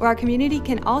 where our community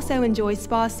can also enjoy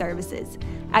spa services.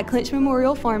 At Clinch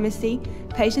Memorial Pharmacy,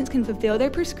 patients can fulfill their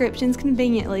prescriptions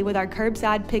conveniently with our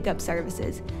curbside pickup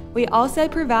services. We also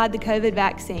provide the COVID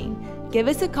vaccine. Give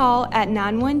us a call at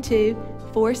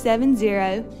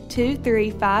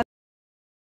 912-470-2355.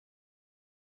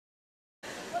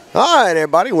 All right,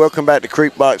 everybody, welcome back to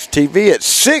Creekbox TV. It's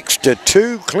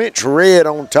 6-2, Clinch Red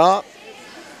on top.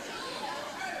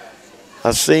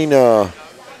 I seen, got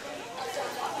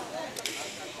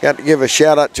to give a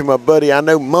shout out to my buddy. I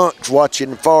know Monk's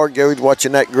watching Fargo. He's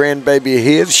watching that grandbaby of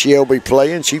his, Shelby,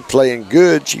 playing. She's playing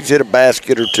good. She's hit a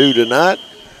basket or two tonight.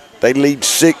 They lead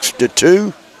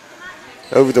 6-2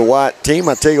 over the white team.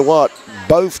 I tell you what,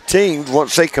 both teams,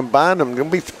 once they combine them, going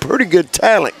to be pretty good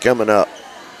talent coming up.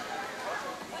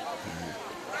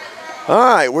 All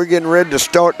right, we're getting ready to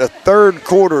start the third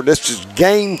quarter. This is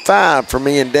game 5 for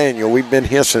me and Daniel. We've been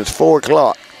here since 4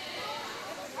 o'clock.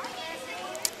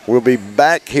 We'll be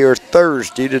back here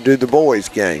Thursday to do the boys'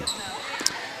 game.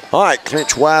 All right,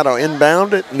 Clinch White will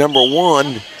inbound it. Number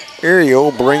 1,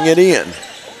 Ariel, bring it in.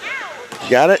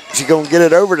 Got it. She's going to get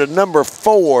it over to number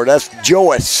 4. That's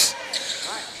Joyce.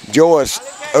 Joyce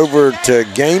over to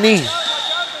Gainey.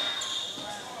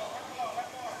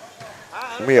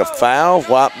 Be a foul.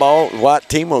 White ball. White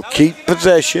team will keep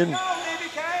possession.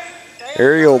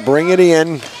 Ariel bring it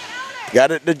in.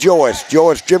 Got it to Joyce.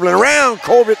 Joyce dribbling around.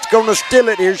 Corbett's going to steal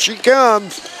it. Here she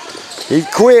comes. He's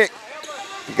quick.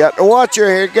 You got to watch her.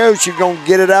 Here it goes. She's going to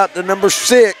get it out to number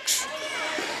 6.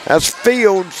 That's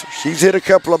Fields. She's hit a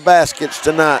couple of baskets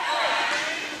tonight.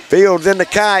 Fields in the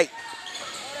kite.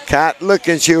 Kite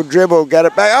looking, she'll dribble, got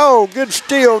it back. Oh, good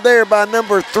steal there by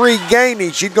number 3,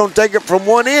 Gainey. She's going to take it from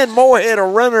one end. Moorhead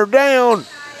will run her down.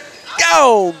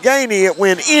 Oh, Gainey, it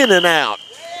went in and out.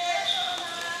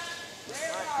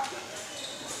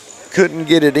 Couldn't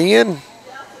get it in.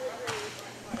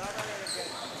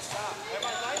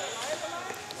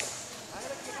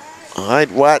 All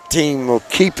right, white team will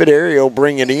keep it. Ariel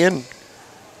bring it in.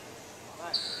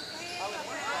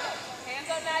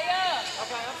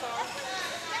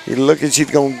 You look at, she's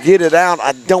going to get it out.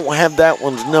 I don't have that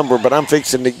one's number, but I'm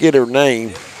fixing to get her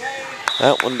name.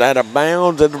 That one's out of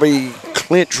bounds. It'll be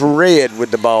Clinch Red with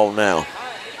the ball now.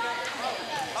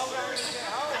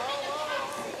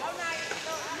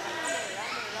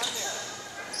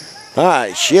 All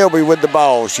right, Shelby with the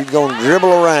ball. She's going to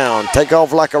dribble around, take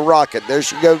off like a rocket. There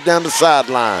she goes down the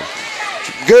sideline.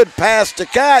 Good pass to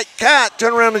Kite. Kite,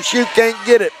 turn around and shoot, can't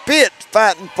get it. Pitt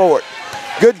fighting for it.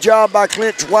 Good job by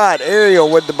Clinch White. Ariel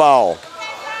with the ball.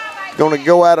 Going to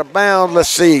go out of bounds. Let's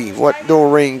see what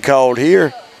Doreen called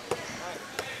here.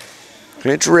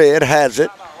 Clinch Red has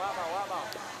it.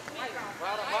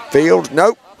 Fields,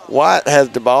 nope. White has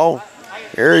the ball.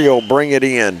 Ariel bring it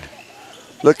in.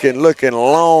 Looking,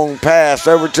 long pass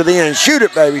over to the end. Shoot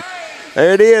it, baby.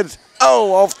 There it is.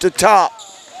 Oh, off the top.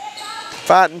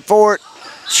 Fighting for it.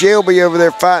 Shelby over there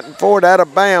fighting for it, out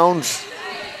of bounds.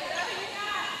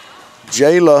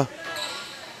 Jayla,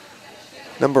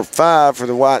 number 5 for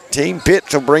the white team.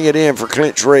 Pitts will bring it in for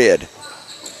Clinch Red.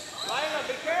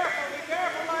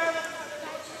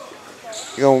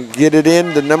 You're going to get it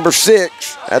in to number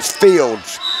 6. That's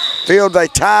Fields. Fields, they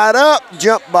tied up.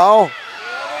 Jump ball.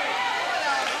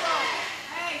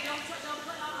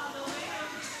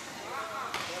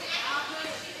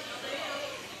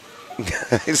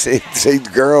 see the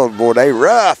girls, boy, they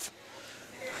rough.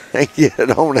 They get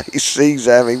it on AC's.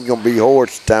 I mean, he's going to be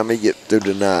hoarse the time he gets through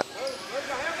tonight.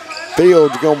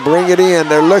 Fields going to bring it in.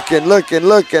 They're looking. They're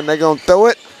going to throw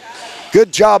it.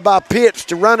 Good job by Pitts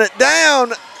to run it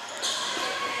down.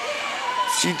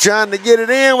 She trying to get it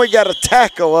in. We got a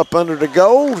tackle up under the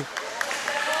goal. And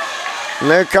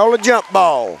they're called a jump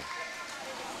ball.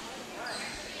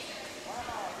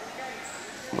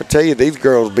 I'm going to tell you, these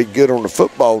girls will be good on the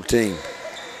football team.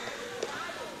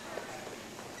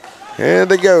 Here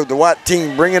they go, the white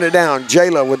team bringing it down.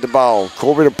 Jayla with the ball.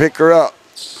 Corbett will pick her up.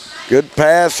 Good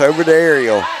pass over to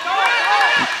Ariel.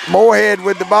 Moorhead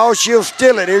with the ball. She'll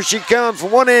steal it. Here she comes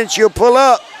from one end. She'll pull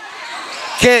up.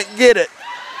 Can't get it.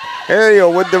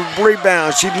 Ariel with the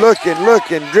rebound. She's looking,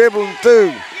 dribbling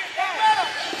through.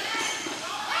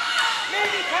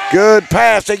 Good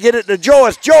pass. They get it to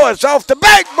Joyce. Joyce off the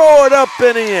backboard, up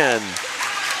and in.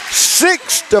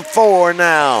 6-4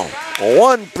 now.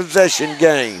 One possession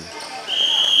game.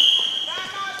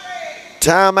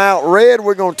 Timeout, Red.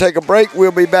 We're going to take a break.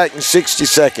 We'll be back in 60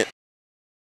 seconds.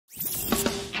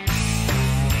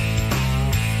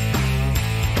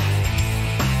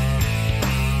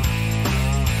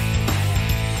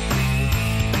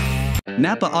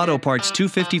 Napa Auto Parts,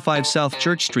 255 South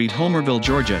Church Street, Homerville,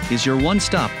 Georgia, is your one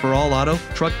stop for all auto,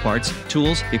 truck parts,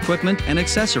 tools, equipment, and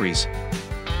accessories.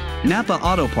 Napa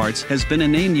Auto Parts has been a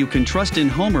name you can trust in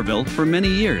Homerville for many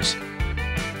years.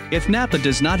 If Napa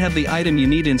does not have the item you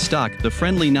need in stock, the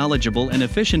friendly, knowledgeable, and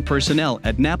efficient personnel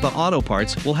at Napa Auto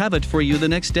Parts will have it for you the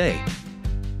next day.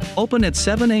 Open at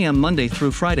 7 a.m. Monday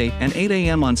through Friday and 8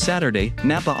 a.m. on Saturday,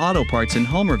 Napa Auto Parts in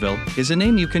Homerville is a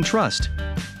name you can trust.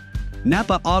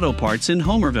 Napa Auto Parts in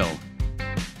Homerville.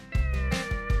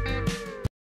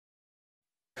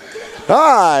 All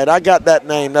right, I got that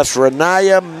name. That's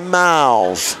Renaya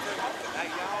Miles.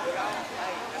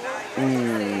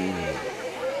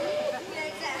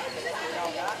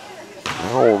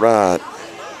 All right.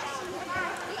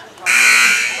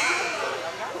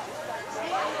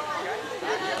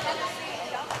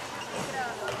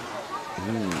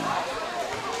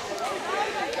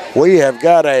 We have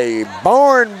got a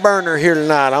barn burner here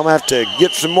tonight. I'm going to have to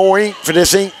get some more ink for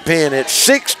this ink pen. It's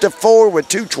 6-4 with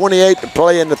 2:28 to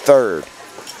play in the third.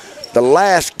 The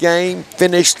last game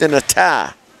finished in a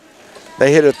tie.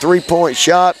 They hit a three-point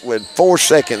shot with 4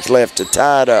 seconds left to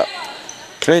tie it up.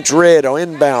 Clinch Red will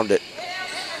inbound it.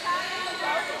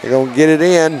 They're going to get it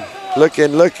in.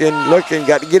 Looking.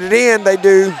 Got to get it in. They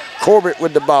do. Corbett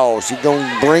with the ball. She's going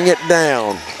to bring it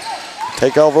down.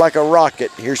 Take off like a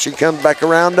rocket. Here she comes back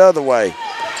around the other way.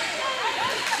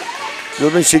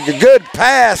 She a good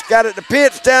pass. Got it to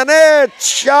Pitts down there.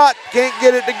 Shot. Can't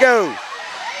get it to go.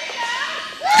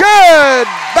 Good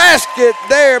basket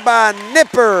there by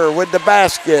Nipper with the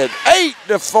basket.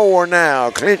 8-4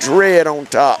 now. Clinch Red on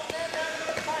top.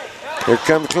 Here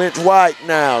comes Clinch White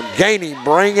now. Gainey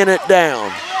bringing it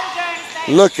down.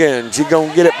 Looking. She's going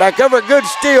to get it back over. Good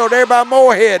steal there by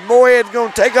Moorhead. Moorhead's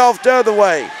going to take off the other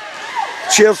way.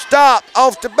 She'll stop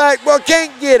off the backboard,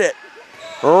 can't get it.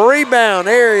 Rebound,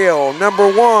 Ariel, number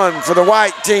 1 for the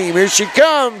white team. Here she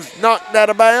comes, knocked out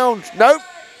of bounds. Nope.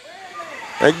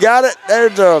 They got it.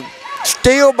 There's a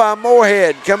steal by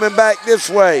Moorhead coming back this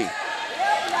way.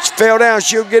 She fell down,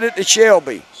 she'll get it to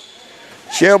Shelby.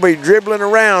 Shelby dribbling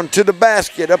around to the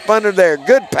basket up under there.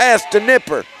 Good pass to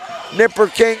Nipper. Nipper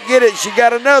can't get it, she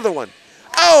got another one.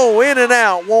 Oh, in and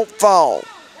out, won't fall.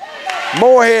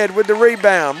 Moorhead with the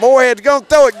rebound. Moorhead's going to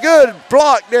throw it. Good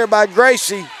block there by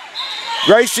Gracie.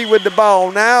 Gracie with the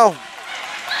ball now.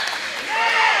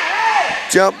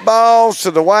 Jump ball, so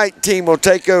the white team will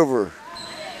take over.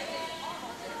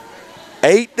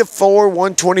 8-4,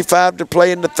 1:25 to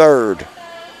play in the third.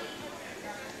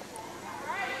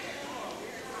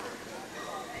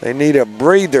 They need a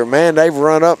breather, man. They've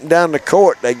run up and down the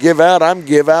court. They give out, I'm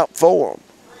give out for them.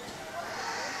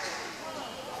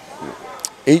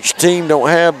 Each team don't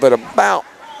have but about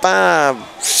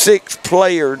 5-6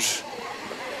 players.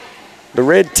 The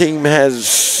red team has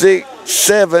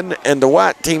 6-7, and the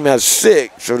white team has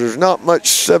 6, so there's not much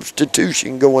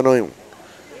substitution going on.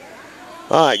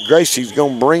 All right, Gracie's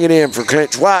going to bring it in for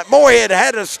Clinch White. Moorhead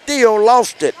had a steal,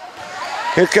 lost it.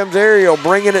 Here comes Ariel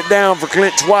bringing it down for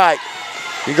Clinch White.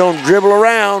 He's going to dribble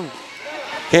around.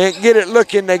 Can't get it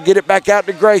looking. They get it back out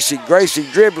to Gracie. Gracie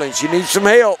dribbling. She needs some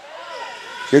help.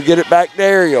 She'll get it back to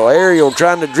Ariel. Ariel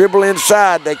trying to dribble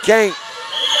inside. They can't.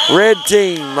 Red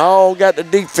team all got the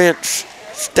defense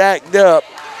stacked up.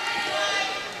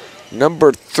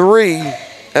 Number 3,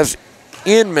 that's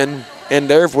Inman in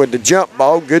there with the jump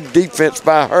ball. Good defense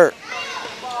by her.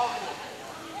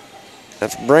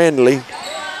 That's Brandley.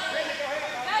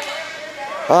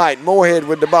 All right, Moorhead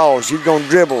with the ball. She's going to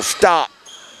dribble. Stop.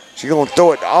 She's going to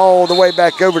throw it all the way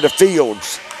back over to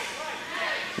Fields.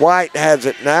 White has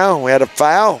it now. We had a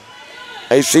foul.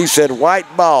 AC said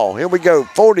white ball. Here we go.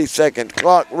 40 seconds.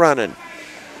 Clock running.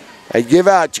 They give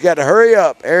out. You got to hurry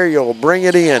up. Ariel, bring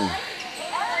it in.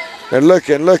 They're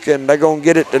looking. They're going to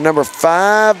get it to number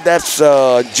 5. That's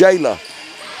Jayla.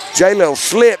 Jayla will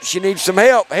slip. She needs some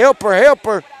help. Help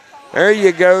her. There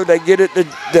you go. They get it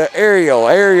to Ariel.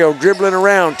 Ariel dribbling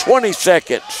around. 20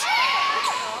 seconds.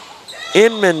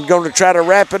 Inman going to try to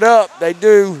wrap it up. They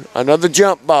do. Another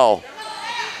jump ball.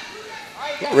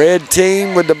 Red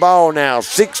team with the ball now.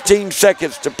 16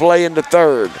 seconds to play in the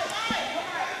third.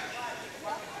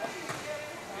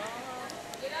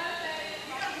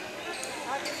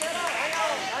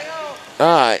 All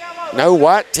right. No,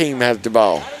 white team has the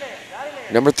ball.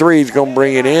 Number 3 is going to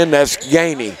bring it in. That's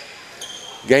Gainey.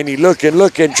 Gainey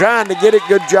looking, trying to get it.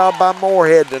 Good job by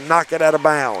Moorhead to knock it out of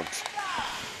bounds.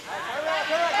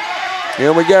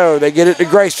 Here we go. They get it to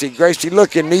Gracie. Gracie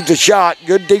looking, needs a shot.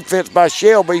 Good defense by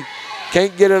Shelby.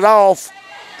 Can't get it off.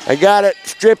 They got it.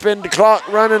 Stripping the clock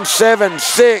running.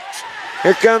 7-6.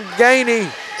 Here comes Gainey.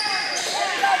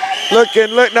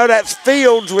 Look. No, that's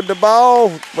Fields with the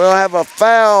ball. We'll have a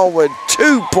foul with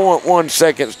 2.1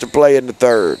 seconds to play in the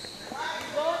third.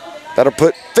 That'll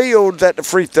put Fields at the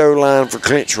free throw line for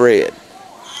Clinch Red.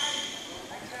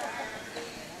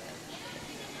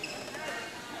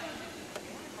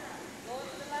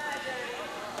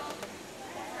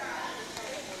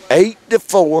 Eight to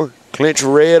 4, Clinch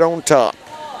Red on top.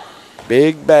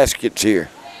 Big baskets here.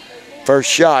 First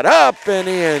shot up and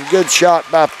in. Good shot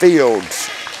by Fields.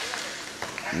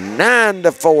 9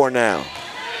 to 4 now.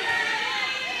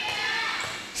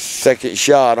 Second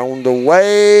shot on the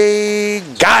way.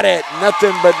 Got it.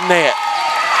 Nothing but net.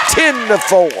 10 to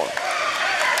 4.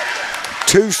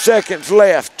 2 seconds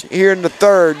left here in the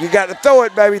third. You got to throw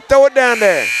it, baby. Throw it down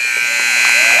there.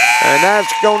 And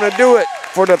that's going to do it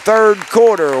for the third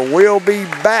quarter. We'll be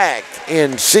back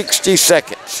in 60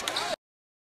 seconds.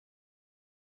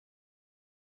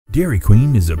 Dairy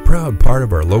Queen is a proud part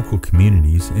of our local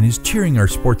communities and is cheering our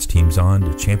sports teams on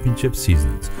to championship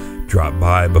seasons. Drop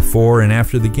by before and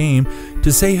after the game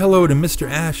to say hello to Mr.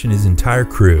 Ash and his entire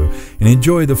crew and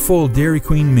enjoy the full Dairy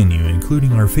Queen menu,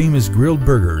 including our famous grilled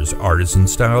burgers,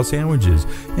 artisan-style sandwiches,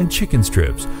 and chicken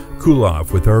strips. Cool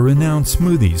off with our renowned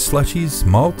smoothies, slushies,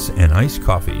 malts, and iced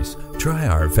coffees. Try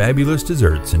our fabulous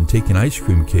desserts and take an ice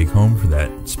cream cake home for that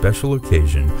special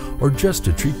occasion, or just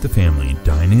to treat the family.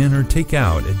 Dine in or take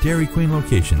out at Dairy Queen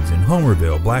locations in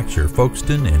Homerville, Blackshear,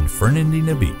 Folkestone, and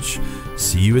Fernandina Beach.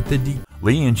 See you at the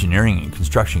Lee Engineering and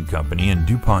Construction Company in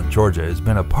DuPont, Georgia has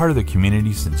been a part of the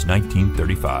community since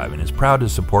 1935 and is proud to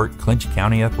support Clinch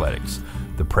County athletics.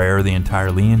 The prayer of the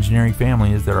entire Lee Engineering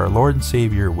family is that our Lord and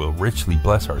Savior will richly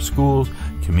bless our schools,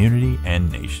 community,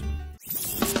 and nation.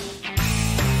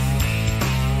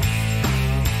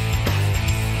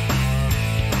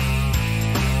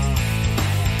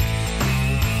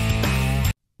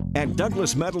 At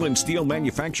Douglas Metal and Steel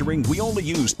Manufacturing, we only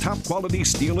use top quality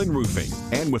steel and roofing.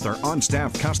 And with our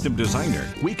on-staff custom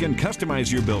designer, we can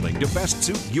customize your building to best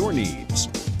suit your needs.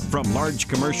 From large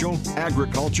commercial,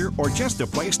 agriculture, or just a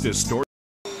place to store.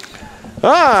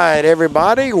 All right,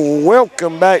 everybody,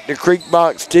 welcome back to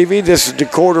Creekbox TV. This is the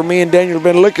quarter me and Daniel have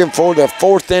been looking for, the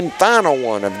fourth and final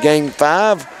one of Game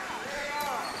 5.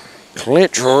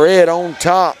 Clinch Red on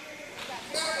top.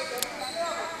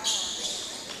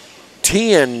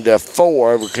 10 to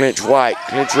 4 over Clinch White.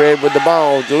 Clinch Red with the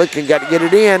ball. Looking, got to get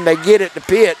it in. They get it to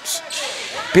Pitts.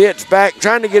 Pitts back,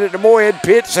 trying to get it to Moorhead.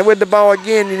 Pitts with the ball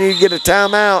again. You need to get a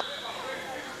timeout.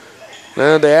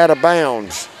 No, they're out of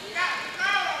bounds.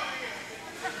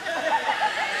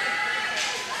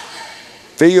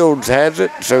 Fields has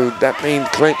it, so that means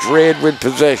Clinch Red with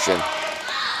possession.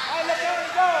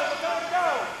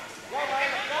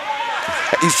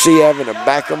 AC having to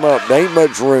back them up. There ain't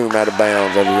much room out of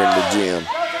bounds over here in the gym.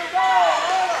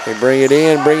 They bring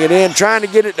it in, trying to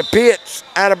get it to Pitts,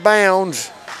 out of bounds.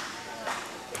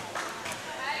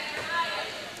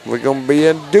 We're going to be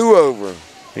a do-over.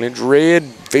 Clinch Red,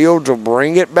 Fields will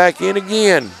bring it back in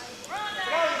again.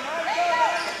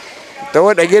 Throw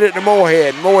it, they get it to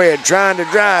Moorhead. Moorhead trying to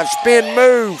drive, spin,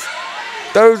 move.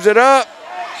 Throws it up.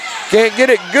 Can't get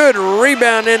it. Good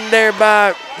rebound in there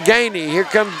by Gainey. Here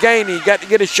comes Gainey. Got to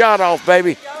get a shot off,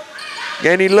 baby.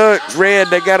 Gainey looks. Red,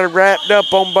 they got it wrapped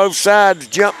up on both sides.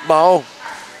 Jump ball.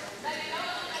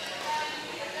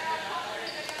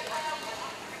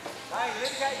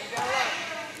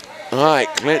 All right,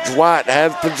 Clinch White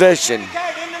has possession.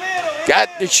 Got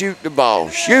to shoot the ball.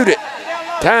 Shoot it.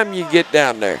 Time you get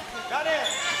down there.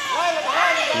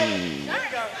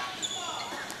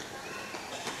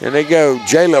 And they go.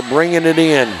 Jayla bringing it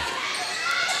in.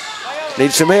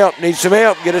 Needs some help, needs some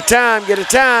help. Get a time, get a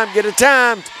time, get a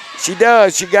time. She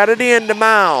does. She got it in to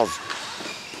Miles.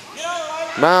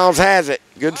 Miles has it.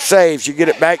 Good save. She get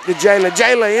it back to Jayla.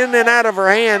 Jayla in and out of her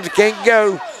hands. Can't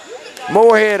go.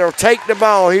 Moorhead will take the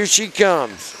ball. Here she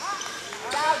comes.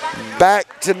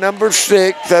 Back to number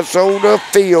 6. That's Olda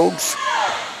Fields.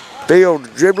 Fields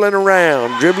dribbling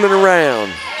around, dribbling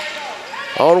around.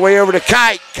 All the way over to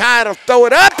Kite. Kite will throw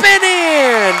it up and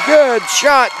in. Good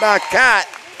shot by Kite.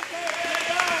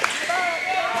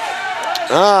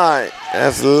 All right,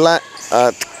 that's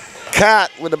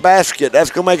Kite with a basket.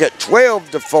 That's going to make it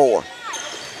 12-4.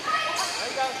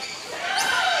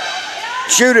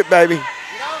 Shoot it, baby.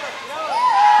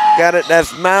 Got it.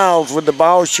 That's Miles with the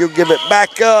ball. She'll give it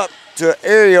back up to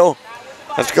Ariel.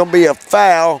 That's going to be a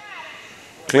foul.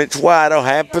 Clinch White will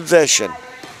have possession.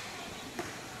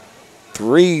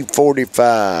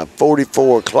 3:45,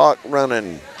 44, clock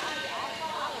running.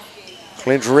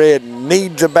 Clinch Red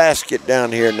needs a basket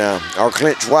down here now. Or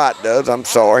Clinch White does, I'm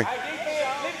sorry.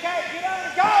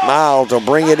 Miles will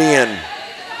bring it in.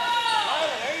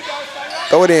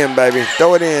 Throw it in, baby.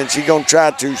 Throw it in. She's going to try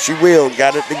to. She will.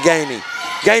 Got it to Gainey.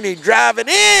 Gainey driving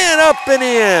in, up and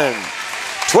in.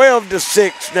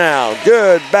 12-6 now.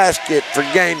 Good basket for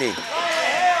Gainey.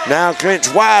 Now Clinch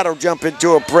White will jump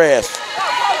into a press.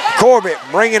 Corbett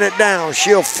bringing it down.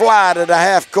 She'll fly to the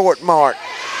half-court mark.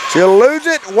 She'll lose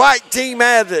it. White team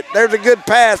has it. There's a good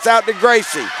pass out to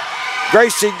Gracie.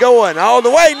 Gracie going all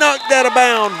the way, knocked out of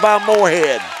bounds by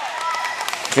Moorhead.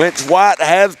 Clinch White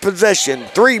has possession.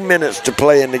 3 minutes to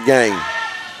play in the game.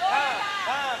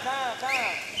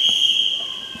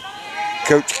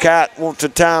 Coach Kite wants a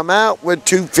timeout with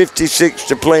 2:56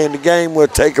 to play in the game. We'll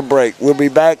take a break. We'll be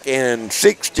back in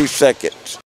 60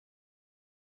 seconds.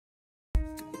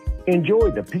 Enjoy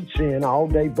the Pizza Inn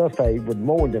all-day buffet with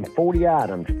more than 40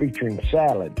 items featuring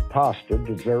salads, pasta,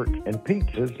 desserts, and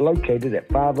pizzas located at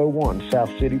 501 South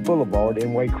City Boulevard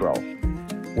in Waycross.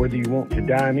 Whether you want to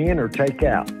dine in or take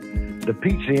out, the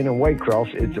Pizza Inn in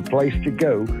Waycross is the place to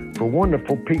go for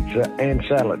wonderful pizza and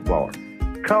salad bar.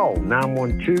 Call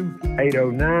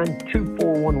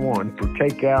 912-809-2411 for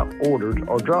takeout orders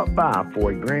or drop by for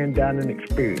a grand dining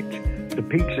experience. The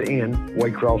Pizza Inn,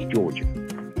 Waycross, Georgia.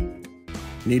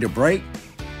 Need a break?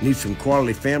 Need some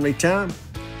quality family time?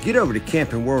 Get over to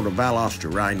Camping World of Valdosta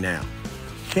right now.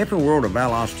 Camping World of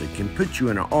Valdosta can put you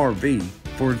in an RV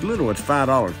for as little as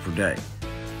 $5 per day.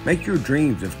 Make your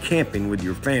dreams of camping with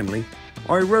your family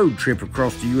or a road trip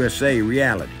across the USA a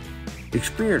reality.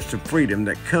 Experience the freedom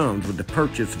that comes with the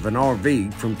purchase of an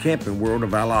RV from Camping World of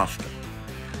Valdosta.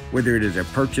 Whether it is a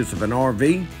purchase of an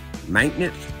RV,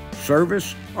 maintenance,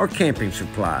 service, or camping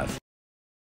supplies.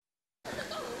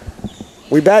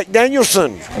 We back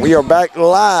Danielson. We are back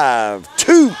live.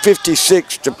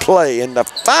 2:56 to play in the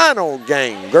final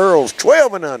game. Girls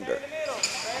 12 and under.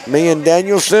 Me and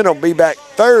Danielson will be back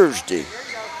Thursday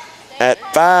at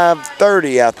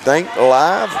 5:30, I think,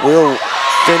 live. We'll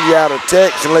send you out a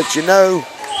text and let you know.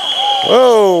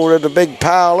 Oh, there's a big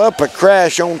pile up, a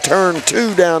crash on turn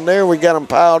 2 down there. We got them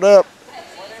piled up.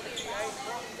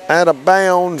 Out of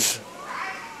bounds.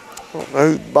 I don't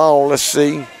know whose ball, let's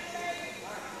see.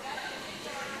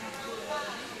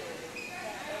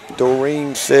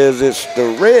 Doreen says it's the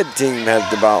red team has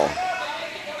the ball.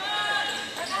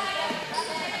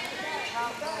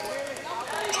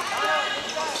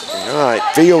 All right,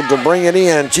 Fields will bring it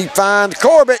in. She finds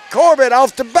Corbett. Corbett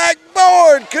off the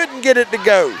backboard. Couldn't get it to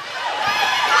go.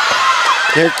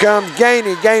 Here comes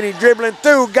Gainey. Gainey dribbling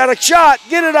through. Got a shot.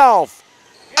 Get it off.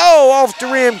 Oh, off the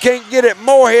rim. Can't get it.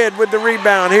 Moorhead with the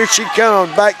rebound. Here she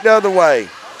comes. Back the other way.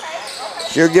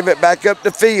 She'll give it back up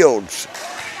to Fields.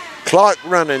 Clock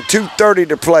running, 2:30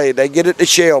 to play. They get it to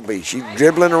Shelby. She's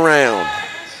dribbling around.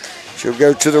 She'll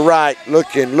go to the right,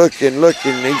 looking,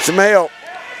 needs some help.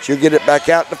 She'll get it back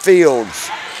out to Fields.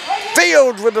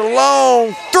 Fields with a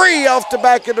long 3 off the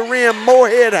back of the rim.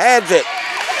 Moorhead has it.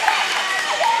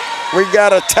 We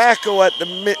got a tackle at the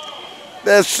mid.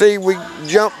 Let's see, we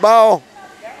jump ball.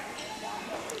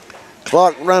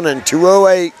 Clock running,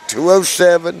 2:08,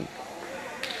 2:07,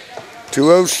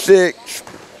 2:06.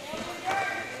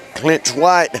 Clinch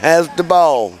White has the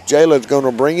ball. Jayla's going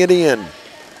to bring it in.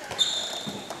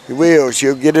 She will.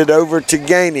 She'll get it over to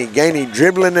Gainey. Gainey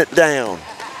dribbling it down.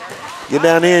 Get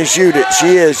down here and shoot it.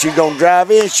 She is. She's going to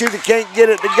drive in, shoot it, can't get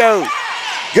it to go.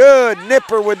 Good.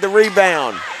 Nipper with the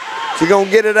rebound. She's going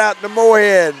to get it out to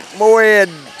Moorhead. Moorhead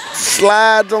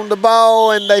slides on the ball,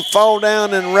 and they fall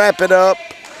down and wrap it up.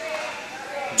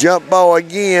 Jump ball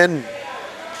again.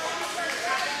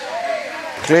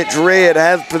 Clinch Red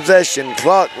has possession.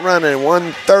 Clock running,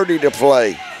 1:30 to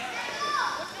play.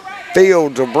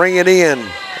 Fields will bring it in.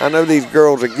 I know these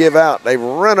girls will give out. They've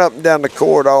run up and down the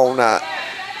court all night.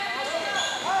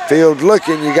 Fields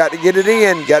looking. You got to get it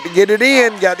in. Got to get it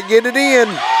in. Got to get it in.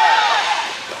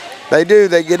 They do.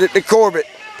 They get it to Corbett.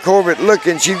 Corbett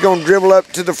looking. She's going to dribble up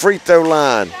to the free throw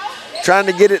line. Trying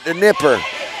to get it to Nipper.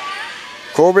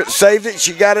 Corbett saves it.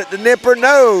 She got it to Nipper.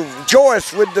 No.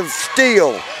 Joyce with the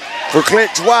steal for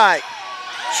Clinch White.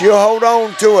 She'll hold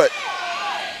on to it.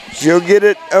 She'll get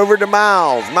it over to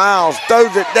Miles. Miles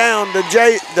throws it down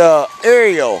to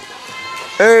Ariel.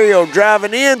 Ariel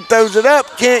driving in, throws it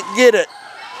up, can't get it.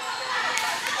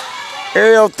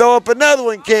 Ariel throw up another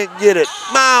one, can't get it.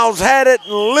 Miles had it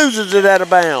and loses it out of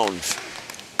bounds.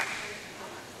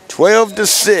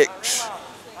 12-6.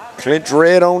 Clinch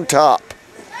Red on top.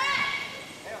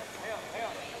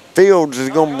 Fields is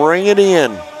going to bring it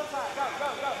in.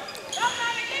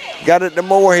 Got it to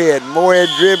Moorhead. Moorhead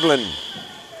dribbling.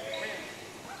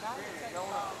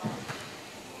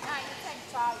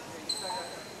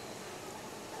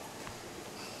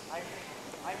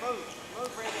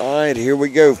 All right, here we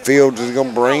go. Fields is going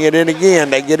to bring it in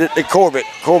again. They get it to Corbett.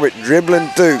 Corbett dribbling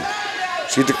through.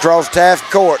 She's across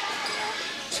half court.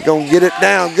 She's going to get it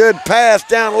down. Good pass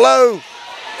down low.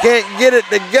 Can't get it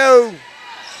to go.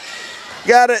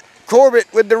 Got it.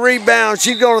 Corbett with the rebound.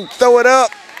 She's going to throw it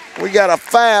up. We got a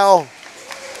foul.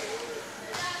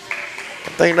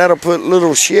 I think that'll put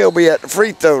little Shelby at the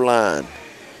free throw line.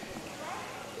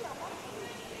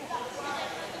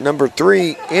 Number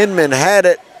 3, Inman had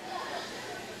it.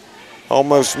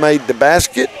 Almost made the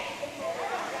basket.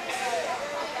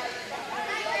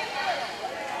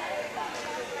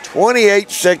 .28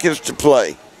 seconds to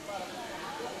play.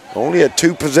 Only a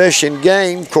 2-possession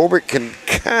game. Corbett can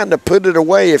kind of put it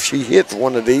away if she hits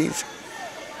one of these.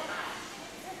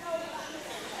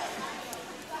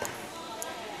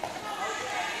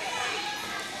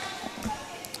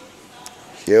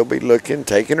 She'll be looking,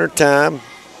 taking her time.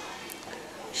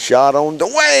 Shot on the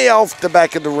way off the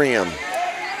back of the rim.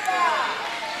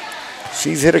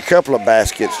 She's hit a couple of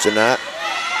baskets tonight.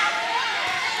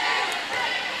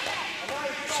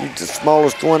 She's the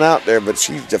smallest one out there, but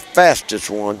she's the fastest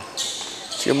one.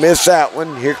 She'll miss that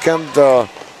one. Here comes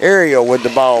Ariel with the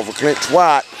ball for Clinch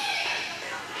White.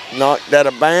 Knocked out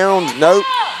of bounds. Nope.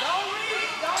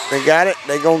 They got it.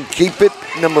 They're going to keep it.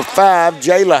 Number 5,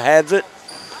 Jayla has it.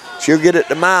 She'll get it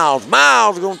to Miles.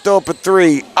 Miles going to throw up a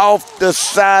 3 off the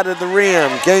side of the rim.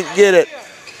 Can't get it.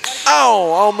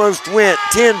 Oh, almost went.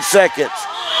 10 seconds.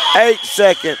 8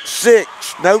 seconds.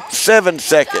 6. Nope, 7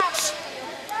 seconds.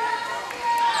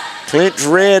 Clinch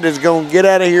Red is going to get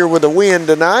out of here with a win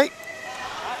tonight.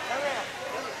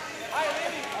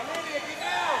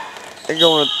 They're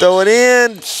going to throw it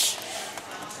in.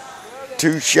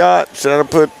 2 shots. That'll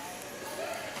put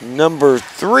number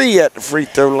 3 at the free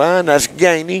throw line. That's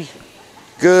Gainey.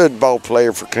 Good ball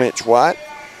player for Clinch White.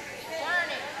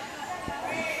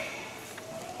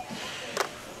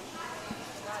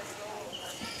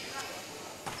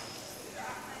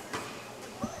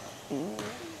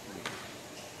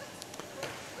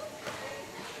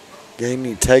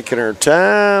 Gainey taking her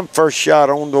time. First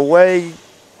shot on the way.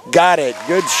 Got it.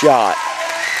 Good shot.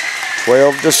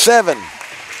 12-7.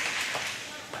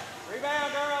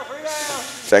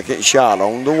 Second shot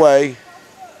on the way.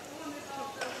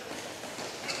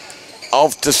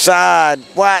 Off the side.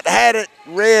 White had it.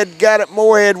 Red got it.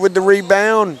 Moorhead with the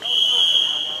rebound.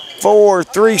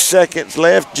 3 seconds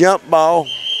left. Jump ball.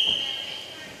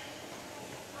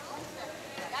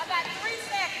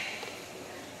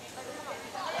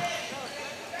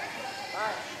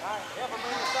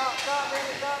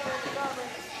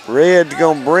 Red's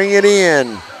going to bring it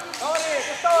in.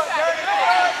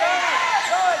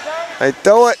 They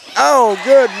throw it. Oh,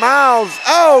 good. Miles.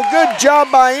 Oh, good job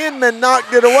by Inman.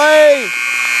 Knocked it away.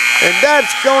 And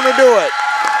that's going to do it.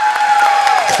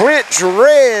 Clinch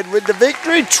Red with the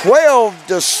victory,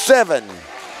 12-7.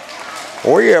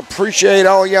 We appreciate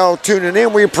all y'all tuning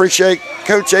in. We appreciate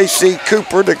Coach A.C.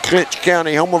 Cooper, the Clinch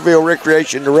County Homerville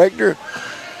Recreation Director,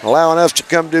 allowing us to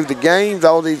come do the games.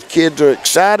 All these kids are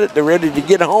excited. They're ready to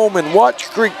get home and watch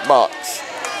Creekbox.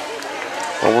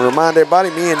 I want to remind everybody,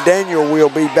 me and Daniel will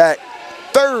be back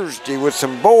Thursday with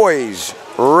some boys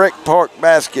rec park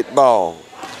basketball.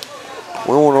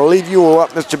 We want to leave you with what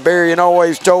Mr. Berrien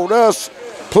always told us.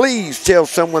 Please tell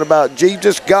someone about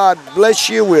Jesus. God bless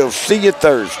you. We'll see you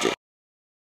Thursday.